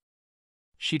life.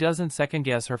 She doesn't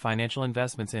second-guess her financial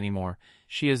investments anymore.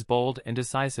 She is bold and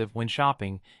decisive when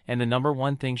shopping, and the number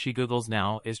one thing she Googles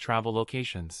now is travel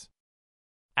locations.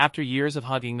 After years of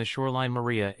hugging the shoreline,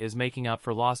 Maria is making up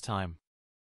for lost time.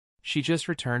 She just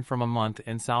returned from a month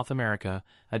in South America,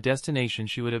 a destination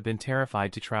she would have been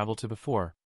terrified to travel to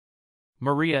before.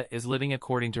 Maria is living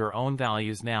according to her own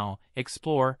values now: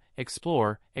 explore,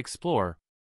 explore, explore.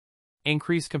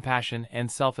 Increase compassion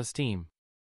and self-esteem.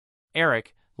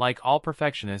 Eric, like all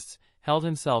perfectionists, held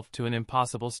himself to an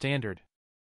impossible standard.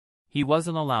 He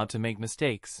wasn't allowed to make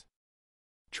mistakes.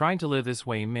 Trying to live this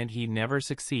way meant he'd never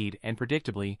succeed, and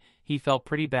predictably, he felt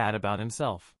pretty bad about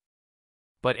himself.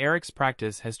 But Eric's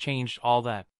practice has changed all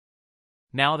that.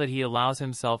 Now that he allows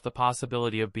himself the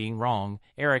possibility of being wrong,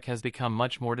 Eric has become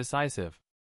much more decisive.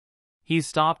 He's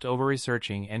stopped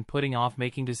over-researching and putting off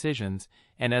making decisions,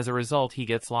 and as a result he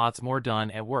gets lots more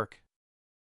done at work.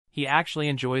 He actually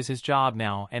enjoys his job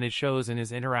now, and it shows in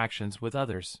his interactions with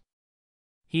others.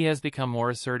 He has become more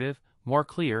assertive, more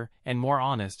clear, and more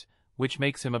honest, which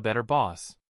makes him a better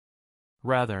boss.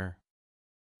 Rather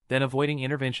than avoiding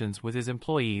interventions with his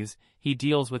employees, he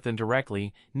deals with them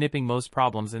directly, nipping most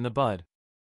problems in the bud.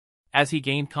 As he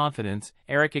gained confidence,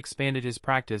 Eric expanded his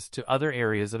practice to other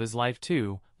areas of his life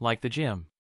too, like the gym.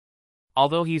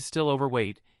 Although he's still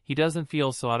overweight, he doesn't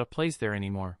feel so out of place there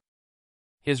anymore.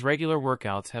 His regular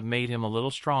workouts have made him a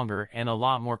little stronger and a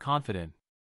lot more confident.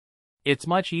 It's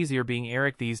much easier being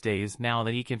Eric these days now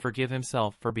that he can forgive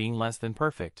himself for being less than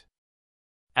perfect.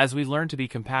 As we learn to be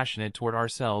compassionate toward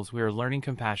ourselves, we are learning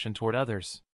compassion toward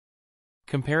others.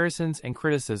 Comparisons and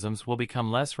criticisms will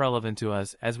become less relevant to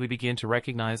us as we begin to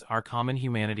recognize our common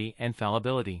humanity and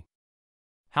fallibility.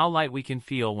 How light we can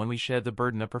feel when we shed the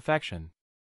burden of perfection.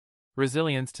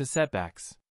 Resilience to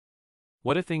setbacks.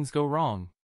 What if things go wrong?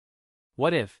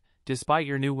 What if, despite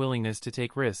your new willingness to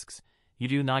take risks, you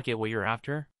do not get what you're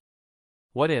after?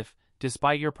 What if,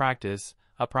 despite your practice,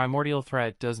 a primordial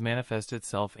threat does manifest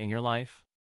itself in your life?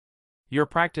 Your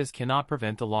practice cannot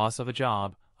prevent the loss of a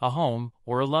job, a home,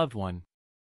 or a loved one.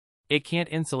 It can't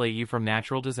insulate you from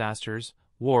natural disasters,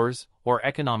 wars, or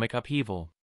economic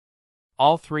upheaval.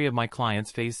 All three of my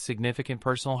clients faced significant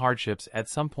personal hardships at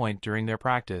some point during their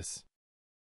practice.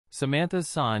 Samantha's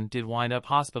son did wind up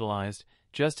hospitalized,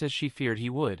 just as she feared he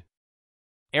would.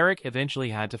 Eric eventually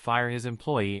had to fire his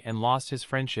employee and lost his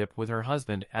friendship with her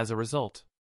husband as a result.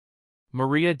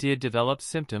 Maria did develop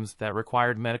symptoms that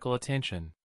required medical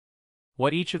attention.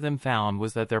 What each of them found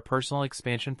was that their personal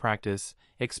expansion practice,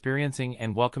 experiencing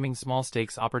and welcoming small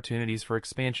stakes opportunities for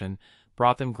expansion,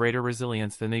 brought them greater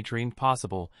resilience than they dreamed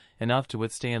possible, enough to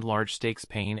withstand large stakes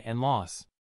pain and loss.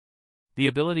 The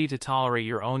ability to tolerate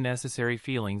your own necessary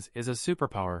feelings is a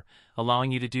superpower,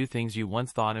 allowing you to do things you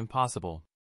once thought impossible.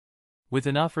 With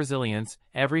enough resilience,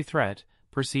 every threat,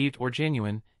 perceived or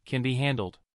genuine, can be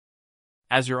handled.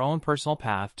 As your own personal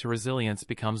path to resilience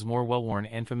becomes more well-worn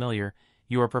and familiar,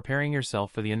 you are preparing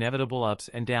yourself for the inevitable ups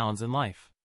and downs in life.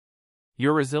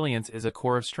 Your resilience is a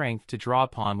core of strength to draw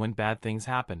upon when bad things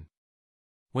happen.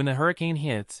 When the hurricane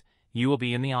hits, you will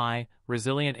be in the eye,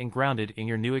 resilient and grounded in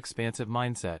your new expansive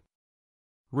mindset.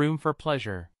 Room for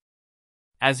pleasure.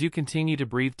 As you continue to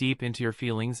breathe deep into your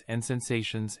feelings and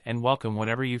sensations and welcome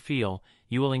whatever you feel,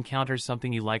 you will encounter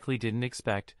something you likely didn't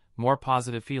expect: more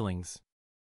positive feelings.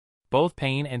 Both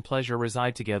pain and pleasure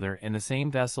reside together in the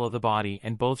same vessel of the body,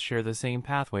 and both share the same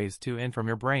pathways to and from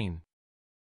your brain.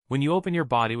 When you open your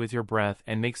body with your breath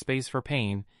and make space for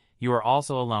pain, you are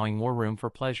also allowing more room for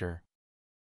pleasure.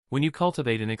 When you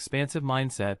cultivate an expansive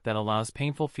mindset that allows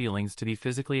painful feelings to be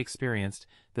physically experienced,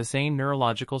 the same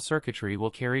neurological circuitry will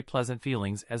carry pleasant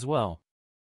feelings as well.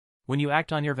 When you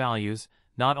act on your values,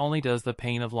 not only does the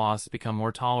pain of loss become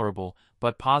more tolerable,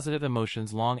 but positive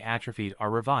emotions long atrophied are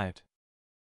revived.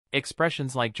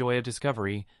 Expressions like joy of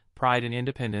discovery, pride in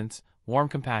independence, warm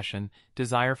compassion,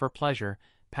 desire for pleasure,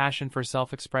 passion for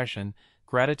self-expression,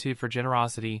 gratitude for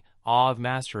generosity, awe of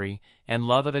mastery, and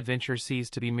love of adventure cease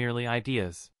to be merely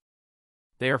ideas.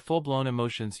 They are full-blown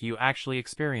emotions you actually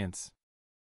experience.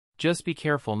 Just be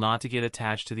careful not to get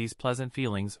attached to these pleasant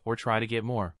feelings or try to get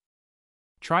more.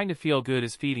 Trying to feel good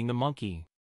is feeding the monkey.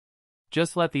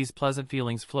 Just let these pleasant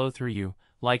feelings flow through you,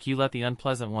 like you let the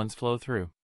unpleasant ones flow through.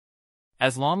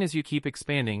 As long as you keep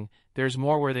expanding, there's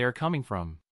more where they are coming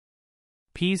from.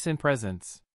 Peace and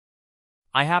presence.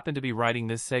 I happen to be writing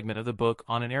this segment of the book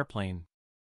on an airplane.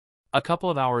 A couple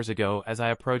of hours ago, as I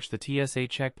approached the TSA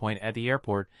checkpoint at the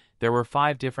airport, there were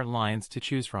 5 different lines to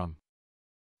choose from.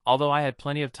 Although I had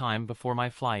plenty of time before my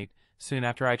flight, soon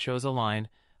after I chose a line,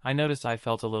 I noticed I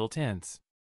felt a little tense.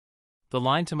 The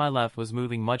line to my left was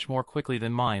moving much more quickly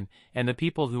than mine, and the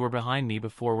people who were behind me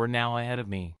before were now ahead of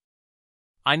me.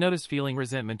 I noticed feeling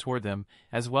resentment toward them,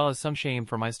 as well as some shame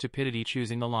for my stupidity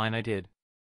choosing the line I did.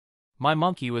 My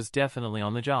monkey was definitely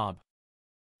on the job.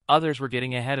 Others were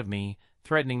getting ahead of me,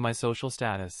 threatening my social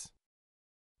status.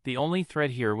 The only threat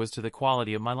here was to the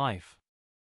quality of my life.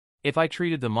 If I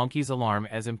treated the monkey's alarm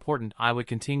as important, I would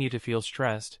continue to feel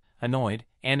stressed, annoyed,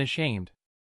 and ashamed.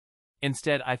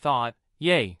 Instead, I thought,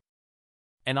 yay!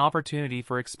 An opportunity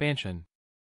for expansion.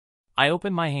 I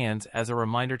opened my hands as a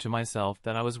reminder to myself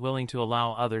that I was willing to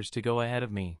allow others to go ahead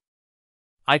of me.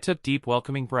 I took deep,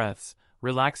 welcoming breaths,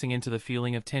 relaxing into the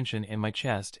feeling of tension in my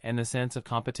chest and the sense of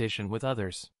competition with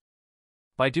others.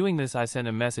 By doing this, I sent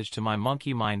a message to my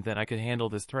monkey mind that I could handle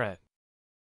this threat.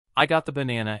 I got the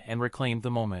banana and reclaimed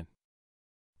the moment.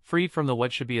 Freed from the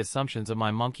what should be assumptions of my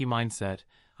monkey mindset,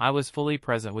 I was fully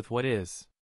present with what is.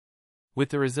 With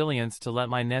the resilience to let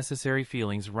my necessary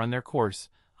feelings run their course,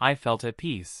 I felt at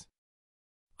peace.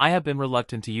 I have been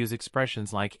reluctant to use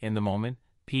expressions like in the moment,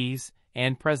 peace,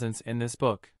 and presence in this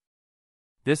book.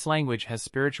 This language has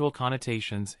spiritual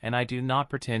connotations, and I do not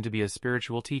pretend to be a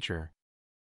spiritual teacher.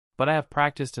 But I have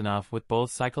practiced enough with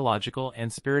both psychological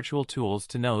and spiritual tools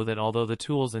to know that although the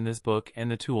tools in this book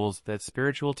and the tools that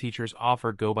spiritual teachers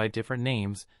offer go by different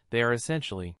names, they are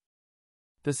essentially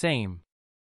the same.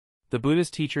 The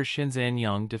Buddhist teacher Shinzen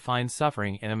Young defines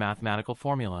suffering in a mathematical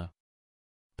formula.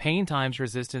 Pain times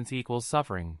resistance equals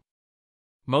suffering.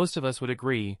 Most of us would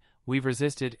agree, we've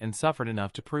resisted and suffered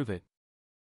enough to prove it.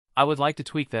 I would like to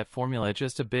tweak that formula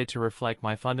just a bit to reflect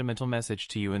my fundamental message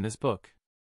to you in this book.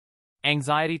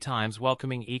 Anxiety times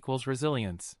welcoming equals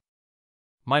resilience.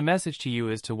 My message to you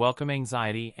is to welcome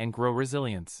anxiety and grow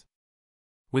resilience.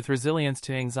 With resilience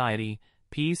to anxiety,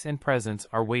 peace and presence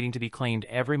are waiting to be claimed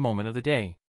every moment of the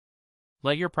day.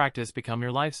 Let your practice become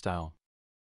your lifestyle.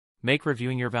 Make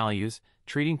reviewing your values,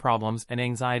 treating problems and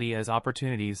anxiety as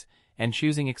opportunities, and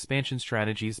choosing expansion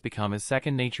strategies become as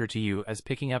second nature to you as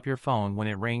picking up your phone when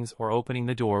it rings or opening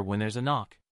the door when there's a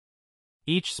knock.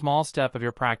 Each small step of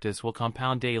your practice will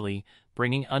compound daily,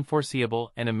 bringing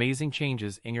unforeseeable and amazing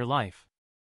changes in your life.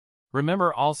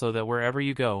 Remember also that wherever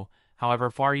you go,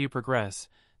 however far you progress,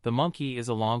 the monkey is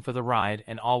along for the ride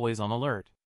and always on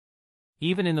alert.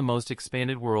 Even in the most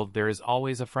expanded world, there is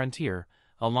always a frontier,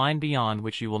 a line beyond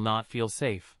which you will not feel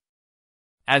safe.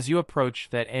 As you approach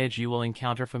that edge, you will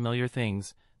encounter familiar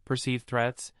things, perceived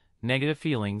threats, negative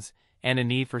feelings, and a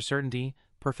need for certainty,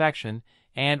 perfection,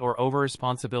 and or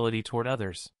over-responsibility toward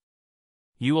others.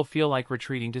 You will feel like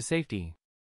retreating to safety.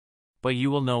 But you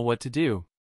will know what to do.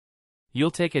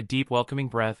 You'll take a deep welcoming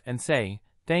breath and say,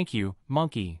 "Thank you,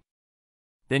 monkey."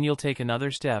 Then you'll take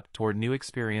another step toward new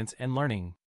experience and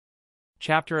learning.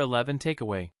 Chapter 11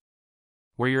 Takeaway.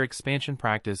 Where your expansion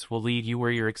practice will lead you,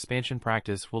 where your expansion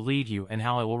practice will lead you, and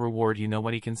how it will reward you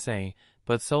nobody can say,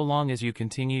 but so long as you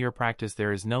continue your practice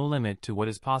there is no limit to what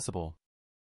is possible.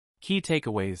 Key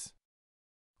takeaways.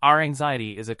 Our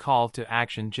anxiety is a call to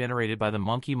action generated by the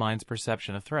monkey mind's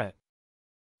perception of threat.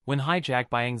 When hijacked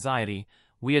by anxiety,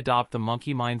 we adopt the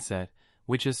monkey mindset,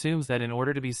 which assumes that in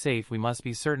order to be safe we must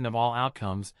be certain of all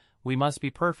outcomes, we must be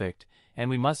perfect, and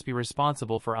we must be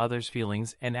responsible for others'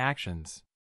 feelings and actions.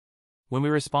 When we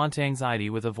respond to anxiety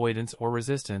with avoidance or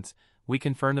resistance, we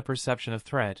confirm the perception of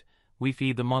threat, we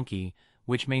feed the monkey,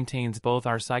 which maintains both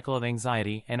our cycle of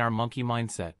anxiety and our monkey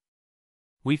mindset.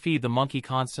 We feed the monkey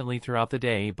constantly throughout the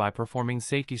day by performing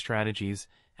safety strategies,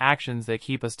 actions that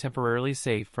keep us temporarily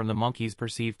safe from the monkey's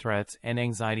perceived threats and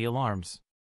anxiety alarms.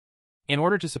 In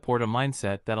order to support a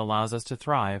mindset that allows us to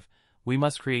thrive, we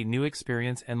must create new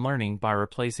experience and learning by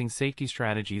replacing safety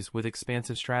strategies with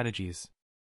expansive strategies.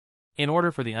 In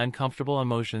order for the uncomfortable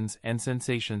emotions and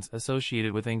sensations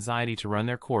associated with anxiety to run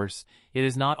their course, it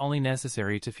is not only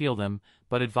necessary to feel them,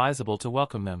 but advisable to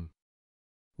welcome them.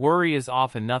 Worry is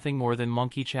often nothing more than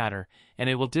monkey chatter,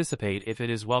 and it will dissipate if it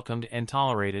is welcomed and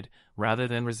tolerated, rather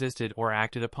than resisted or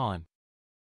acted upon.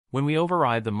 When we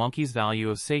override the monkey's value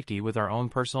of safety with our own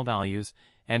personal values,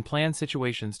 and plan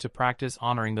situations to practice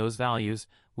honoring those values,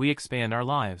 we expand our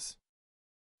lives.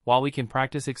 While we can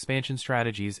practice expansion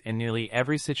strategies in nearly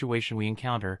every situation we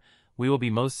encounter, we will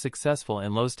be most successful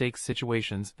in low-stakes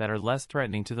situations that are less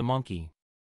threatening to the monkey.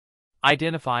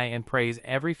 Identify and praise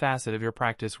every facet of your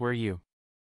practice where you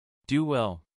do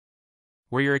well.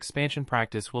 Where your expansion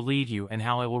practice will lead you and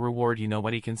how it will reward you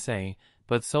nobody can say,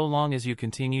 but so long as you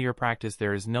continue your practice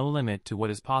there is no limit to what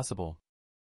is possible.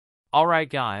 Alright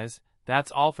guys,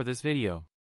 that's all for this video.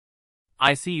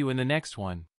 I see you in the next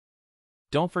one.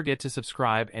 Don't forget to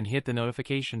subscribe and hit the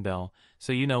notification bell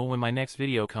so you know when my next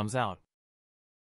video comes out.